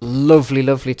around. Lovely,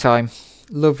 lovely time.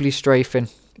 Lovely strafing.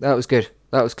 That was good.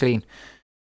 That was clean.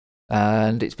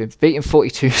 And it's been beaten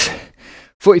 42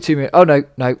 minutes. Oh,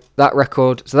 no. That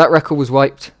record. So that record was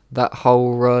wiped. That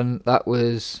whole run. That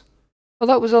was... Oh,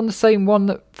 that was on the same one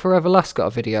that Forever Last got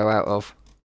a video out of.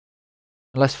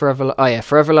 Unless Forever... Oh, yeah.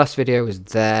 Forever Last video was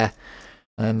there.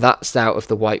 And that's out of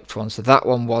the wiped one. So that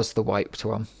one was the wiped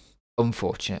one.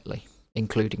 Unfortunately.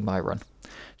 Including my run.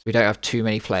 So we don't have too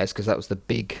many players because that was the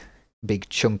big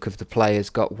chunk of the players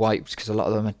got wiped because a lot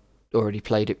of them had already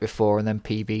played it before and then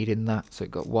PB'd in that, so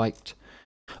it got wiped.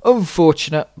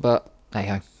 Unfortunate, but hey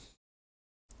ho.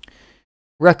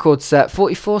 Record set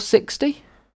 44.60.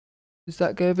 Is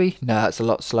that going to be? No, that's a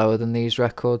lot slower than these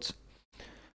records.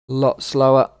 A lot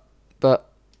slower, but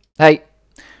hey,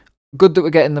 good that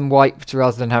we're getting them wiped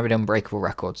rather than having unbreakable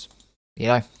records. You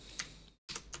know.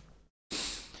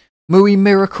 Mui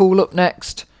Miracle up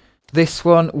next. This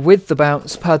one with the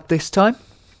bounce pad this time.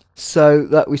 So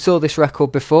that we saw this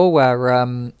record before where I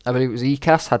believe it was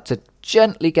ECAS had to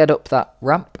gently get up that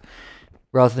ramp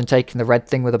rather than taking the red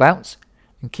thing with a bounce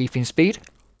and keeping speed.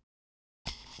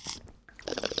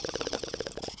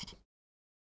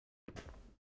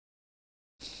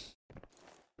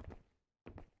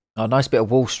 Oh, nice bit of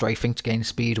wall strafing to gain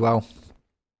speed well.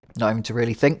 Not even to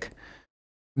really think.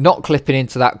 Not clipping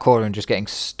into that corner and just getting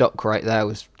stuck right there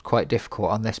was quite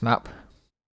difficult on this map.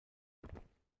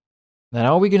 Then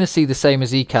are we going to see the same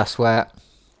as ECAS where,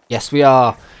 yes we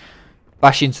are,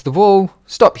 bash into the wall,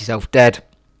 stop yourself dead,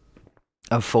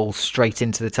 and fall straight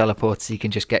into the teleporter so you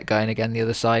can just get going again the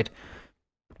other side.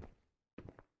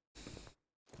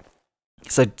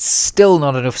 So still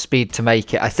not enough speed to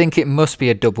make it. I think it must be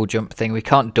a double jump thing. We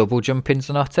can't double jump in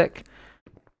Xonotic.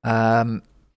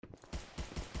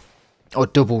 Or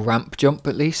double ramp jump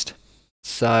at least.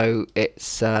 So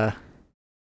it's,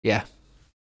 yeah.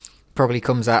 Probably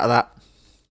comes out of that.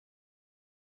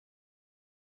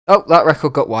 Oh, that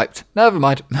record got wiped. Never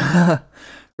mind.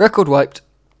 Record wiped.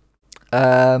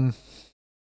 Oh,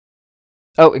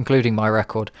 including my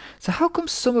record. So how come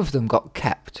some of them got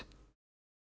kept?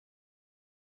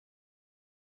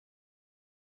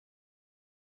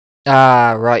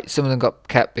 Ah, right. Some of them got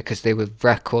kept because they were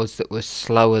records that were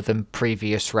slower than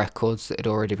previous records that had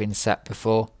already been set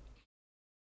before.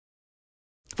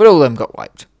 But all of them got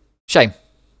wiped. Shame.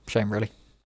 Shame, really.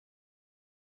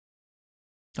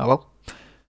 Oh well.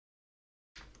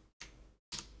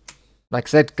 Like I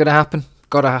said, gonna happen.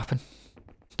 Gotta happen.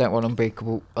 Don't want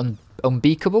unbreakable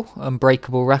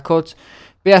records.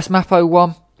 BS Map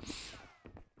 01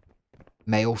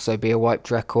 may also be a wiped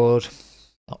record.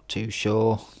 Not too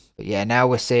sure. But yeah, now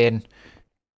we're seeing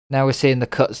the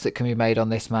cuts that can be made on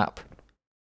this map.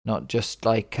 Not just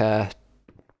like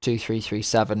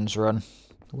 2337's run,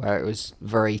 where it was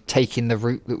very taking the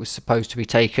route that was supposed to be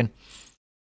taken.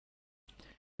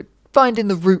 But finding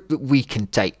the route that we can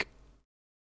take.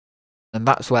 And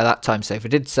that's where that time save, I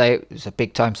did say it was a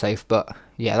big time save, but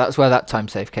yeah, that's where that time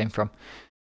save came from.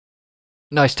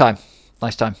 Nice time.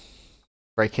 Nice time.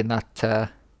 Breaking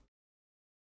that,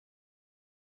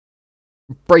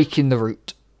 breaking the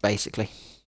route, basically.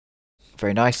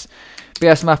 Very nice.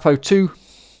 BS Map 02.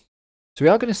 So we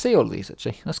are going to see all of these,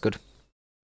 actually. That's good.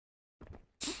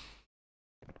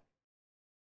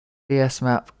 BS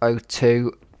Map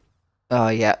 02. Oh,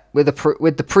 yeah. With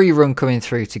the pre-run coming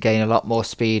through to gain a lot more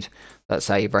speed. That's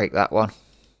how you break that one.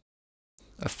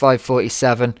 A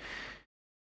 547.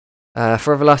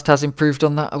 Forever Last has improved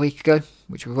on that a week ago,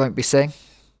 which we won't be seeing.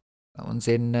 That one's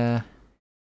in...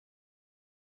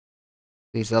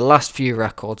 these are the last few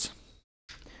records.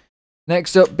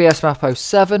 Next up, BS Map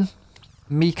 07.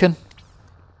 Meekan.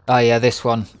 Oh yeah, this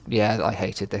one. Yeah, I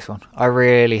hated this one. I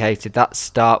really hated that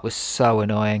start. Was so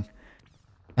annoying.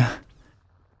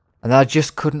 And I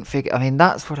just couldn't figure... I mean,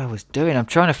 that's what I was doing. I'm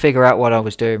trying to figure out what I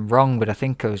was doing wrong, but I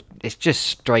think it's just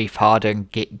strafe harder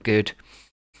and get good.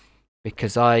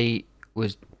 Because I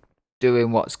was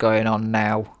doing what's going on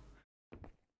now.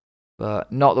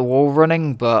 But not the wall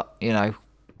running, but, you know,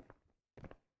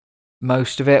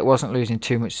 most of it. Wasn't losing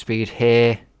too much speed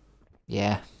here.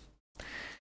 Yeah.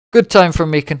 Good time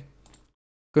from Meekan.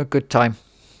 Good time.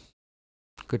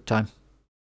 Good time.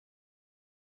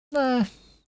 Yeah.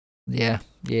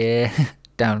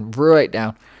 Down. Right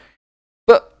down.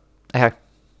 But, hey.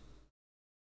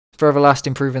 Forever Last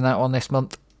improving that one this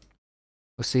month.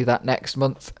 We'll see that next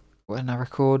month when I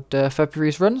record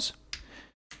February's runs.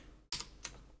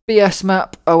 BS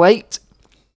Map 08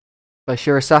 by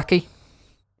Shirasaki.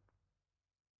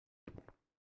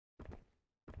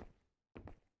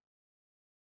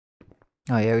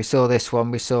 Oh yeah, we saw this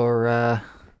one. We saw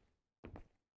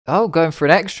going for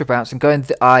an extra bounce and going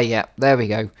yeah, there we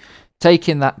go.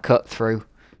 Taking that cut through.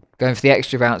 Going for the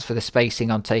extra bounce for the spacing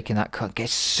on taking that cut.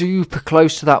 Gets super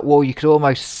close to that wall. You could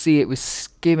almost see it was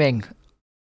skimming.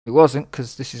 It wasn't,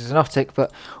 because this is Xonotic,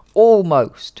 but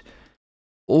almost.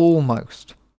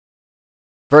 Almost.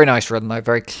 Very nice run, though.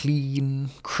 Very clean,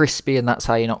 crispy, and that's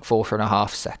how you knock 4.5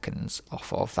 seconds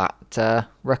off of that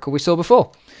record we saw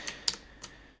before.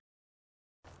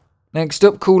 Next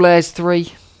up, Cool Airs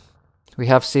 3. We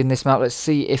have seen this map. Let's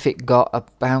see if it got a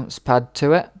bounce pad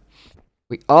to it.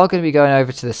 We are going to be going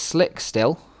over to the slick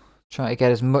still. Trying to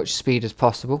get as much speed as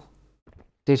possible.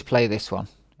 Did play this one.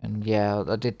 And yeah,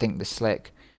 I did think the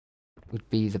slick would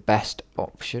be the best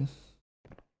option.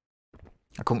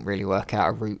 I couldn't really work out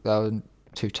a route though. I'm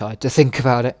too tired to think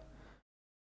about it.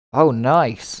 Oh,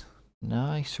 nice.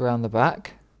 Nice around the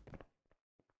back.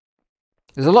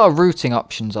 There's a lot of routing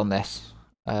options on this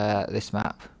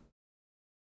map.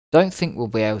 Don't think we'll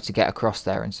be able to get across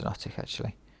there in Xonotic,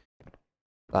 actually.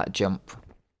 That jump.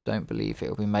 Don't believe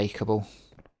it'll be makeable.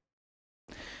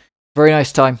 Very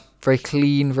nice time. Very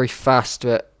clean, very fast,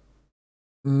 but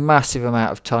massive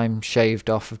amount of time shaved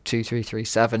off of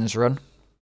 2337's run.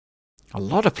 A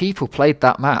lot of people played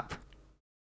that map.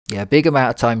 Yeah, big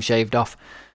amount of time shaved off.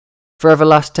 Forever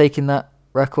Last taking that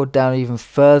record down even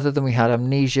further than we had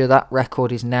Amnesia. That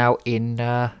record is now in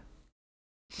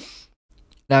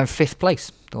 5th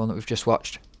place, the one that we've just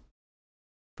watched.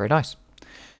 Very nice.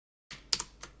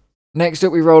 Next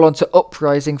up, we roll on to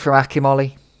Uprising from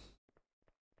Akimoli.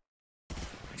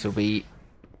 This will be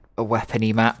a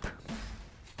weapony map.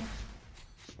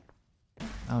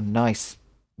 Oh, nice.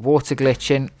 Water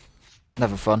glitching.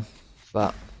 Never fun,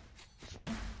 but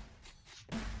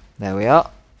there we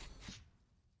are.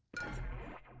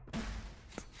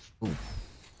 Ooh.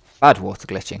 Bad water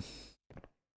glitching.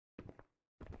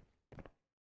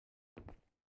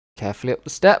 Carefully up the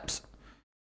steps.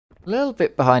 A little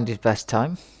bit behind his best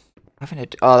time.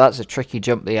 Oh, that's a tricky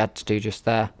jump that he had to do just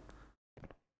there.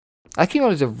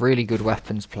 Akimol is a really good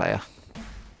weapons player.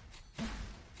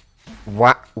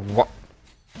 What?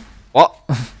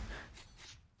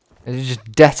 He's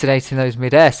just detonating those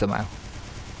mid-air somehow.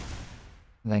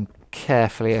 And then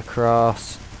carefully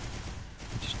across.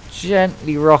 Just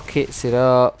gently rockets it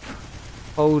up.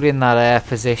 Holding that air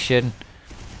position.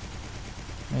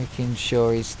 Making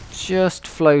sure he's just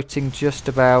floating just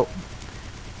about.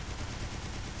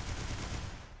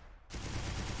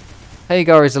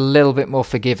 Hagar is a little bit more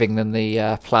forgiving than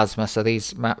the Plasma, so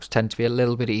these maps tend to be a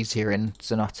little bit easier in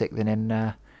Xonotic than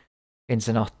in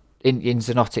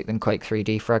Xonotic than Quake 3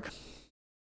 DeFraG.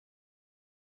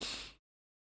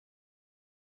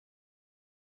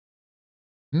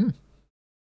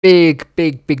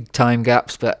 Big time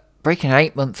gaps, but breaking an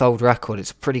 8-month-old record,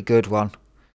 it's a pretty good one.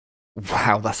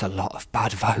 Wow, that's a lot of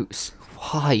bad votes.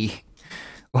 Why?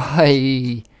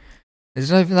 Why? There's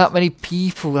not even that many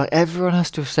people. Like, everyone has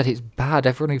to have said it's bad.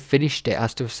 Everyone who finished it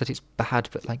has to have said it's bad,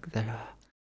 but like, I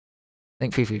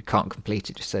think people who can't complete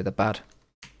it just say they're bad.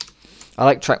 I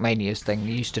like Trackmania's thing.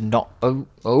 We used to not...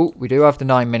 Oh, we do have the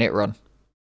 9-minute run.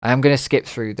 I am going to skip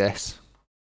through this.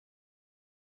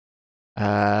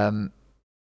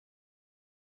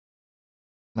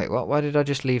 Wait, what? Why did I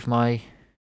just leave my...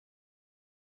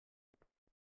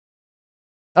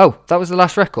 Oh, that was the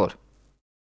last record.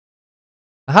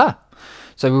 Aha!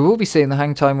 So we will be seeing the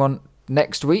hang time one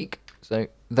next week. So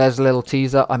there's a little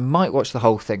teaser. I might watch the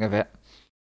whole thing of it.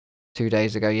 2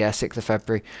 days ago, yeah, 6th of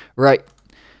February. Right.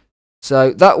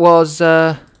 So that was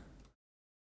the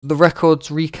records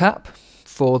recap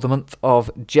for the month of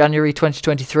January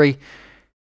 2023.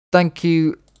 Thank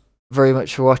you very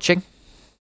much for watching.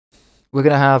 We're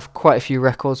going to have quite a few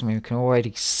records. I mean, we can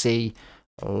already see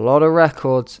a lot of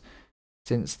records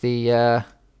since the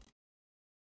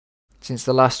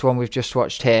last one we've just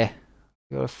watched here.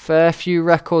 We've got a fair few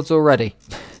records already.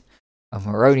 And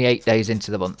we're only 8 days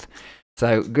into the month. So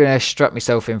I'm going to strap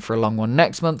myself in for a long one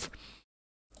next month.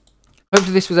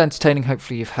 Hopefully this was entertaining.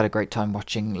 Hopefully you've had a great time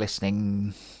watching,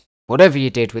 listening, whatever you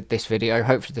did with this video.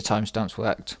 Hopefully the timestamps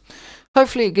worked.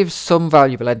 Hopefully it gives some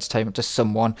valuable entertainment to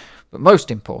someone. But most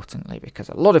importantly, because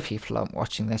a lot of people aren't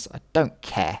watching this, I don't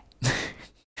care.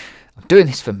 I'm doing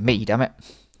this for me, damn it.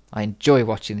 I enjoy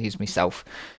watching these myself.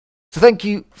 So thank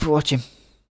you for watching.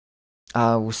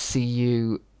 I will see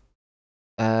you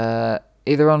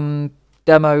either on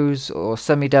demos or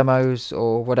semi-demos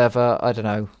or whatever. I don't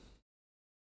know.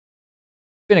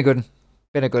 Been a good one.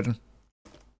 Been a good one.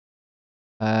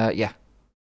 Yeah.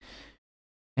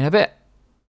 In a bit.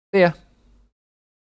 See ya.